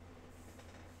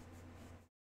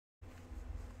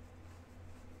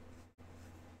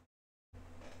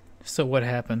 So what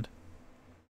happened?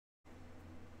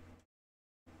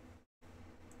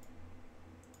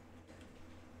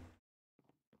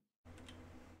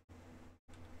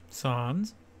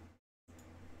 Sans?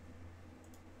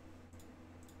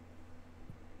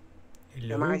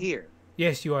 Hello? Am I here?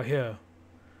 Yes, you are here.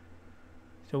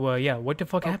 So, yeah, what the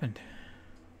fuck happened?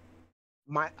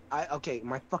 My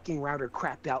fucking router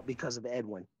crapped out because of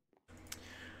Edwin.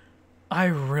 I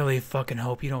really fucking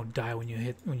hope you don't die when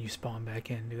you spawn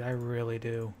back in, dude. I really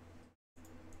do.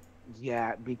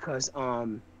 Yeah, because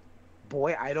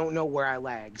boy, I don't know where I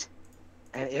lagged,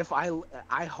 and if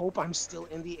I hope I'm still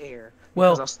in the air because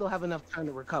Well, I'll still have enough time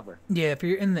to recover. yeah, if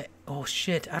you're in the... Oh,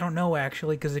 shit. I don't know,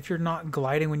 actually, because if you're not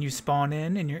gliding when you spawn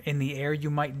in and you're in the air, you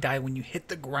might die when you hit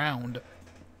the ground.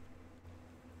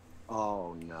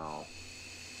 Oh no.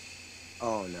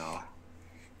 Oh no.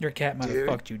 Your cat might have Dude.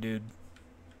 fucked you, dude.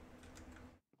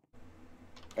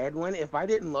 Edwin, if I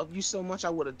didn't love you so much, I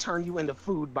would have turned you into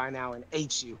food by now and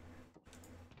ate you.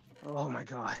 Oh my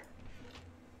god.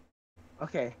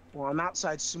 Okay, well I'm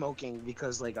outside smoking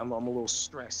because like I'm a little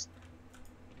stressed.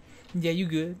 Yeah, you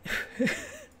good.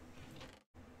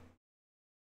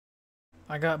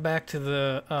 I got back to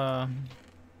the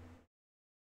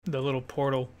little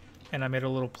portal, and I made a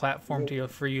little platform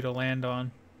for you to land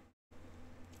on.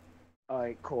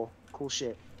 Alright, cool. Cool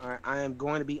shit. Alright, I am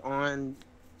going to be on...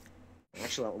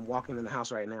 Actually, I'm walking in the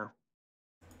house right now.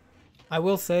 I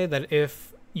will say that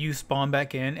if you spawn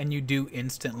back in and you do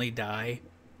instantly die,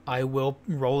 I will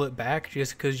roll it back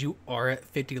just because you are at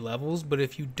 50 levels, but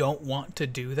if you don't want to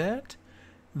do that,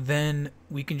 then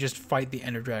we can just fight the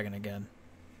Ender Dragon again.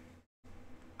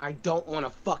 I don't want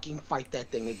to fucking fight that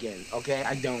thing again, okay?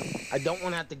 I don't. I don't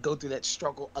want to have to go through that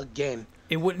struggle again.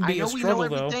 It wouldn't be a struggle,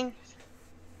 though.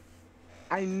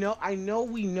 I know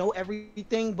we know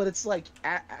everything, but it's like...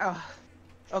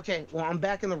 okay, well, I'm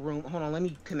back in the room. Hold on, let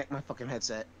me connect my fucking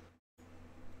headset.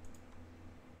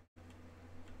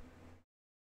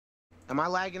 Am I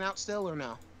lagging out still or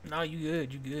no? No, you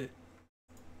good, you good.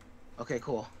 Okay,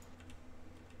 cool.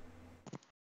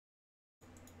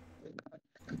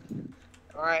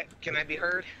 Alright, can I be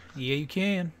heard? Yeah, you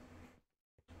can.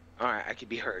 Alright, I can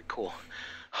be heard, cool.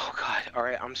 Oh god,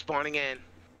 alright, I'm spawning in.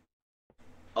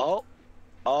 Oh,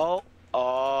 oh,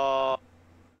 oh,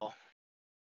 oh,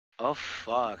 oh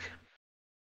fuck.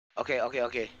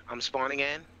 Okay, I'm spawning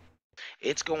in.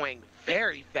 It's going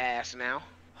very fast now.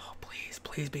 Oh,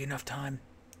 please be enough time.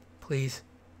 Please.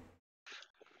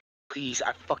 Please,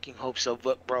 I fucking hope so,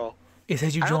 but bro. It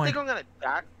says you I don't joined. think I'm gonna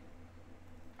die.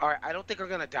 Alright, I don't think I'm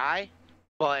gonna die,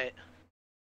 but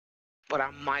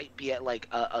I might be at like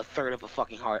a third of a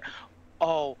fucking heart.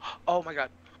 Oh my god.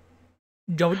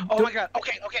 Oh my god.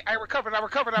 Okay, I recovered. I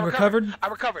recovered.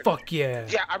 Fuck yeah.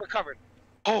 Yeah, I recovered.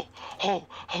 Oh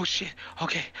shit.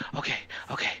 Okay.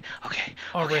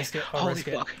 I'll risk it. I'll Holy risk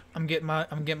fuck. it. I'm getting my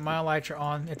elytra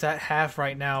on. It's at half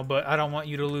right now, but I don't want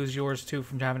you to lose yours too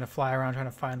from having to fly around trying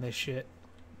to find this shit.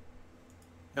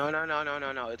 No.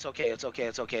 It's okay.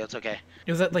 It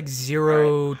was at like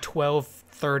 0, 12,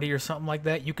 30 or something like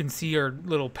that. You can see your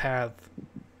little path.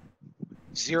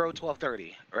 0, 12,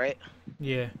 30, right?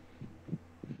 Yeah.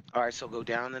 Alright, so go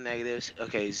down the negatives.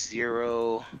 Okay,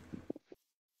 0.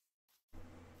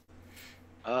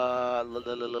 0,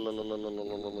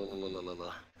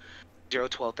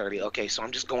 12, 30. Okay, so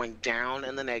I'm just going down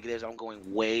in the negatives. I'm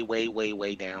going way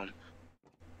down.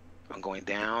 I'm going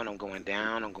down.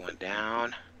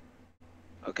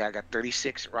 Okay, I got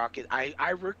 36 rockets.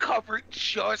 I recovered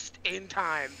just in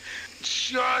time.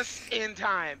 Bitch,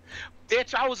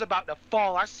 I was about to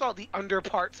fall. I saw the under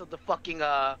parts of the fucking,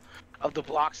 of the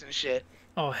blocks and shit.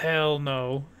 Oh, hell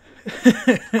no.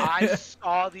 I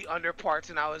saw the under parts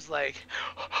and I was like,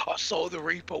 I saw the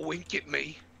Reaper wink at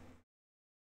me.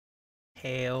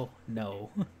 Hell no.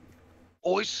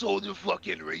 I saw the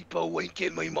fucking Reaper wink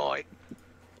at me, mate.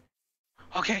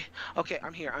 Okay,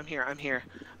 I'm here.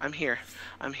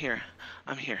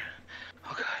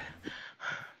 Oh god.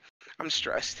 I'm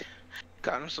stressed.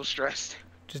 God, I'm so stressed.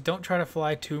 Just don't try to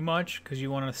fly too much, because you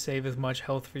want to save as much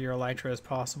health for your elytra as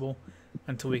possible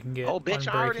until we can get Oh, bitch,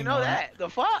 I already unbreaking know on that. it. The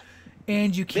fuck?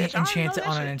 And you can't Bitch, I already enchant know it that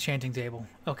on an shit. enchanting table.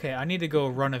 Okay, I need to go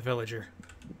run a villager.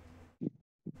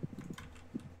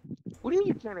 What do you mean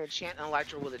you can't enchant an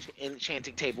elytra with an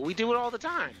enchanting table? We do it all the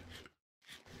time.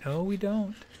 No, we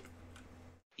don't.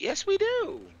 Yes, we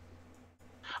do.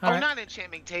 All right. Not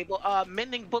enchanting table.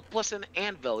 Mending book plus an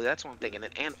anvil. That's what I'm thinking. An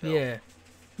anvil. Yeah,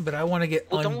 but I want to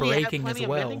get Well, don't we have unbreaking plenty as of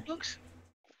well. mending books?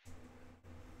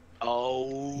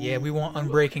 Oh. Yeah, we want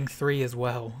unbreaking 3 as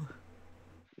well.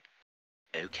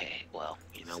 Okay, well,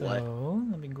 you know So, what?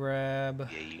 let me grab...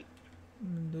 Yeah,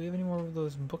 Do we have any more of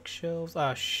those bookshelves?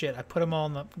 Ah, shit, I put them all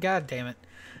in the... God damn it.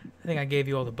 I think I gave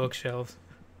you all the bookshelves.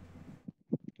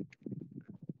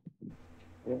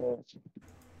 I'm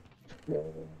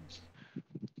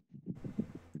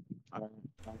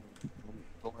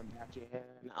going back in.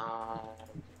 I'm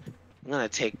gonna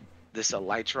take this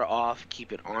elytra off,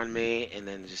 keep it on me, and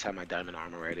then just have my diamond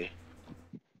armor ready.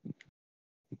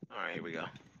 Alright, here we go.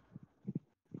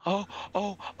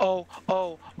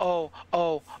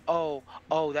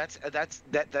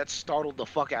 that startled the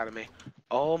fuck out of me.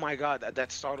 Oh my god,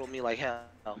 that startled me like hell.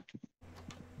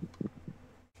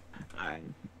 Alright.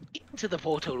 Into the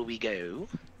portal we go.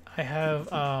 I have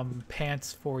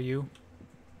pants for you.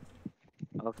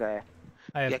 Okay.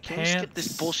 I have Yeah, can we skip this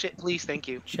pants, bullshit, please? Thank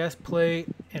you. chest plate,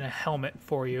 and a helmet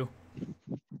for you.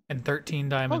 And 13 Oh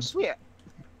diamonds. sweet.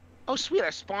 Oh sweet, I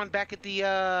spawned back at the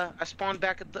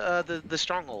the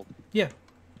stronghold. Yeah.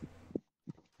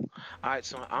 Alright,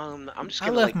 so I'm just I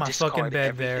gonna left like my fucking discard bed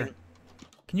everything. there.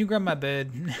 Can you grab my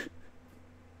bed?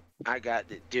 I got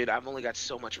it, dude. I've only got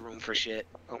so much room for shit.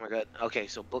 Oh my god. Okay,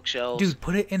 so bookshelves. Dude,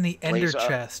 put it in the ender Blaze up.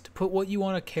 chest. Put what you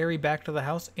want to carry back to the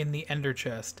house in the ender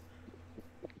chest.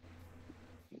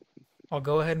 I'll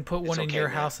go ahead and put one in okay, your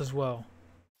man. house as well.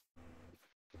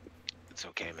 It's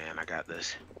okay, man. I got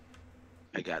this.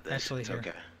 I got this. Actually, it's here.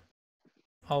 okay.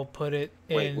 I'll put it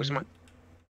in. Wait, where's my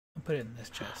I'll put it in this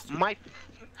chest. my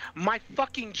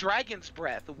fucking dragon's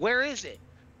breath? Where is it?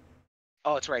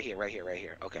 Oh, it's right here.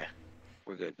 Okay.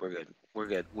 We're good.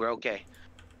 We're okay.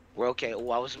 We're okay. Oh,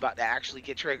 I was about to actually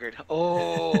get triggered.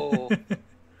 Oh.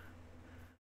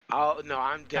 Oh no,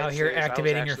 I'm dead Out here serious.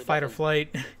 activating your fight or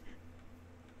flight.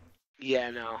 Yeah,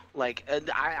 no. Like,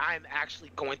 I'm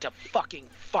actually going to fucking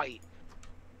fight.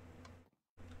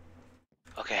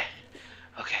 Okay.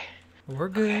 Okay. We're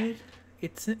good.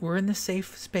 We're in the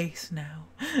safe space now.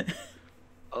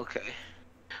 Okay.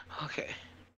 Okay.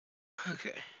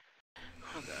 Okay.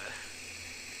 Oh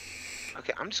god.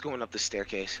 Okay, I'm just going up the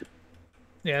staircase.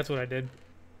 Yeah, that's what I did.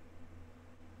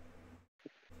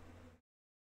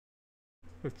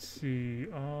 Let's see.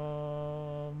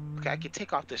 Okay, I can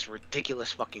take off this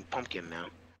ridiculous fucking pumpkin now.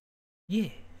 Yeah.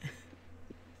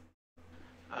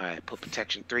 Alright, put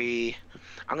protection 3.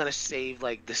 I'm gonna save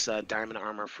like this diamond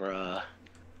armor for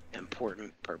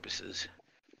important purposes.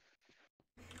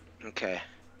 Okay.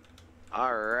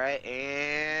 Alright,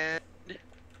 and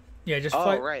Yeah, just oh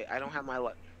fight. right, I don't have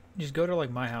my Just go to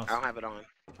like my house. I don't have it on.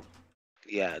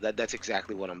 Yeah, that's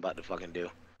exactly what I'm about to fucking do.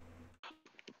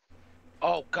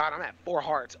 Oh god, I'm at 4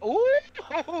 hearts. Ooh,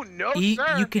 oh no, Eat.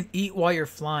 sir. You can eat while you're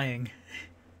flying.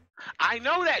 I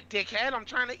know that, dickhead. I'm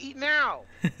trying to eat now.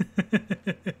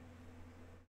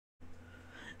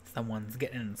 Someone's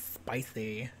getting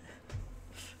spicy.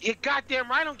 You goddamn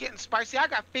right I'm getting spicy. I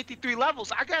got 53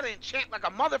 levels. I gotta enchant like a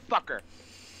motherfucker.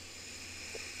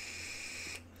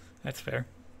 That's fair.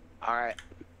 Alright.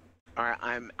 Alright,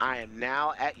 I am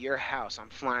now at your house. I'm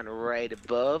flying right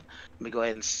above. Let me go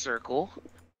ahead and circle.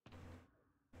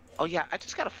 Oh yeah, I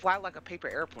just gotta fly like a paper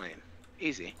airplane.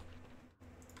 Easy.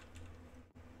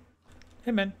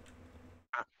 Hey, man.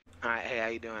 Alright, hey, how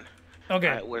you doing? Okay.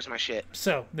 Alright, where's my shit?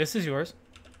 So this is yours.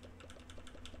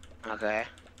 Okay.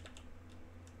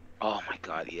 Oh my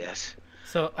god, yes.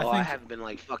 So I haven't been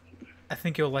like fucking. I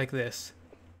think you'll like this.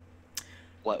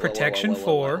 What? Protection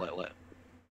 4. What?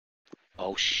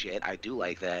 Oh shit, I do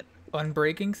like that.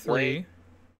 Unbreaking 3.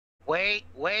 Wait,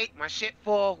 my shit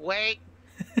full. Wait.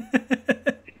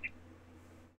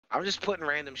 I'm just putting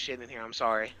random shit in here. I'm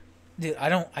sorry. Dude,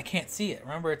 I can't see it.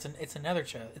 Remember, it's an ender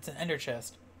chest. It's an ender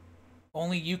chest.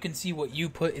 Only you can see what you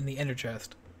put in the ender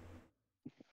chest.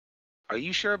 Are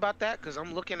you sure about that? Because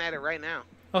I'm looking at it right now.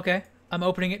 Okay, I'm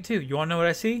opening it too. You want to know what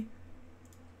I see?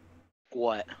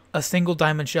 What? A single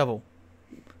diamond shovel.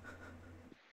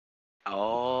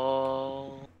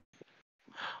 Oh.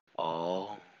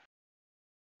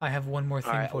 I have one more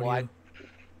thing for you.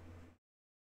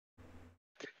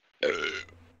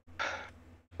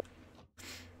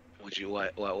 Would you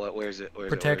what? Where's it?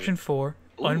 Protection 4,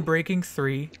 Ooh. Unbreaking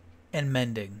 3, and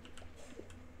Mending.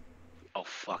 Oh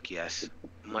fuck yes,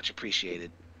 much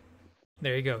appreciated.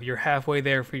 There you go. You're halfway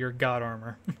there for your god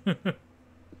armor.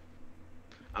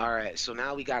 All right, so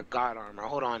now we got god armor.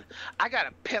 Hold on, I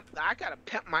gotta pimp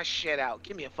my shit out.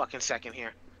 Give me a fucking second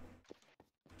here.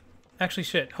 Actually,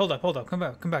 shit. Hold up. Come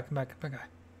back.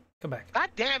 God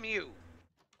damn you!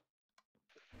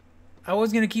 I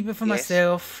was gonna keep it for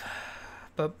myself,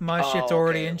 but my shit's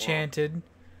already enchanted.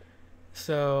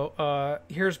 So,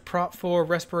 here's Prop 4,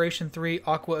 Respiration 3,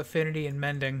 Aqua Affinity, and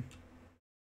Mending.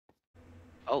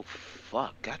 Oh,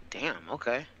 fuck. God damn.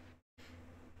 Okay.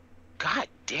 God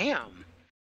damn.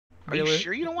 Are you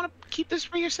sure you don't want to keep this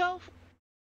for yourself?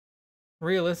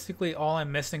 Realistically, all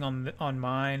I'm missing on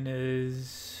mine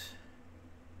is...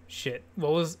 Shit.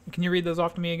 Can you read those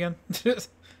off to me again? The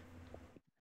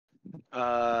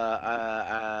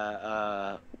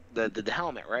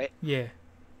helmet, right? Yeah.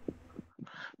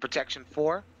 Protection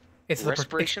 4. It's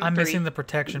Respiration I'm 3. missing the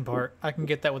protection part. I can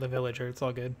get that with a villager. It's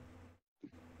all good.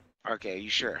 Okay, you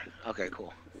sure? Okay,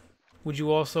 cool. Would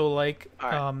you also like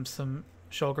right. some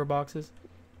shulker boxes?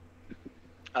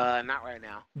 Not right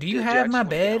now. Do you I have just my wanna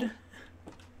get bed? home.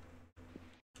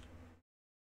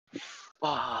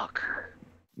 Fuck.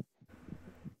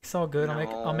 It's all good.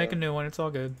 I'll make a No. new one. It's all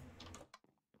good.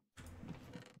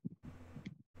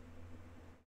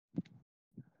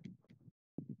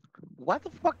 Why the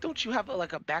fuck don't you have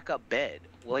like a backup bed?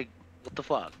 Like, what the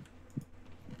fuck?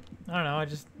 I don't know. I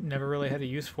just never really had a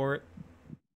use for it.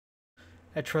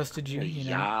 I trusted you, you know.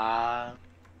 Yeah.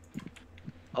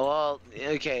 Oh, well,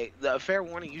 okay. The fair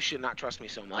warning, you should not trust me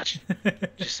so much.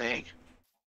 Just saying.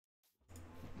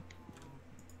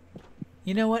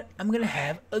 You know what? I'm gonna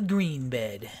have a green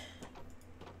bed.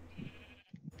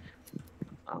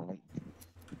 Um,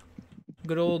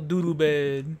 Good old doodle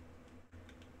bed.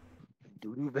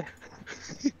 Doodoo bed.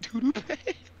 Doodoo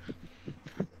bed.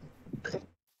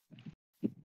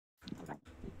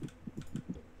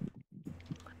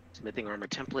 Smithing armor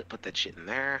template. Put that shit in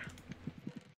there.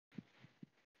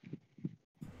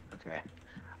 Okay.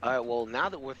 Alright, well, now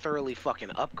that we're thoroughly fucking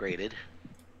upgraded,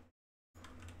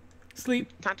 Sleep.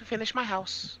 time to finish my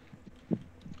house.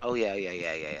 Oh,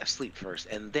 yeah. Sleep first.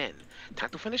 And then, time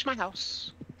to finish my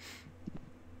house.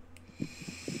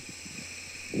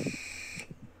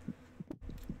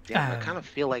 Damn, I kind of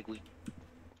feel like we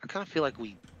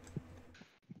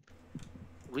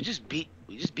just beat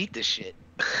this shit.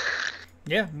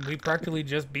 Yeah, we practically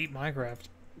just beat Minecraft.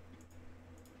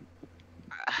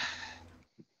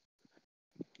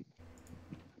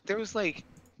 There was like,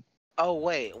 oh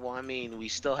wait, well I mean we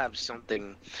still have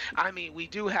something. I mean we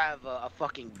do have a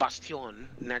fucking bastion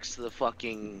next to the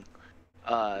fucking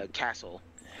castle,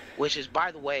 which is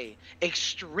by the way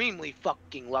extremely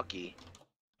fucking lucky.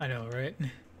 I know, right?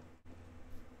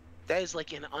 That is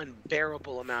like an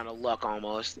unbearable amount of luck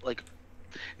almost. Like,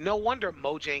 no wonder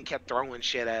Mojang kept throwing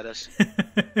shit at us.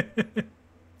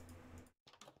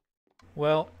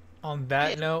 Well, on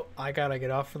that note, I gotta get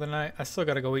off for the night. I still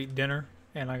gotta go eat dinner,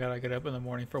 and I gotta get up in the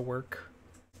morning for work.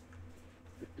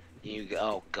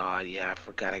 Oh god, yeah, I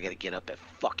forgot I gotta get up at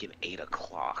fucking 8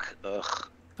 o'clock. Ugh.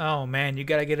 Oh man, you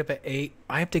gotta get up at 8.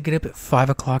 I have to get up at 5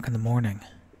 o'clock in the morning.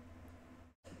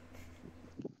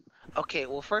 Okay,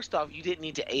 well, first off, you didn't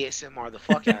need to ASMR the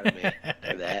fuck out of me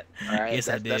for that. All right, Yes,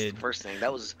 I did. That's the first thing.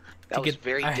 That was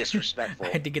very disrespectful. I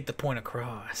had to get the point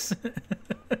across.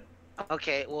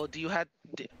 Okay, well, do you have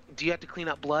to clean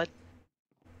up blood?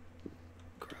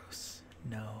 Gross.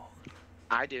 No.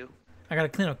 I do. I gotta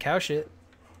clean up cow shit.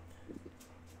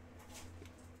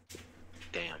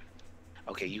 Damn.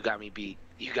 Okay, you got me beat.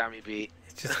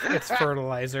 It's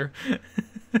fertilizer.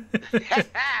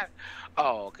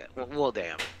 Oh, okay. Well,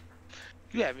 damn.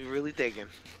 You had me really thinking.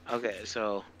 Okay,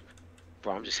 so,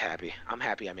 bro, I'm just happy. I'm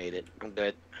happy I made it. I'm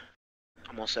good.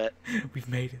 I'm all set. We've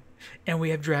made it. And we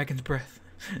have dragon's breath.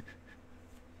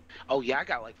 Oh, yeah, I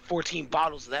got like 14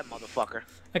 bottles of that motherfucker.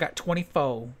 I got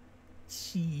 24.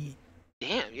 Shit.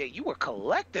 Damn, yeah, you were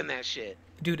collecting that shit.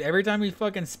 Dude, every time we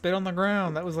fucking spit on the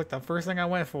ground, that was like the first thing I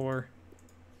went for.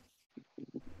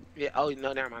 Yeah, oh,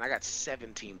 no, never mind. I got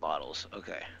 17 bottles.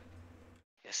 Okay.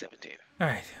 Yeah, 17.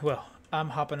 Alright, well, I'm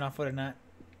hopping off for the night.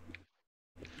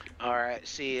 Alright,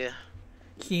 see ya.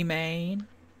 Key-main.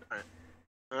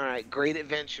 Alright, great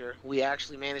adventure. We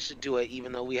actually managed to do it,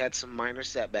 even though we had some minor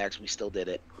setbacks. We still did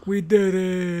it. We did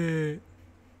it!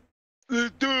 We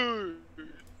did!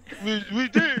 We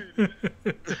did!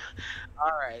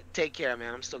 Alright, take care,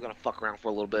 man. I'm still gonna fuck around for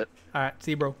a little bit. Alright,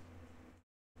 see you, bro.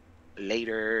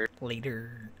 Later.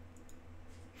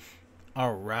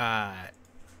 Alright.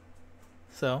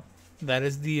 So, that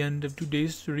is the end of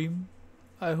today's stream.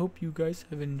 I hope you guys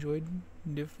have enjoyed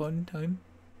the fun time.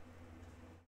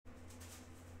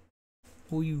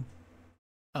 Who you?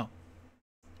 Oh.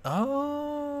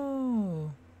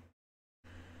 Oh.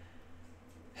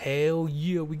 Hell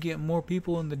yeah, we get more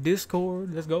people in the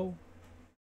Discord. Let's go.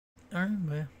 Alright,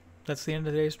 well, that's the end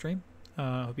of today's stream.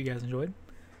 I hope you guys enjoyed.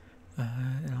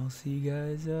 And I'll see you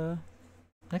guys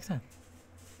next time.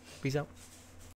 Peace out.